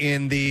crowd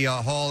in the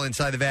hall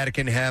inside the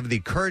Vatican, have the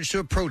courage to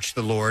approach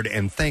the Lord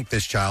and thank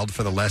this child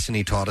for the lesson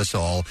he taught us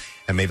all.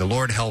 And may the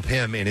Lord help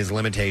him in his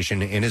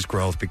limitation, in his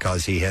growth,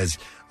 because he has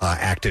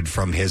acted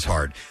from his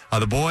heart.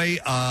 The boy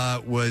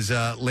was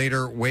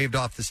later waved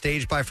off the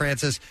stage by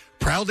Francis,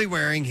 proudly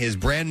wearing his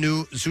brand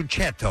new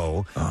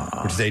zucchetto,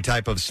 which is a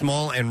type of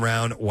small and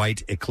round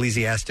white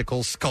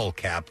ecclesiastical skull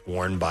cap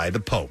worn by the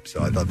Pope.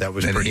 So I thought that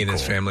was and pretty he cool. and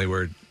his family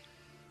were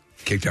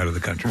kicked out of the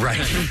country.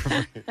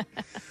 Right.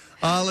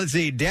 Let's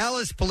see.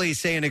 Dallas police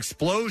say an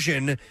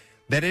explosion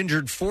that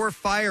injured 4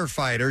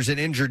 firefighters and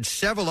injured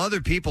several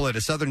other people at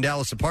a southern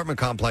Dallas apartment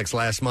complex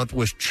last month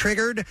was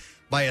triggered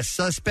by a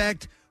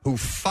suspect who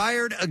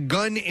fired a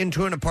gun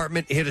into an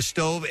apartment, hit a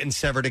stove, and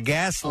severed a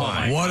gas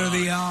line. What are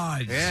the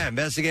odds? Yeah,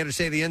 investigators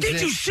say the incident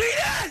Did you see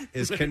that?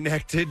 is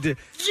connected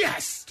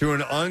to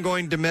an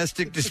ongoing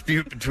domestic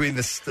dispute between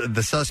the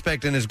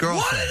suspect and his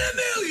girlfriend.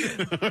 1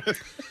 in a million!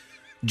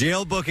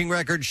 Jail booking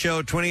records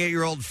show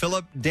 28-year-old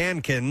Philip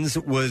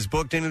Dankins was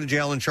booked into the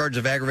jail in charge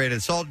of aggravated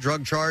assault,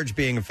 drug charge,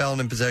 being a felon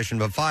in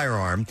possession of a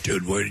firearm.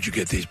 Dude, where did you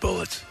get these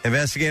bullets?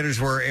 Investigators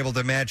were able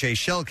to match a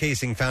shell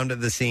casing found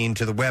at the scene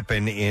to the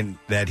weapon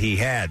that he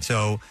had.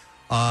 So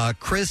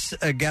Chris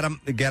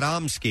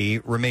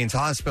Gadomski remains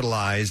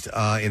hospitalized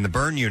in the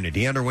burn unit.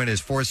 He underwent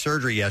his 4th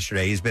surgery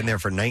yesterday. He's been there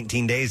for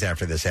 19 days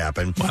after this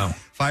happened. Wow.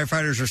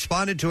 Firefighters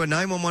responded to a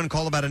 911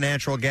 call about a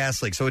natural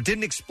gas leak. So it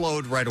didn't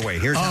explode right away.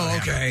 Here's how it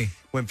happened. Okay.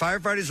 When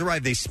firefighters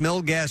arrived, they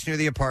smelled gas near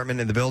the apartment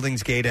and the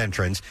building's gate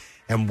entrance.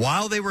 And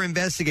while they were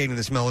investigating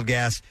the smell of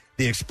gas,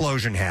 the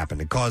explosion happened.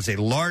 It caused a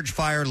large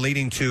fire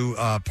leading to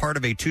part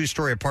of a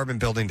 2-story apartment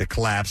building to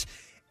collapse.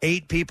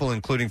 8 people,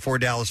 including 4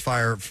 Dallas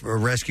Fire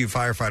Rescue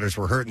firefighters,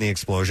 were hurt in the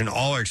explosion.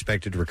 All are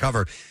expected to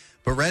recover.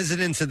 But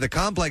residents of the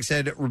complex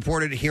had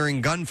reported hearing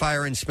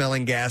gunfire and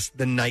smelling gas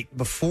the night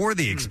before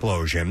the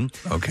explosion.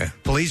 Okay.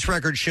 Police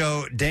records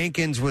show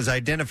Dankins was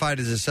identified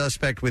as a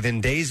suspect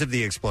within days of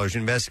the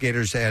explosion.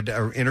 Investigators had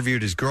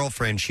interviewed his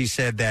girlfriend. She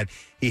said that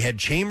he had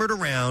chambered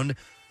around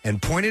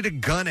and pointed a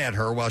gun at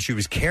her while she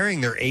was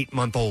carrying their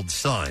 8-month-old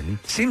son.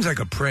 Seems like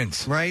a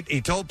prince. Right?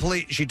 She told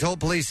police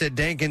that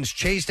Dankins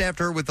chased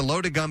after her with the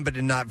loaded gun but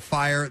did not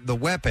fire the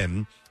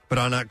weapon. But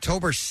on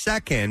October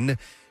 2nd,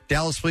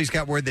 Dallas police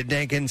got word that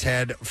Dankins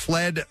had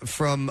fled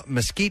from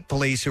Mesquite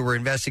police who were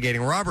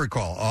investigating a robbery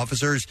call.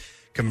 Officers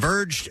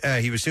converged.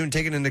 He was soon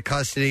taken into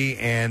custody,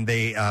 and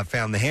they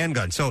found the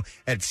handgun. So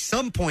at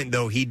some point,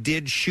 though, he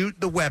did shoot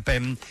the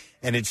weapon,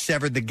 and it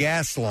severed the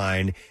gas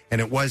line,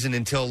 and it wasn't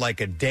until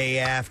like a day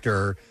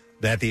after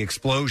that the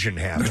explosion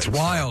happened. It's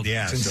wild.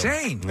 Yeah, It's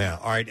insane. Yeah,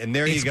 all right, and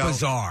there you go. It's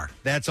bizarre.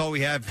 That's all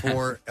we have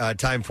for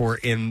time for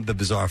in the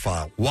Bizarre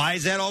File. Why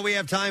is that all we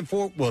have time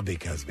for? Well,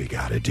 because we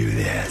got to do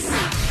this.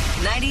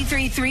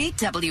 93.3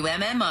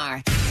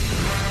 WMMR.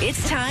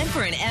 It's time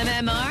for an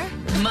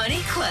MMR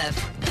Money Clip.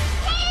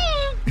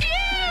 Oh,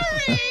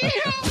 Gary!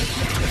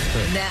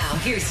 Now,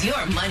 here's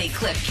your Money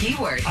Clip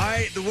keyword. All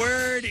right, the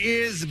word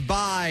is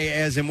buy,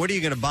 as in what are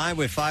you going to buy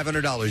with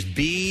 $500?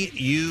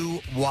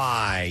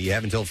 B-U-Y. You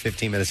have until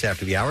 15 minutes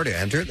after the hour to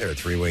enter it. There are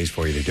 3 ways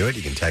for you to do it.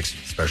 You can text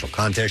special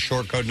contest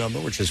short code number,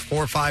 which is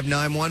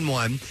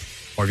 45911.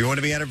 Or if you want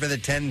to be entered for the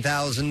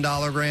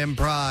 $10,000 grand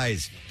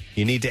prize,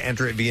 you need to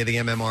enter it via the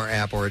MMR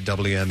app or at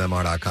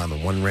WMMR.com.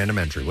 And one random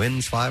entry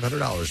wins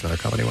 $500 in our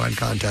company-wide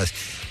contest.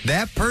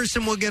 That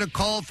person will get a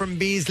call from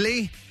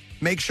Beasley.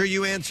 Make sure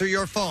you answer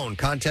your phone.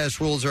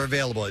 Contest rules are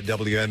available at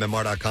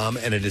WMMR.com,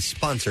 and it is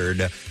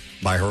sponsored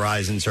by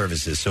Horizon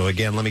Services. So,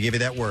 again, let me give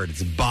you that word.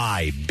 It's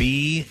buy,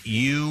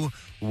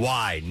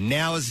 B-U-Y.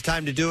 Now is the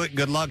time to do it.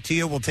 Good luck to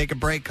you. We'll take a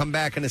break, come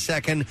back in a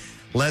second.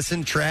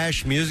 Lesson,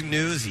 trash, music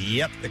news.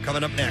 Yep, they're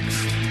coming up next.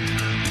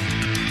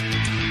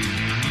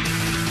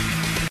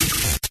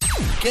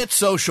 Get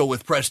social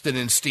with Preston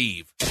and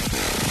Steve.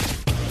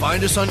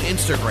 Find us on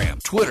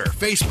Instagram, Twitter,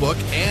 Facebook,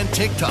 and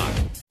TikTok.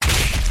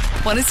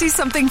 Want to see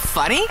something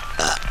funny?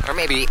 Or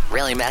maybe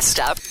really messed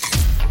up?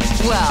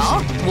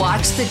 Well,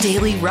 watch The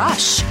Daily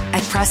Rush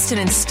at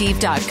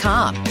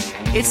PrestonandSteve.com.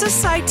 It's a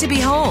sight to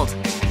behold.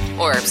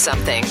 Or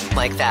something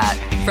like that.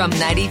 From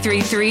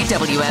 93.3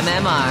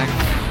 WMMR.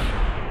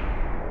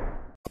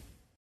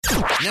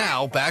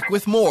 Now, back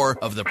with more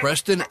of the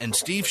Preston and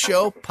Steve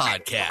Show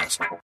podcast.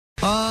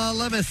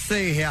 Let me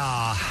see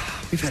here.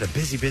 We've had a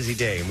busy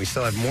day, and we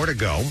still have more to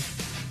go.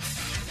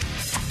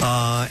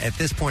 At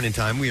this point in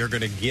time, we are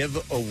going to give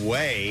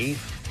away a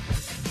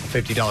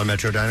 $50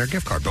 Metro Diner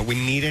gift card, but we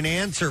need an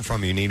answer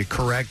from you. You need a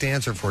correct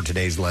answer for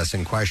today's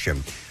lesson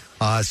question.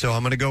 So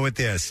I'm going to go with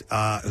this.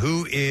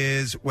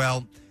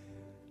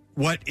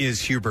 what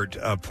is Hubert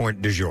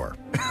point du jour?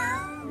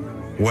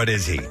 What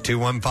is he?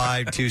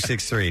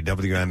 215-263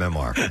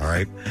 WMMR. All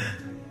right.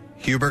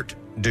 Hubert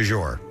du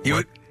jour.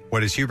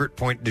 What is Hubert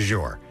point du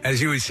jour? As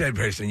you had said,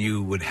 Preston,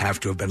 you would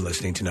have to have been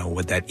listening to know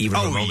what that even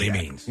remotely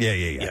means.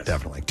 Yeah,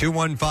 definitely.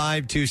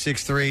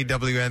 215-263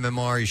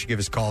 WMMR. You should give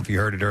us a call if you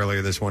heard it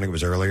earlier this morning. It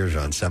was earlier. It was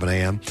on 7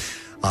 a.m.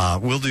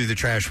 We'll do the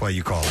trash while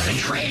you call in. The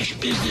trash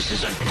business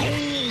is a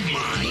gold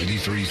mine.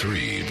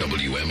 93.3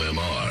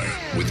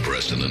 WMMR with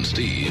Preston and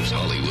Steve's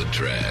Hollywood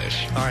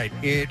Trash. All right,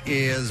 it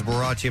is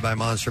brought to you by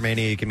Monster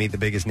Mania. You can meet the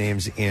biggest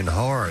names in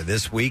horror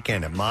this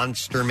weekend at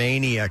Monster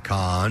Mania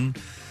Con.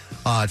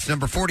 It's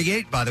number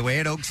 48, by the way,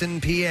 at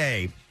Oakson,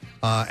 PA,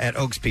 at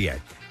Oaks, PA,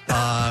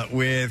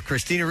 with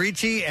Christina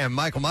Ricci and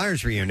Michael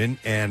Myers reunion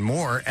and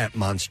more at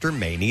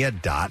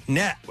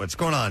monstermania.net. What's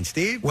going on,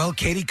 Steve? Well,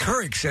 Katie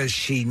Couric says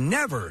she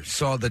never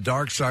saw the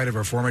dark side of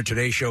her former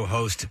Today Show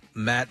host,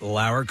 Matt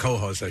Lauer,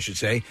 co-host, I should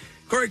say.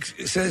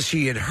 Couric says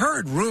she had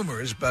heard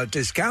rumors, but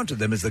discounted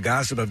them as the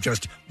gossip of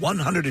just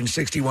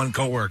 161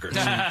 coworkers.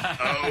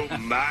 Oh,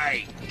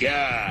 my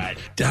God.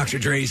 Dr.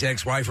 Dre's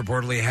ex-wife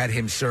reportedly had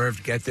him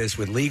served, get this,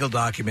 with legal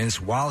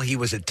documents while he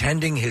was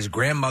attending his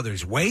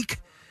grandmother's wake.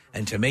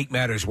 And to make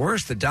matters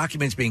worse, the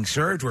documents being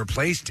served were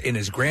placed in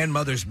his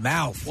grandmother's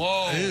mouth.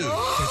 Whoa.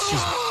 That's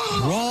just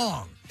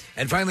wrong.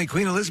 And finally,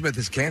 Queen Elizabeth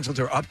has canceled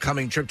her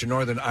upcoming trip to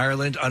Northern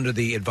Ireland under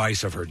the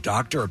advice of her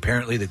doctor.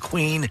 Apparently, the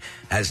Queen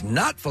has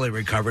not fully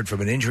recovered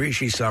from an injury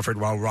she suffered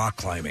while rock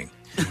climbing.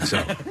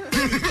 So,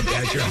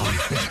 that's your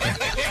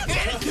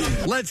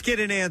Let's get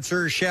an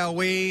answer, shall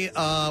we?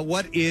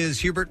 What is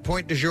Hubert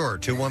point du jour?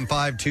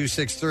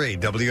 215-263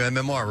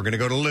 WMMR. We're going to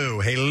go to Lou.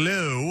 Hey,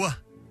 Lou.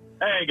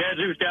 Hey,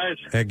 Gadzooks, guys.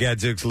 Hey,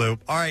 Gadzooks, Lou.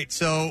 All right,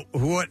 so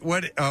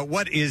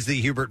what is the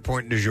Hubert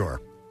point du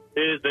jour?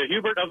 Is the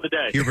Hubert of the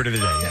day. Hubert of the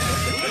day,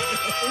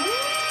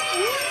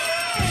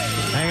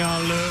 Hang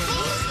on, Lou.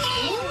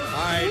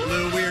 All right,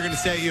 Lou, we are going to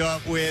set you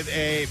up with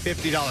a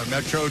 $50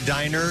 Metro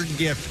Diner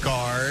gift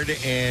card,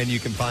 and you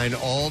can find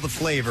all the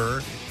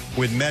flavor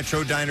with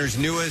Metro Diner's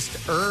newest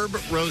herb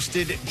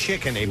roasted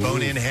chicken, a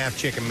bone-in half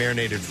chicken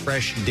marinated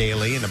fresh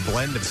daily in a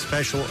blend of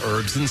special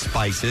herbs and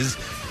spices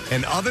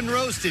and oven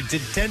roasted to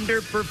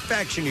tender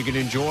perfection. You can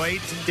enjoy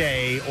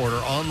today. Order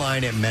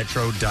online at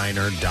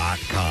metrodiner.com.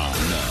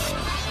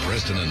 Now,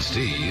 Preston and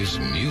Steve's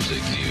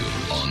Music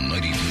News on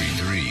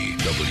 93.3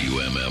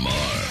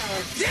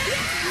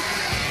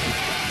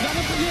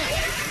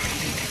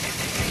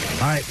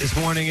 WMMR. All right, this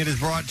morning it is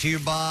brought to you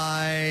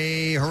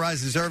by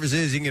Horizon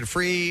Services. You can get a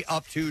free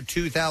up to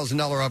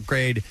 $2,000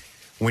 upgrade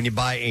when you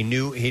buy a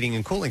new heating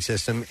and cooling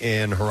system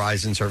in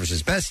Horizon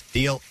Services. Best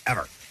deal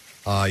ever.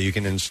 You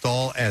can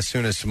install as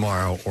soon as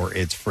tomorrow, or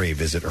it's free.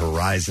 Visit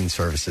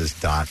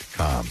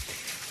horizonservices.com.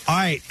 All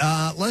right,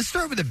 let's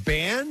start with a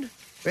band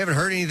we haven't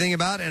heard anything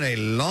about in a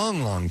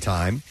long, long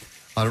time.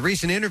 On a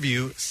recent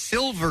interview,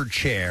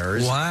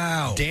 Silverchair's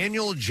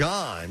Daniel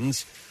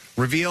Johns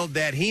revealed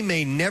that he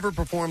may never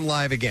perform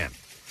live again.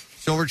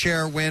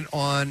 Silverchair went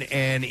on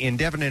an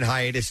indefinite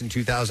hiatus in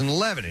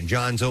 2011, and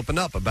Johns opened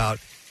up about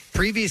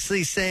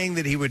previously saying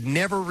that he would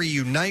never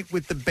reunite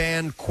with the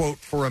band, quote,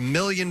 for $1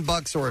 million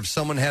or if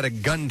someone had a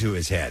gun to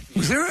his head.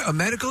 Was there a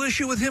medical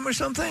issue with him or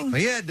something?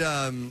 He had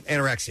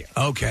anorexia.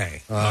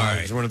 Okay. All right.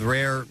 It's one of the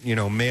rare,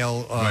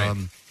 male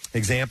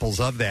examples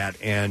of that.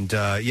 And,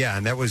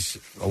 and that was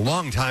a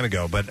long time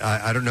ago, but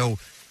I don't know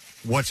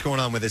what's going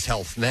on with his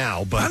health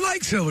now. But I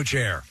like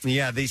Silverchair.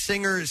 Yeah, the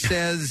singer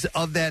says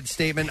of that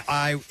statement,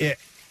 I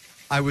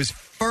was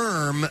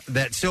firm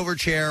that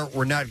Silverchair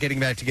were not getting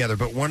back together,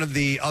 but one of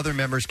the other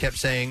members kept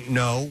saying,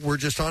 no, we're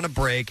just on a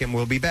break and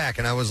we'll be back.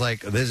 And I was like,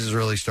 this is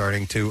really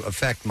starting to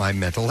affect my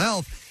mental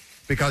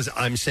health because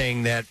I'm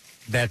saying that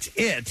that's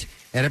it.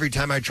 And every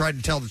time I tried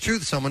to tell the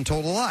truth, someone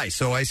told a lie.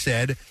 So I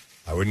said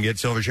I wouldn't get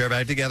Silverchair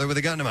back together with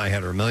a gun to my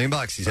head or $1 million.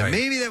 He said,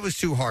 maybe that was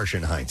too harsh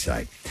in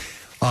hindsight.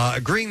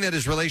 Agreeing that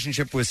his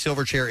relationship with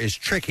Silverchair is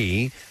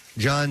tricky,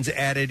 Johns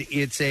added,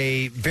 it's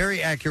a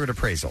very accurate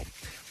appraisal.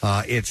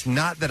 It's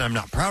not that I'm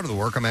not proud of the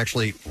work. I'm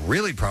actually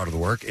really proud of the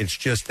work. It's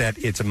just that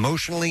it's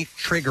emotionally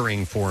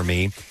triggering for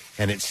me,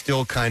 and it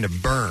still kind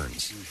of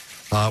burns.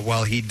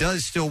 While he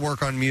does still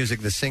work on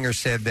music, the singer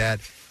said that,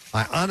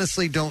 I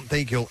honestly don't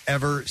think you'll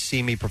ever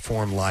see me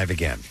perform live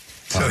again.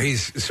 So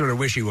he's sort of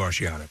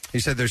wishy-washy on it. He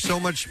said there's so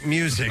much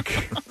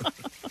music.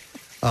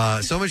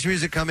 So much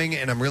music coming,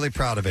 and I'm really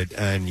proud of it,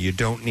 and you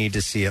don't need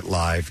to see it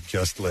live.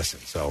 Just listen.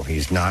 So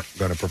he's not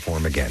going to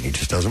perform again. He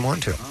just doesn't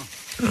want to.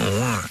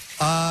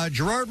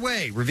 Gerard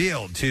Way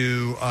revealed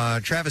to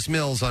Travis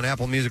Mills on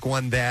Apple Music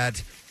One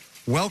that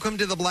Welcome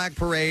to the Black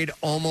Parade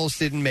almost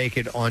didn't make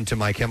it onto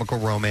My Chemical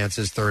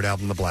Romance's third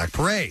album, The Black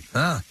Parade.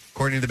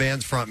 According to the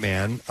band's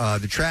frontman,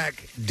 the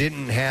track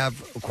didn't have,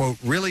 quote,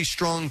 really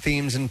strong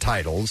themes and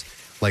titles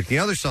like the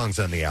other songs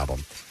on the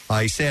album.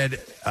 He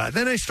said,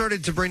 then I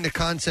started to bring the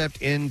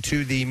concept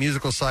into the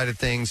musical side of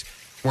things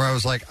where I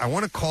was like, I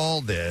want to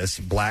call this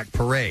Black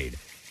Parade.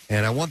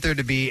 And I want there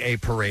to be a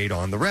parade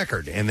on the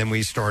record. And then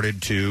we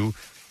started to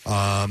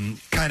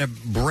kind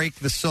of break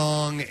the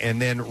song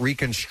and then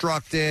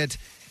reconstruct it.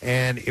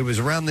 And it was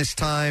around this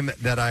time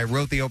that I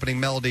wrote the opening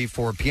melody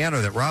for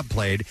piano that Rob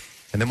played.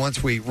 And then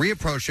once we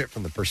reapproached it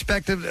from the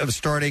perspective of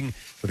starting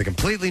with a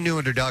completely new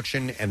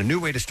introduction and a new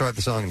way to start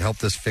the song and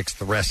helped us fix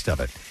the rest of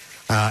it.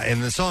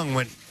 And the song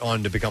went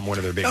on to become one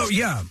of their biggest. Oh,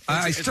 yeah.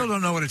 I still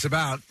don't know what it's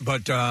about,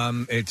 but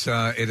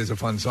it is a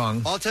fun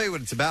song. I'll tell you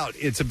what it's about.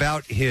 It's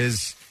about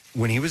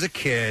when he was a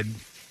kid,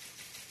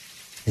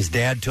 his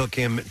dad took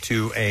him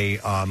to a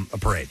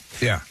parade.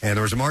 Yeah. And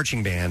there was a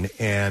marching band,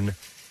 and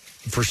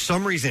for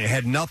some reason it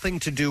had nothing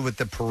to do with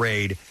the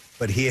parade,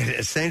 but he had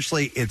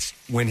it's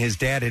when his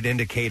dad had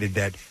indicated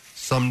that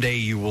someday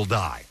you will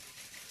die.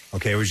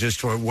 Okay, it was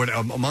just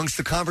amongst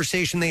the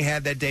conversation they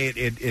had that day,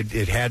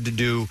 it had to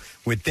do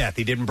with death.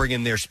 He didn't bring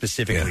him there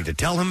specifically to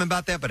tell him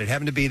about that, but it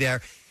happened to be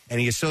there, and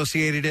he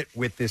associated it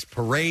with this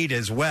parade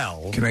as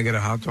well. Can I get a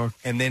hot dog?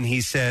 And then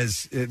he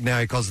says, now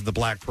he calls it the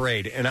Black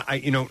Parade. And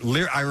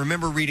I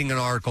remember reading an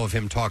article of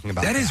him talking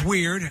about that. That is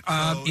weird.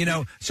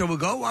 So we'll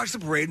go watch the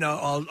parade, and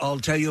I'll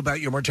tell you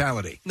about your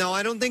mortality. No,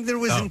 I don't think that it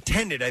was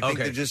intended. I think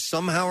that just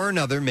somehow or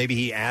another, maybe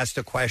he asked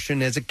a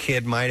question as a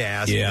kid might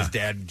ask, and his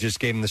dad just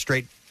gave him the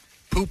straight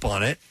poop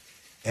on it,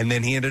 and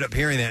then he ended up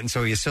hearing that, and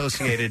so he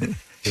associated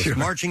this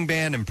marching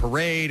band and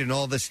parade and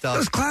all this stuff.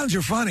 Those clowns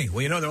are funny.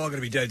 Well, they're all going to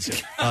be dead soon.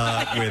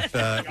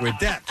 With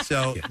death.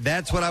 So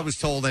that's what I was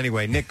told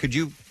anyway. Nick, could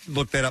you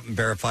look that up and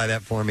verify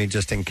that for me,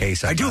 just in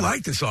case? I do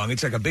like the song.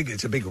 It's like a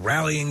big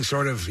rallying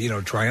sort of,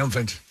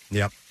 triumphant.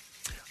 Yep.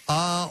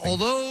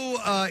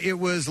 Although it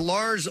was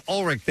Lars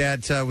Ulrich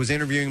that was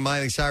interviewing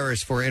Miley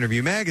Cyrus for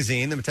Interview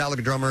Magazine, the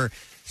Metallica drummer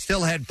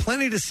still had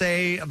plenty to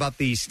say about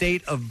the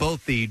state of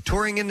both the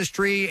touring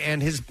industry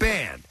and his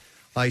band.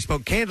 He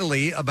spoke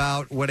candidly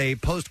about what a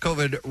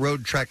post-COVID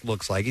road trek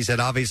looks like. He said,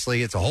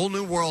 obviously, it's a whole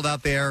new world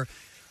out there.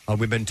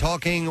 We've been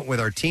talking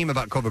with our team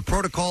about COVID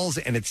protocols,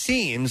 and it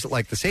seems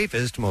like the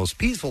safest, most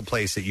peaceful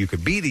place that you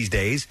could be these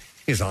days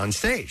is on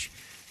stage.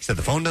 He said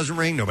the phone doesn't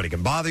ring, nobody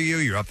can bother you,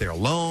 you're up there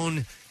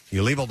alone,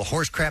 you leave all the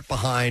horse crap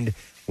behind.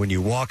 When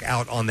you walk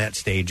out on that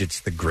stage,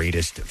 it's the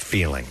greatest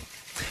feeling.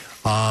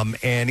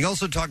 And he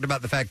also talked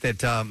about the fact that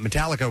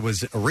Metallica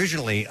was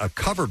originally a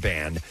cover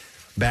band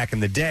back in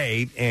the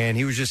day, and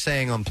he was just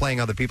saying on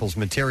playing other people's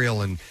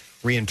material and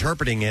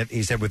reinterpreting it,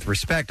 he said, with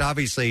respect,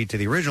 obviously, to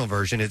the original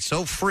version, it's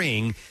so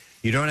freeing,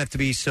 you don't have to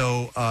be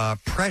so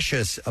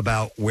precious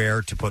about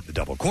where to put the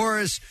double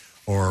chorus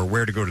or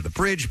where to go to the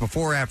bridge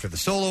before or after the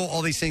solo,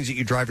 all these things that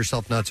you drive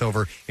yourself nuts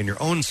over in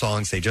your own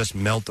songs, they just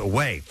melt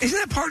away. Isn't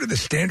that part of the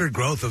standard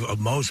growth of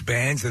most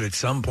bands, that at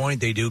some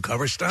point they do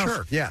cover stuff?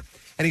 Sure, yeah.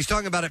 And he's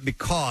talking about it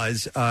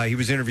because he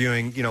was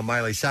interviewing,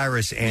 Miley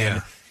Cyrus,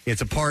 and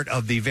it's a part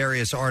of the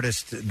various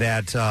artists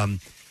that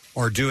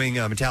are doing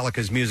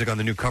Metallica's music on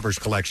the new covers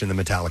collection, the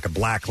Metallica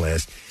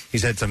Blacklist. He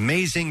said it's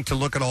amazing to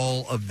look at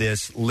all of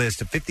this list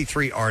of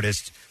 53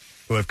 artists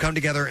who have come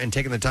together and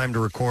taken the time to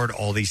record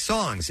all these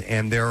songs.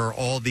 And there are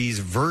all these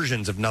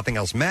versions of Nothing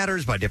Else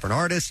Matters by different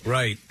artists.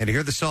 Right. And to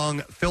hear the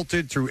song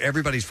filtered through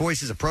everybody's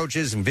voices,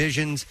 approaches, and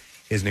visions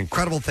is an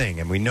incredible thing.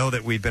 And we know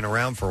that we've been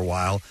around for a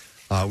while.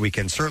 We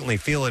can certainly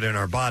feel it in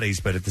our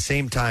bodies, but at the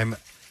same time,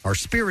 our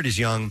spirit is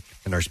young,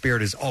 and our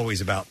spirit is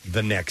always about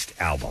the next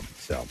album.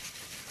 So,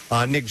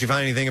 Nick, did you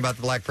find anything about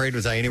the Black Parade?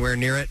 Was I anywhere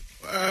near it?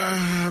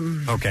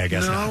 Okay, I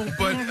guess no, not.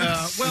 But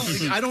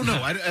I don't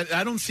know.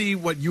 I don't see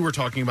what you were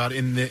talking about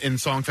in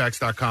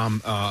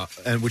songfacts.com,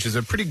 and which is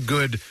a pretty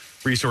good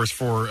resource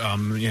for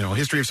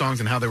history of songs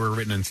and how they were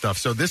written and stuff.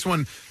 So this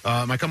one,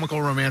 My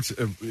Chemical Romance,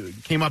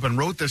 came up and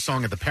wrote this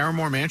song at the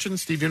Paramore Mansion.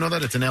 Steve, you know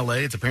that? It's in L.A.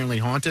 It's apparently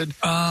haunted.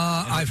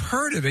 I've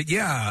heard of it.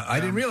 Yeah, I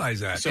didn't realize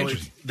that. So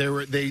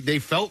they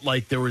felt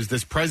like there was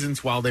this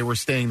presence while they were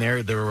staying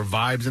there. There were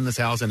vibes in this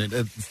house, and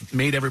it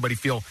made everybody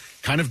feel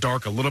kind of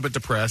dark, a little bit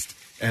depressed,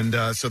 and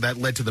so that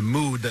led to the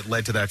mood that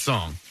led to that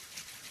song.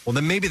 Well,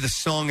 then maybe the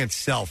song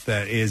itself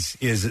that is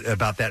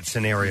about that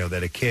scenario,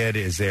 that a kid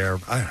is there.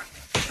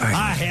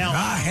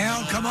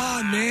 Hell, come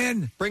on,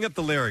 man. Bring up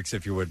the lyrics,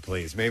 if you would,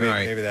 please. Maybe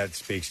that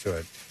speaks to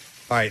it.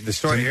 All right, the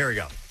story, here we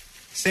go.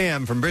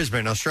 Sam from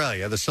Brisbane,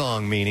 Australia. The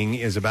song meaning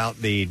is about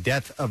the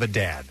death of a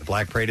dad. The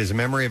Black Parade is a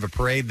memory of a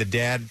parade the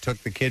dad took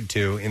the kid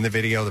to. In the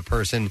video, the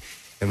person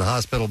in the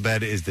hospital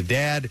bed is the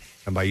dad,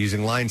 and by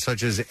using lines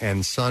such as,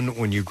 "And son,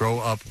 when you grow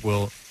up,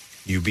 will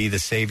you be the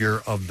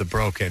savior of the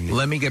broken?"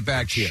 Let me get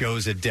back to you.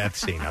 Shows a death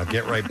scene. I'll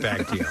get right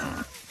back to you.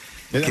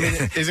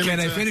 Can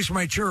I finish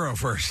my churro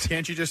first?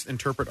 Can't you just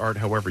interpret art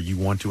however you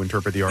want to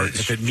interpret the art?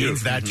 If it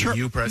means that to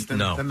you, Preston,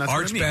 then that's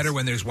art's what it means. better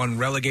when there's one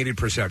relegated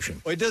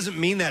perception. Well, it doesn't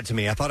mean that to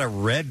me. I thought I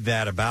read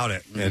that about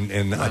it,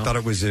 and I thought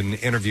it was an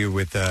interview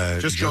with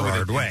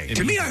Gerard Way.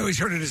 To me, I always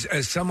heard it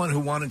as someone who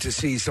wanted to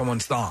see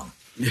someone's thong.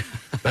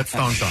 That's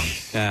thong song.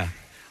 Yeah.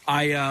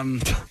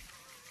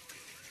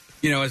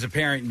 As a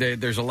parent,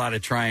 there's a lot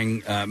of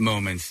trying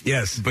moments.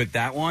 Yes. But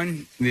that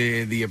one,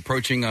 the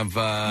approaching of...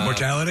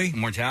 Mortality,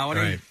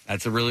 right.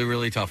 That's a really,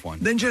 really tough one.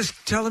 Then just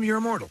tell them you're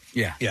immortal.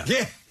 Yeah.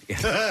 The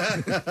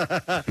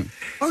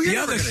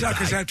other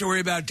suckers have to worry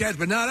about death,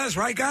 but not us,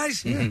 right,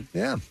 guys? Mm-hmm.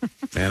 Yeah.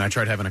 And I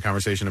tried having a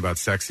conversation about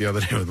sex the other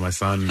day with my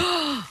son,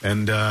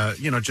 and,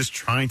 just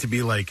trying to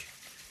be like,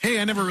 hey,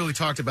 I never really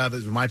talked about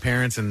this with my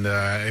parents, and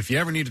if you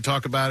ever need to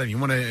talk about it, you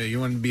want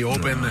to be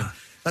open.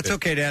 That's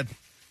okay, Dad.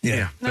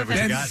 Yeah.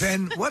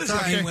 Ben, what does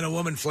it mean when a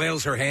woman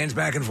flails her hands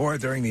back and forth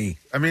during the...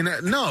 I mean,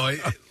 no,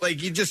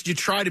 like you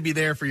try to be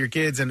there for your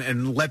kids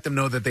and let them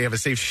know that they have a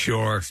safe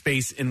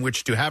space in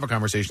which to have a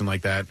conversation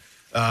like that.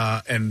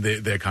 And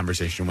the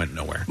conversation went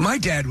nowhere. My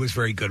dad was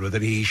very good with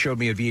it. He showed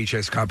me a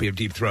VHS copy of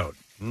Deep Throat.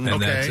 And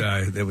okay.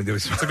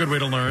 That's a good way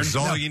to learn. That's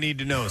all you need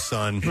to know,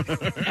 son.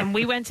 And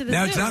we went to the zoo.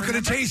 Now, it's not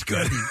going to taste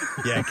good.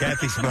 Yeah,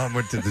 Kathy's mom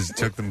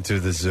took them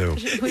to the zoo.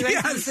 We went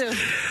to the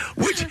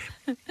zoo.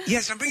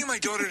 Yes, I'm bringing my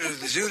daughter to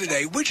the zoo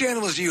today. Which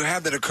animals do you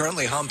have that are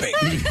currently humping?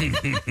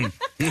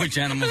 Which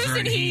animals are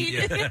in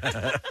heat?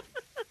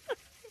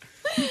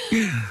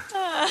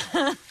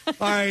 All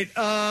right,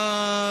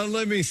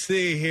 let me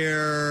see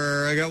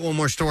here. I got one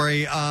more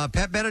story.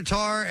 Pat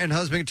Benatar and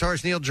husband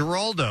guitarist Neil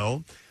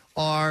Giraldo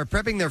are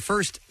prepping their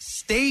first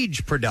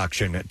stage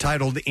production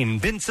titled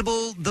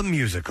Invincible the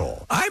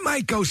Musical. I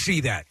might go see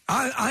that.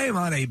 I am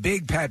on a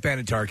big Pat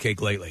Benatar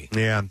kick lately.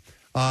 Yeah.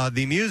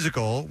 The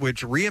musical,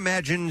 which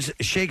reimagines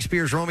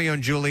Shakespeare's Romeo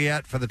and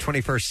Juliet for the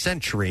 21st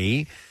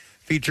century,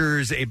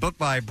 features a book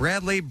by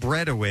Bradley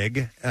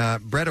Bredeweg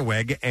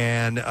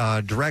and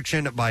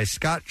direction by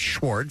Scott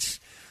Schwartz.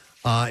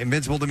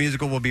 Invincible the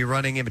Musical will be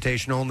running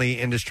invitation-only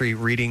industry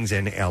readings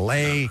in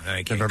L.A.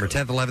 November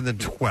 10th, 11th, and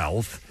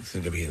 12th. It's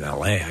going to be in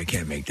L.A. I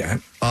can't make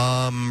that.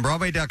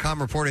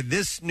 Broadway.com reported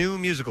this new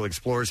musical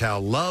explores how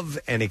love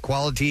and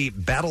equality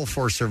battle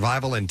for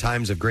survival in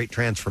times of great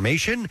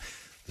transformation.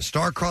 The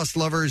star-crossed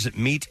lovers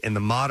meet in the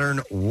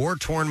modern,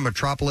 war-torn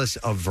metropolis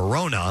of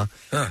Verona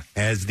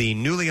as the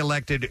newly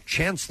elected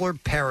Chancellor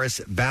Paris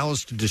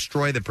vows to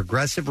destroy the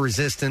progressive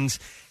resistance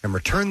and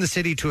return the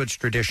city to its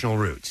traditional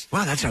roots.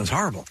 Wow, that sounds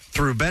horrible.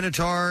 Through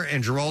Benatar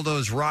and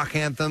Giraldo's rock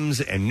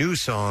anthems and new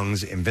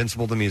songs,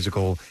 Invincible the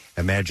Musical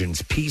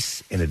imagines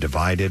peace in a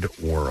divided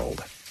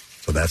world.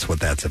 So that's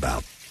what that's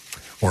about.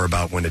 Or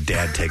about when a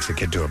dad takes a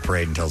kid to a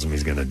parade and tells him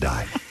he's going to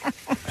die.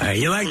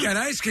 You like that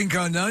ice cream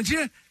cone, don't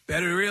you?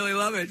 Better really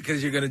love it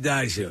because you're going to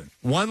die soon.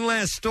 One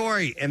last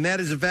story, and that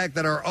is the fact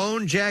that our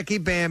own Jackie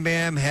Bam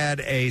Bam had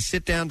a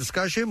sit-down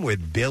discussion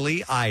with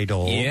Billy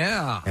Idol.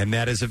 Yeah. And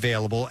that is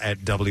available at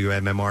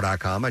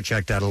WMMR.com. I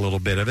checked out a little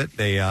bit of it.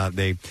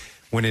 They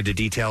went into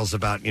details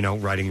about,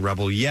 writing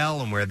Rebel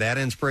Yell and where that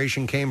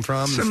inspiration came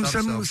from.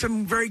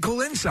 Some very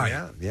cool insight.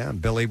 Yeah.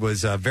 Billy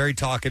was very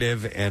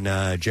talkative,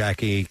 and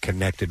Jackie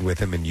connected with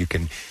him, and you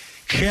can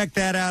check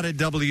that out at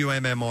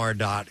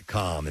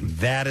WMMR.com. And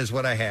that is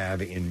what I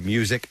have in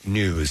music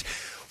news.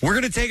 We're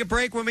going to take a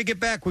break. When we get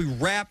back, we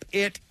wrap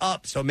it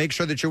up. So make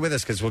sure that you're with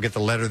us because we'll get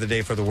the letter of the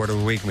day for the word of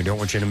the week. And we don't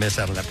want you to miss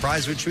out on that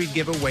prize, which we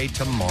give away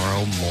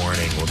tomorrow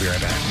morning. We'll be right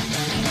back.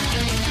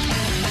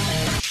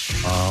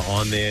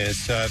 On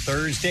this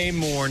Thursday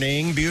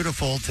morning,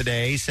 beautiful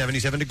today,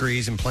 77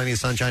 degrees and plenty of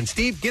sunshine.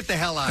 Steve, get the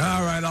hell out.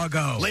 All right, I'll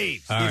go.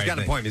 Leave. Steve's got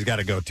an appointment he's got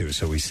to go to,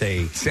 so we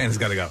say... Santa's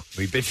got to go.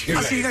 We bid you.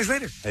 I'll see you guys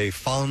later. A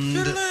fond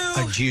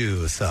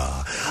adieu,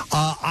 sir.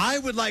 I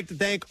would like to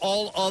thank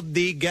all of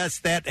the guests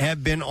that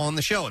have been on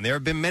the show, and there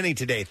have been many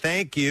today.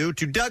 Thank you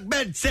to Doug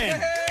Benson.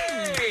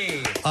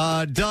 Hey!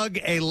 Doug,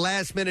 a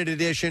last-minute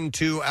addition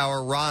to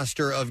our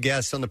roster of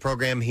guests on the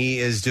program. He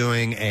is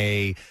doing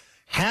a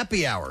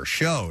happy hour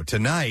show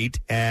tonight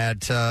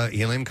at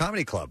Helium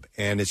Comedy Club,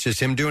 and it's just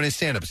him doing his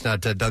stand-up. It's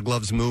not Doug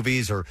Loves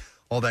Movies or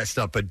all that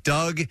stuff, but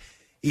Doug,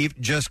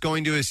 just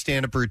going to his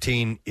stand-up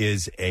routine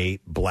is a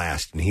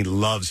blast, and he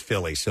loves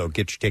Philly, so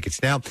get your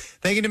tickets now.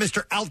 Thank you to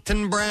Mr.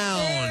 Alton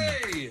Brown.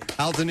 Hey!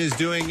 Alton is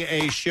doing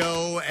a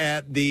show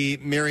at the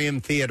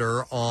Miriam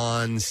Theater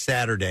on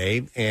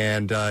Saturday,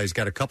 and he's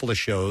got a couple of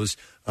shows,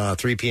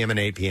 3 p.m. and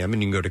 8 p.m.,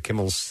 and you can go to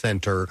Kimmel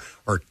Center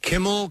or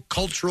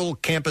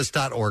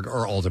KimmelCulturalCampus.org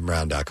or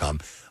altonbrown.com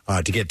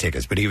to get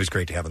tickets. But he was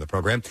great to have on the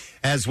program,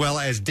 as well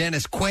as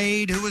Dennis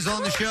Quaid, who was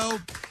on the show.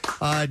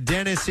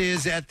 Dennis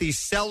is at the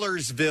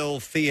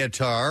Sellersville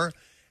Theater,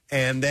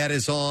 and that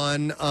is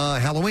on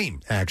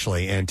Halloween,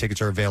 actually, and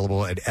tickets are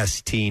available at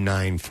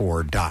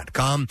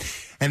st94.com.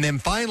 And then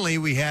finally,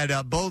 we had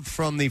both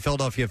from the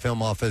Philadelphia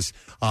Film Office,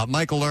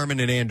 Michael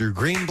Lerman and Andrew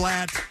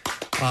Greenblatt.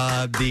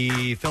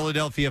 The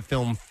Philadelphia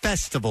Film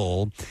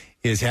Festival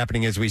is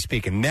happening as we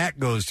speak, and that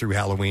goes through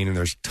Halloween, and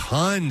there's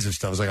tons of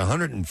stuff. It's like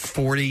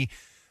 140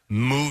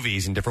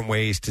 movies and different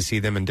ways to see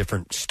them and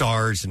different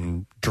stars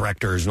and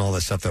directors and all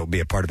that stuff that will be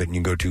a part of it. And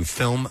you can go to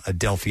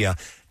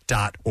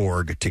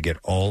filmadelphia.org to get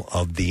all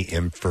of the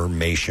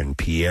information.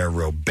 Pierre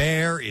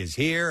Robert is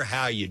here.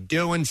 How you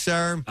doing,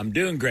 sir? I'm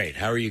doing great.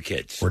 How are you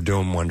kids? We're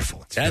doing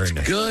wonderful. It's That's very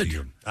nice good. of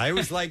you. I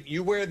always like,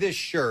 you wear this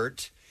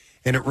shirt,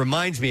 and it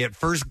reminds me, at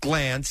first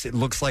glance, it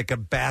looks like a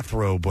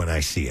bathrobe when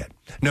I see it.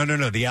 No,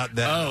 on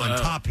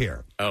top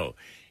here. Oh,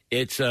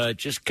 it's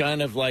just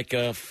kind of like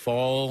a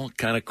fall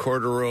kind of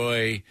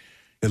corduroy.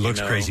 It looks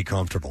crazy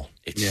comfortable.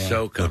 It's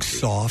so comfy. Looks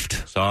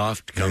soft.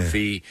 Soft,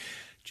 comfy,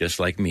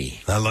 just like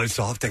me. I like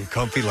soft and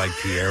comfy like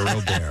Pierre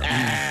Robert.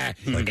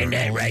 Isn't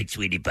that right,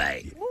 sweetie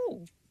pie?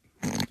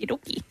 Okie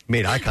dokie.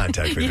 Made eye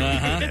contact with you when you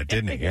did that,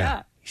 didn't he?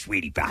 Yeah.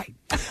 Sweetie pie.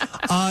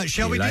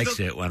 Shall He we likes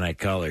do it when I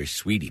call her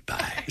Sweetie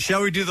Pie.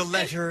 Shall we do the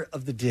letter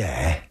of the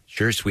day?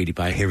 Sure, Sweetie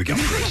Pie. Here we go.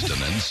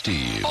 Preston and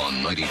Steve on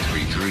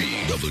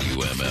 93.3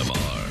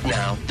 WMMR.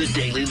 Now, the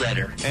Daily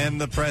Letter. And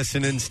the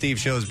Preston and Steve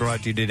show is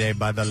brought to you today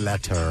by the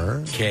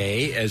letter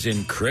K as in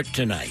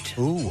kryptonite.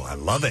 Ooh, I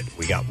love it.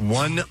 We got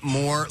one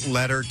more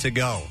letter to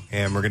go,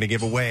 and we're going to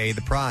give away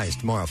the prize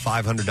tomorrow,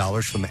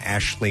 $500 from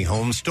Ashley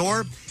Home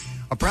Store.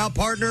 A proud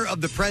partner of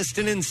the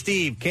Preston and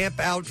Steve Camp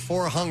Out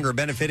for Hunger,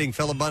 benefiting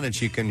Phil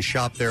Abundance. You can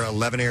shop their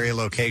 11 area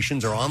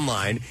locations or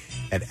online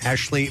at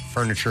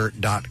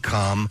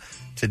ashleyfurniture.com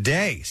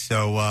today.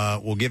 So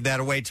we'll give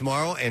that away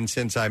tomorrow. And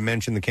since I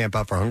mentioned the Camp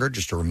Out for Hunger,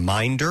 just a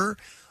reminder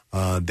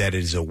that it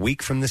is a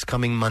week from this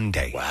coming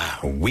Monday. Wow.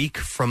 A week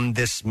from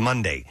this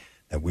Monday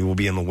that we will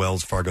be in the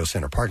Wells Fargo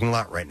Center parking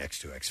lot right next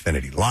to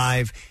Xfinity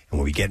Live. And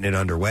we'll be getting it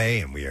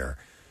underway, and we are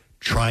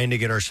trying to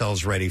get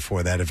ourselves ready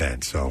for that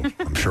event. So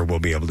I'm sure we'll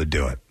be able to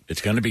do it.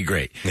 It's going to be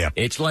great. Yeah.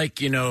 It's like,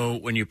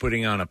 when you're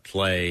putting on a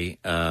play,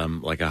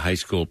 like a high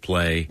school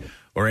play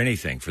or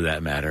anything for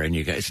that matter, and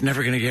it's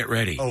never going to get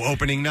ready. Oh,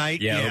 opening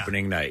night? Yeah,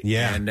 opening night.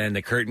 Yeah. And then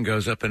the curtain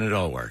goes up and it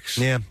all works.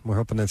 Yeah, we're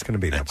hoping that's going to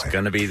be that way. It's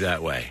going to be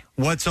that way.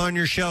 What's on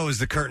your show as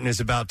the curtain is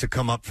about to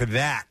come up for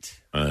that?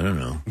 I don't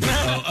know.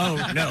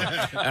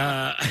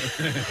 No.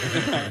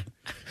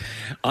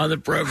 On the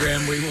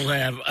program, we will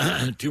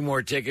have 2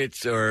 more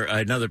tickets or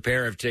another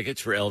pair of tickets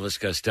for Elvis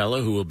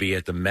Costello, who will be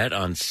at the Met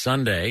on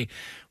Sunday.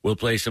 We'll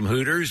play some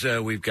Hooters.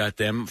 We've got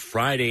them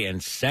Friday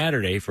and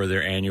Saturday for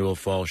their annual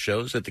fall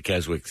shows at the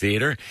Keswick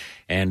Theater,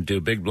 and do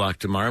a big block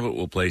tomorrow, but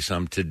we'll play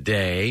some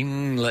today.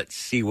 Let's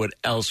see what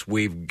else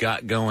we've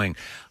got going.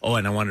 Oh,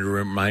 and I wanted to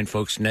remind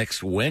folks,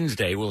 next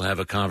Wednesday we'll have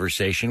a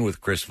conversation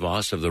with Chris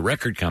Voss of the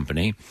record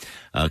company,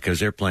 because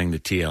they're playing the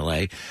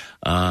TLA.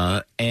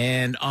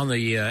 And on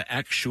the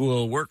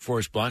actual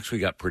workforce blocks, we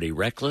got Pretty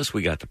Reckless,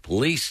 we got The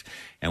Police,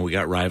 and we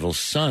got Rival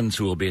Sons,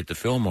 who will be at the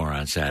Fillmore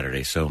on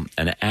Saturday. So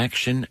an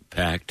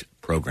action-packed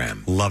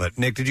program. Love it.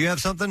 Nick, did you have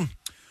something?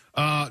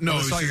 No,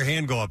 I saw your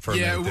hand go up for a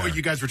minute there.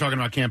 You guys were talking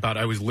about Camp Out.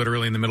 I was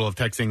literally in the middle of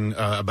texting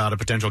about a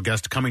potential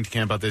guest coming to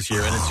Camp Out this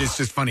year, and it's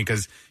just funny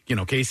because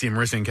Casey and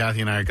Marissa and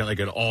Kathy and I are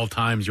at all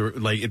times. You're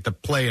the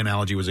play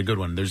analogy was a good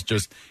one. It's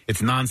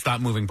nonstop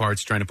moving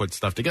parts trying to put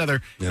stuff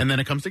together, and then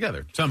it comes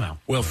together somehow.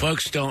 Well,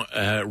 folks don't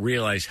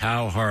realize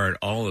how hard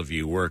all of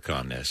you work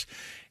on this.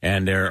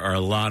 And there are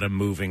a lot of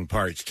moving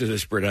parts to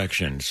this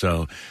production.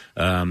 So,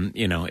 and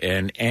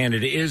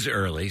it is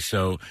early,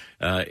 so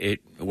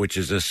which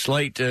is a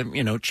slight,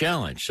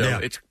 challenge. So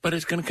but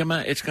it's going to come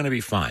out. It's going to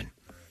be fine.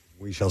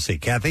 We shall see.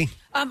 Kathy?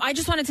 I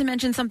just wanted to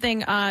mention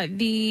something.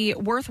 The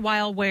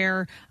Worthwhile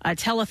Wear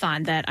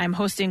telethon that I'm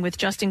hosting with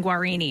Justin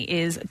Guarini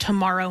is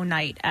tomorrow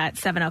night at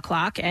 7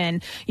 o'clock.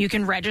 And you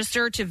can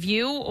register to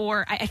view,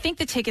 or I think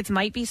the tickets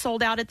might be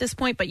sold out at this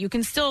point, but you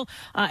can still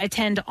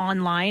attend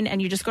online.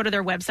 And you just go to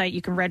their website.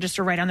 You can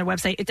register right on their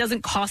website. It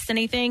doesn't cost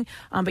anything,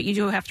 but you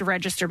do have to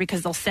register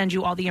because they'll send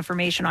you all the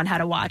information on how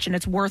to watch. And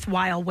it's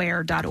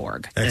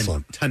worthwhilewear.org.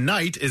 Excellent. And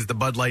tonight is the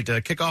Bud Light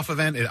kickoff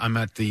event. I'm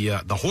at the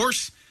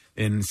Horse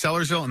in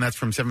Sellersville, and that's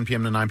from 7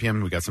 p.m. to 9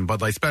 p.m. We got some Bud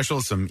Light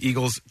specials, some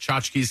Eagles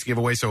tchotchkes to give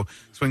away, so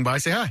swing by,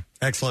 say hi.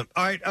 Excellent.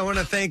 All right, I want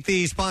to thank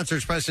the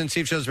sponsors. Preston and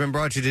Steve Show has been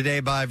brought to you today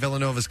by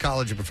Villanova's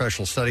College of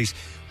Professional Studies.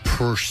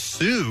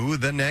 Pursue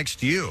the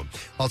next you.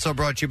 Also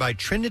brought to you by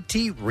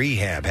Trinity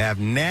Rehab. Have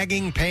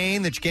nagging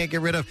pain that you can't get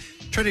rid of?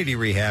 Trinity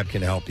Rehab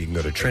can help. You can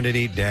go to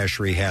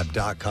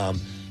trinity-rehab.com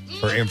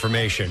for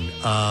information.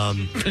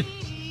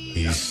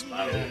 He's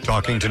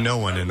talking to no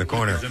one in the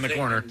corner. He's in the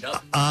corner.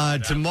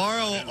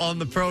 Tomorrow on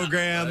the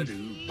program,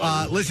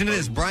 listen to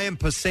this. Brian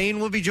Posehn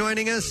will be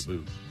joining us.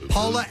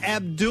 Paula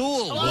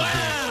Abdul will be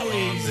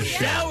on the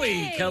show.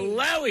 Zoe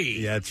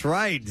Kalawi. That's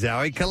right.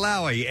 Zoe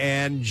Kalawi.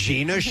 And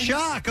Gina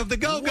Shock of the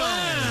Go-Go's.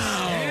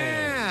 Wow.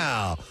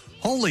 Yeah.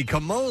 Holy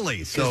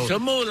camole. So,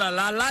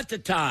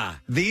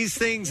 these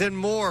things and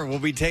more will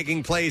be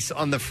taking place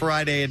on the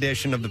Friday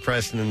edition of the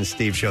Preston and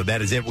Steve Show.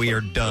 That is it. We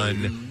are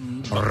done.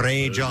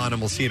 Rage on,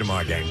 and we'll see you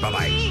tomorrow, gang.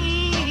 Bye-bye.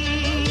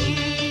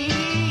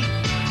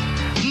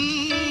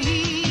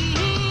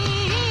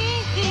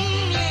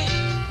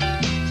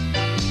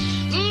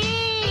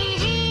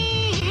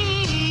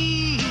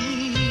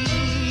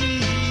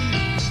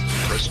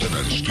 Preston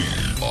and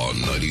Steve on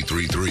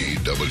 93.3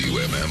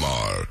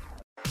 WMMR.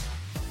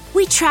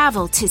 We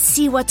travel to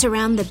see what's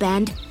around the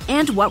bend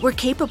and what we're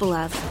capable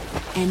of.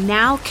 And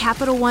now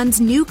Capital One's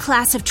new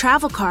class of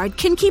travel card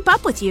can keep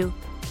up with you.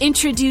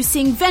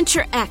 Introducing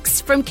Venture X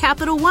from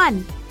Capital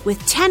One. With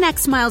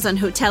 10x miles on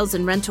hotels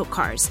and rental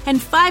cars, and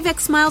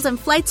 5x miles on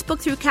flights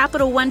booked through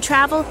Capital One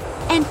Travel,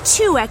 and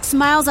 2x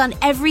miles on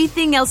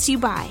everything else you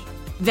buy.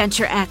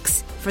 Venture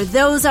X, for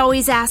those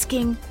always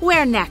asking,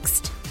 where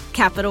next?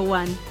 Capital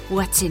One,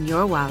 what's in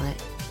your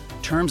wallet?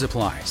 Terms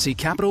apply. See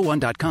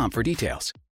CapitalOne.com for details.